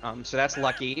guy, so that's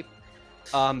lucky.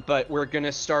 But we're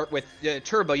gonna start with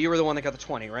Turbo. You were the one that got the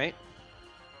 20, right?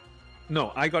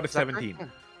 No, I got a Is that 17.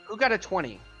 correct? Who got a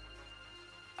 20?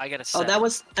 I got a Oh, 7. that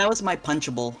was my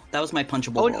punchable. That was my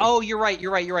punchable. Oh, roll. oh, you're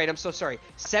right. I'm so sorry.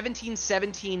 17,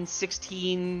 17,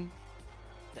 16,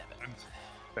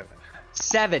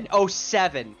 7. Oh,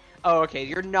 7. Oh, okay.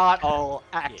 You're not all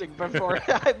acting before.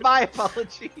 My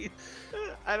apologies.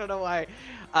 I don't know why.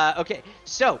 Okay,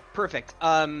 so perfect.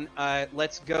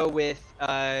 Let's go with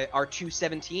our two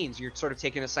 17s. You're sort of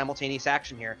taking a simultaneous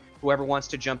action here. Whoever wants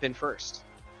to jump in first.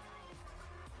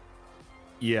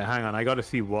 Yeah, hang on. I got to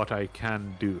see what I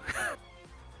can do.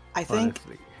 I think.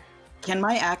 Honestly. Can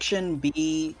my action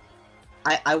be?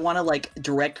 I want to like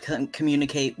direct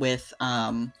communicate with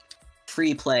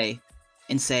free play,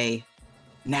 and say,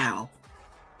 now.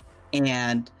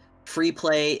 And free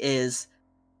play is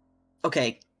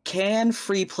okay. Can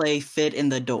free play fit in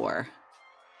the door?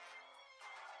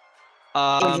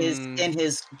 In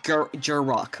his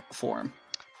Jurok form.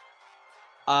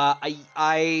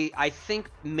 I think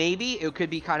maybe it could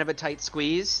be kind of a tight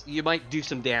squeeze. You might do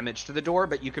some damage to the door,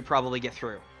 but you could probably get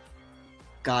through.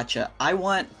 Gotcha. I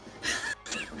want.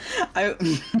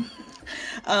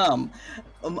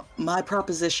 My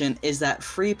proposition is that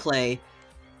free play,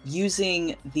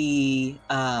 using the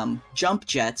jump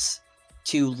jets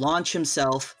to launch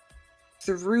himself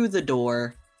through the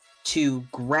door to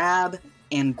grab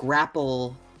and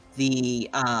grapple the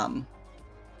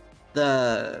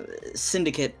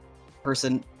syndicate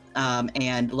person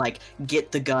and like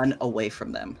get the gun away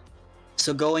from them.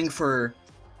 So going for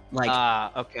like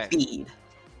okay. speed.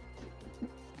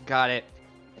 Got it.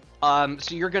 So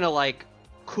you're gonna like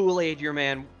Kool-Aid your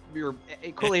man your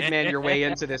way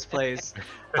into this place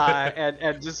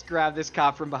and just grab this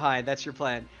cop from behind. That's your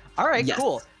plan. All right, Yes.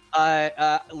 cool.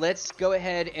 Let's go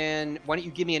ahead and why don't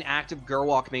you give me an active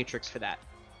Gerwalk matrix for that?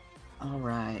 All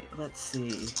right, let's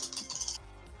see.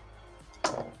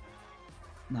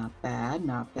 Not bad,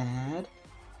 not bad.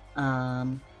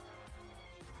 That's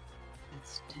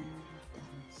 10,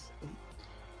 that's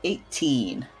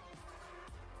 18.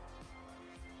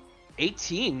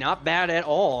 18, not bad at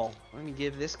all. Let me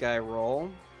give this guy a roll.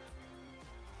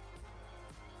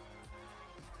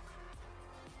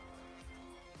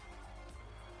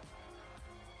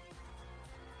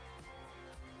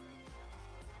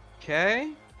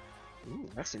 Okay. Ooh,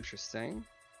 that's interesting.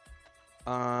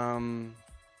 Huh.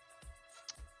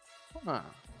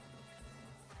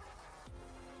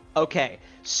 Okay,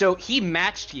 so he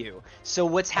matched you. So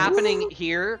what's happening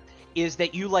here is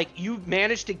that you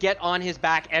managed to get on his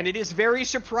back, and it is very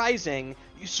surprising.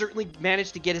 You certainly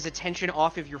managed to get his attention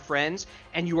off of your friends,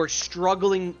 and you are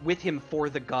struggling with him for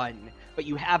the gun, but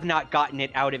you have not gotten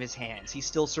it out of his hands. He's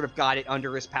still sort of got it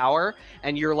under his power,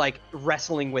 and you're like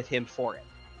wrestling with him for it.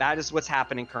 That is what's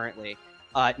happening currently.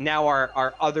 Now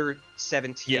our other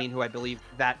 17, who I believe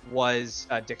that was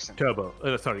Dixon. Turbo.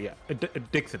 Sorry, yeah.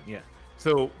 Dixon, yeah.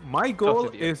 So my goal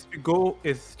is to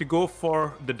go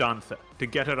for the dancer, to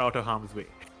get her out of harm's way.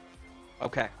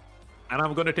 Okay. And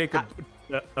I'm going to take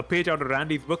a page out of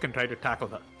Randy's book and try to tackle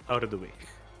her out of the way.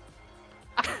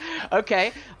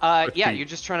 Okay. Yeah, you're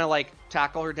just trying to like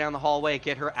tackle her down the hallway,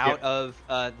 get her out of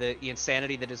the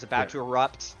insanity that is about to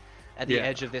erupt at the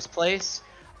edge of this place.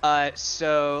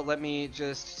 So let me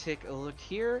just take a look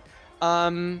here.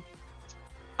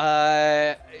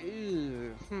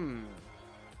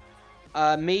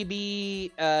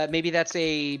 Maybe that's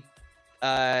a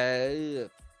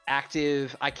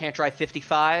active. I can't drive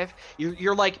 55.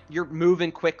 You're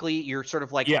moving quickly. You're sort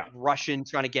of like rushing,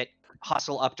 trying to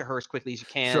hustle up to her as quickly as you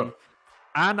can. Sure.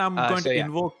 And I'm going to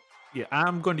invoke. Yeah,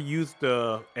 I'm going to use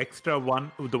the extra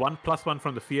one, the 1+1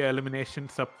 from the fear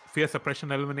suppression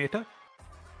eliminator.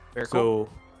 Very cool.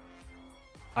 So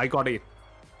I got a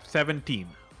 17.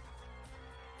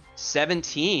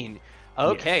 17.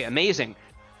 Okay, amazing.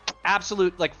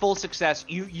 absolute like full success.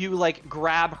 You like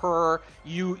grab her,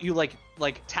 you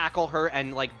like tackle her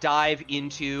and like dive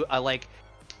into a like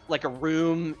a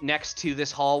room next to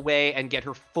this hallway and get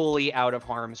her fully out of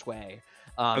harm's way.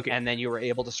 Okay. And then you were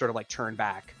able to sort of like turn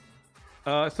back.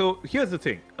 So here's the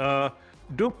thing.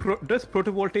 Does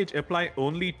protovoltage apply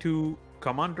only to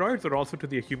command droids or also to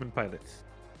the human pilots?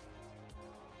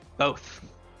 Both.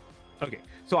 Okay.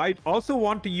 So I also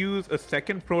want to use a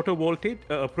second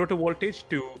protovoltage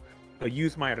to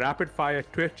use my rapid fire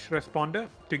twitch responder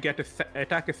to get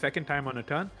attack a second time on a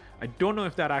turn. I don't know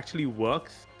if that actually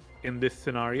works in this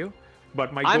scenario,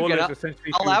 but my goal is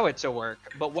essentially allow it to work.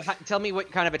 But tell me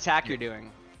what kind of attack you're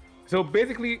doing. So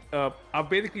basically, I've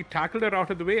basically tackled her out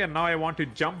of the way, and now I want to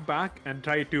jump back and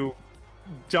try to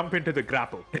jump into the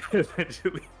grapple,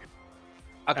 essentially.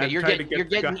 Okay, you're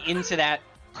getting into that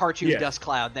cartoon dust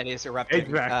cloud that is erupting.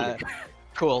 Exactly.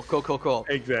 Cool.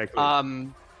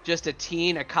 Exactly. Just a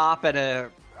teen, a cop, and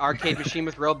a arcade machine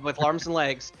with arms and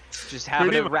legs, just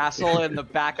having a wrestle in the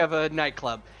back of a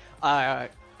nightclub.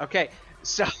 Okay,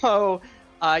 so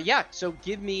so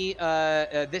give me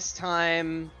this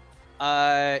time.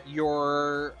 I'm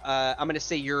gonna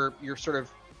say you're sort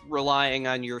of relying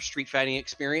on your street fighting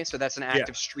experience, so that's an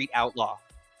active street outlaw.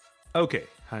 Okay,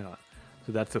 hang on.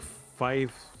 So that's a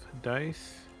 5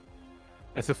 dice.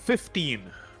 That's a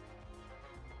 15.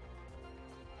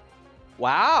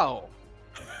 Wow,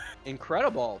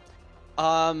 incredible.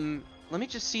 Let me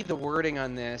just see the wording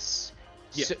on this.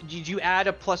 Yeah. So, did you add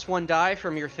a +1 die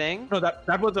from your thing? No,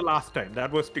 that was the last time.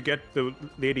 That was to get the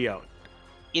lady out.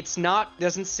 It's not,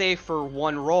 doesn't say for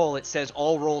one roll, it says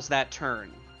all rolls that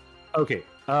turn. Okay,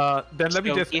 then let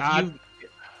me just add...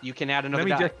 You can add another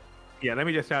die. Let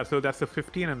me just add, so that's a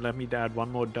 15, and let me add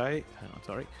one more die. Hang on,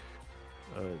 sorry.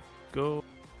 Go...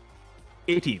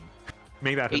 18.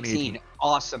 Make that 18.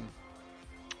 Awesome.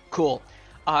 Cool.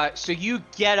 So you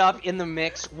get up in the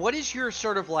mix. What is your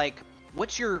sort of like,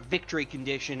 what's your victory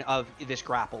condition of this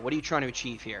grapple? What are you trying to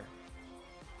achieve here?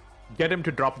 Get him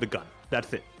to drop the gun.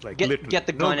 That's it. Like get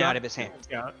the gun out of his hand.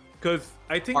 Yeah, because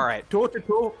I think toe to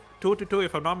toe,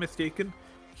 if I'm not mistaken,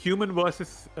 human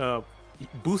versus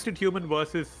boosted human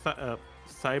versus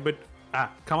command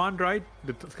droid.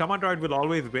 The command droid will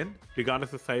always win,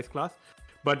 regardless of size class.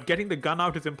 But getting the gun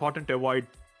out is important to avoid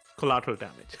collateral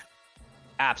damage.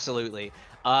 Absolutely,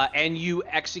 and you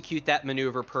execute that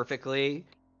maneuver perfectly.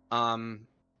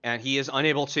 And he is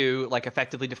unable to like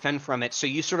effectively defend from it. So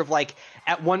you sort of like,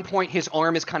 at one point his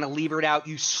arm is kind of levered out,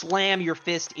 you slam your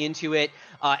fist into it,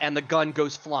 and the gun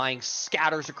goes flying,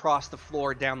 scatters across the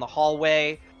floor down the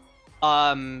hallway.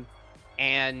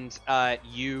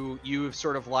 You've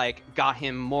sort of like got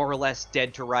him more or less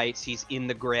dead to rights. He's in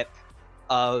the grip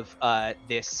of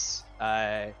this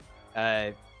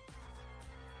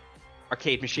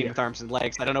arcade machine with arms and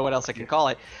legs. I don't know what else I can call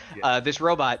it. This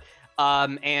robot.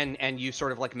 And you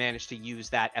sort of like managed to use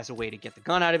that as a way to get the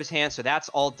gun out of his hand. So that's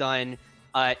all done.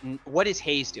 What is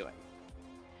Hayes doing?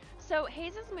 So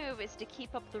Hayes' move is to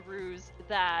keep up the ruse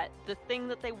that the thing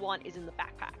that they want is in the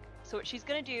backpack. So what she's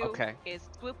gonna do is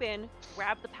swoop in,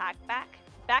 grab the backpack,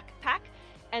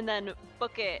 and then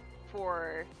book it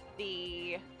for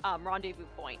the rendezvous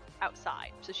point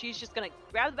outside. So she's just gonna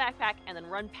grab the backpack and then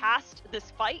run past this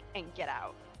fight and get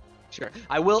out. Sure.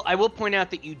 I will point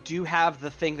out that you do have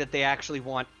the thing that they actually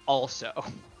want also.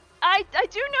 I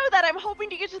do know that. I'm hoping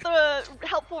to get to the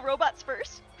helpful robots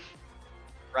first.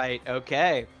 Right,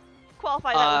 okay.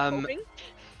 Qualify that with hoping.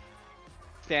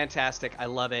 Fantastic. I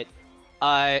love it.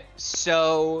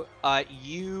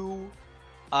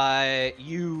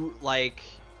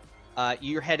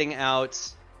 You're heading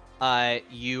out.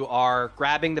 You are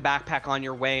grabbing the backpack on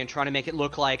your way and trying to make it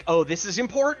look like, oh, this is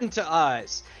important to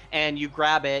us. And you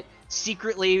grab it.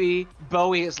 Secretly,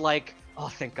 Bowie is like, oh,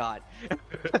 thank God.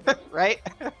 Right?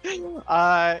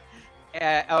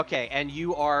 Okay, and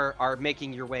you are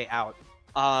making your way out.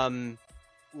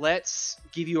 Let's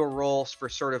give you a roll for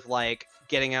sort of like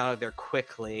getting out of there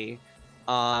quickly.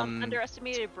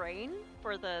 Underestimated brain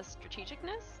for the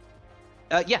strategicness?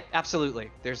 Yeah,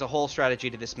 absolutely. There's a whole strategy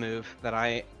to this move that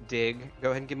I dig.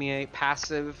 Go ahead and give me a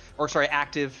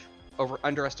active over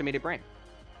underestimated brain.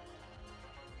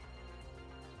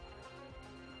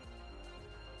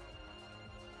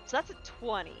 So that's a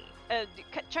 20.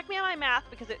 Check me on my math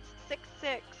because it's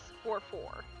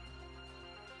 6644.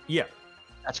 Yeah,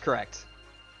 that's correct.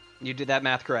 You did that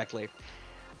math correctly.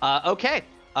 Okay.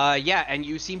 Yeah, and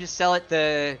you seem to sell it.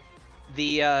 The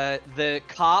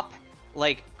cop,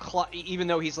 like, even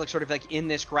though he's like sort of like in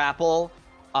this grapple,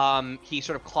 he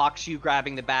sort of clocks you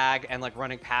grabbing the bag and like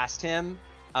running past him,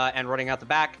 and running out the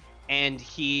back, and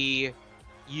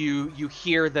you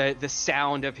hear the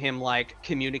sound of him like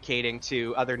communicating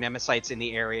to other Nemesites in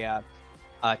the area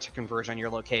to converge on your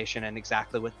location and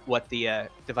exactly what the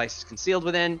device is concealed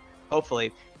within.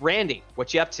 Hopefully, Randy,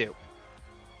 what you up to?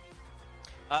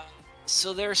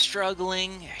 So they're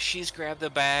struggling. She's grabbed the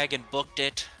bag and booked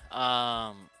it.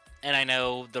 And I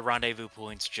know the rendezvous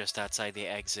point's just outside the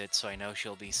exit, so I know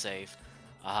she'll be safe.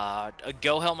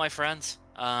 Go help my friends.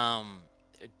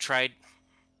 Tried.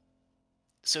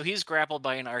 So he's grappled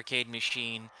by an arcade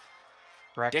machine.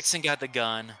 Correct. Dixon got the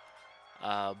gun.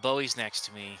 Bowie's next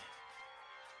to me.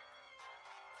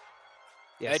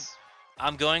 Yes.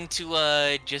 I'm going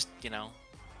to just,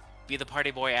 be the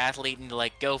party boy athlete and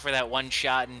like go for that one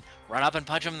shot and run up and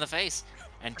punch him in the face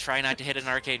and try not to hit an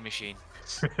arcade machine.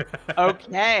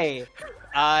 Okay.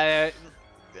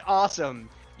 Awesome.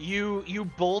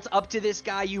 You bolt up to this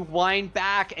guy, you wind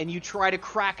back, and you try to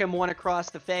crack him one across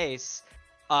the face.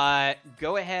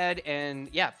 Go ahead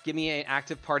and give me an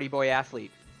active party boy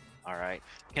athlete. All right.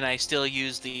 Can I still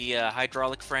use the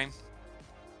hydraulic frame?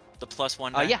 The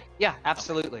 +1 die? Yeah,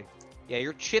 absolutely. Okay. Yeah,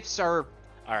 your chips are...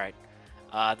 All right.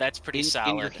 That's pretty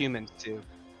solid. In your humans, too.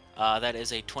 That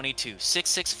is a 22.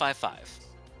 6655.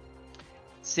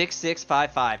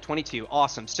 6655. 22.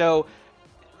 Awesome. So,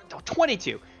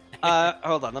 22.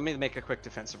 Hold on. Let me make a quick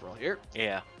defensive roll here.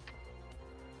 Yeah.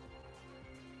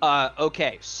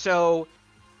 Okay. So,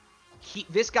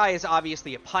 this guy is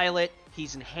obviously a pilot.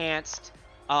 He's enhanced.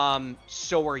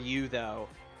 So are you, though.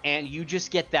 And you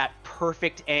just get that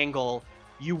perfect angle.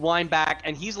 You wind back,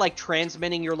 and he's like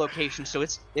transmitting your location, so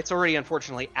it's already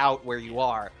unfortunately out where you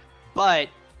are. But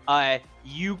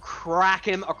you crack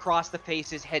him across the face,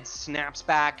 his head snaps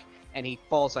back, and he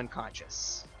falls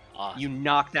unconscious. Awesome. You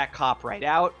knock that cop right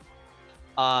out.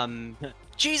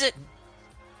 Cheese it!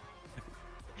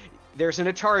 There's an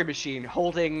Atari machine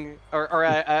holding, or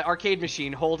a arcade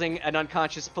machine holding an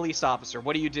unconscious police officer.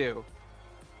 What do?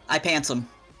 I pants him.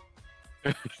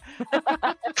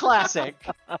 Classic.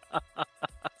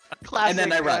 And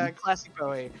then I run. Classic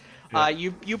Bowie. Yeah.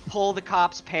 You pull the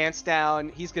cop's pants down.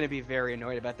 He's going to be very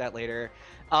annoyed about that later.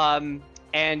 And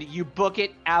you book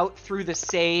it out through the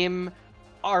same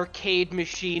arcade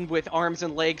machine with arms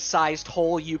and legs sized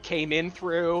hole you came in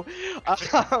through.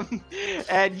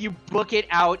 And you book it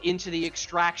out into the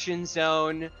extraction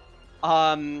zone.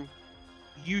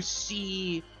 You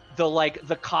see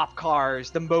the cop cars,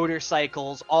 the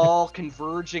motorcycles, all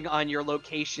converging on your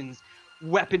locations,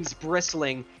 weapons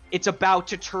bristling. It's about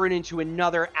to turn into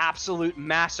another absolute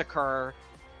massacre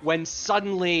when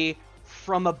suddenly,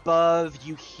 from above,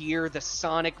 you hear the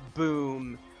sonic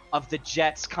boom of the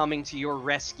jets coming to your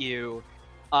rescue.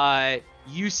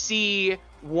 You see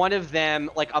one of them,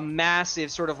 like a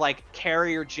massive sort of like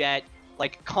carrier jet,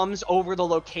 like comes over the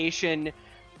location,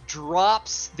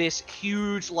 drops this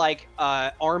huge like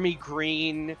army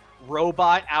green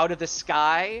robot out of the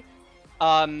sky.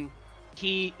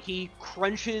 He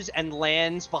crunches and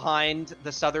lands behind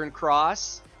the Southern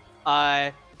Cross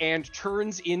and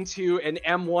turns into an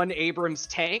M1 Abrams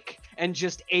tank and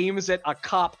just aims at a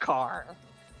cop car.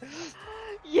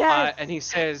 Yes! And he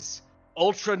says,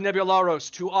 Ultra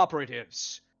Nebularos to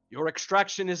operatives. Your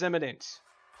extraction is imminent.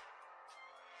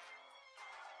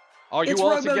 Are you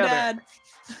all together? Dad.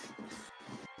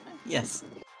 Yes.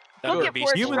 That would be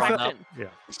Yeah.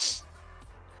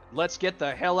 Let's get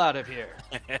the hell out of here.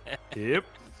 Yep.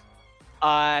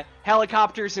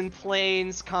 Helicopters and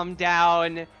planes come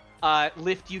down,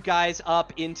 lift you guys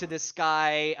up into the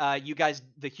sky. You guys,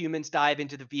 the humans, dive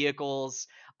into the vehicles.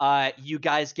 You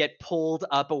guys get pulled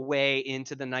up away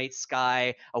into the night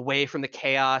sky, away from the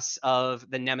chaos of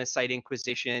the Nemesite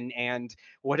Inquisition and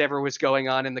whatever was going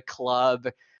on in the club.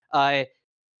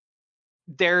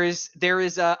 There is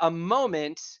a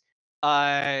moment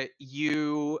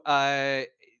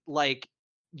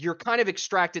you're kind of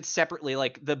extracted separately.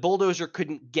 Like the bulldozer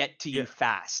couldn't get to you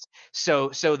fast, so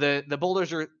the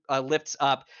bulldozer lifts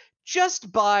up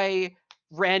just by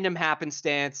random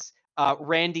happenstance.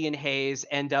 Randy and Hayes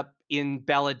end up in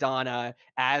Belladonna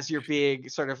as you're being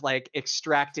sort of like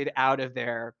extracted out of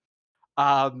there.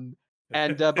 And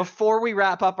before we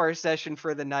wrap up our session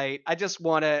for the night, I just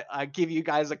want to give you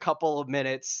guys a couple of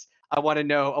minutes. I want a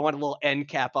little end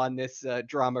cap on this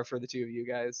drama for the two of you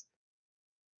guys.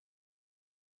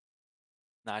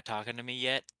 Not talking to me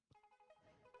yet?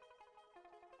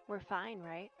 We're fine,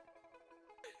 right?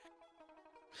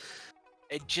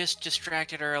 It just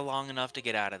distracted her long enough to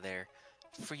get out of there.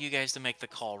 For you guys to make the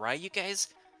call, right? You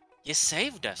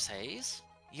saved us, Hayes.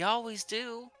 You always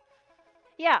do.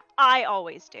 Yeah, I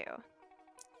always do.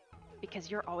 Because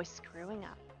you're always screwing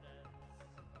up.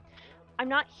 I'm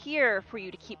not here for you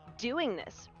to keep doing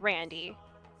this, Randy.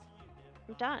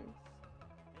 I'm done.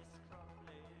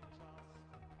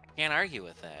 Can't argue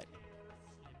with that.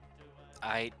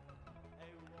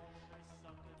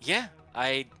 Yeah,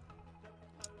 I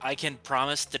can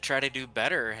promise to try to do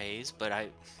better, Hayes, but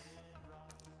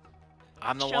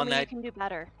I'm the Show one me that you can do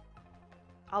better.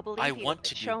 I'll believe I you. want but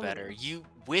to do show better. Me. You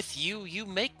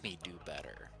make me do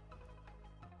better.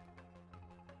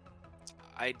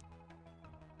 I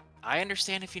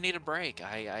understand if you need a break.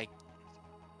 I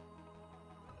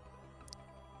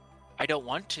don't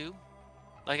want to.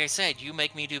 Like I said, you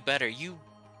make me do better.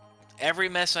 Every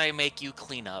mess I make, you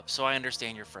clean up, so I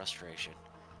understand your frustration.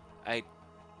 I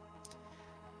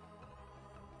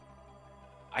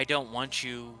don't want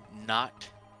you not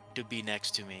to be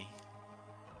next to me.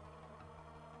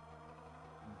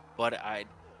 But I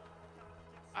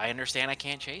understand I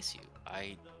can't chase you.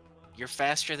 You're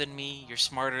faster than me, you're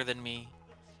smarter than me.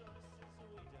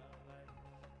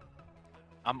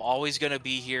 I'm always going to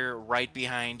be here right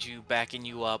behind you, backing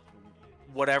you up,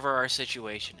 whatever our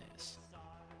situation is.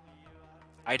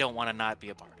 I don't want to not be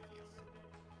a part of you.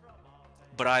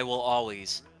 But I will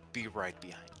always be right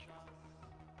behind you.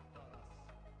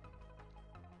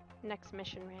 Next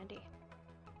mission, Randy.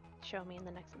 Show me in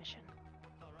the next mission.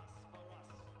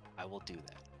 I will do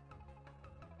that.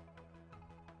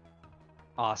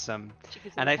 Awesome.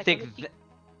 Chica's And little I peck on think the cheek.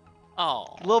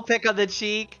 little pick on the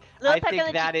cheek. Little I peck think on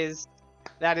the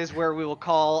that is where we will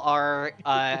call our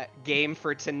game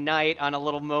for tonight on a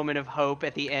little moment of hope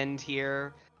at the end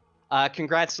here.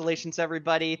 Congratulations,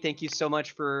 everybody! Thank you so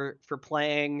much for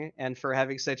playing and for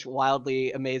having such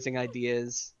wildly amazing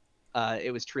ideas.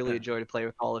 It was truly a joy to play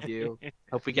with all of you.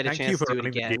 Hope we get a Thank you chance for to do it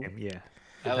running the again. game. Yeah.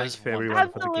 That Thanks was to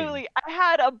everyone for the game. Absolutely. I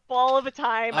had a ball of a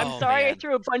time. I'm Oh, sorry I man.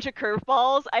 threw a bunch of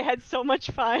curveballs. I had so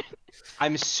much fun.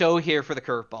 I'm so here for the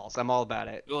curveballs. I'm all about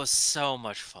it. It was so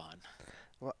much fun.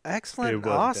 Well, excellent. It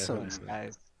was Awesome. definitely.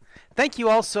 Guys. Thank you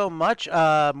all so much.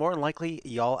 More than likely,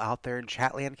 y'all out there in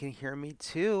Chatland can hear me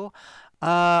too.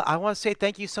 I want to say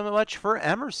thank you so much for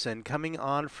Emerson coming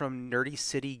on from Nerdy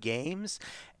City Games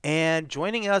and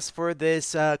joining us for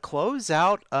this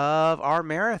closeout of our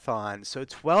marathon. So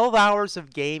 12 hours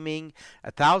of gaming,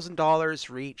 $1,000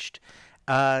 reached.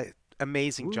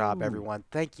 Amazing job, everyone.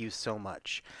 Thank you so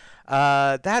much.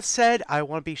 That said, I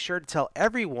want to be sure to tell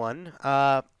everyone,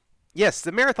 yes,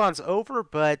 the marathon's over,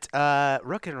 but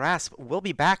Rook and Rasp will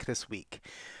be back this week.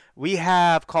 We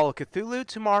have Call of Cthulhu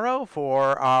tomorrow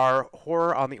for our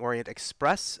Horror on the Orient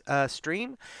Express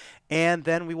stream. And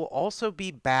then we will also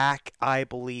be back, I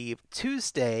believe,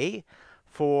 Tuesday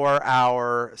for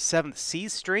our 7th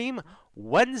Seas stream.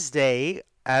 Wednesday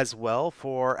as well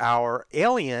for our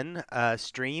Alien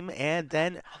stream. And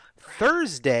then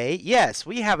Thursday, yes,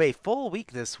 we have a full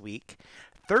week this week.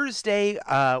 Thursday,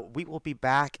 we will be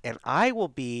back, and I will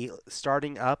be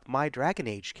starting up my Dragon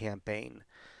Age campaign.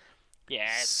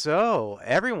 Yes. So,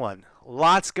 everyone,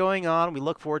 lots going on. We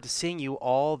look forward to seeing you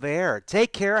all there.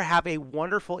 Take care. Have a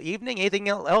wonderful evening. Anything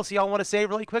else y'all want to say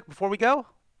really quick before we go?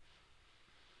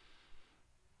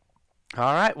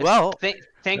 All right. Well, thank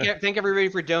everybody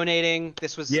for donating.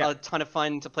 This was a ton of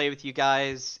fun to play with you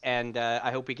guys, and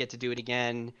I hope we get to do it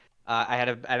again. I had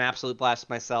an absolute blast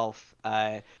myself.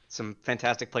 Some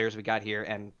fantastic players we got here,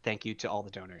 and thank you to all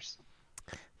the donors.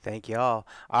 Thank you all.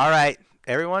 All right,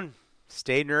 everyone.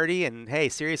 Stay nerdy, and hey,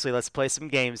 seriously, let's play some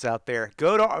games out there.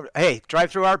 Drive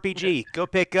through RPG. Go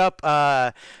pick up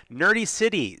Nerdy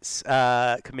Cities,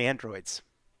 Commandroids.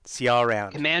 See y'all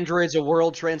around. Commandroids, a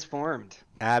world transformed.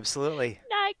 Absolutely.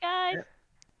 Night, guys.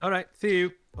 All right. See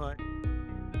you. Bye.